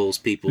Dark Souls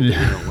people that we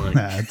don't like.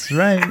 That's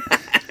right.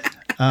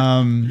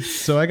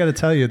 So I got to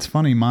tell you, it's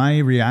funny, my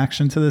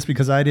reaction to this,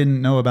 because I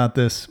didn't know about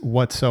this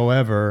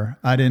whatsoever.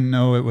 I didn't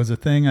know it was a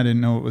thing. I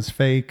didn't know it was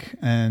fake.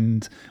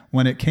 And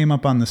when it came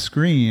up on the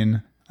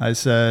screen, I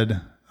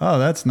said, oh,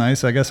 that's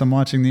nice. I guess I'm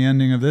watching the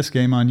ending of this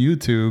game on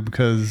YouTube,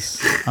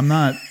 because I'm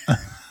not...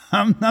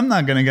 I'm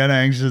not going to get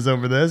anxious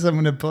over this. I'm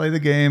going to play the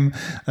game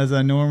as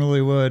I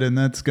normally would, and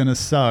that's going to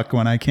suck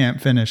when I can't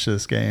finish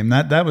this game.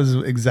 That was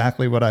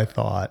exactly what I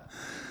thought.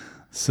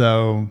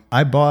 So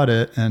I bought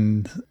it,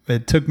 and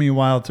it took me a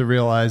while to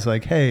realize,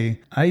 like, hey,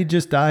 I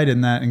just died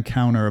in that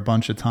encounter a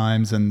bunch of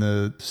times, and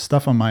the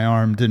stuff on my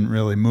arm didn't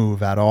really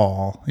move at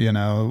all.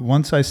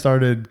 Once I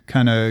started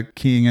kind of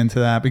keying into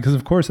that, because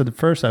of course at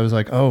first I was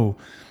like, oh,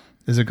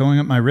 is it going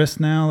up my wrist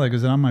now? Like,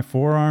 is it on my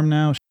forearm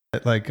now?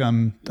 Like,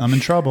 I'm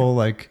in trouble.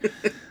 Like,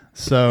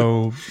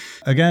 so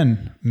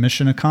again,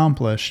 mission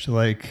accomplished.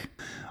 Like,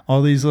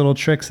 all these little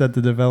tricks that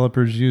the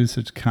developers use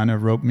to kind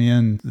of rope me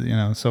in,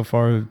 so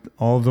far,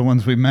 all of the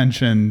ones we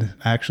mentioned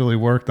actually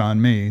worked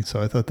on me.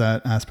 So I thought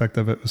that aspect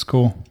of it was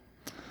cool.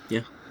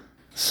 Yeah.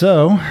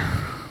 So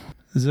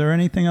is there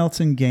anything else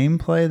in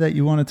gameplay that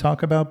you want to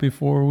talk about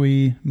before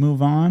we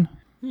move on?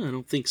 No, I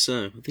don't think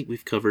so. I think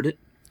we've covered it.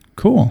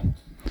 Cool.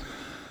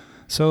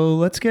 So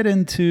let's get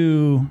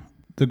into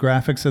the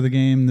graphics of the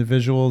game, the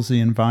visuals, the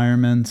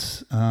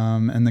environments,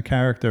 and the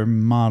character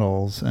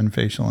models and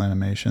facial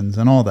animations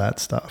and all that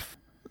stuff.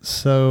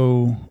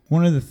 So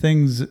one of the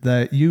things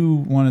that you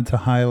wanted to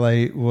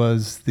highlight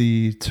was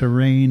the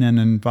terrain and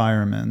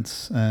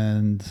environments.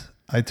 And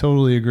I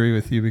totally agree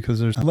with you, because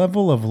there's a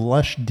level of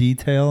lush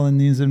detail in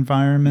these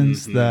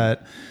environments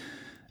that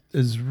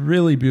is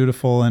really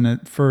beautiful.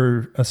 And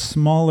for a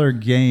smaller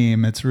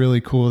game, it's really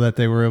cool that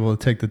they were able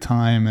to take the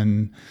time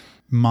and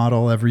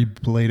model every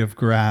blade of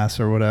grass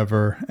or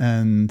whatever.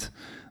 And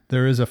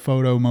there is a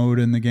photo mode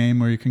in the game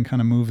where you can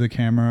kind of move the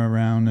camera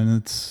around, and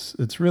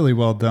it's really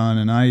well done.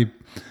 And I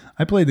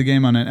played the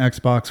game on an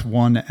Xbox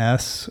One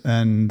S,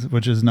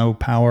 which is no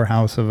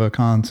powerhouse of a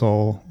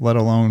console, let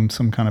alone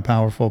some kind of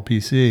powerful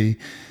PC.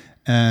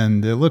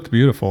 And it looked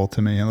beautiful to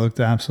me. It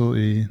looked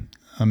absolutely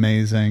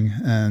amazing,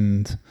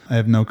 and I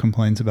have no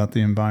complaints about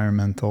the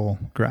environmental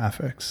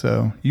graphics.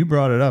 So you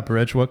brought it up,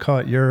 Rich. What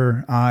caught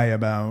your eye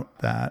about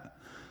that?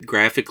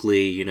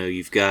 Graphically,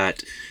 you've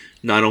got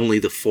not only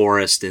the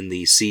forest and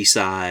the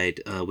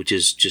seaside, which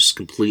is just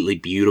completely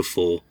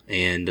beautiful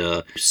and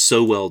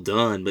so well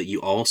done, but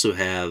you also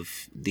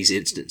have these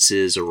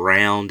instances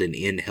around and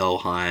in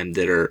Helheim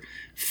that are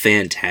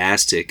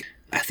fantastic.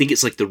 I think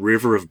it's like the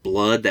River of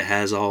Blood that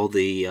has all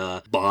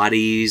the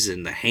bodies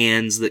and the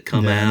hands that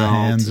come out. The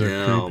hands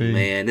are creepy.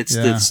 Man, it's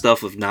the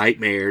stuff of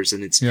nightmares,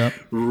 and it's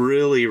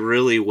really,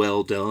 really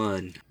well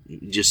done.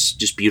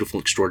 Just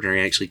beautiful,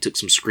 extraordinary. I actually took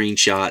some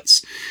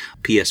screenshots,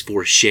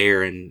 PS4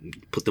 share, and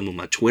put them on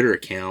my Twitter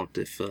account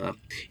if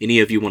any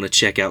of you want to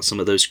check out some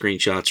of those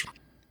screenshots.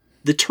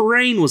 The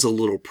terrain was a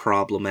little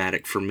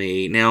problematic for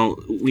me. Now,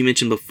 we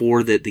mentioned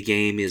before that the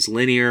game is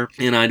linear,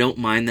 and I don't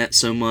mind that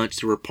so much.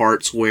 There were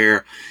parts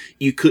where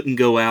you couldn't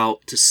go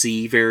out to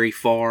sea very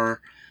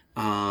far.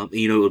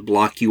 It would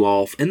block you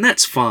off, and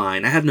that's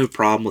fine. I have no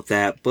problem with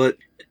that, but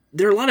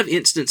there are a lot of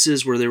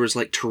instances where there was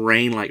like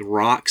terrain, like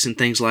rocks and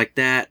things like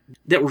that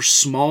were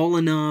small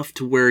enough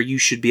to where you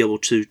should be able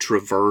to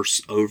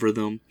traverse over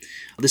them.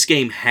 This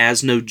game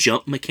has no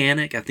jump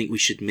mechanic. I think we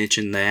should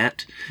mention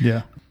that.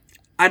 Yeah.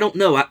 I don't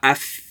know. I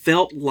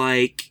felt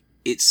like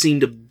it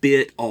seemed a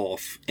bit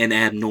off and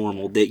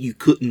abnormal that you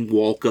couldn't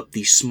walk up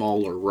these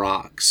smaller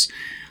rocks.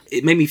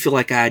 It made me feel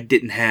like I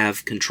didn't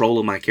have control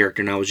of my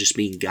character and I was just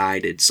being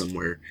guided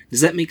somewhere. Does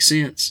that make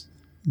sense?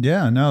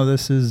 Yeah, no,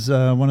 this is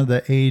one of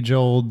the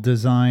age-old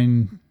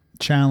design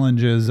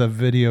challenges of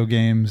video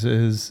games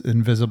is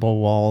invisible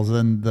walls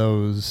and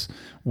those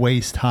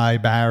waist-high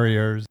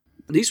barriers.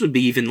 These would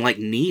be even like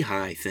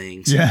knee-high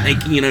things, Yeah.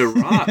 like,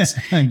 rocks,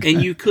 Yeah.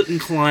 and you couldn't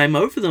climb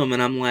over them.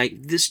 And I'm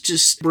like, this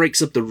just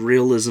breaks up the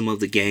realism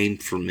of the game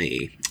for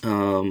me.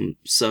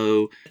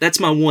 So that's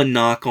my one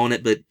knock on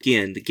it. But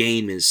again, the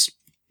game is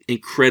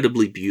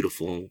incredibly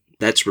beautiful.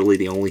 That's really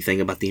the only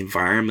thing about the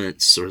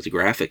environments or the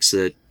graphics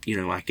that,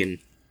 I can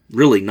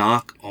really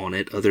knock on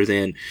it, other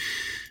than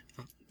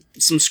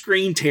some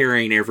screen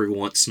tearing every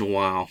once in a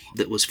while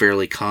that was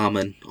fairly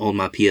common on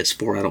my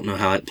PS4. I don't know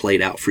how it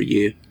played out for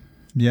you.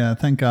 Yeah,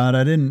 thank God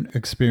I didn't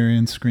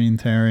experience screen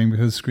tearing,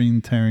 because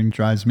screen tearing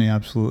drives me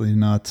absolutely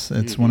nuts.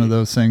 It's one of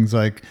those things,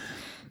 like,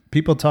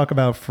 people talk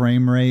about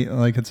frame rate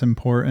like it's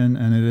important,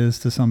 and it is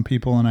to some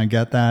people, and I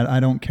get that.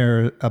 I don't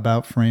care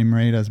about frame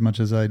rate as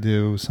much as I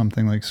do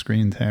something like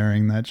screen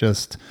tearing that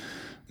just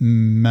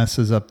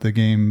messes up the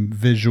game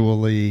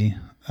visually,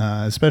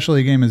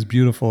 especially a game as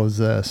beautiful as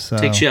this. So.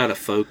 Takes you out of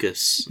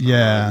focus.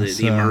 Yeah.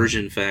 The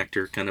immersion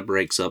factor kind of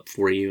breaks up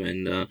for you.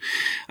 And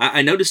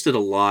I noticed it a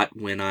lot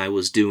when I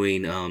was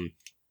doing,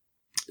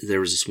 there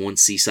was this one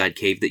seaside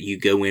cave that you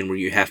go in where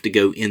you have to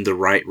go in the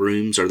right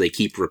rooms or they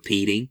keep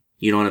repeating.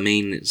 You know what I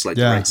mean? It's like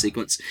the right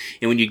sequence.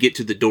 And when you get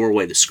to the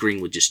doorway, the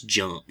screen would just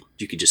jump.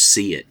 You could just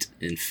see it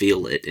and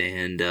feel it.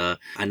 And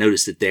I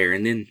noticed it there.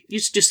 And then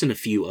it's just in a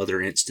few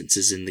other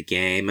instances in the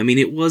game. I mean,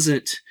 it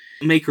wasn't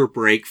make or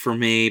break for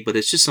me, but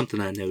it's just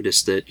something I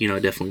noticed that, I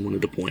definitely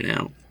wanted to point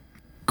out.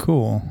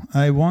 Cool.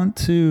 I want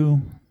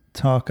to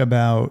talk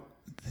about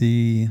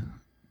the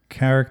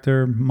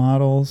character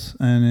models,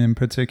 and in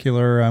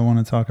particular, I want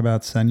to talk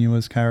about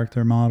Senua's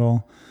character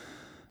model.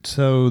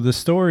 So the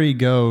story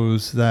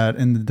goes that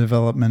in the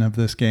development of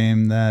this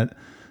game that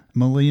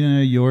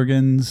Melina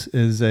Jorgens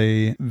is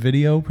a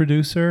video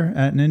producer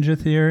at Ninja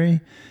Theory,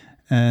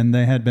 and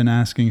they had been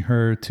asking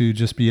her to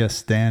just be a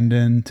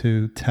stand-in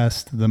to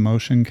test the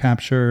motion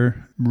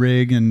capture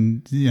rig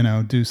and,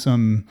 do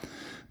some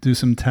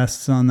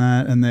tests on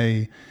that. And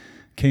they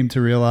came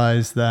to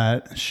realize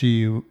that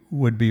she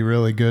would be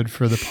really good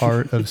for the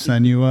part of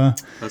Senua.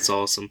 That's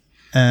awesome.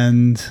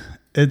 And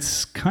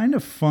it's kind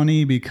of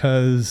funny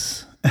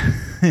because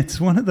it's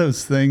one of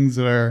those things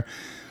where,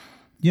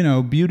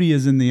 beauty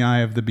is in the eye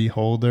of the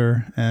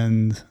beholder,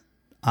 and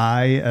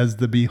I, as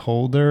the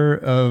beholder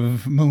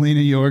of Melina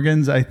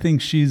Jorgens, I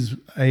think she's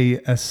a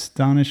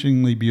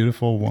astonishingly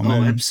beautiful woman.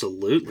 Oh,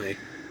 absolutely.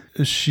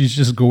 She's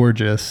just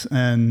gorgeous.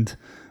 And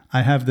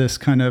I have this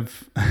kind of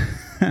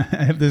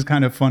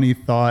funny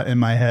thought in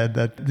my head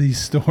that the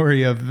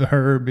story of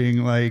her being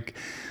like,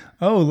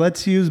 oh,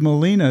 let's use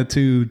Melina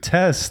to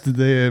test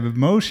the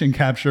motion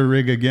capture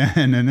rig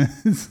again. And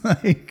it's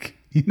like,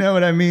 you know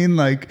what I mean?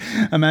 Like,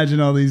 imagine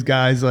all these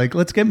guys like,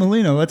 let's get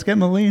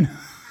Melina.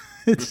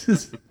 It's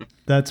just,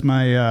 that's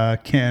my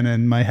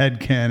canon, my head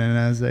canon,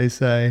 as they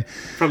say.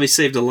 Probably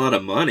saved a lot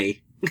of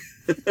money.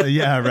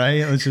 Yeah,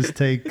 right? Let's just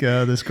take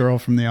this girl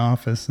from The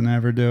Office and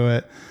have her do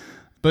it.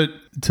 But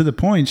to the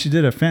point, she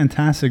did a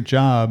fantastic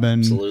job.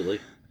 And Absolutely.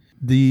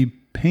 the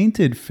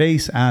painted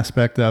face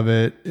aspect of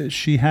it,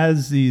 she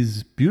has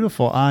these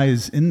beautiful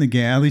eyes in the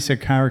game. At least a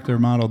character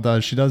model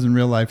does. She does in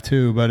real life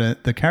too.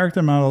 But the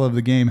character model of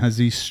the game has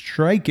these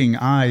striking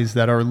eyes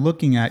that are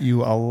looking at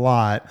you a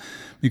lot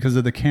because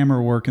of the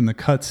camera work in the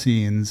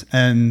cutscenes.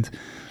 And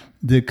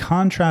the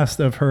contrast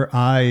of her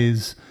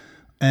eyes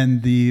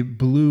and the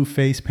blue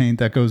face paint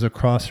that goes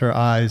across her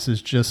eyes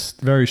is just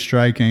very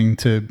striking,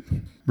 to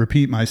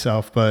repeat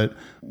myself. But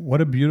what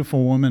a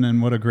beautiful woman,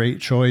 and what a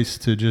great choice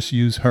to just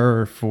use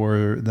her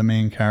for the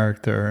main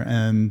character.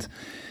 And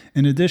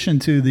in addition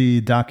to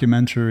the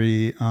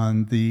documentary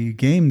on the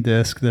game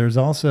disc, there's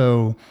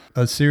also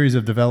a series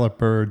of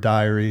developer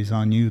diaries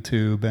on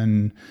YouTube,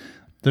 and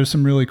there's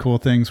some really cool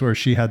things where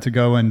she had to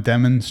go and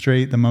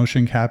demonstrate the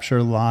motion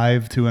capture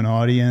live to an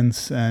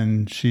audience.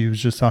 And she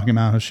was just talking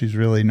about how she's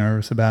really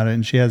nervous about it.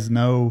 And she has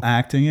no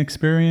acting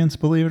experience,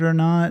 believe it or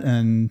not.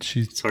 And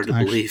It's hard to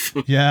believe.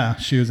 Yeah,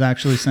 she was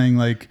actually saying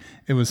like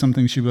it was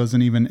something she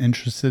wasn't even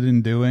interested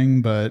in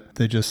doing, but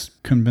they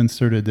just convinced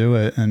her to do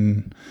it.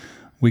 And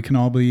we can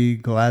all be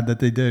glad that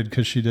they did,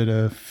 because she did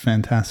a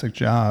fantastic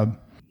job.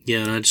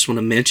 Yeah, and I just want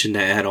to mention,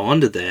 to add on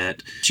to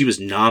that, she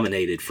was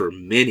nominated for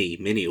many,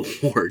 many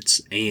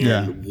awards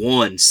and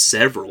won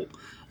several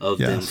of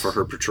them for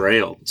her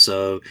portrayal.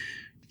 So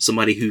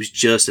somebody who's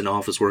just an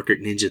office worker at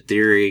Ninja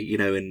Theory,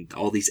 and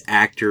all these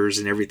actors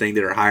and everything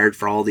that are hired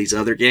for all these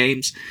other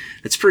games,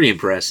 it's pretty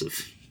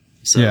impressive.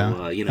 So,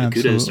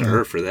 kudos to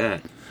her for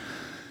that.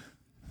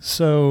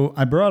 So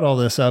I brought all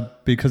this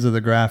up because of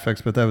the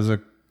graphics, but that was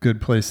a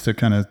good place to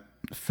kind of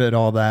fit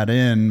all that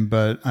in.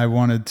 But I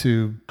wanted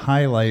to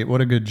highlight what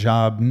a good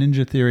job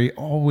Ninja Theory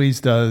always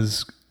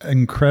does.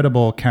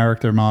 Incredible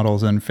character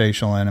models and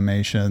facial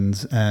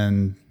animations,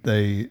 and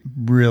they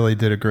really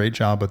did a great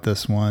job with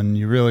this one.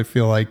 You really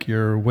feel like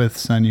you're with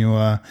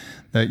Senua,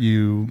 that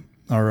you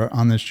are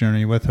on this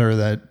journey with her,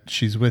 that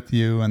she's with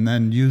you, and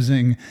then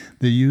using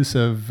the use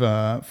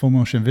of full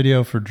motion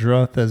video for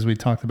Druth, as we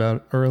talked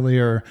about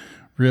earlier,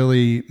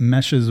 really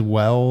meshes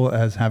well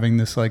as having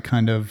this like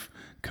kind of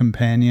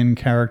companion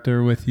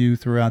character with you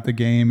throughout the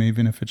game,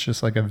 even if it's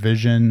just like a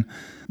vision.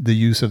 The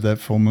use of that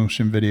full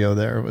motion video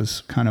there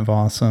was kind of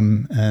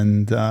awesome,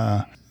 and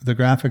the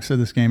graphics of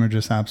this game are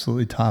just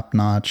absolutely top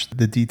notch.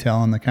 The detail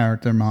on the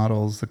character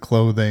models, the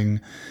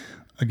clothing,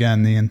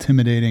 again, the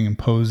intimidating,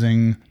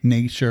 imposing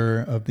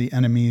nature of the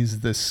enemies,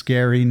 the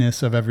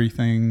scariness of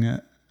everything,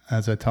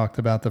 as I talked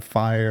about, the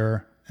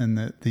fire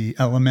and the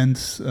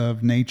elements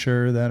of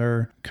nature that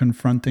are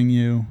confronting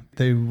you.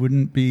 They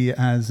wouldn't be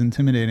as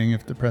intimidating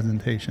if the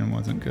presentation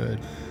wasn't good.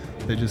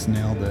 They just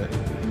nailed it.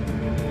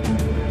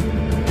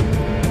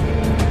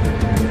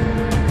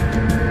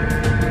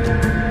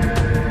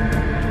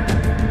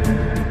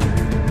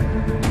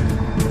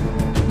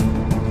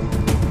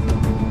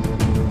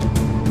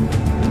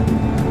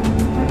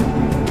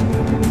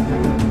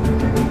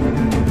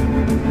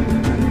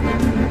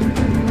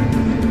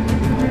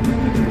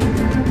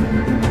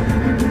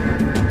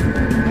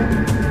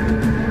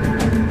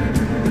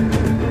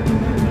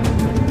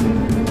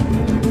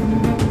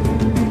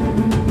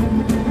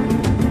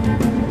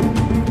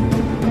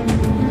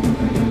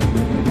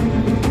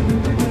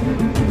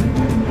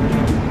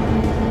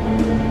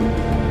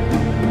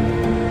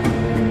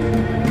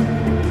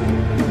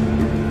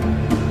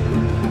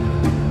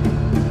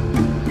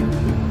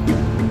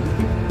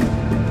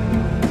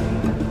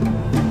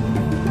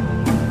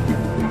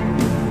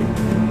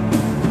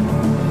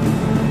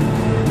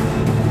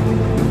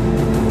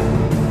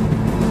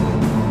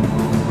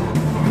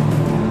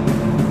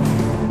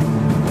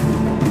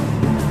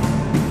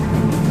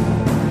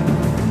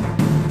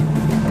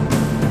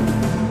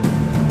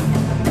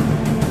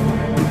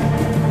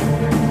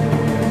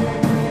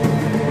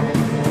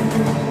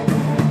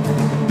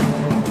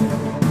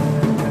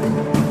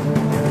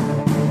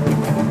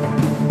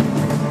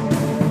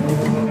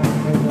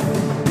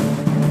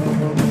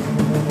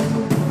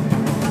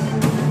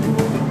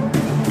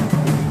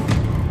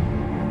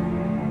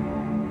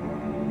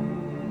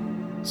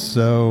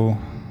 So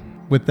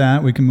with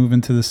that, we can move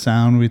into the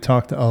sound. We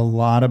talked a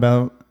lot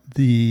about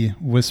the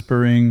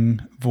whispering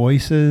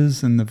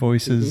voices and the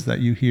voices that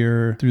you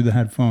hear through the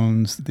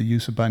headphones, the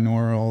use of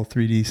binaural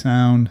 3D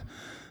sound.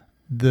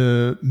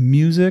 The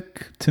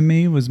music to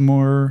me was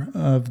more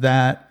of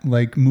that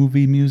like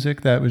movie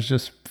music that was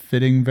just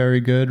fitting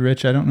very good.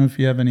 Rich, I don't know if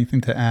you have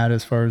anything to add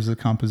as far as the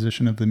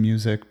composition of the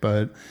music,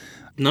 but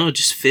No,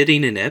 just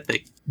fitting and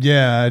epic.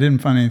 yeah, I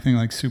didn't find anything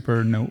like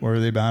super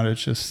noteworthy about it.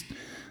 It's just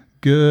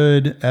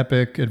good,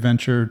 epic,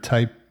 adventure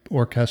type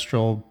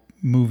orchestral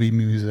movie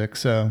music.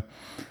 So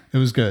it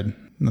was good.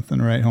 Nothing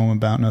to write home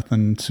about,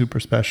 nothing super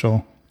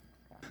special.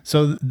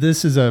 So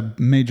this is a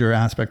major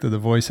aspect of the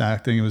voice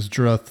acting. It was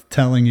Druth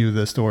telling you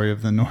the story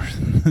of the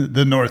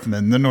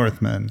Northmen,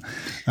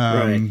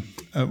 Right.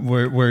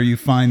 where you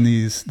find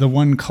these. The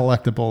one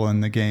collectible in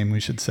the game, we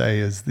should say,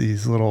 is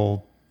these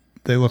little.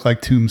 They look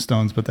like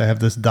tombstones, but they have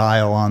this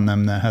dial on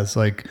them that has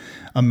like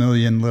a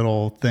million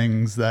little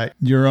things that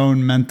your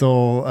own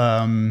mental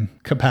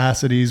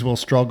capacities will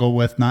struggle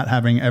with not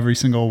having every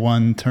single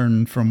one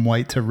turn from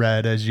white to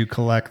red as you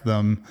collect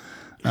them.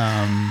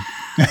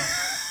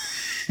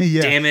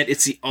 Yeah. Damn it,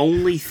 it's the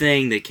only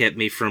thing that kept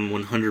me from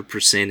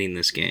 100%ing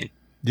this game.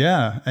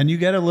 Yeah, and you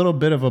get a little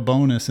bit of a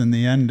bonus in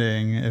the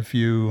ending if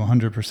you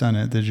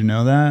 100% it. Did you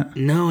know that?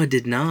 No, I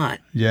did not.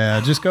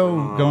 Yeah, just go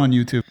on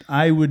YouTube.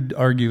 I would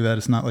argue that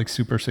it's not like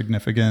super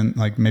significant,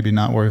 like maybe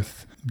not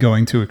worth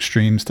going to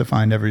extremes to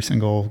find every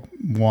single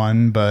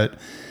one. But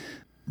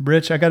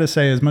Rich, I got to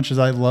say, as much as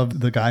I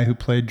loved the guy who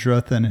played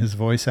Druth and his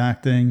voice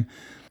acting,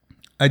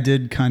 I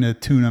did kind of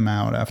tune him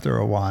out after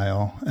a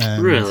while.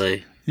 And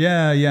Really?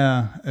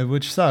 yeah,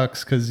 which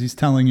sucks because he's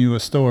telling you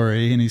a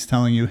story, and he's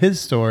telling you his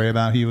story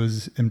about he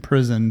was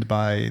imprisoned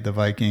by the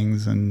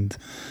Vikings and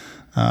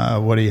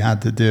what he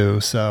had to do.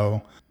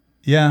 So,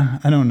 yeah,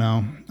 I don't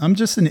know. I'm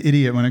just an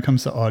idiot when it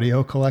comes to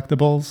audio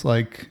collectibles.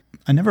 Like,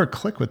 I never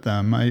click with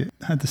them. I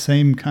had the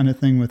same kind of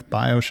thing with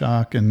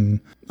BioShock and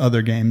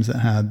other games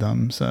that had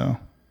them. So,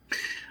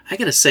 I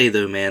gotta say,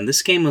 though, man,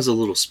 this game was a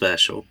little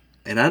special.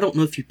 And I don't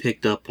know if you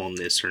picked up on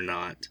this or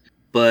not,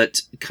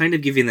 but kind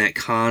of giving that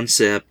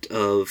concept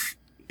of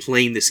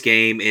playing this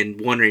game and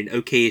wondering,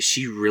 okay, is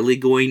she really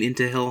going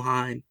into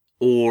Helheim?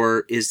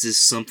 Or is this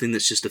something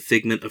that's just a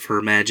figment of her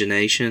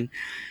imagination?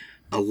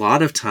 A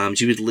lot of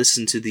times you would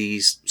listen to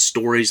these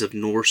stories of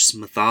Norse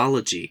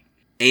mythology,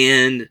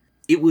 and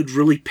it would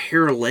really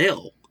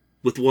parallel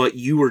with what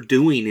you were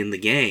doing in the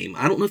game.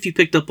 I don't know if you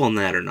picked up on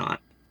that or not.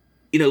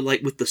 You know,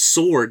 like with the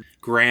sword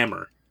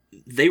grammar.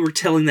 They were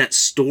telling that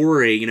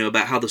story, you know,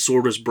 about how the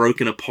sword was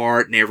broken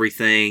apart and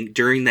everything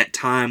during that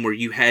time where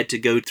you had to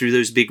go through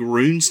those big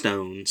rune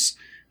stones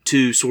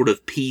to sort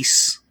of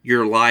piece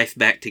your life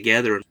back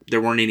together.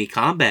 There weren't any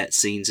combat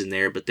scenes in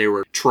there, but there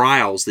were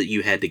trials that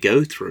you had to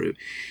go through.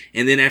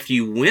 And then after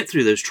you went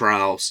through those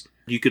trials,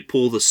 you could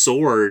pull the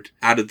sword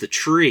out of the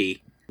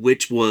tree,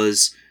 which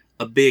was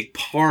a big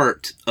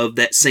part of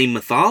that same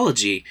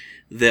mythology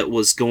that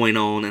was going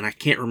on, and I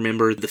can't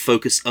remember the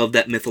focus of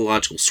that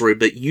mythological story,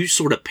 but you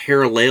sort of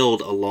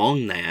paralleled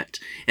along that,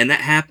 and that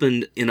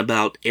happened in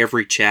about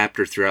every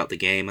chapter throughout the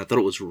game. I thought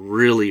it was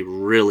really,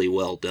 really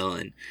well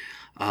done.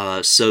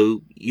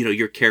 So,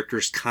 your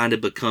character's kind of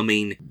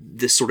becoming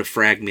this sort of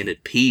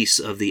fragmented piece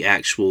of the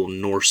actual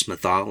Norse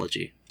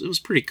mythology. It was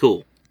pretty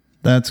cool.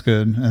 That's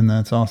good, and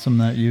that's awesome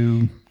that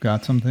you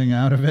got something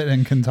out of it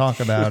and can talk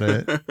about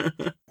it,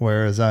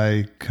 whereas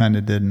I kind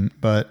of didn't,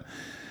 but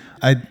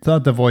I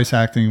thought the voice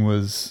acting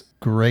was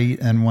great,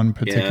 and one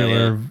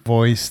particular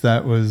voice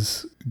that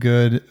was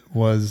good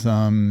was,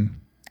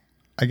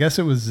 I guess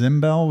it was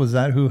Zimbel. Was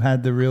that who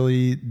had the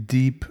really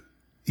deep,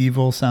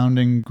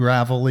 evil-sounding,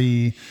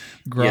 gravelly,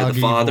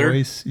 groggy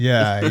voice?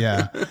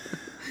 Yeah.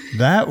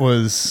 That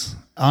was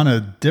on a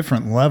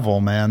different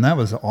level, man. That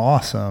was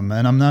awesome,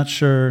 and I'm not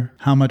sure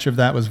how much of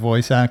that was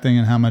voice acting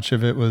and how much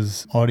of it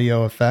was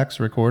audio effects,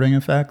 recording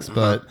effects,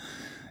 but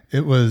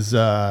it was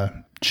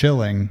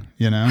chilling,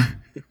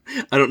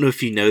 I don't know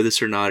if you know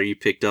this or not, or you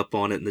picked up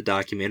on it in the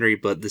documentary,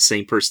 but the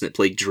same person that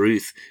played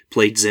Druth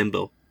played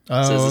Zimbo.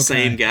 Oh, so it's the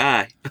okay. same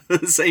guy,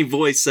 the same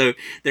voice. So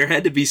there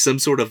had to be some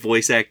sort of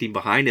voice acting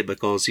behind it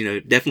because,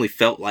 it definitely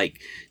felt like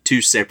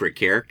two separate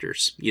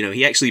characters.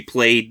 He actually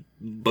played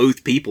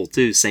both people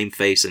too, same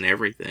face and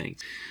everything.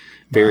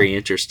 Very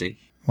interesting.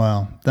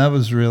 Wow, that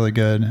was really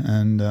good.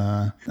 And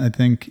I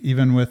think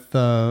even with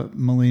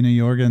Melina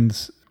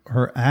Jorgens,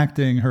 her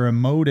acting, her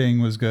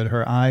emoting was good.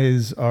 Her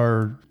eyes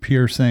are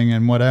piercing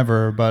and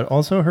whatever, but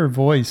also her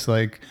voice,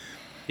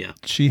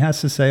 she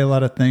has to say a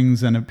lot of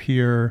things and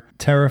appear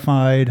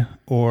terrified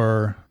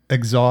or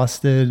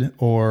exhausted,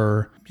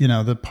 or,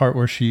 the part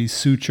where she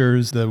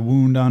sutures the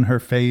wound on her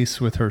face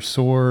with her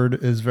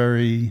sword is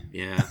very...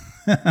 Yeah,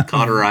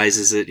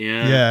 cauterizes it,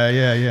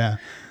 Yeah.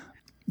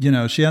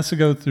 She has to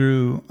go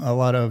through a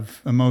lot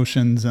of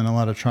emotions and a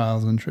lot of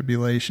trials and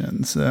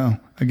tribulations. So,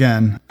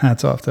 again,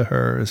 hats off to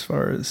her as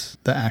far as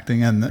the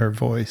acting and her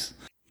voice.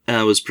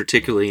 I was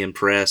particularly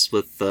impressed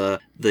with the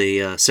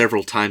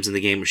several times in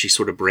the game where she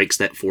sort of breaks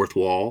that fourth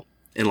wall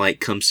and,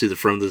 comes to the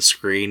front of the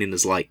screen and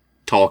is,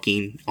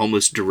 talking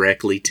almost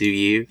directly to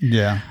you.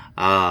 Yeah.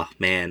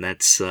 Man,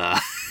 that's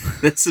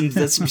that's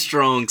some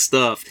strong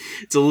stuff.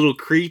 It's a little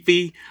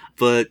creepy.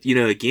 But,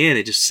 again,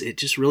 it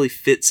just really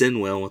fits in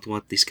well with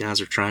what these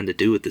guys are trying to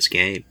do with this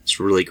game. It's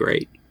really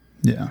great.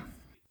 Yeah.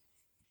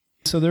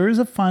 So there is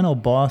a final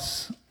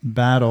boss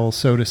battle,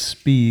 so to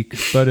speak,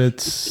 but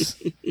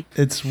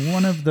it's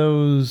one of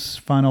those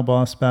final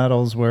boss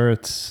battles where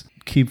it's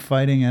keep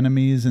fighting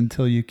enemies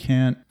until you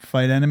can't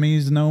fight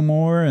enemies no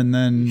more, and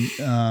then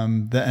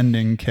the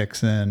ending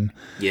kicks in.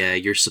 Yeah,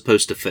 you're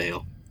supposed to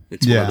fail.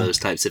 It's one of those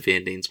types of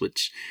endings,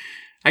 which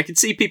I can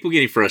see people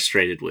getting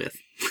frustrated with.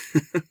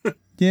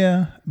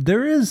 Yeah,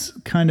 there is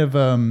kind of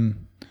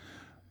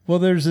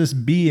there's this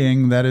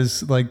being that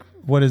is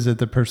what is it,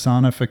 the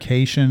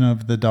personification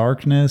of the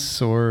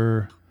darkness,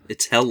 or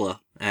it's Hela,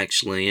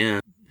 actually, yeah.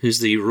 Who's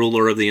the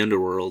ruler of the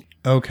underworld.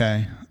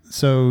 Okay.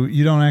 So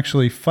you don't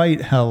actually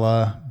fight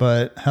Hela,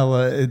 but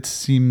it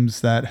seems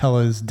that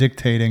Hela is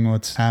dictating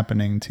what's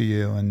happening to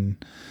you,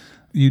 and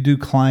you do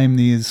climb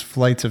these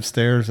flights of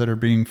stairs that are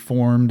being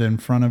formed in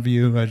front of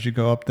you as you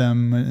go up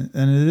them, and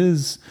it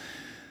is,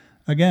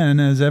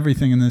 again, as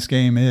everything in this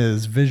game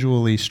is,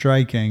 visually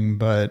striking,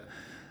 but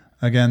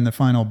again, the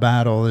final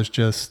battle is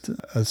just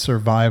a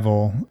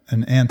survival,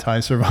 an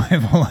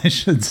anti-survival, I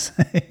should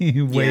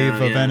say, wave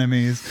of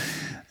enemies.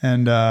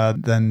 And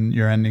then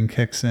your ending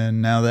kicks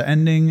in. Now, the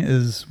ending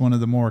is one of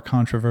the more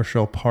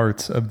controversial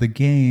parts of the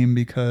game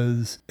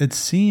because it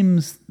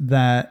seems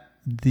that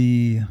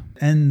the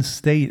end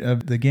state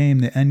of the game,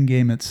 the end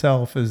game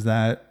itself, is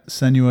that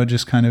Senua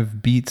just kind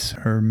of beats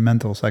her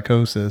mental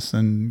psychosis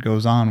and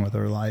goes on with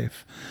her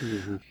life.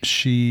 Mm-hmm.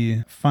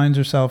 She finds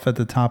herself at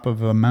the top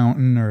of a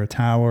mountain or a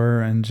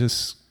tower and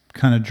just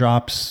kind of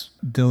drops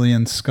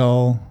Dillian's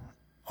skull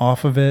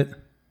off of it.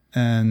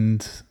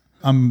 And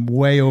I'm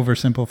way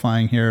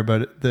oversimplifying here,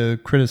 but the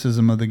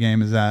criticism of the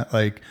game is that,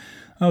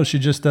 she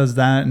just does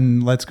that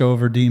and lets go of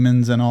her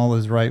demons and all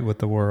is right with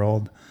the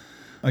world.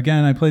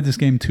 Again, I played this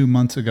game 2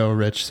 months ago,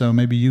 Rich, so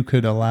maybe you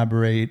could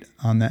elaborate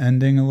on the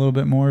ending a little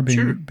bit more,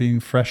 being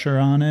fresher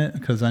on it,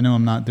 because I know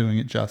I'm not doing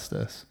it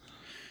justice.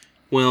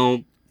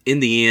 Well,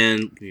 in the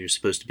end, you're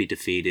supposed to be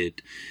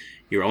defeated.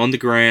 You're on the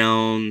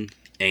ground,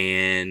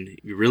 and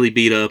you're really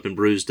beat up and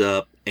bruised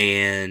up,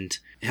 and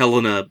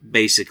Helena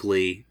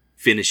basically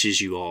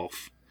finishes you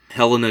off.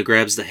 Helena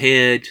grabs the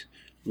head,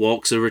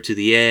 walks over to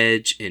the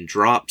edge, and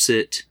drops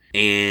it,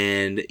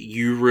 and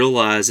you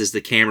realize as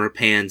the camera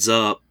pans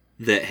up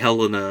that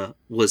Helena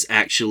was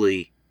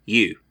actually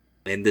you.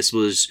 And this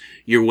was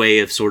your way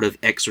of sort of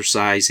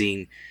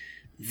exorcising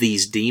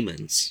these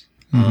demons,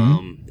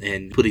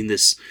 and putting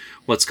this,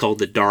 what's called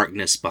the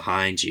darkness,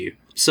 behind you.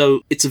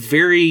 So it's a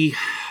very,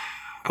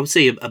 I would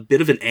say, a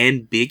bit of an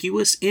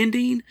ambiguous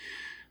ending,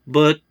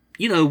 but,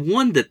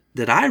 one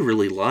that I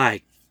really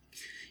like.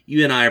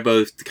 you and I are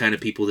both the kind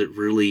of people that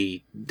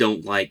really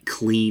don't like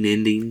clean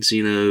endings,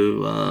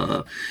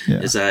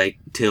 as I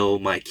tell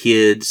my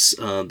kids,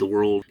 the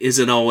world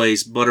isn't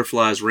always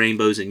butterflies,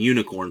 rainbows, and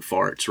unicorn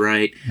farts,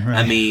 right?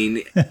 I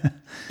mean,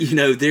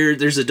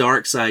 there's a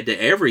dark side to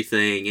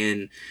everything.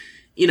 And,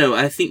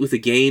 I think with a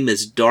game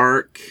as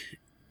dark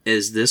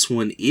as this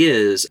one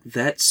is,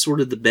 that's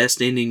sort of the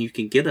best ending you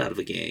can get out of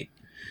a game.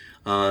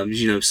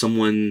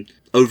 Someone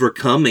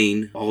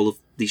overcoming all of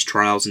these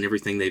trials and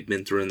everything they've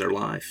been through in their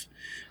life.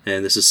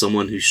 And this is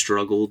someone who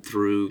struggled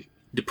through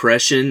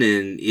depression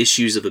and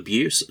issues of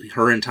abuse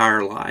her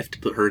entire life to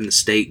put her in the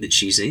state that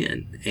she's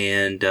in.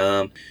 And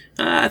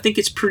I think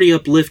it's pretty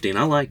uplifting.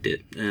 I liked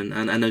it. And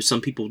I know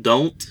some people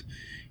don't.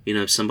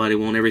 Somebody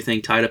want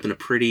everything tied up in a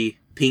pretty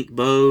pink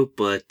bow.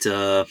 But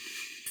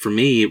for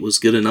me, it was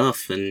good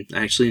enough, and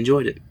I actually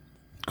enjoyed it.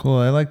 Cool.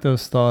 I like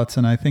those thoughts.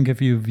 And I think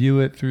if you view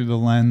it through the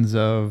lens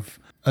of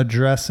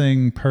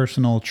addressing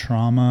personal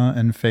trauma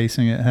and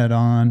facing it head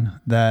on,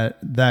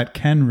 that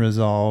can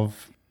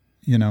resolve,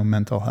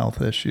 mental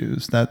health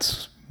issues.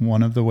 That's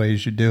one of the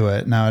ways you do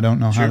it. Now, I don't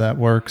know how that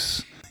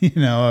works.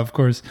 Of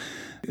course,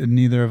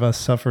 neither of us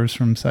suffers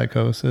from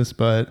psychosis,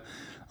 but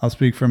I'll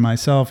speak for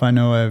myself. I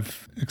know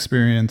I've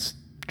experienced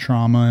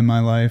trauma in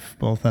my life,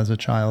 both as a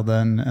child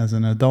and as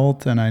an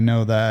adult. And I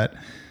know that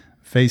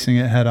facing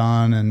it head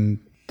on and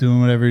doing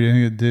whatever you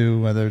need to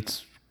do, whether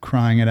it's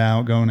crying it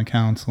out, going to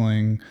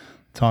counseling,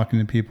 talking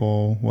to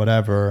people,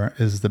 whatever,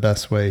 is the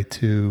best way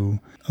to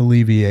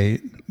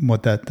alleviate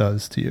what that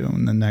does to you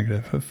and the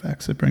negative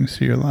effects it brings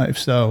to your life.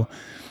 So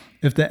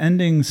if the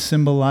ending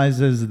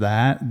symbolizes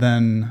that,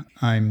 then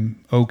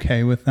I'm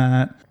okay with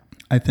that.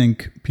 I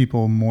think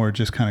people more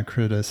just kind of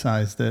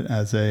criticized it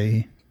as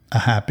a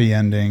happy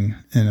ending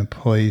in a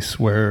place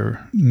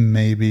where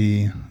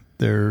maybe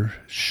there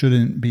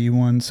shouldn't be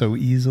one so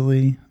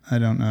easily. I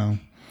don't know.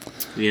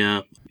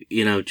 Yeah.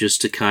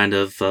 Just to kind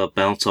of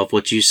bounce off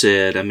what you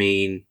said, I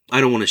mean,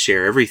 I don't want to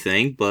share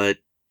everything, but,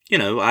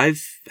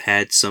 I've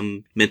had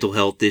some mental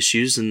health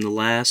issues in the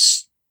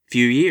last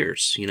few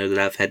years, that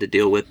I've had to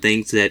deal with,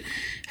 things that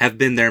have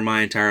been there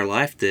my entire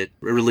life that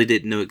I really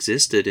didn't know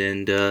existed.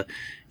 And,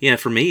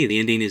 for me, the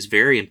ending is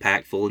very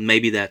impactful, and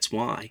maybe that's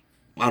why.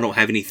 I don't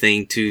have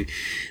anything to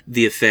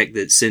the effect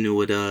that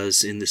Senua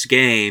does in this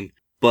game,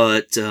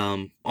 but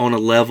on a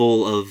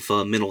level of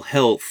mental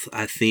health,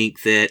 I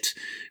think that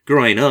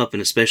growing up,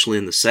 and especially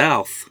in the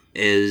South,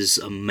 as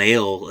a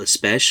male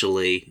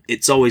especially,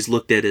 it's always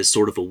looked at as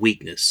sort of a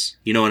weakness.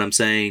 You know what I'm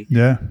saying?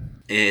 Yeah.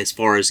 As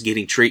far as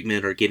getting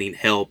treatment or getting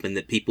help, and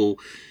that people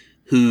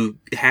who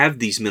have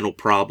these mental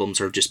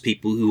problems are just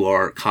people who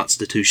are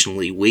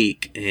constitutionally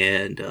weak,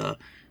 and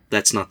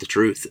that's not the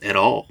truth at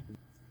all.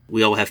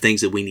 We all have things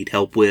that we need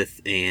help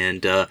with,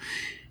 and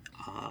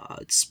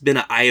it's been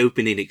an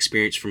eye-opening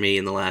experience for me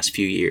in the last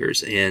few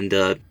years.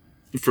 And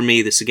for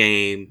me, this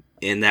game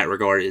in that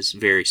regard is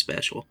very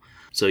special.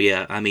 So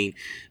yeah, I mean,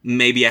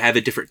 maybe I have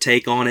a different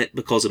take on it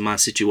because of my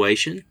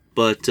situation,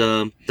 but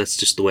that's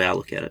just the way I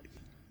look at it.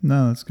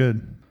 No, that's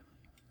good.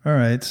 All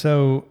right,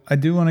 so I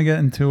do want to get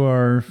into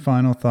our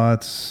final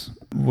thoughts,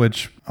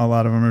 which a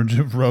lot of them are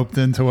just roped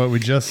into what we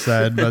just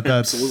said, but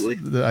that's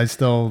Absolutely. I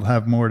still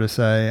have more to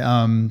say.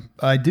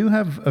 I do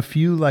have a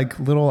few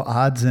little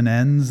odds and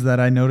ends that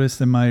I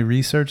noticed in my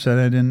research that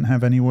I didn't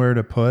have anywhere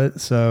to put.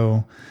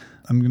 So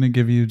I'm going to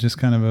give you just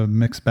kind of a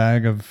mixed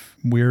bag of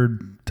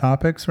weird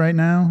topics right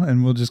now,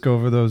 and we'll just go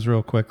over those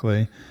real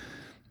quickly.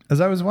 As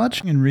I was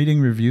watching and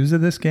reading reviews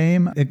of this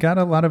game, it got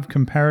a lot of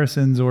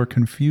comparisons or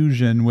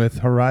confusion with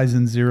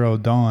Horizon Zero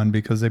Dawn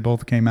because they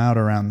both came out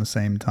around the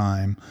same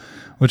time,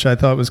 which I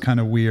thought was kind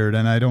of weird,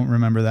 and I don't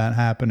remember that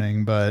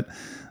happening, but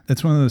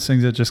it's one of those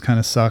things that just kind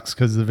of sucks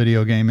because the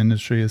video game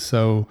industry is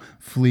so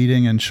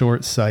fleeting and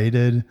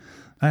short-sighted.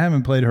 I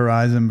haven't played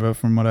Horizon, but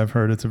from what I've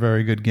heard, it's a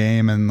very good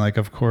game, and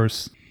of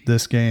course,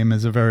 this game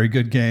is a very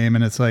good game,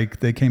 and it's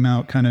they came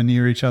out kind of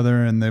near each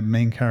other, and the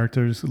main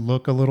characters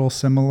look a little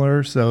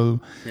similar,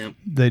 so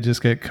they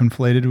just get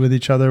conflated with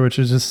each other, which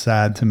is just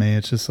sad to me.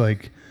 It's just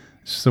it's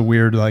just a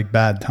weird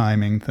bad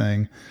timing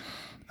thing.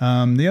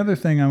 The other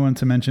thing I want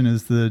to mention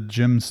is the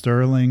Jim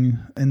Sterling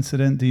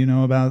incident. Do you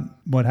know about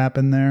what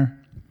happened there?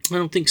 I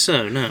don't think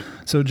so, no.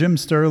 So Jim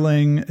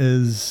Sterling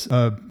is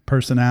a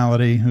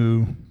personality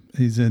who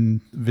he's in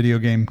video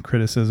game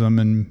criticism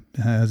and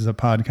has a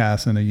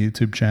podcast and a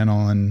YouTube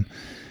channel, and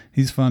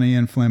he's funny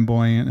and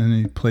flamboyant, and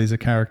he plays a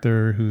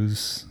character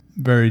who's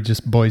very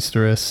just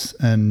boisterous,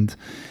 and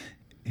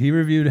he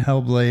reviewed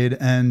Hellblade,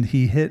 and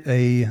he hit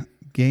a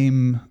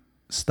game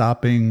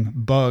stopping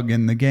bug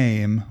in the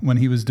game when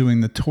he was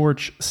doing the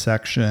torch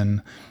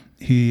section.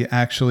 He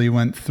actually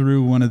went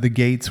through one of the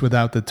gates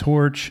without the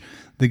torch.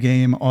 The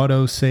game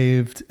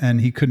auto-saved, and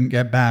he couldn't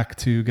get back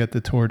to get the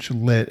torch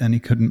lit, and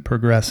he couldn't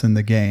progress in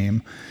the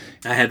game.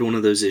 I had one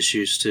of those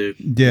issues too.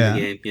 Yeah. In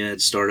the game. Yeah, I had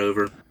to start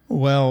over.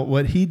 Well,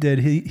 what he did,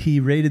 he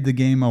rated the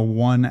game a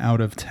 1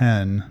 out of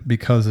 10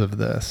 because of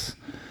this.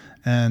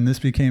 And this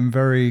became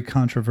very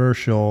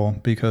controversial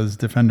because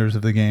defenders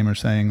of the game are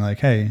saying like,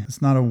 hey, it's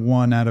not a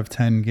 1 out of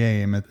 10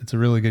 game. It's a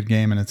really good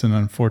game, and it's an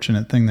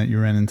unfortunate thing that you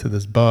ran into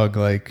this bug.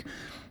 Like,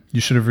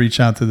 you should have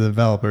reached out to the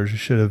developers. You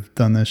should have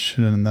done this,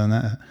 should have done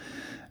that.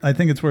 I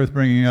think it's worth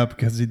bringing up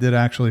because he did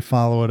actually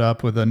follow it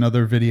up with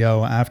another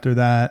video after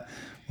that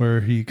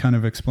where he kind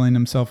of explained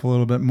himself a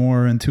little bit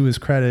more. And to his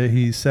credit,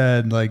 he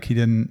said like he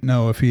didn't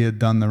know if he had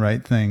done the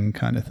right thing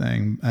kind of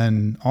thing.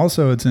 And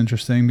also it's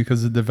interesting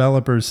because the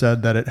developers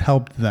said that it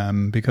helped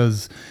them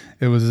because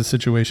it was a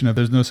situation of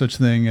there's no such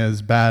thing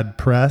as bad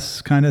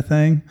press kind of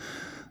thing.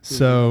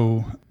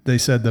 So they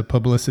said the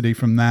publicity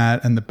from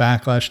that and the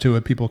backlash to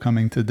it, people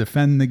coming to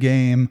defend the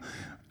game,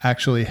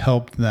 actually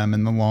helped them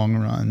in the long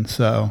run.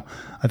 So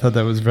I thought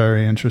that was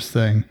very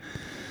interesting.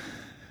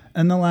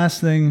 And the last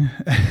thing,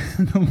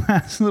 the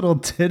last little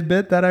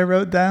tidbit that I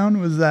wrote down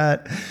was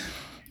that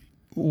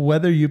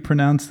whether you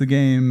pronounce the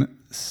game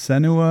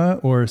Senua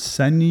or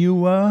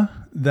Senua,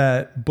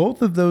 that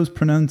both of those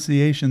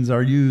pronunciations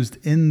are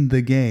used in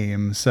the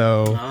game.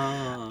 So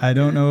I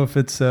don't know if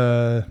it's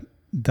a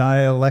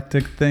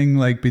dialectic thing,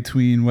 like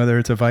between whether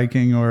it's a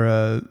Viking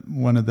or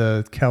one of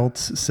the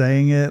Celts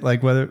saying it,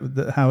 like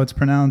how it's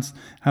pronounced.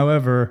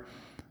 However,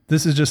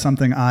 this is just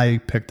something I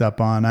picked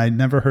up on. I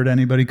never heard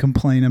anybody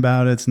complain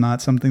about it. It's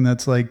not something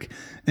that's like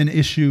an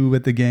issue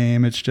with the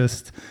game. It's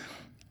just,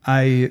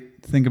 I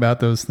think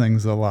about those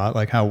things a lot,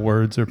 like how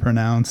words are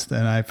pronounced.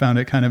 And I found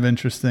it kind of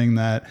interesting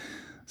that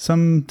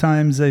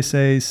sometimes they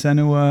say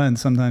Senua and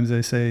sometimes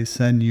they say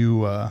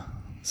Senua.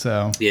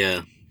 So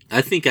yeah,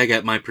 I think I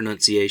got my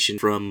pronunciation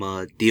from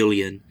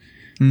Delian.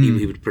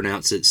 He would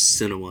pronounce it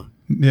Senua.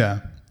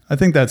 Yeah, I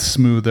think that's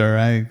smoother.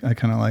 I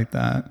kind of like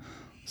that.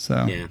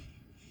 So yeah.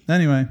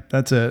 Anyway,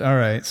 that's it. All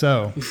right.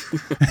 So,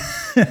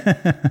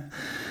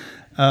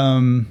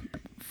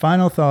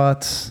 final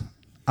thoughts.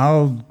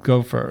 I'll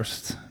go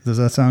first. Does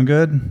that sound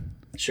good?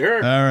 Sure.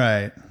 All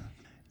right.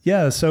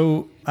 Yeah.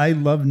 So I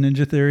love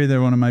Ninja Theory.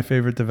 They're one of my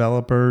favorite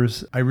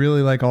developers. I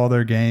really like all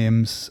their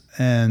games,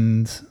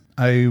 and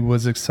I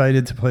was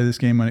excited to play this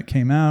game when it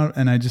came out,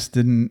 and I just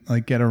didn't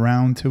like get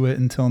around to it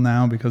until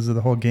now because of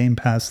the whole Game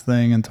Pass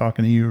thing and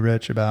talking to you,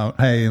 Rich, about,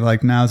 hey,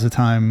 like now's the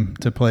time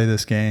to play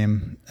this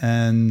game.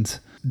 And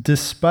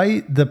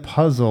despite the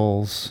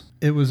puzzles,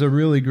 it was a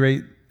really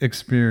great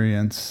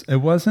experience. It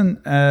wasn't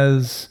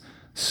as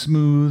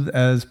smooth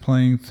as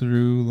playing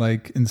through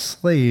like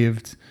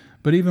Enslaved,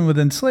 but even with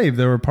Enslaved,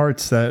 there were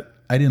parts that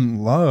I didn't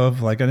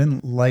love. Like I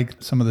didn't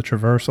like some of the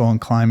traversal and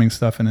climbing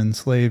stuff in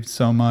Enslaved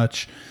so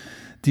much.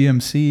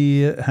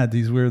 DMC had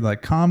these weird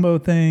like combo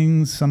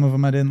things. Some of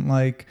them I didn't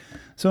like.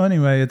 So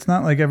anyway, it's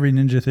not like every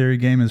Ninja Theory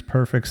game is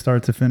perfect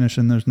start to finish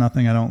and there's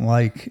nothing I don't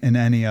like in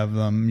any of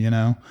them, you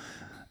know?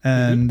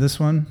 And this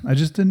one, I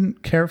just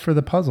didn't care for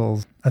the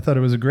puzzles. I thought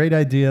it was a great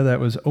idea that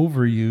was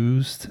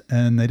overused,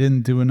 and they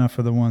didn't do enough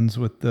of the ones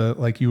with the,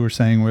 like you were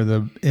saying, where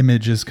the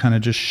image is kind of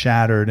just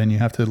shattered and you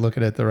have to look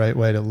at it the right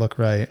way to look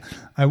right.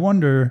 I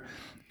wonder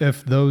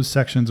if those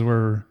sections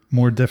were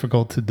more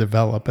difficult to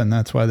develop, and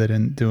that's why they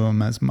didn't do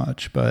them as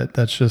much. But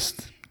that's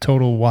just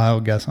total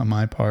wild guess on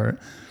my part.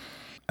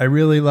 I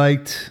really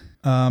liked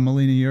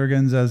Melina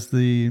Juergens as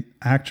the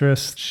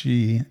actress.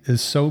 She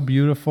is so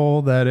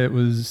beautiful that it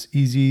was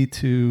easy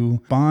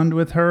to bond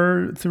with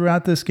her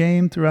throughout this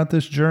game, throughout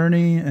this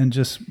journey, and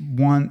just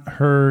want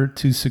her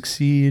to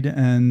succeed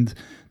and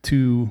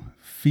to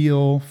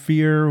feel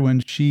fear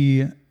when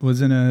she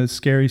was in a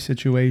scary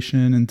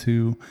situation and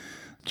to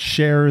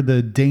share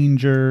the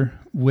danger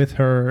with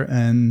her.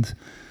 And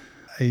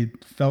I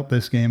felt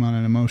this game on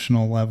an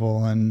emotional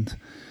level, and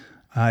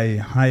I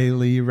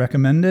highly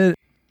recommend it.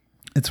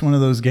 It's one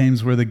of those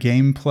games where the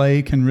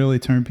gameplay can really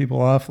turn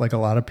people off. Like a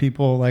lot of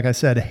people, like I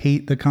said,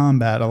 hate the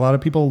combat. A lot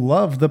of people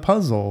love the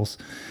puzzles.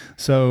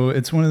 So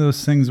it's one of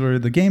those things where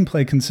the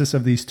gameplay consists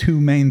of these two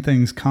main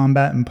things,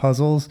 combat and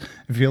puzzles.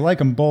 If you like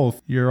them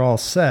both, you're all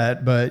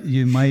set, but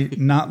you might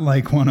not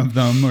like one of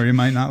them, or you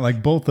might not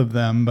like both of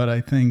them. But I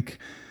think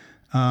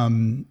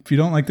if you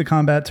don't like the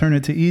combat, turn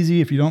it to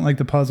easy. If you don't like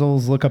the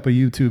puzzles, look up a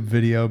YouTube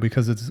video,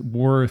 because it's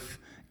worth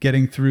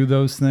getting through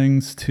those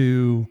things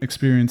to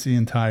experience the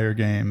entire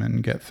game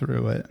and get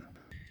through it.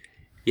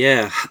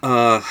 Yeah,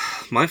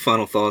 my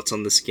final thoughts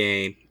on this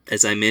game.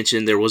 As I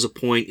mentioned, there was a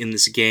point in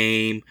this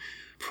game,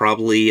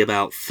 probably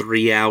about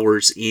 3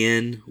 hours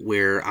in,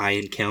 where I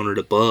encountered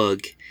a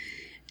bug,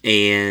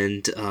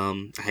 and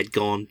I had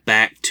gone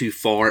back too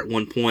far at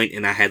one point,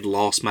 and I had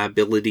lost my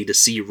ability to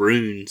see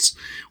runes,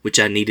 which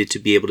I needed to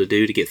be able to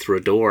do to get through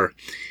a door,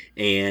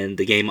 and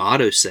the game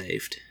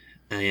auto-saved.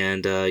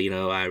 And,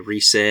 I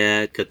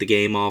reset, cut the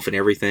game off and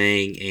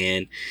everything,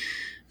 and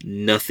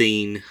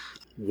nothing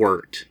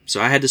worked.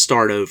 So I had to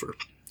start over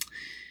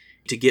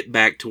to get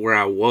back to where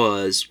I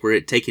was, where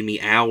it had taken me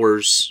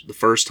hours. The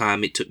first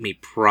time it took me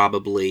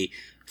probably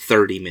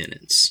 30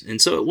 minutes.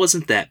 And so it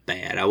wasn't that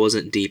bad. I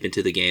wasn't deep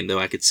into the game, though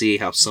I could see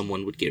how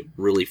someone would get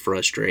really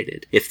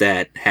frustrated if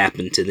that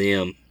happened to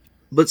them.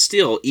 But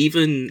still,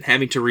 even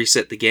having to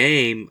reset the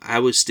game, I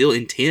was still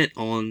intent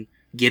on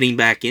getting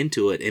back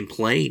into it and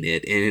playing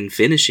it and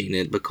finishing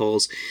it,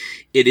 because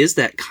it is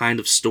that kind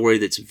of story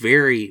that's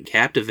very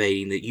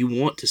captivating that you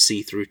want to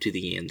see through to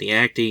the end. The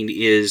acting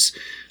is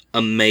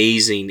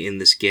amazing in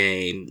this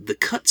game. The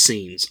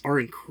cutscenes are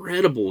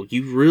incredible.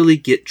 You really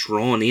get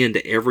drawn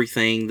into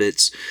everything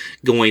that's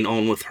going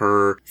on with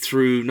her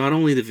through not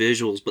only the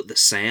visuals but the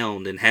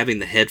sound, and having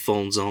the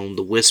headphones on,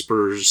 the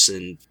whispers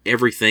and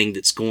everything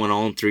that's going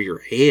on through your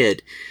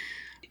head.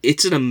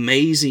 It's an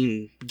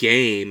amazing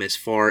game as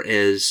far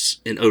as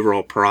an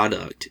overall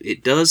product.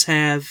 It does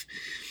have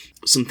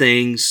some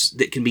things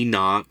that can be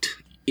knocked.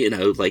 You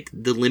know, like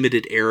the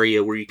limited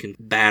area where you can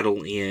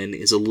battle in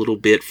is a little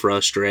bit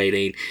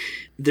frustrating.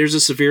 There's a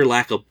severe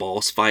lack of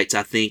boss fights,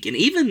 I think, and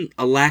even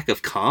a lack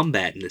of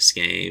combat in this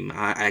game.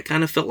 I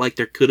kind of felt like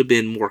there could have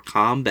been more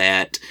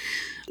combat,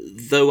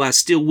 though I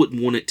still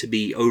wouldn't want it to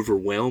be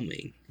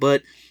overwhelming.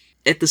 But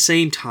at the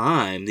same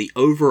time, the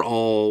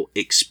overall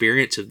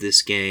experience of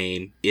this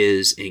game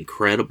is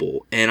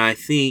incredible. And I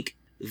think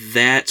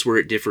that's where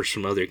it differs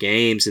from other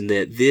games, in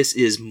that this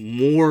is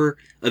more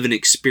of an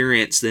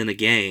experience than a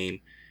game.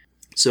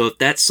 So if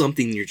that's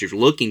something you're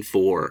looking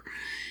for,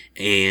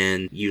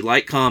 and you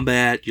like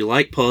combat, you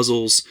like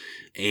puzzles,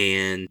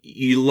 and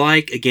you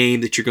like a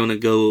game that you're going to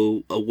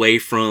go away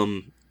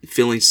from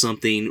feeling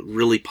something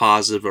really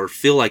positive, or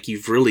feel like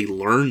you've really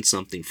learned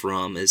something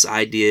from, as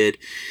I did,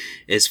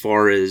 as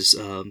far as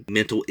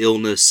mental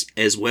illness,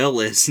 as well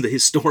as the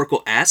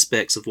historical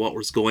aspects of what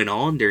was going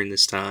on during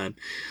this time,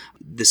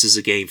 this is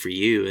a game for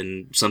you,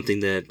 and something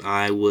that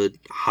I would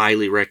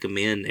highly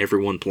recommend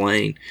everyone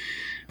playing.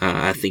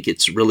 I think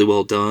it's really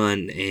well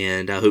done,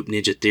 and I hope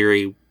Ninja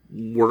Theory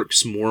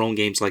works more on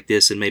games like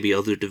this, and maybe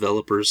other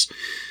developers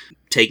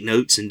take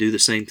notes and do the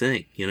same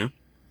thing, you know?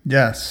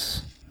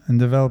 Yes. And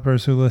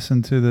developers who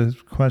listen to the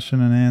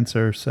question and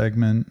answer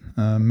segment,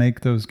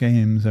 make those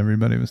games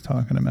everybody was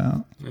talking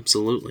about.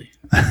 Absolutely.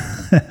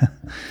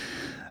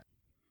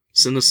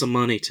 Send us some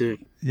money, too.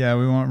 Yeah,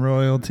 we want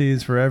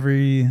royalties for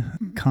every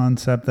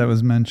concept that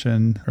was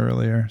mentioned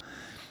earlier.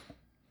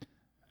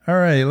 All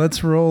right,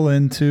 let's roll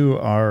into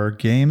our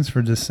games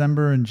for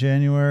December and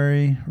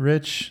January.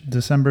 Rich,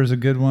 December's a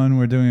good one.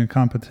 We're doing a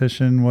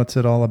competition. What's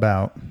it all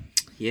about?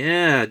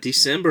 Yeah,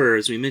 December,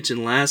 as we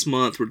mentioned last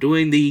month, we're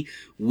doing the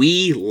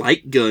We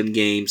Like Gun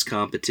Games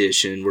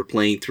competition. We're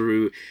playing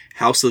through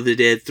House of the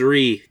Dead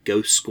 3,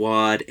 Ghost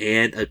Squad,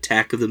 and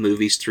Attack of the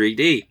Movies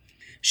 3D.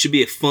 Should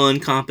be a fun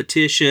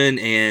competition,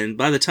 and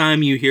by the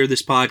time you hear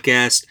this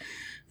podcast,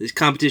 this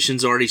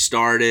competition's already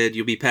started.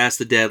 You'll be past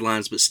the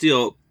deadlines, but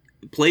still,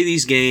 play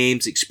these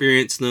games,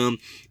 experience them.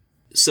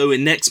 So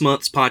in next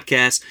month's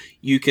podcast,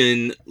 you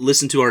can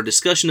listen to our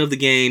discussion of the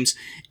games,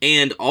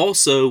 and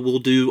also we'll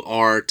do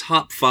our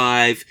top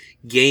 5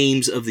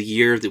 games of the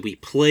year that we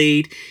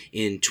played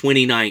in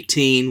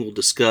 2019. We'll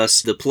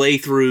discuss the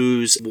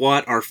playthroughs,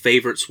 what our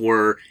favorites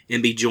were,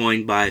 and be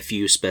joined by a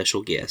few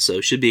special guests. So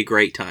it should be a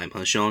great time,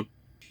 huh, Sean?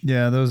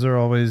 Yeah, those are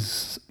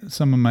always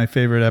some of my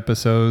favorite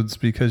episodes,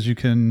 because you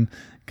can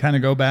kind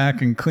of go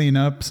back and clean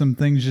up some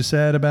things you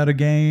said about a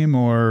game,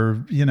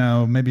 or, you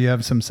know, maybe you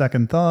have some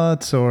second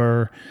thoughts,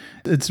 or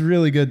it's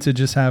really good to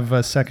just have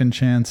a second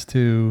chance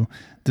to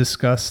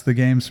discuss the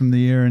games from the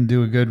year and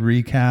do a good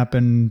recap.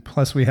 And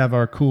plus we have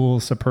our cool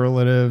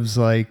superlatives,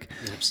 like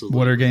Absolutely.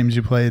 What are games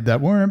you played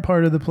that weren't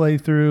part of the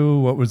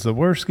playthrough? What was the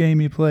worst game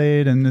you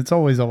played? And it's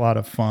always a lot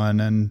of fun,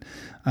 and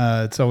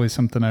it's always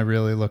something I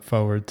really look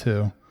forward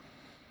to.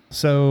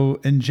 So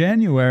in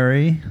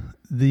January,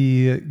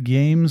 the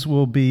games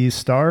will be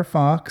Star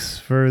Fox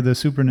for the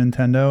Super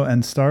Nintendo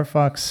and Star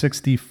Fox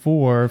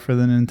 64 for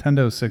the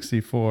Nintendo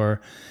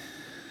 64.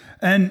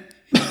 And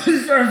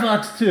Star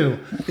Fox 2.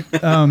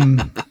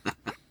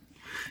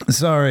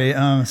 Sorry,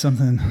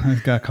 something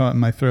I got caught in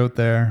my throat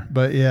there.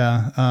 But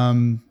yeah,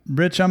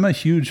 Rich, I'm a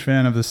huge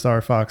fan of the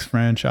Star Fox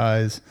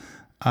franchise.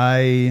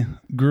 I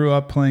grew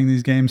up playing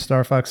these games.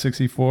 Star Fox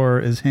 64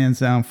 is hands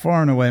down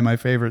far and away my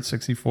favorite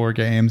 64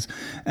 games,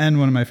 and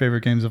one of my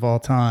favorite games of all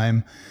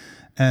time.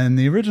 And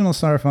the original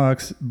Star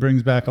Fox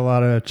brings back a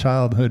lot of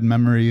childhood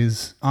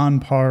memories, on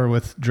par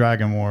with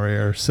Dragon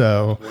Warrior.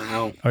 So,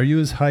 Wow. Are you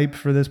as hyped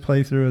for this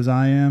playthrough as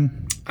I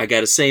am? I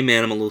gotta say,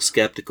 man, I'm a little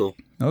skeptical.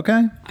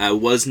 Okay. I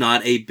was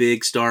not a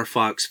big Star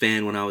Fox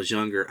fan when I was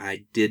younger.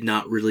 I did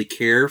not really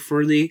care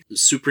for the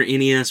Super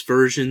NES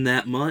version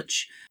that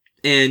much.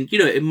 And, you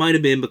know, it might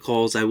have been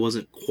because I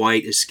wasn't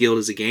quite as skilled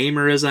as a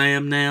gamer as I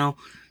am now.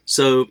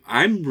 So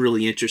I'm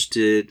really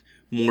interested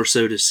more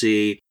so to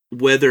see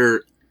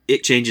whether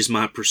it changes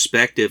my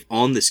perspective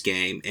on this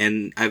game.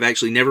 And I've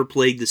actually never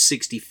played the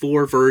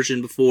 64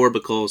 version before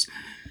because,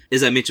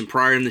 as I mentioned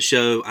prior in the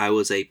show, I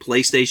was a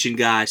PlayStation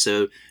guy,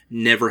 so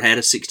never had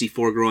a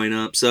 64 growing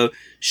up. So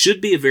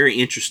should be a very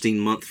interesting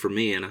month for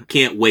me, and I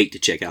can't wait to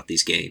check out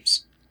these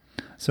games.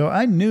 So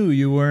I knew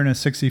you weren't a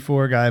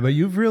 64 guy, but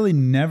you've really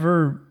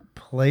never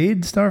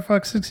played Star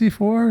Fox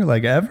 64?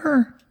 Like,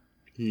 ever?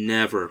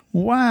 Never.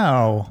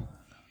 Wow.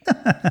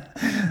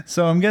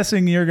 So I'm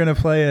guessing you're going to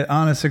play it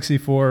on a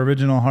 64,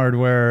 original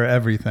hardware,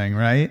 everything,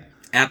 right?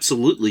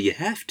 Absolutely, you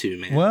have to,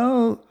 man.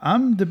 Well,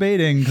 I'm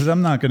debating because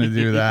I'm not going to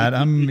do that.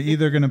 I'm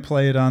either going to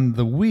play it on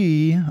the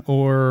Wii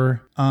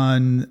or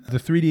on the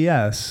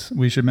 3DS.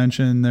 We should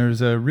mention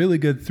there's a really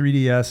good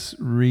 3DS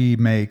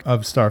remake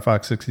of Star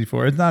Fox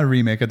 64. It's not a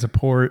remake, it's a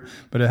port,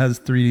 but it has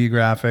 3D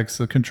graphics.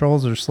 The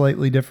controls are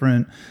slightly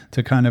different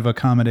to kind of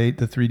accommodate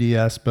the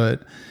 3DS,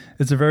 but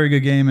it's a very good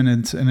game, and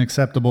it's an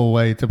acceptable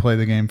way to play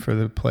the game for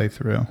the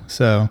playthrough.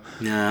 So,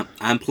 Nah,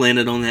 I'm playing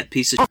it on that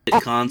piece of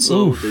shit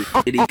console with the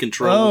shitty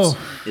controls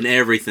and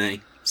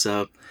everything.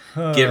 So,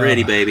 get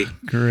ready, baby.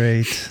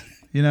 great.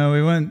 You know,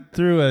 we went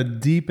through a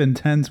deep,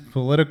 intense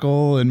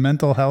political and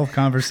mental health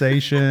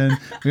conversation.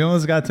 We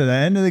almost got to the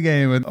end of the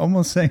game with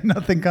almost saying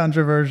nothing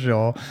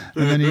controversial.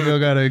 And then you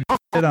got to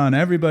get on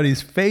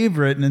everybody's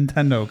favorite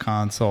Nintendo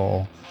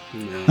console.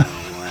 No,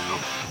 wow.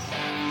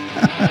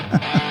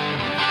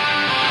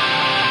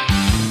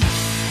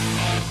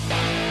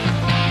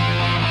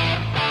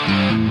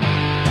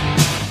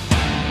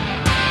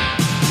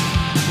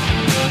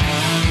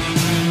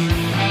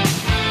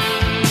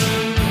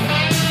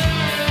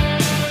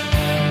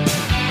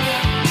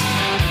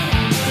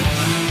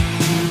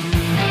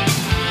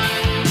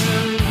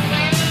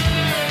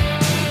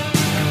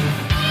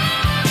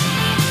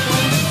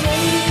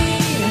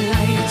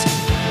 Daylight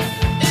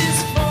is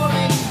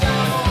falling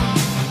down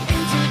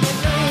into the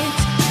night,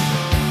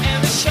 and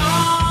the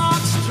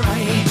sharks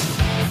strike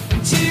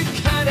to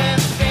cut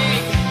and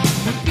fake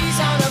a piece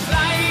out of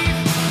life.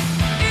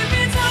 If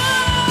it's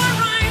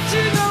alright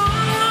to go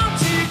on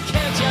to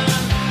catch on,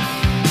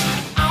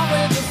 out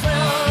with the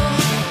thrill.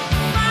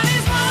 But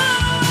it's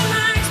more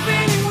like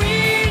spinning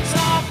wheels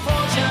of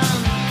fortune,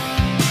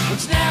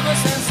 which never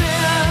stands still.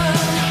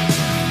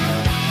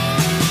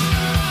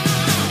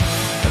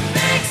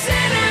 Big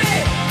city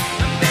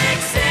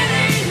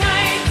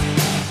night.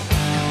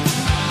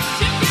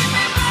 You give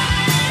me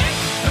money.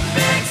 A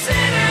big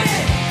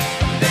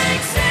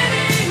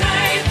city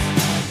night.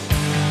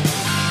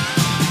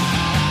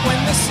 When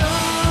the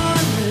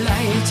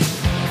sunlight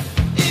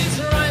is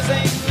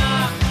rising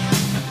up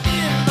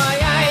in my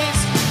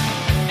eyes,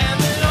 and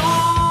the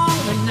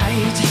long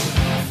night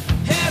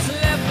has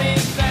left me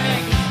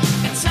back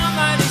at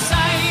somebody's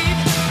side.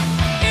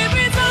 If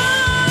it's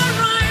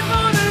alright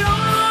for the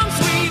long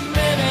sweet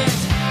minute,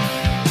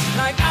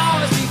 like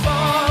hours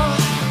before,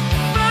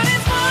 but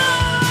it's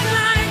more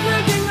like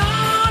looking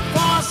on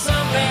for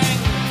something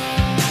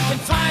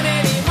can't find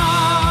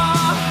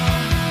anymore.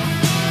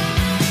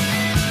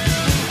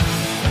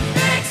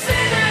 Big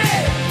city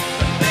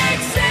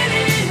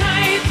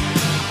night.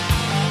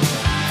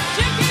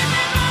 You give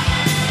me money.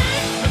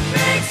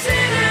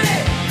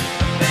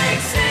 Big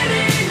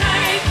city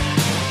night.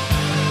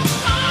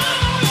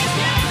 Always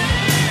give me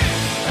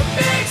a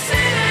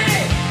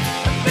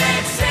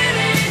big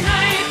city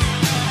night.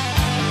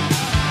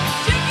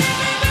 You give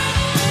me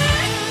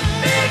money.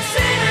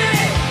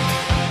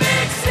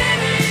 Big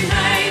city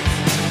night.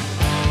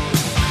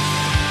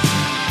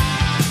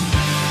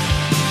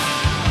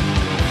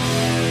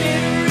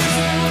 There is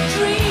no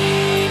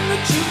dream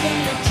that you can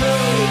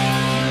control,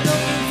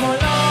 looking for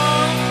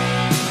long,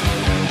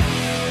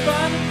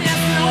 but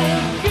there's no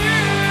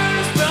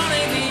girls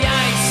burning the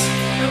ice,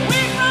 and we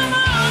come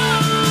on.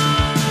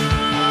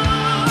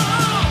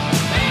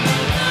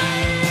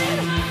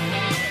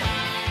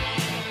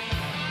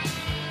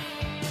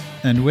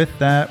 And with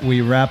that, we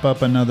wrap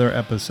up another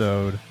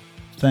episode.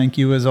 Thank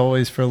you as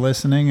always for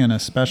listening, and a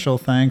special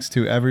thanks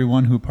to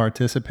everyone who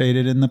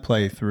participated in the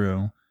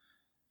playthrough.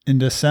 In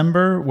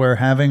December, we're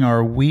having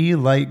our Wii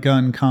Light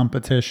Gun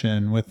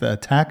competition with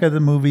Attack of the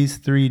Movies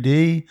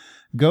 3D,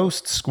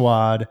 Ghost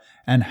Squad,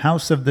 and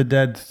House of the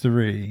Dead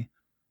 3.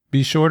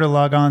 Be sure to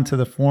log on to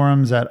the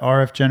forums at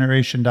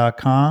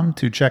rfgeneration.com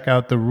to check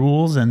out the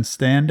rules and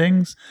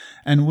standings,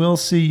 and we'll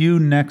see you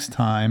next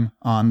time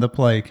on the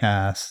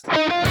Playcast.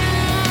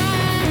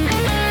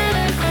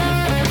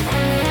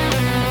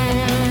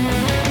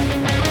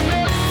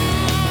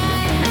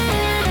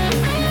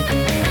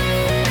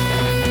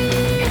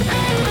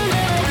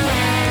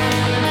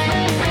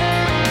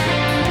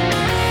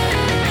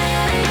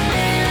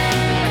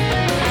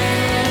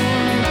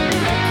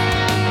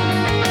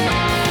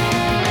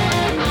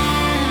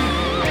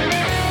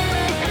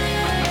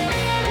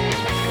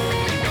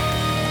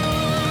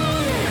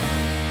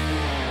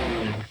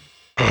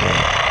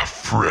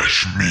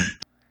 Fresh meat.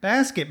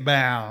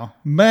 Basketball.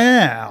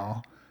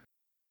 Bow.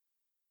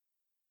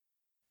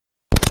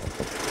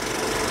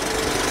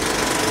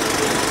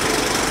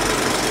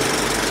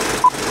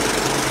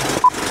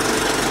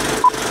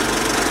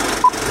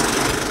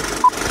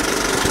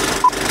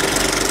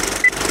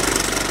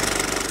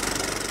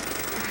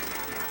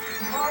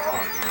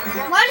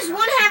 Why does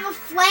one have a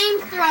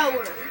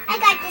flamethrower? I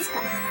got this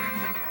gun.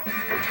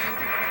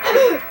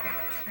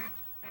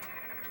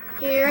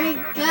 Here it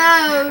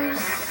goes.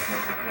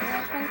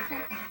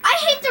 I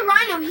hate the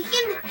rhino. He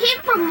can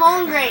hit from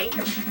long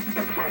range.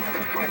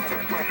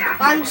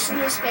 I'm just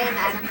gonna spam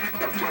at him.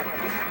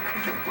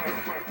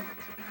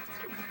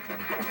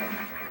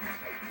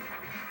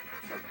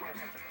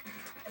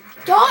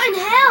 Dalton,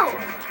 hell!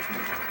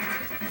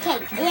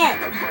 kicked in.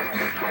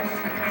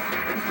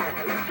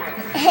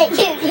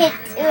 You hit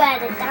 2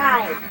 at a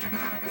time.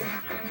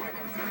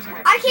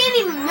 I can't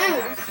even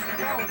move.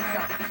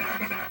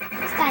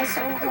 This guy's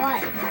so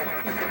hard.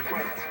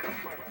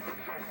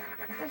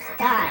 Just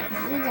died.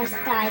 You just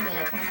died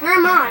it. Where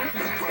am I?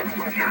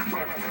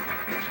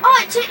 Oh,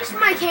 it changed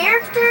my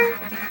character?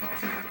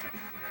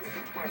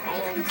 I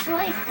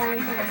enjoy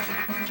Gunner.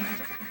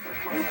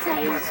 I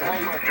enjoy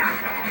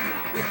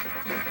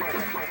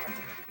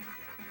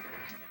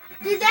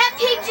Did that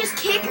pig just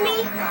kick me?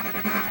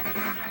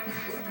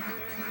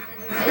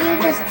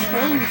 You just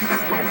changed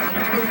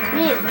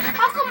it.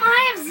 How come I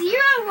have 0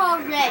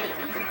 already?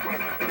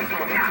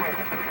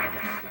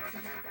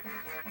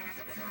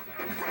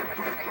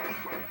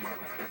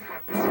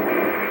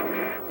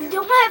 You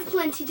don't have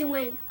plenty to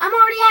win. I'm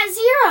already at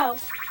 0.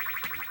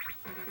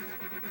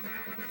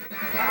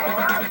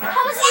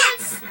 How is that?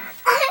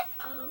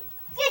 Oh.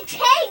 You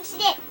changed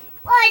it.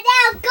 Well,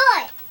 now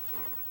good.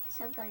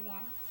 So go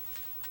now.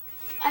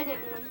 I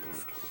didn't want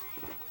this guy.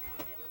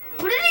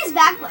 What do these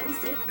back buttons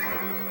do?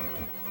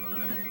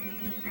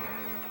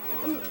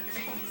 Ooh,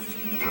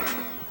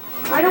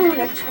 test. I don't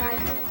want to try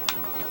that.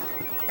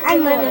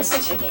 I'm gonna miss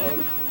it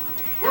again.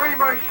 Worry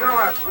my shell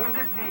at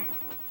Wounded Knee.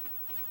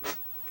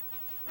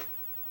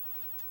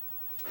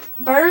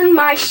 Burn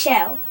my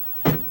shell.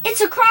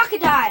 It's a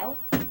crocodile.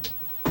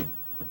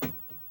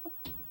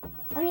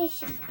 Let me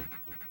see.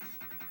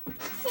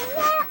 See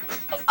that?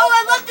 Oh,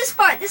 I love this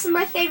part. This is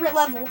my favorite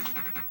level.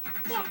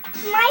 Yeah,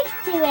 mice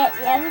do it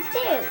never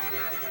too.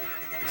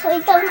 So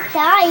we don't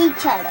die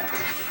each other.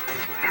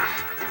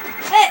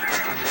 Hey,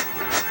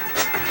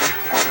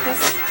 Got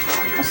this.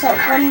 So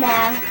good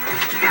now.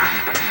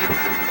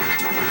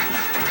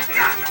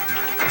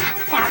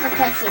 That's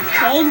because you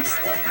changed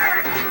it.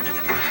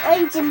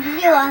 Orange and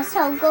blue are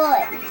so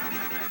good.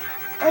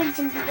 Orange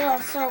and blue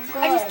are so good.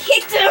 I just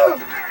kicked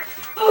him.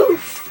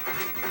 Oof.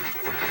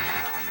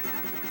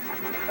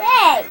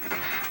 Hey!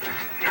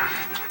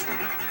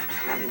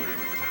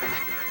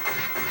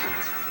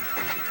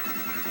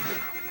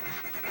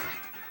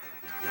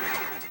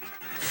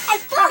 I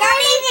forgot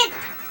it!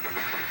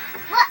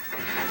 What?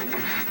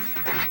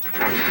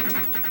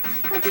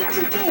 What did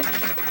you do?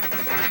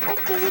 What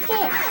did you do?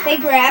 They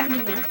grabbed me.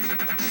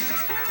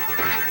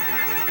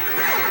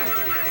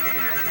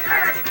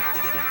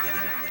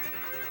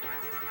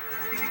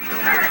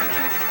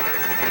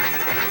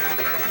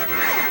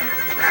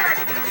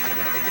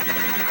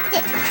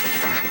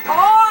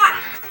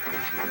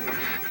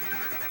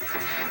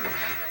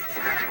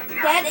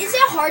 Dad, is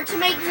it hard to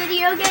make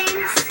video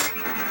games?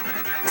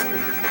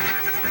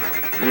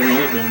 I don't know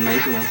what to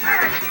make one.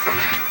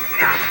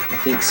 I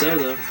think so,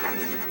 though.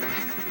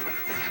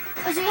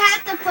 Because you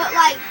have to put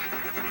like...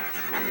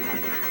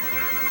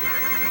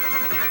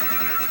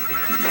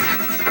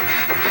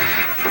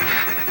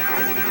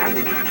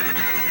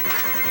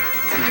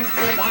 Let's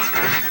do that.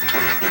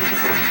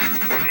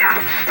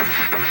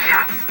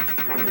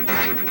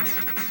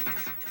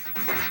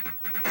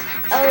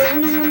 Oh,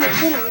 we want to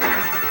make it on.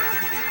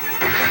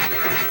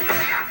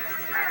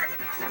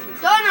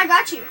 Dawn, I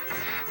got you.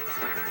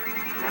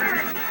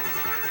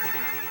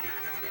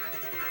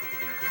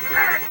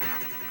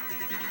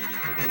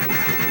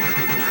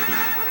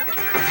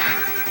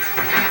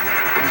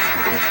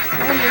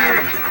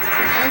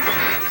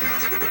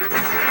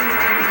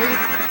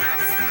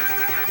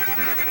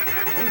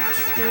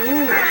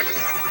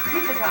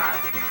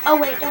 Oh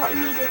wait, Dalton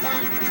needed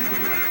that.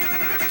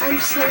 I'm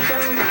so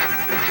dumb.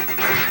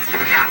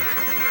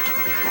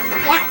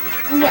 Yeah,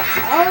 you're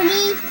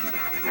only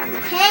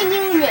 10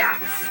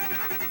 units.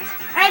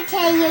 I'm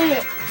 10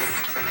 units.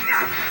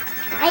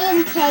 I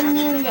am 10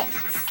 units.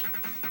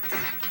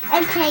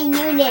 I'm 10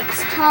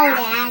 units tall,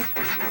 Dad.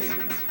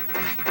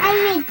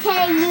 I'm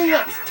 10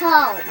 units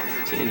tall.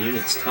 10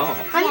 units tall.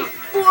 I'm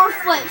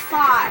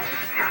 4'5".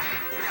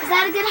 Is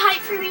that a good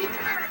height for me?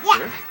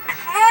 Yeah,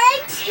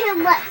 I'm too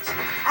much.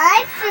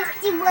 I'm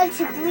 51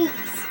 degrees.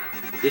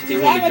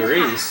 51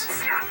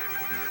 degrees.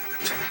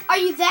 Are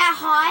you that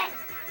hot?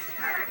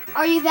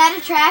 Are you that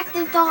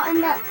attractive,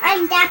 Dalton? No,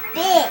 I'm that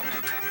big.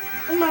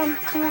 Come on,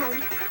 come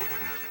on.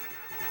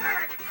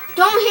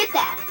 Don't hit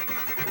that.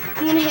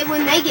 I'm gonna hit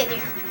when they get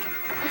near.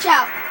 Watch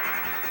out.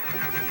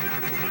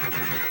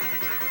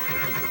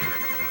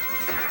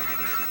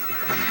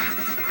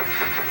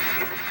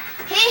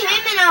 Hit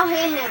him and I'll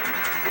hit him.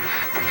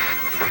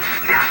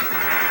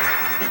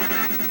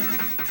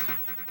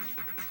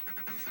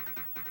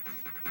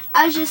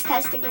 I was just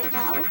testing it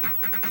out.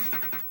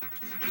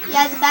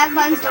 Yeah, the back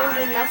buttons don't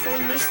do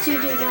nothing. These two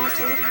do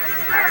nothing.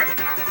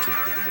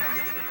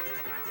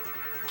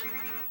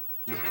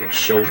 Look at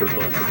shoulder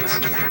buttons.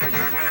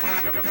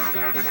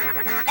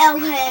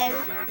 L-head.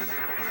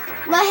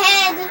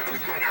 Lehead.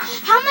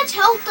 How much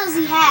health does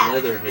he have?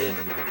 Leatherhead.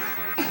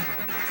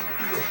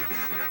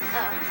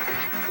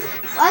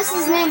 What's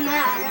his name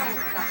now?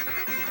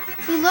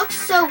 He looks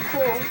so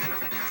cool.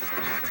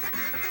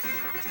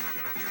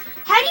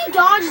 How do you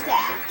dodge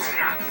that?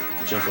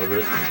 Jump over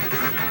it.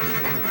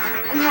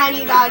 And how do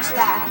you dodge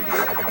that?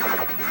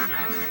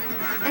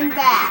 And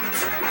that.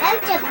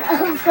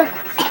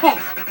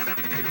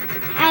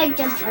 I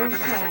jump over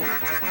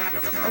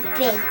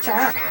big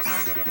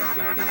jumps.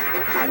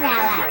 And I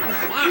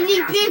like You that.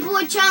 need big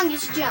boy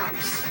chungus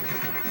jumps.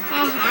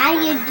 How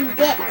you do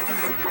this?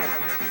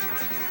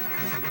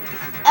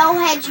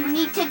 L-heads, you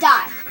need to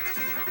die.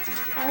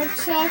 I would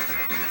say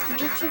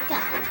you should go.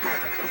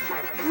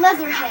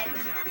 Leatherhead.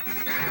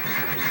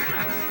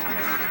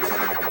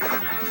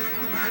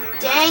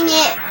 Dang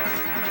it.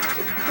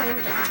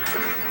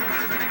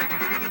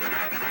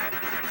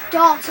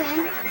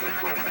 Dalton.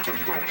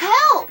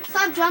 Help!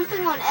 Stop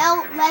jumping on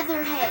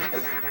Leatherhead.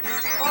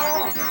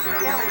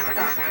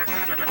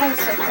 I'm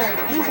so good.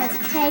 I'm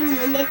just 10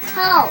 minutes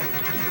tall.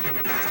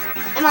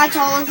 Am I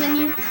taller than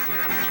you?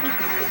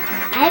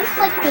 I'm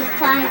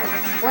 45.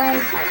 1,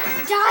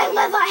 Die,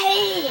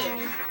 Leatherhead!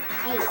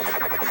 8,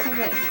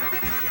 7, 8.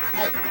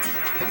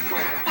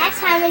 That's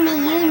how many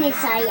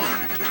units I am.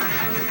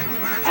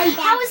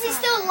 How is he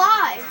still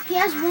alive? He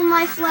has 1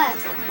 life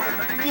left.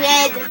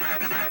 Dead.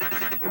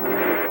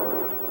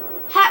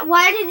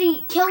 Why did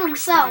he kill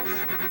himself?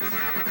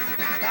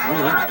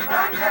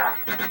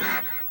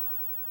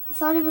 I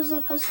thought he was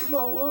supposed to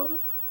blow up.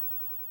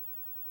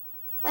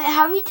 Wait,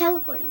 how are we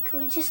teleporting? Can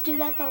we just do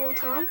that the whole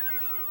time?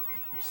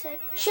 Say,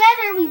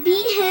 Shredder, we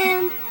beat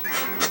him.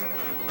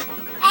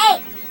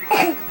 Hey!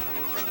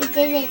 We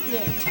didn't do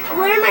it.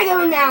 Where am I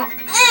going now?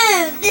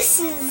 Oh, this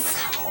is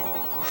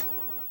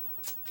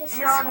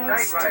Neon hard Knight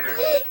stuff. Rider.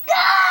 Go!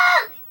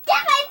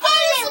 That's my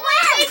favorite My one!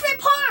 favorite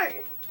part.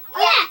 I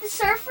like the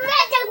surfer Red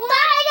and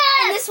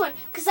spider! this one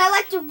because I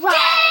like to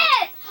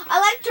ride. I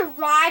like to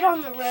ride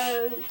on the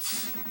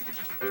roads.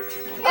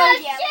 Oh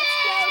yeah, let's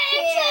go,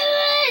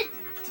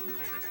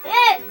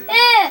 kid.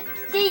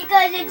 These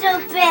guys are so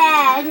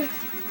bad.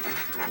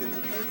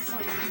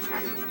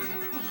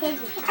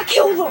 I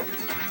killed him.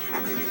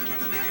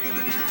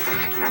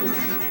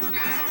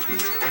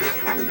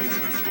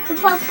 We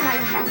both got a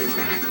house.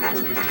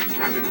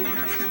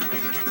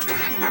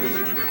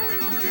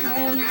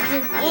 And you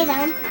get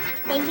them.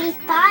 They be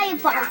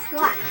fireballs,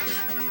 watch.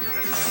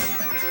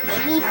 They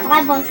be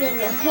fireballs and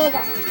you hit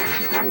them.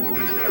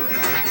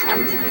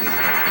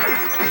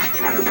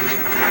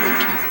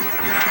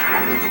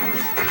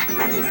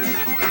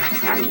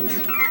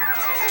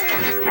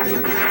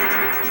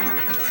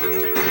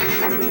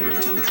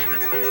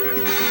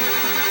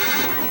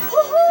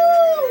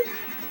 Woohoo!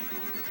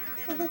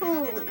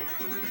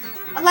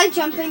 I like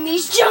jumping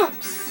these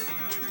jumps.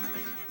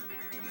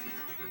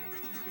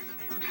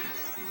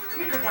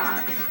 Keep an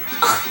eye.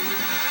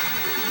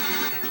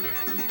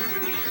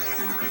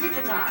 Keep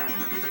an eye.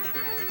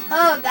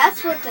 Oh,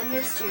 that's what the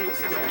mysteries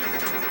do.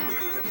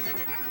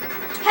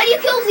 How do you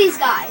kill these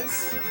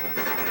guys?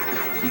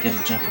 You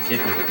gotta jump and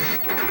kick him.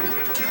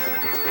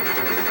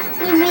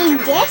 You mean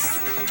this?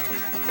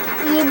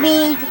 You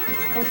mean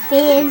the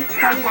fin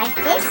from like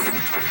this?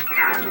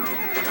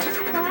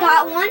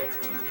 Got one?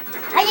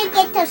 How do you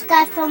get those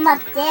guys from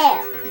up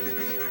there?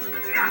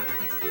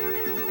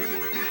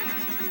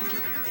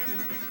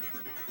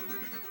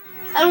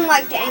 I don't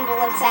like the angle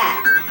it's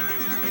at.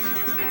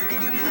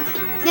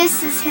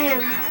 This is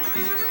him.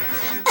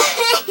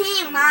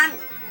 Mom.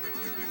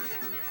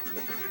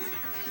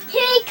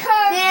 Here he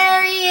comes.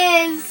 There he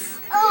is.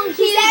 Oh,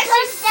 He's comes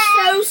actually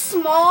so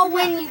small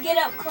when you get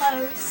up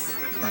close.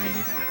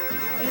 Crane.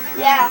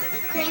 Yeah,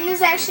 Crane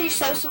is actually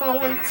so small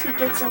once he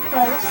gets up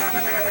close.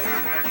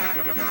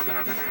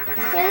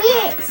 There he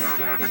is.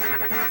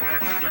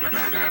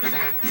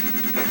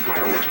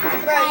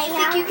 Bro, you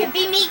think you could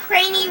be me,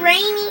 Craney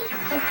Rainy?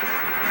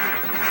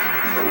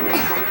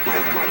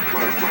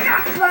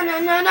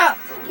 No.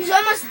 He's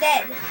almost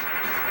dead.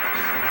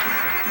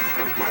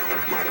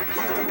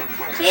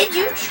 Kid,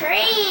 you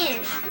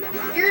trash.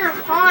 You're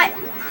hot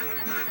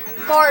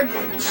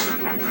garbage.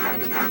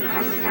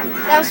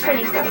 That was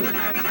pretty cool.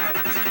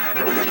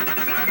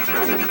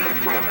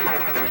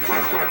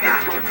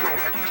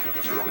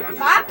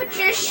 Bye,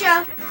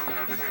 Patricia.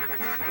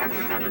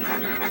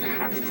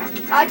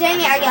 Oh, dang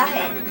it, I got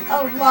hit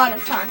a lot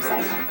of times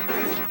that time.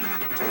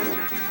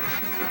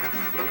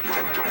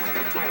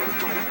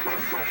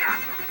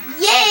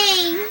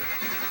 Yay!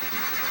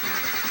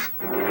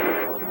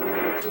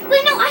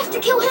 Wait, no, I have to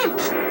kill him.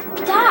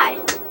 Die.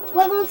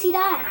 Why won't he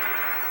die?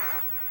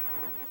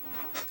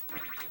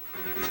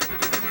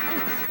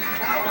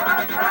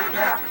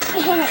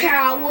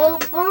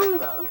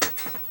 Cowabunga.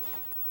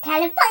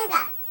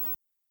 Calabunga.